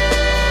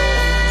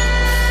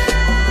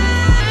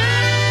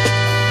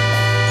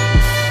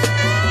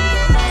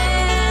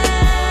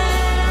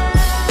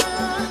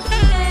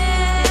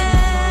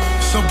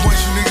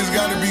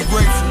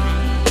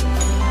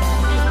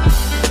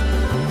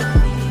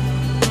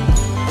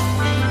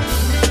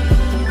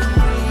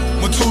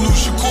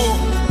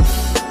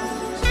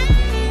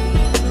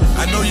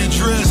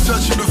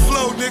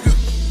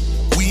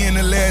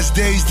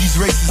 these days, these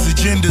racist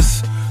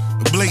agendas,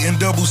 blatant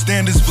double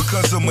standards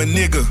because I'm a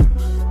nigga.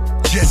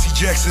 Jesse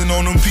Jackson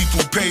on them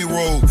people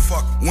payroll.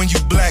 Fuck. When you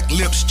black,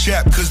 lips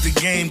chap cause the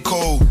game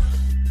cold.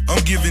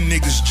 I'm giving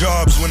niggas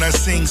jobs when I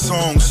sing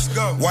songs.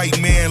 White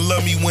man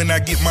love me when I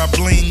get my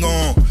bling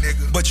on.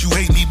 But you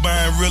hate me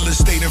buying real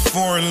estate in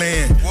foreign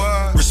land.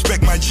 What?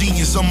 Respect my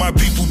genius on my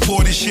people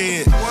pour this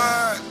head.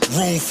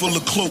 Room full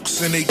of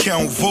cloaks and they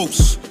count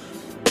votes.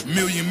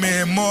 Million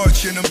man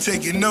march and I'm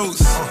taking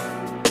notes.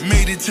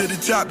 Made it to the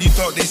top, you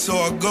thought they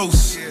saw a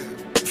ghost.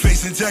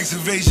 Facing tax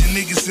evasion,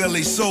 niggas sell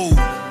they soul.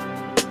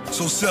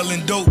 So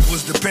selling dope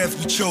was the path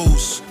we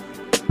chose.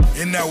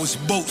 And now it's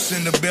boats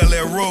in the Bel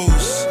Air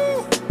Rose.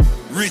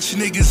 Rich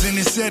niggas in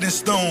the set in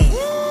stone.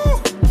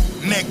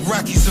 Neck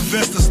Rocky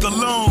Sylvester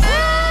Stallone.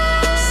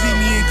 See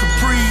me in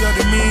Capri or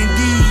the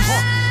Mandy's.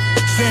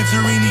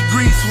 Santorini,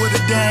 Greece with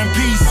a dime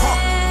piece.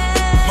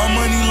 My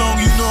money long,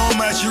 you know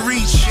I'm out your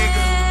reach.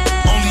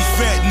 Only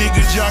fat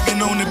nigga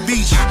jogging on the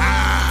beach.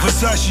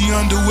 Versace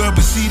underwear,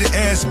 but see the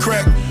ass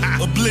crack.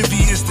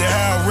 Oblivious to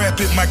how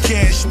rapid my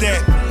cash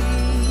stack.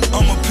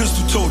 I'm a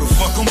pistol toter,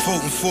 fuck I'm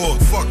voting for.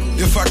 Fuck.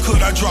 If I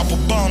could, I'd drop a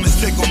bomb and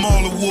take them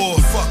all to war.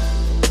 Fuck.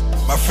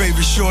 My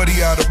favorite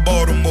shorty out of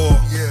Baltimore.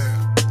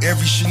 Yeah.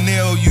 Every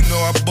Chanel, you know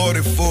I bought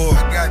it for.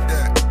 I got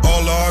that.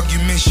 All the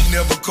arguments, she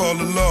never called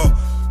the law.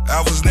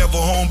 I was never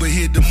home, but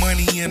hid the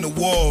money in the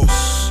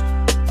walls.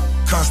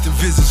 Constant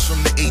visits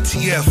from the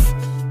ATF.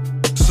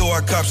 So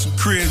I copped some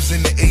cribs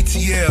in the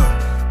ATL.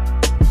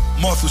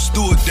 Martha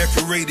Stewart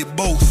decorated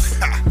both.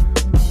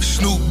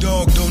 Snoop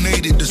Dogg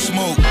donated the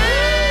smoke.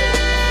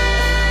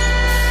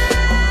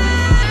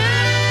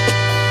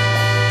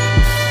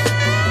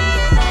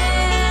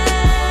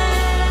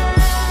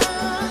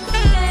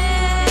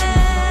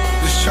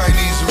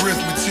 Chinese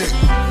arithmetic,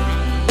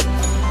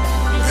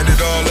 and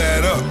it all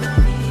add up.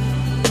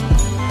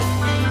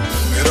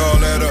 It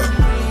all add up.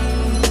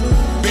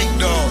 Big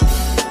dog,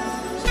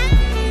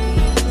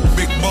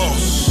 big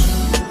boss.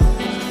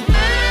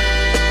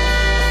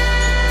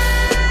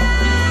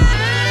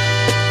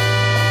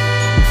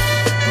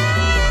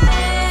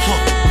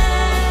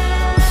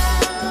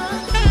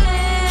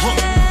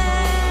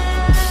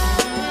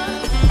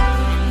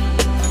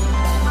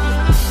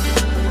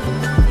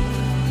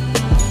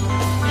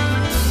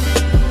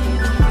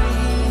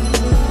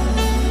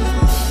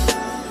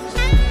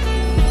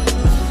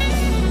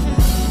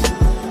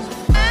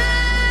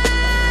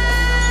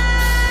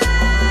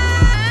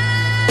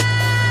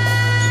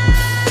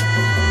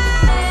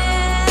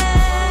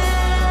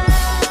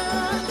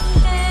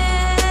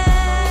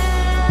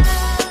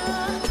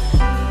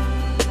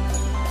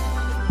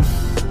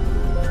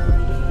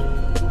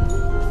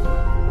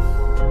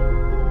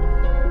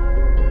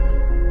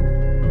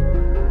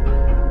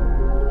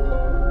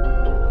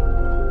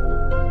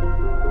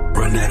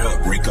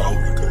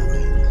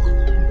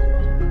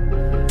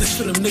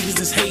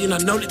 I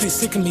know that they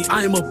sick of me.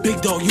 I am a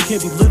big dog, you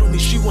can't belittle me.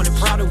 She wanted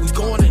Prada, we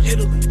going to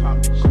Italy.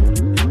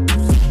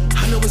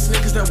 I know it's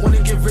niggas that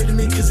wanna get rid of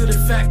me cause of the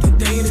fact that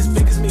they ain't as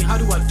big as me. How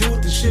do I do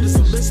it? This shit is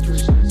a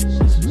mystery.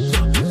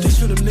 This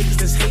for them niggas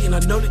that's hating. I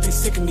know that they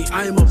sick of me.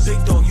 I am a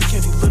big dog, you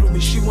can't belittle me.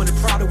 She wanted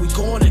Prada, we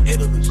going to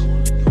Italy.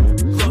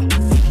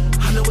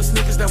 I know it's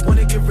niggas that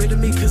wanna get rid of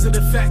me cause of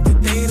the fact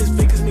that they ain't as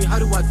big as me. How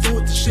do I do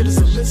it? This shit is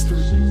a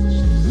mystery.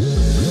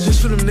 This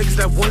for them niggas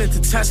that wanted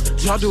to test.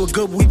 Y'all do it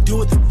good, we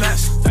do it the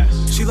best.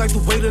 She like the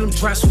way that I'm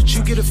dressed. What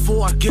you get it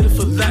for, I get it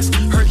for less.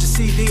 Heard your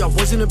CD, I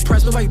wasn't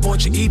impressed. Nobody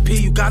bought your EP,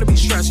 you gotta be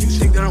stressed. You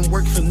think that I'm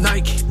working for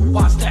Nike?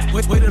 Why's that?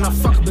 Wait, and I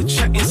fuck up the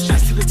check. It's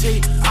S to the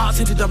T, I'll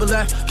take the double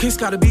F. Kings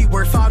gotta be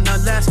worth 5, not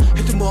less.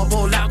 Hit the mall,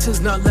 ball out,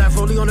 10's not left.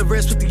 Rolling on the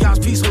wrist with the eyes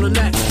piece on the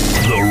neck.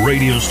 The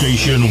radio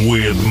station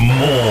with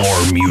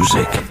more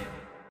music.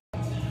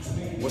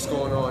 What's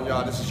going on,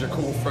 y'all? This is your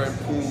cool friend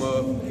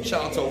Puma.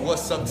 Shout out to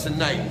What's Up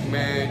Tonight,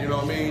 man. You know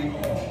what I mean?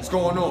 What's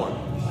going on?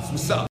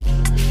 What's up?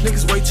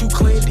 Niggas way too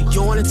clean, the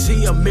yawn and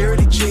T, I'm married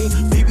to Jean.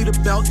 BB the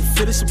belt, the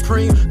fit is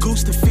supreme.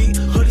 Goose the feet,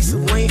 hoodie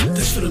Celine.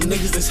 This for them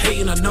niggas that's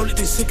hating, I know that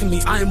they sick of me.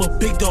 I am a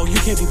big dog, you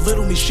can't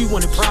belittle me. She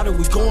wanted Prada,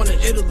 we going to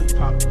Italy.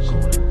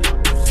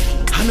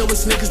 I know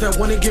it's niggas that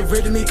wanna get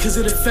rid of me cause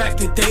of the fact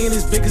that they ain't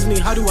as big as me.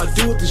 How do I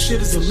do it? This shit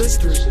is a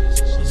mystery.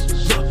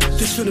 Look,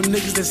 this for them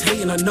niggas that's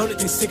hating, I know that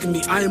they sick of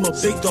me. I am a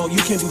big dog,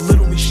 you can't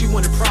belittle me. She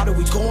wanted Prada,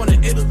 we going to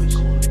Italy.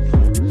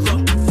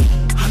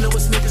 I know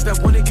it's niggas that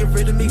wanna get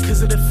rid of me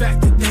cause of the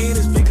fact that they ain't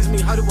as big as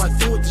me. How do I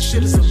do it? This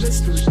shit is a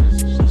mystery.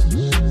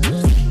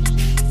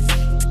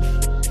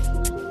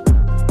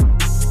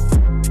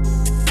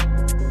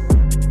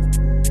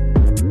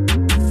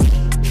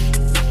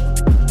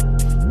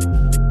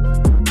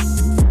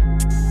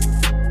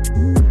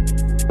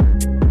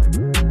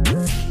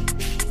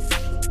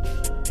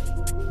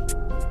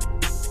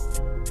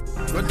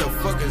 What the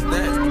fuck is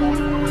that?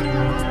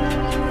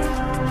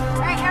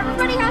 Alright,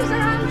 everybody has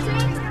their own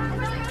thing.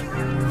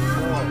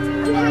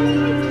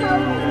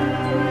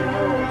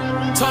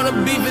 Told the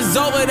beef is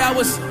over, that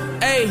was,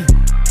 ayy.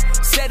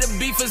 Said the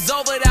beef is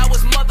over, that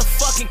was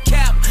motherfucking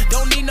cap.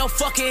 Don't need no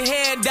fucking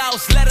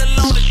handouts, let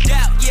alone a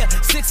dap. Yeah,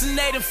 6 and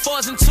 8 and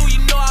 4s and 2, you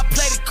know I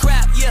play the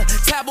crap. Yeah,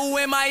 taboo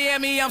in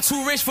Miami, I'm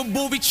too rich for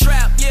booby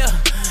trap. Yeah,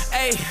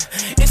 ayy,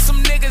 it's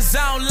some niggas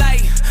I don't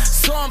like,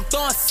 so I'm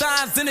throwing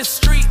signs in the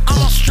street. I'm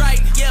on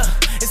strike. Yeah,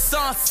 it's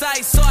on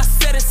sight, so I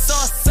said it's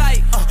on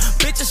sight.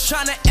 Bitches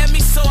tryna end me,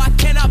 so I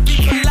cannot be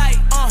polite.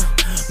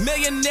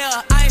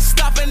 Millionaire, I ain't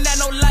stopping at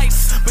no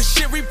lights, but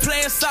shit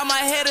replay inside my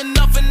head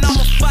enough and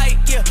I'ma fight.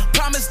 Yeah,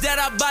 promise that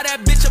I buy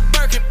that bitch a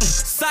Birkin.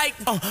 Psych.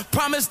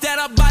 Promise that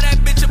I buy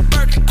that bitch a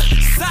Birkin.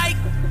 Psych.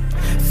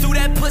 Threw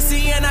that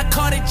pussy and I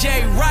called it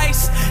Jay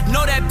Rice.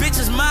 Know that bitch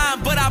is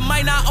mine, but I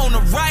might not own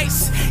the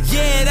rights.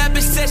 Yeah, that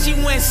bitch said she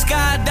went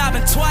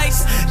skydiving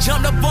twice.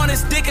 Jumped up on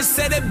his dick and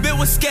said that bitch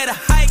was scared of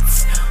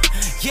heights.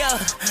 Yeah,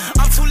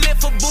 I'm too lit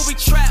for booby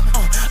trap.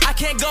 I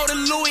can't go to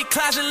Louis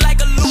closet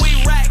like a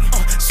Louis rack.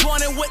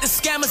 Sworn in with the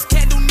scammers,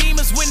 can't do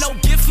Nemas with no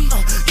Giphy.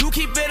 You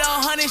keep it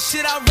 100,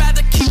 shit, I'd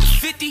rather keep it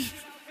 50.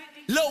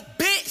 Little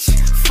bitch,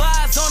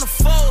 5s on the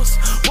foes.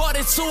 Walked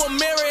into a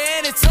mirror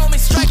and it told me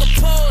strike a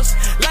pose.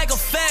 Like a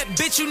fat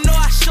bitch, you know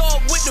I show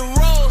up with the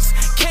rolls.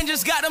 Ken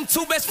just got them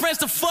 2 best friends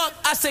to fuck,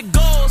 I said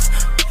goals.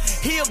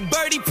 He a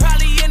birdie,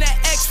 probably in that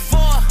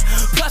X4.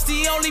 Plus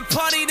the only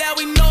party that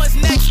we know is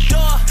next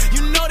door.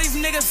 You know these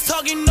niggas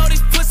talk, you know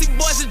these pussy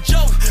boys a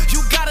joke.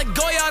 You gotta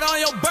go out on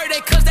your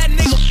birthday cause that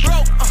nigga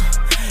broke.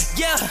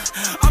 Yeah,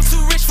 I'm too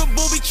rich for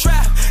booby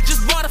trap.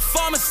 Just bought a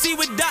pharmacy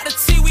with Dr.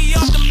 T, we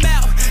off the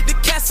map. The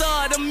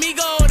Casa, the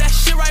Migo, that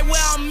shit right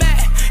where I'm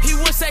at. He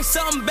would say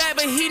something bad,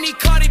 but he need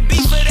Cardi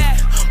B for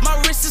that. My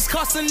wrist is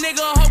cost a nigga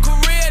a whole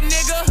career,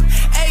 nigga.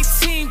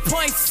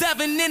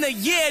 18.7 in a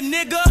year,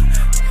 nigga.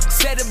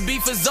 Said the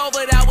beef is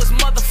over, that was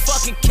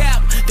motherfucking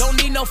cap. Don't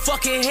need no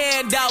fucking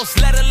handouts,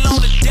 let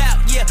alone a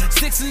dap. Yeah,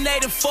 6 and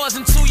 8 and 4s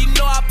and 2, you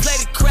know I play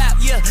the crap.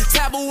 Yeah,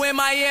 taboo in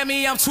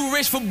Miami, I'm too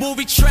rich for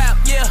booby trap.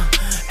 Yeah,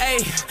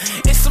 ayy,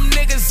 it's some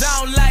niggas I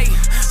don't like,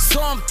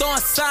 so I'm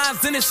throwing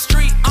signs in the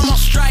street. I'm on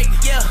strike.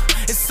 Yeah,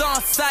 it's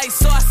on sight,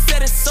 so I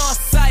said it's on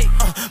sight.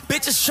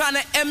 Bitches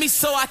tryna end me,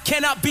 so I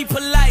cannot be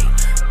polite.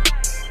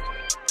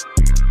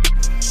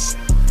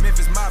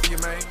 Memphis Mafia,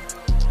 man.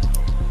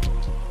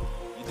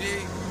 You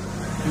dig?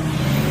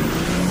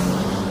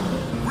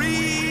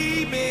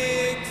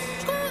 Remix.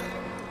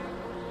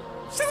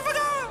 Shut the fuck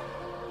up.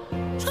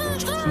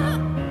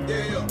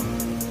 Yeah.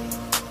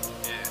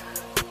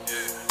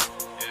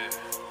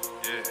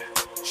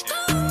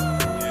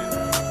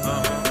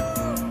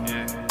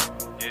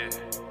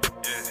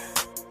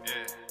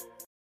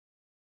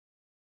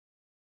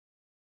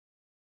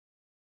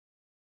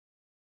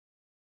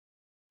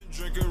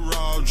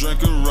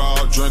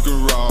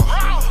 Drinking raw.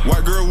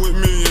 White girl with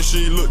me and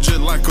she look just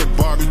like a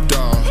Barbie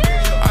doll.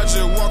 I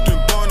just walked in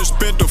Bond and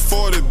spent the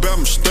 40 by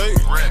mistake.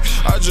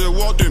 I just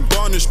walked in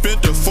Bond and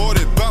spent the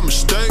 40 by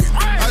mistake.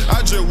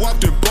 I just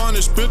walked in Bond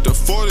and spent the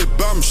 40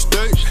 by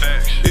mistake.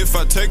 If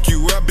I take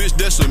you out, bitch,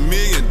 that's $1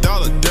 million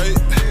date.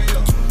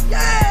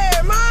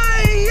 Yeah,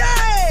 man,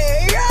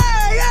 yeah.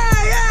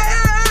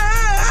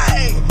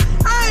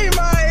 Hey,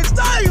 man,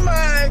 stay,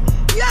 man.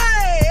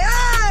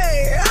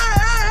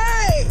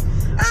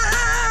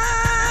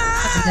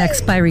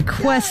 Next by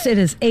request, it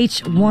is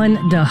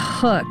H1 Da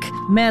Hook.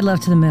 Mad love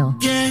to the mill.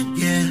 Yeah.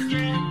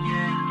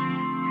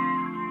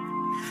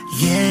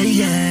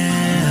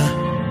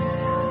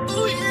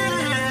 Ooh,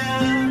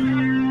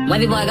 yeah.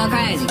 Wavy boy go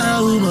crazy.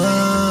 Oh,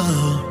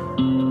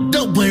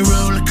 dope boy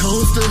roller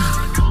coaster.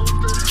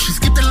 She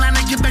skipped the line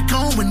and get back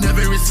home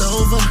whenever it's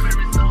over.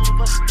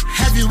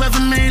 Have you ever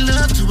made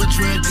love to a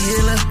drug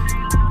dealer?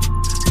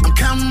 I'm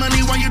counting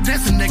money while you're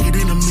dancing naked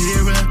in the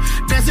mirror.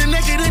 Dancing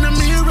naked in the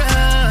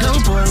mirror.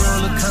 Dope boy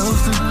roller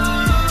coaster.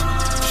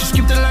 She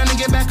skipped the line and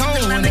get back home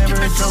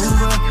whenever it's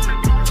over.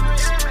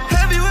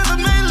 Have you ever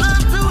made love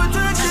to a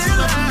drug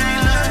dealer?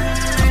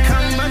 I'm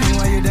counting money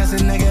while you're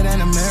dancing naked in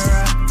the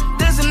mirror.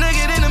 Dancing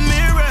naked in the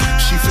mirror.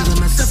 She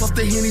feeling herself off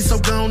the Henny, so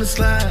go on and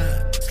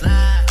slide.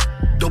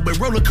 Dope boy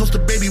roller coaster,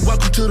 baby,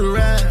 welcome to the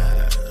ride.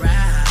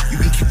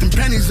 You can keep them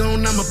panties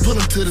on, I'ma pull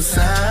them to the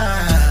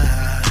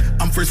side.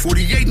 I'm first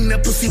 48 in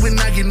that pussy when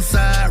I get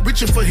inside.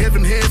 Reaching for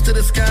heaven, heads to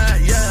the sky,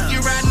 yeah. You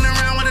riding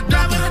around with a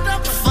double.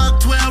 Fuck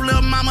 12,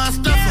 little mama a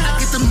stuffer.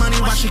 I get the money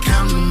while she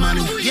counting the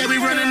money. Yeah,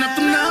 we running up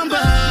the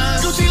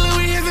numbers. Gucci,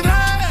 Louis, is it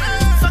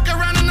hers? Fuck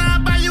around and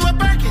I'll buy you a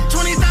Birkin.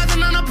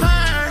 20,000 on a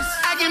purse.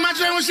 I get my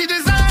dream when she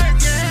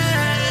deserves,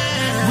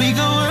 yeah. We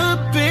go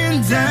up and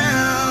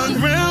down,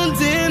 round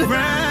and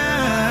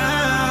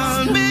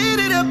round. Speed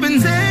it up and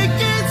take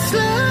it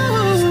slow.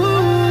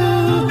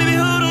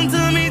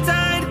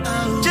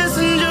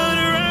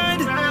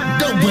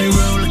 Boy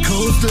roller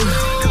coaster.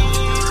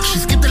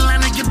 She skipped the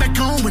line and get back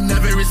home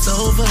whenever it's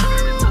over.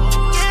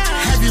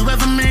 Have you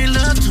ever made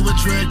love to a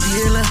drug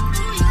dealer?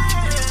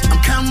 I'm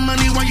counting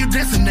money while you're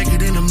dancing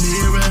naked in the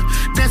mirror.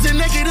 Dancing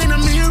naked in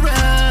the mirror.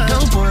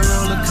 Dope boy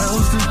roller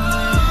coaster.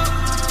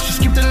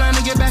 She skipped the line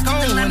and get back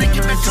home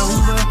whenever it's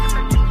over.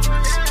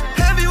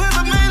 Have you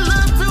ever made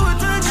love to a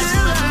drug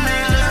dealer?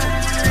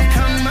 I'm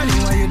counting money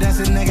while you're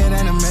dancing naked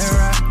in the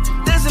mirror.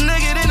 Dancing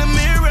naked in the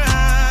mirror.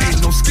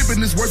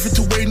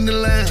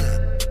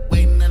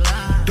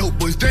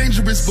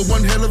 for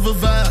one hell of a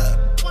vibe.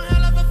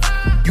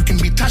 You can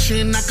be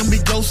Tasha and I can be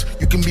Ghost.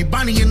 You can be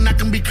Bonnie and I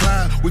can be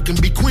Clyde. We can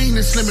be Queen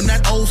and Slim and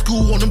that old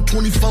school on them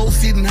 24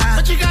 sitting high.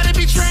 But you gotta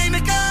be trained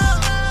to go.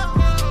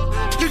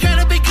 You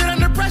gotta be good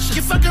under pressure.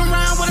 You fucking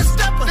around with a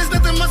stepper. There's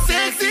nothing more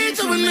sexy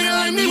to a nigga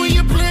like me when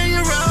you're playing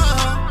your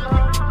role.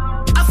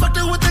 I fucked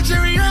her with the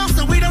Jerry O,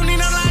 so we don't need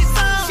no lights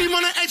on. She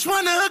wanna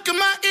H1 to hook in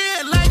my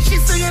ear like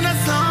she's singing a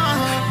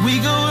song. We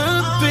go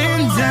up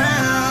and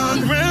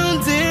down,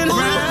 round and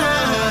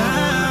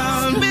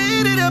round.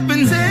 Speed it up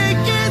and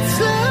take it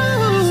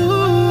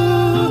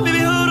slow.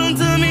 Baby, hold on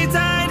to me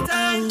tight,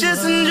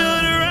 just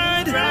enjoy the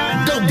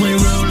ride. Don't blame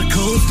roller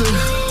coaster.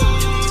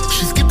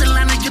 She skipped the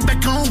line to get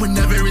back home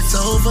whenever it's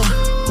over.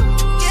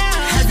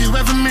 Have you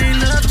ever made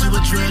love to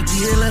a drug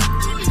dealer?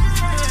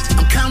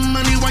 I'm counting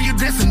money while you're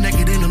dancing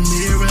naked in the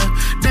mirror.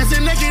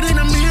 Dancing naked in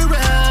the mirror.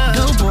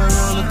 Go boy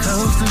roller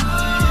coaster.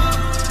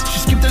 She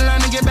skipped the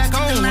line to get back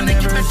home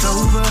whenever it's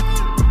over.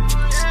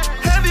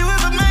 Have you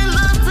ever made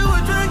love to a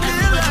drug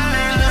dealer?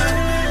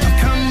 I'm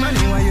counting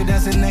money while you're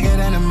dancing naked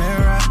in the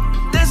mirror.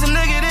 Dancing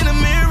naked in the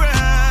mirror.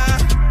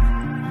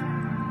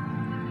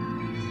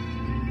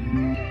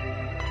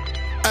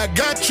 I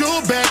got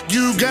your back,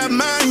 you got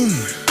mine.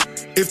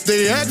 If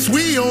they ask,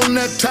 we on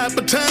that type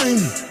of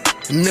time.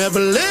 Never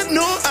let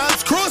no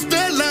ops cross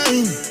that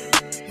line.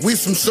 We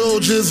some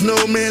soldiers,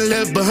 no man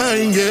left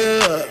behind,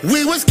 yeah.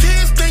 We was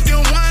kids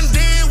thinking one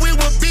day we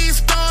would be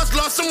stars.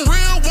 Lost some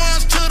real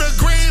ones to the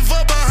grave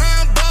or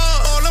behind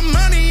bars. All the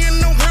money in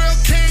the world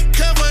can't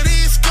cover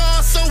these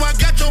scars. So I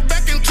got your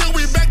back until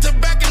we back to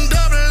back in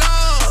double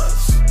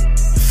R's.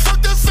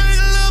 Fuck the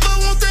fake love, I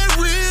want that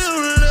real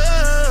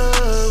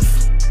love.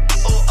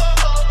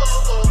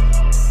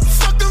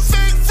 Fuck the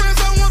fake friends,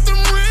 I want them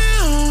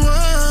real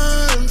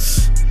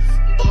ones.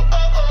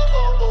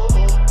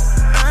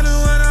 I do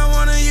what I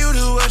wanna, you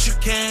do what you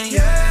can,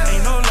 yeah.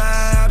 Ain't no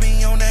lie, I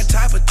be on that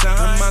type of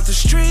time. I'm out the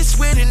streets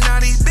with it, now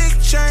these big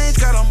chains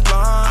got them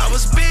blind. I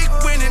was big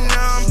winning,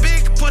 now I'm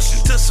big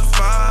pushing to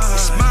survive.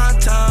 It's my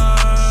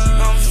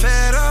time, I'm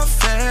fed up,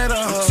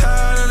 I'm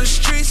tired of the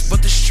streets,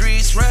 but the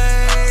streets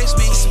raised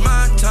me. It's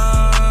my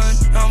time,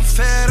 I'm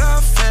fed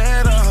up,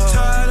 tired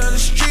of the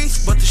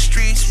streets, but the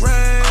streets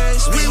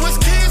raised me. We was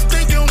kids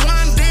thinking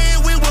one day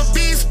we would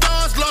be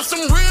stars. Lost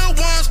some real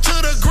ones to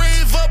the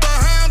grave or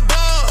behind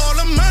bars. All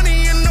the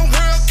money in the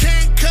world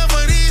can't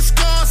cover these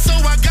scars. So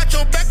I got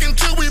your back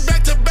until we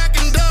back to back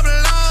in double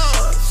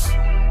R's.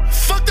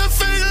 Fuck the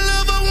fake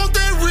love, I want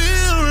that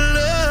real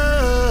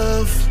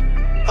love.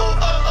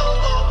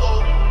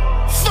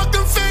 Fuck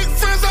them fake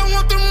friends, I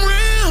want them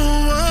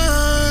real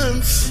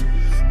ones.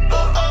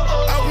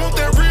 I want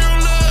that real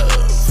love.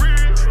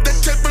 That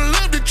type of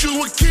love that you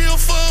would kill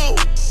for.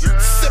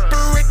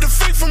 Separate the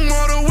fake from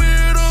all the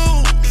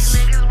weirdos.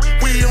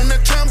 We on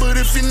that time, but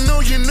if you know,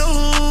 you know.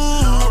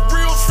 A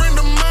real friend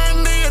of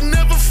mine, they'll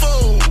never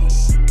fold.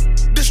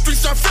 The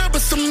streets are fair,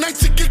 but some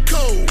nights it get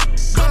cold.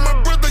 But my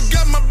brother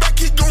got my back,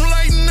 he gon'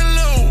 lighten the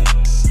load.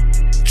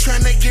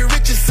 Tryna get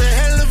rich, it's a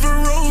hell of a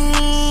road.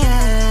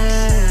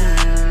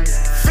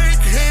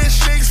 Fake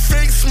handshakes,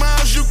 fake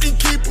smiles, you can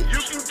keep them.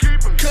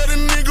 Cut a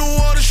nigga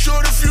water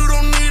short if you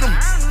don't need them.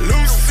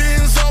 Loose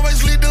ends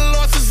always lead to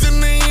losses in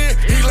the end.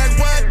 He like,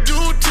 why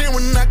do 10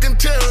 when I can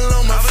tell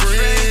all my friends?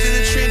 In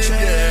the trenches.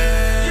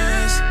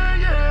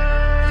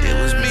 It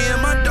was me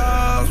and my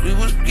dogs, we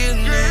was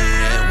getting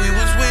it, we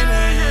was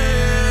winning.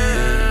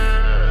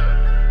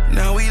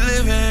 Now we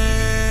living.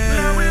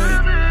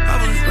 I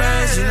was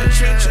raised in the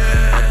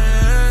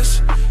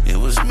trenches. It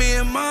was me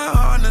and my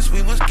partners,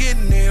 we was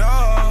getting it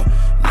all.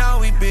 Now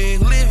we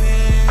big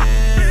living.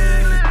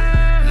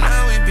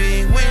 Now we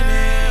big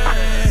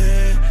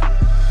winning.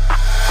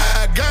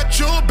 I got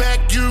your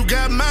back, you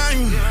got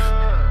mine.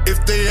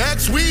 If they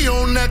ask, we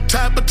on that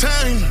type of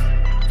time.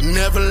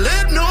 Never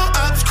let no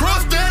ops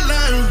cross that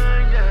line.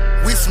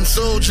 We some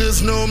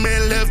soldiers, no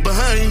man left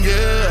behind,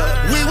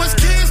 yeah. We was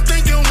kids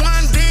thinking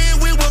one day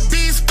we would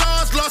be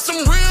stars. Lost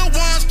some real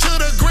ones to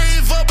the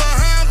grave or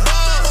behind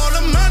bars. All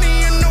the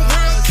money in the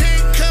world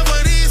can't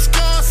cover these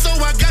scars. So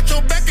I got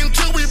your back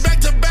until we back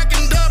to back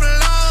in double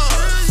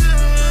R's.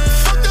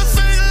 Fuck the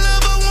fake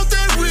love, I want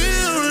that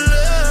real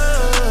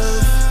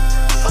love.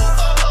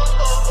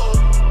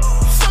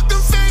 Fuck the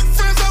fake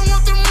friends, I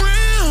want them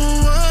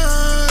real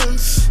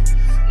ones.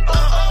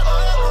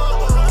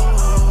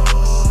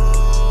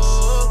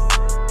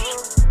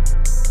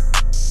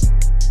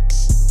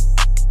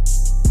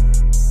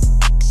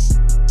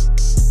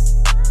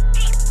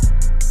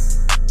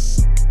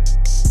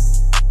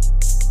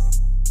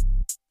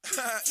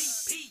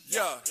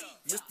 Yeah,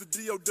 Mr.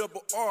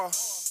 D-O-double-R.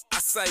 I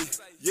say,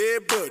 yeah,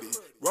 buddy.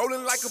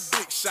 Rolling like a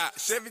big shot.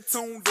 Chevy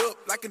tuned up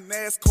like a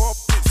NASCAR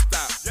pit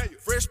stop.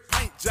 Fresh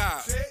paint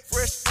job,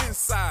 fresh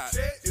inside.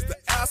 Is the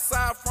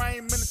outside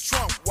frame in the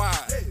trunk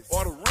wide?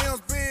 Or the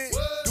rims big?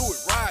 Do it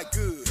right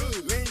good.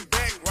 Lean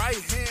back,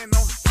 right hand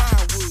on the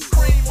pine wood.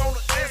 Cream on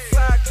the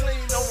inside,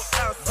 clean on the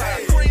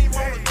outside. Cream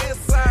on the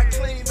inside,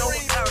 clean on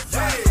the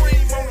outside.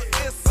 Cream on the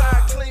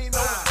inside, clean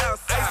on the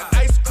outside.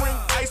 Ice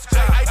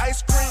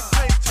cream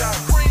paint job.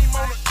 Cream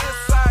on the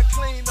inside,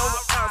 clean on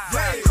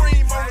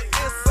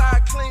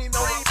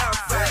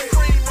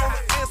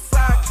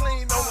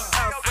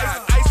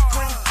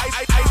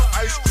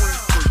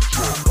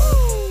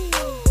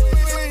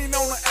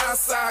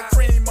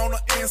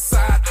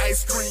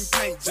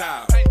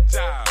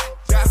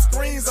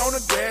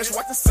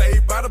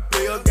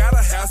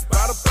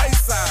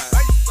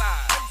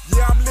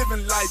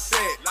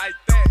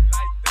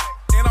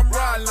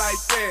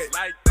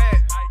that.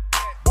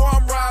 Boy,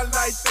 I'm riding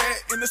like that,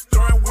 and the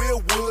steering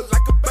wheel wood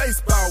like a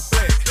baseball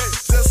bat.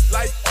 Just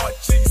like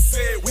Archie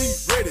said, we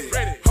ready.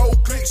 Whole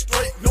click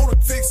straight,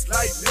 lunatics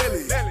like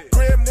Nelly.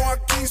 Grand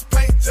Marquis,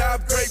 paint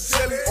job, grape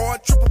jelly, or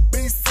triple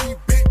BC,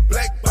 big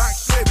black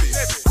box Chevy.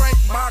 Crank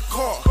my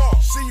car,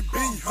 she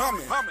be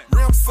humming.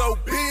 Rim so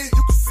big,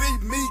 you can see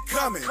me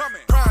coming.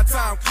 Prime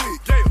time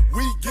click,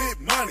 we get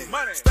money.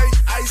 Stay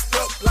iced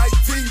up like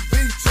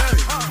TV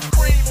Johnny.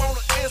 Cream on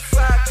the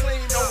inside,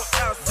 clean on the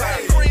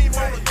outside. Cream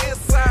on the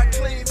inside,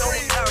 clean on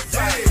the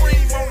outside.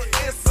 Cream on the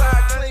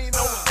inside, clean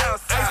on the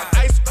outside.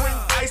 Ice cream,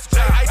 ice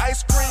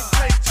cream,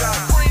 paint job.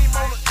 Cream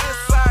on the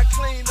inside,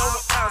 clean on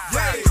the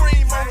outside.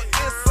 Cream on the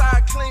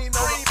inside, clean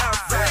on the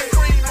outside.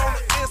 Cream on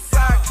the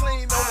inside,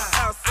 clean on the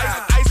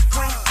outside. Ice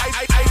cream,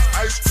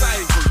 ice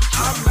cream.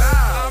 I'm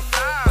live,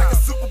 like a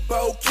Super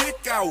Bowl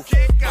kickoff.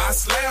 My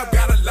slab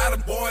got a lot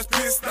of boys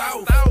pissed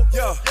off.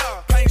 Yeah,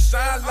 paint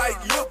shine like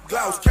lip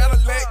gloss.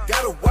 Cadillac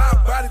got a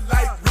wide body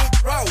like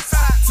Rick Ross.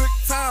 Took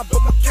time,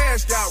 but my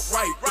cash got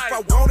right. If I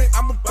want it,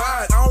 I'ma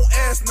buy it. I don't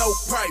ask no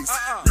price.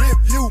 Rear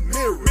view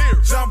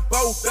mirror,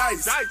 jumbo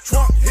dice.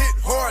 Trunk hit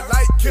hard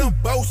like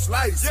Kimbo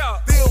Slice.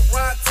 Still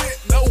ride tent,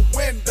 no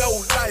window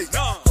light.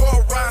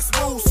 Car ride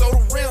smooth, so the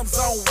rims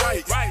on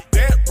right.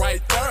 That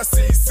right there,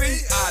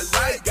 CC, I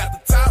like. Got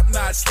the top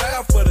notch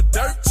slab for the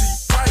dirt cheap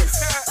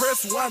price.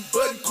 Press one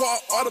button, car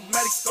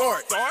automatic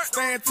start.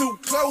 Stand too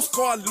close,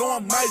 car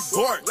alarm might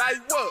bark.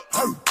 Like what?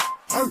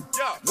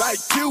 Like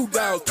you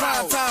dog.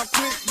 Time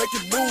quick, make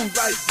it move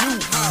like you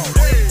how.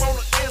 Cream on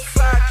the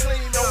inside,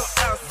 clean on the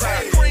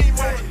outside. Cream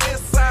on the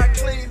inside,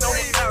 clean on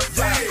the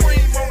outside.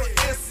 Cream on the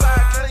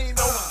inside, clean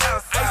on the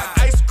outside.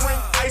 Ice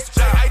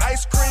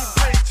cream,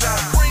 paint job.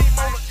 Cream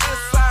on the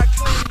inside,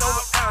 clean on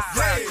the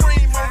outside.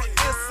 Cream on the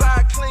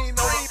inside, clean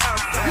on the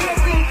outside.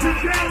 Welcome to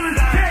Dallas,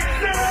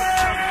 Texas.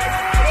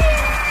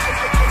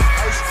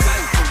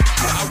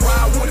 I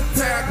ride with a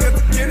tag, got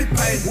the guinea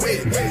pig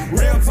wet.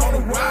 Rims on the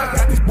ride,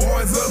 got these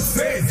boys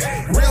upset.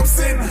 Rims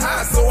sitting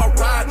high, so I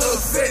ride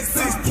upset.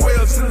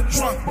 612s in the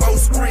trunk, both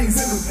screens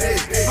in the neck.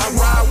 I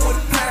ride with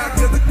a tag,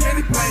 got the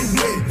guinea pig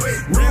wet.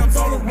 Rims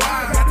on the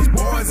ride, got these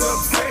boys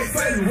upset.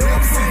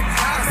 Rims sitting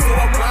high, so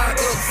I ride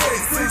upset.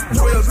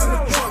 612s in the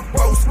trunk,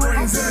 both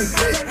screens in the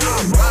neck. I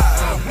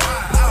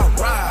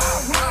ride.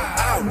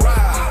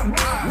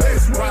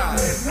 Let's ride.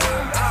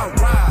 I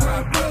ride.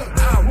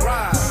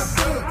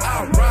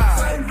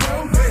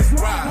 Let's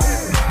ride.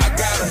 I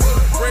got a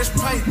fresh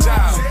paint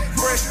job,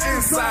 fresh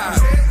inside.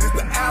 It's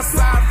the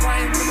outside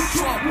frame in the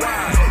trunk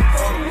ride.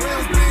 On the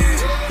wheels big,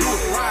 do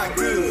it ride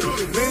good.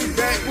 Lean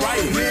back,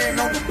 right hand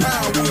on the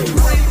power wheel.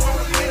 Cream on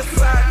the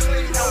inside,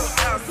 clean on the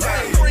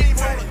outside. Cream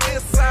on the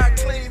inside,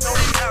 clean on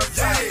the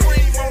outside.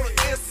 Cream on the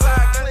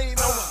inside, clean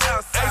on the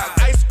outside.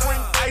 Ice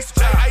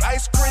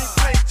cream,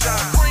 paint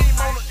job. Cream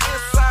on the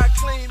inside,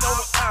 clean on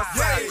the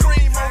outside.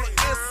 Cream on the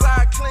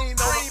inside, clean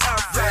on the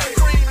outside.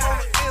 Cream on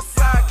the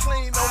inside,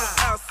 clean on the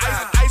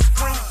outside. Ice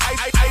cream,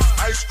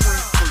 ice cream.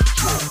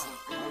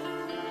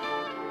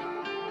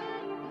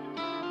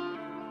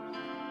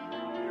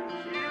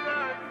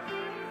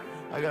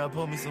 I gotta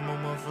pull me some more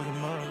motherfucking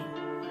money.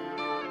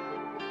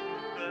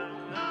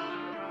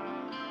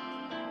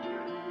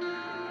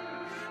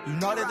 You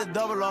know that the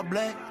double are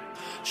black.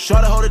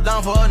 Shorty hold it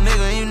down for a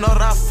nigga, and you know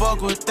that I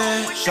fuck with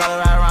that. Shorty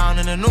ride around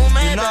in the new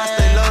man. You know I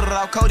stay loaded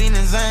off codeine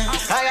and Zan.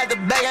 I got the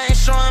bag, I ain't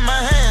showing my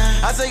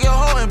hand. I take your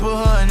hoe and put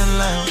her in the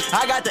lane.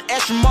 I got the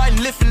extra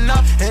Martin lifting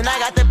up, and I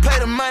got the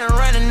plate of money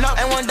running up.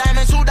 And 1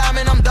 diamond, 2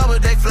 diamond, I'm double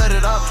deck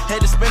flooded up.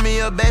 Had to spend me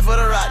a bag for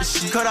the ride, the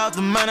shit. Cut out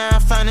the money, I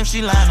find him,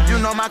 she lying. You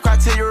know my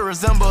criteria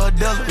resemble a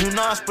dealer. You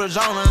know I splurge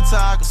on her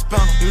until I can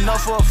spend her. You know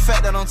for a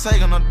fact that I'm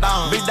taking her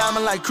down. Big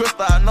diamond like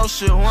crystal, I know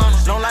shit one.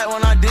 Don't like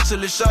when I ditch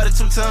it, shorty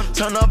 2 times.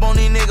 Turn up on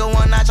these nigga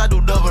 1 notch, I do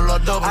double or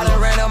double. I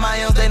done ran up my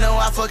M's, they know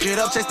I fuck it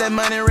up. Chase that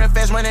money real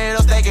fast, run it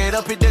up, stack it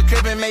up. Hit the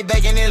crib and make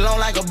bacon it long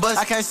like a bus.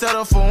 I can't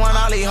settle for one,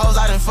 all these hoes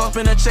I done fuck.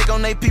 Spin a check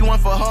on AP, one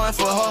for her and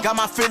for her. Got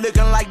my fit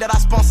looking like that I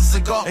sponsor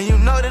cigar. And you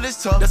know that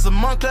it's tough, that's a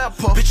Montclair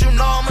puff. Bitch, you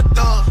know I'm a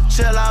thug.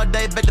 Chill all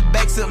day, back to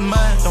back to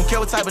mine. Don't care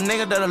what type of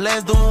nigga that'll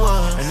last do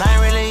what. And I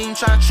ain't really even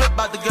tryna trip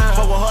about the girl.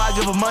 Fuck with her, I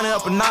give her money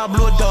up and now I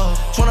blew a dub.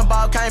 20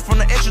 ball came from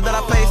the extra that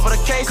I paid for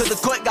the case. Cause the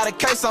court got a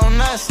case on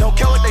us. Don't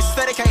care what they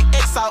say, they can't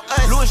X out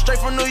us. Louis straight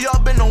from New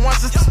York, been the one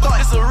since the start.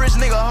 This a rich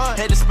nigga heart.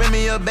 Had to spend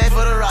me a bag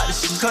for the ride.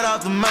 She cut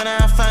out the money,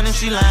 I find him,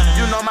 she lying.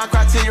 You know my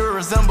criteria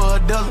resemble a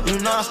dealer. You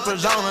know I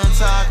splurge on her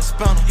until I can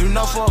spend her. You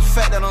know for a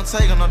fact that I'm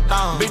taking her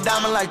down. Big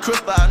diamond like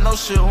crystal, I know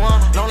shit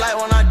one. Don't like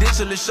when I ditch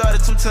it, shorty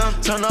 2 times.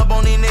 Turn up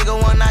on these nigga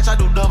 1 notch, I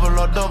do double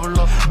or double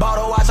up. Bought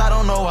a watch, I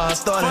don't know why I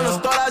started. From the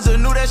start, I just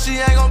knew that she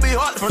ain't gon' be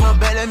hard. From the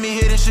back, let me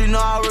hit it, she know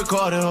I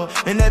recorded her.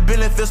 And that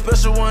Bentley feel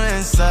special one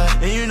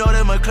inside. And you know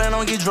that McLaren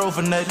don't get drove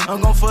for nothing.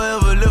 I'm gon'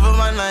 forever live with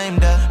my name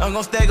there. I'm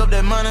gon' stack up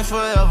that money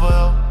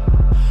forever.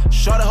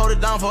 Shorty hold it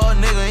down for a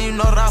nigga, and you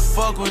know that I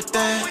fuck with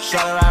that.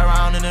 Shorty ride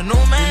around in the new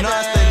man. You know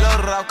I stay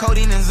loaded off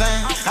codeine and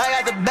Zan. I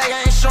got the bag,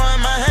 I ain't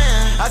showing my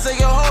hand. I take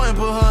your hoe and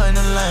put her in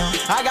the lane.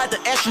 I got the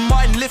extra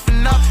Martin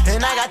lifting up,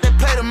 and I got that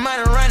plate of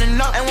money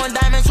running up. And 1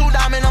 diamond, 2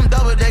 diamond, I'm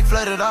double deck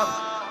flooded up.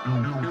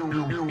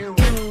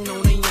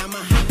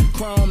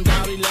 Chromed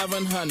out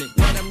 1100.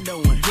 What I'm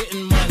doing?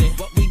 Getting money.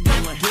 What we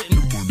doing?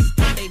 Getting money.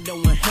 What they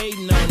doing?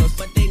 Hating on us,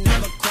 but they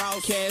never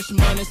cross. Cash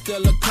money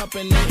still a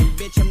company. And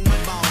bitch, I'm the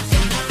boss.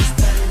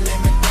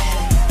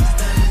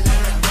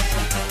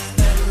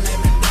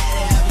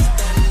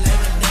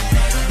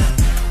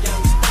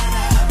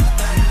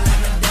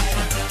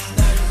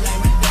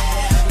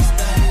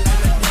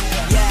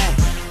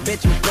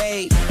 Bitch, I'm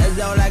paid,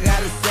 that's all I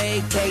gotta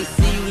say. Can't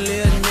see you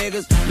little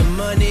niggas, the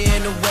money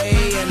in the way.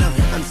 And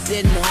I'm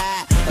sitting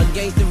high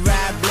against the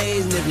ride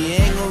blaze. And if you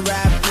ain't gon'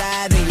 ride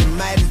fly, then you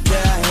might as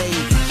well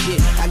hate.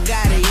 Shit, I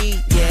gotta eat,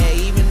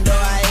 yeah, even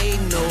though I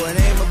ain't. No, it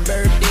ain't my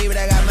birthday, but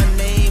I got my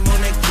name on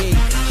that cake.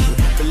 Shit,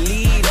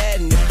 believe that,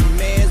 and if the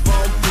mans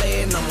won't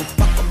play, and I'ma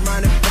fuck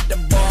around and put the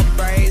ball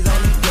brains on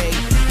the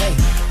gate. Hey,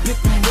 pick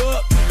 'em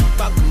up,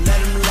 fuck 'em, let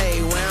 'em lay.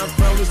 Where I'm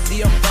from, we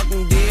see a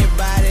fucking dead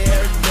body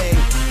every day.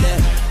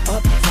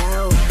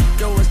 Uptown,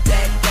 throwing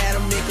stack at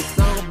him, make a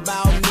song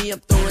about me, I'm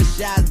throwing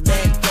shots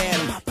back at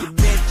him. Your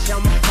bitch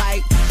on my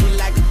pipe, she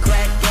like a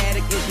crack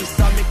addict, and she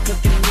saw me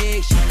cooking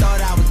eggs, she thought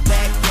I was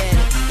back at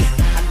it.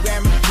 I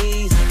grabbed my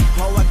keys,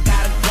 oh I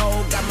gotta go,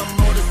 got my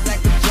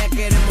motorcycle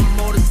jacket and my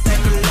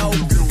motorcycle low.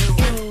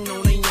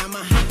 On the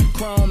Yamaha,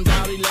 chromed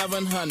out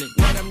 1100.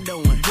 What I'm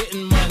doing?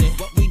 Getting money.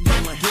 What we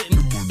doing?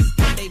 Getting money.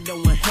 What they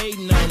doing?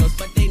 Hating on us,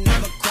 but they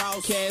never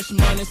cross. Cash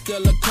money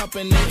still a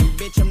company. And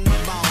bitch, I'm the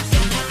boss.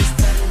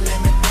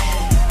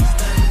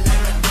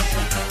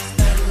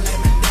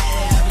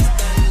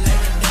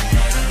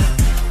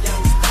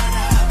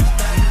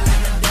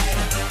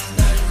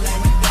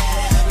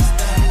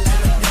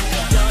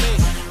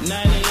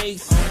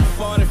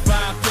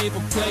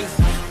 Paper plates,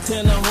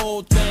 10 the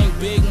whole thing,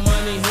 big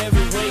money,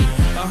 heavyweight,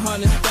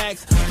 100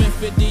 stacks, spent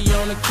 50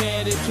 on the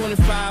caddy,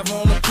 25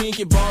 on the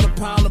pinky, bought a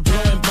pound of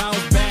blow and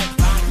bounce back.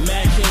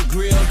 Matching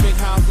grills, big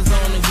houses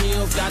on the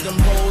hills, got them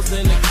hoes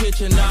in the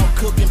kitchen, out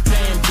cooking,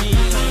 paying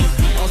bills.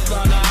 On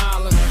Thunder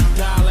Island,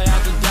 dollar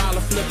after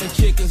dollar, flipping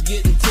chickens,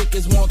 getting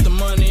tickets, want the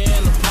money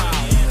and the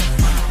power.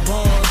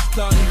 Born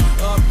stunting,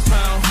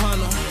 uptown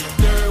hunter,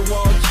 third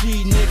wall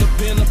G, nigga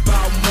been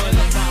about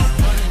money.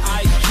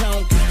 Ice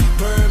chunky,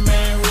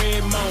 Birdman,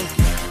 red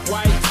monkey,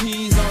 white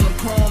tees on the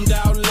chromed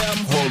out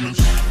 1100.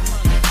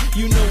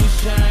 You know we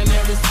shine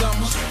every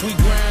summer, we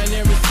grind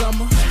every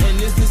summer, and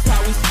this is how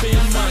we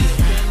spend money.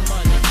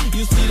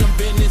 You see them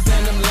business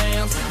and them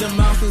lambs, them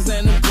ounces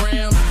and them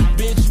grams,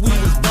 bitch, we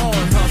was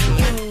born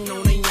hustling.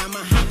 On the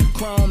Yamaha,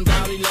 chromed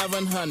out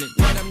 1100.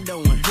 What I'm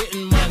doing?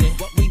 Getting money.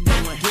 What we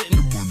doing?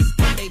 Getting money.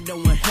 What they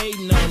doing?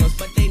 Hating on us,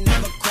 but they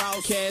never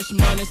cross. Cash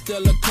money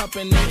still a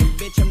company. And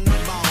bitch, I'm the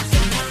boss.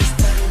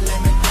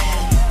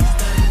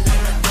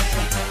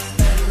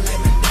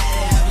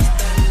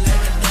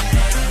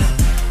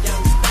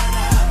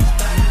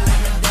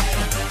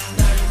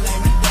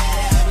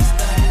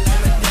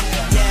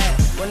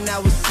 When I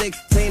was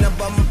 16, I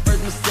bought my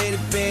first Mercedes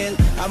Benz.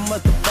 I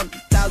must have fucked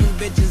 1,000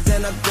 bitches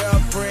and a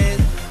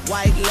girlfriend.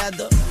 White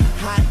leather,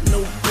 hot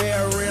new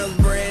pair of rims,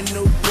 brand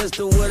new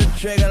pistol with a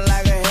trigger.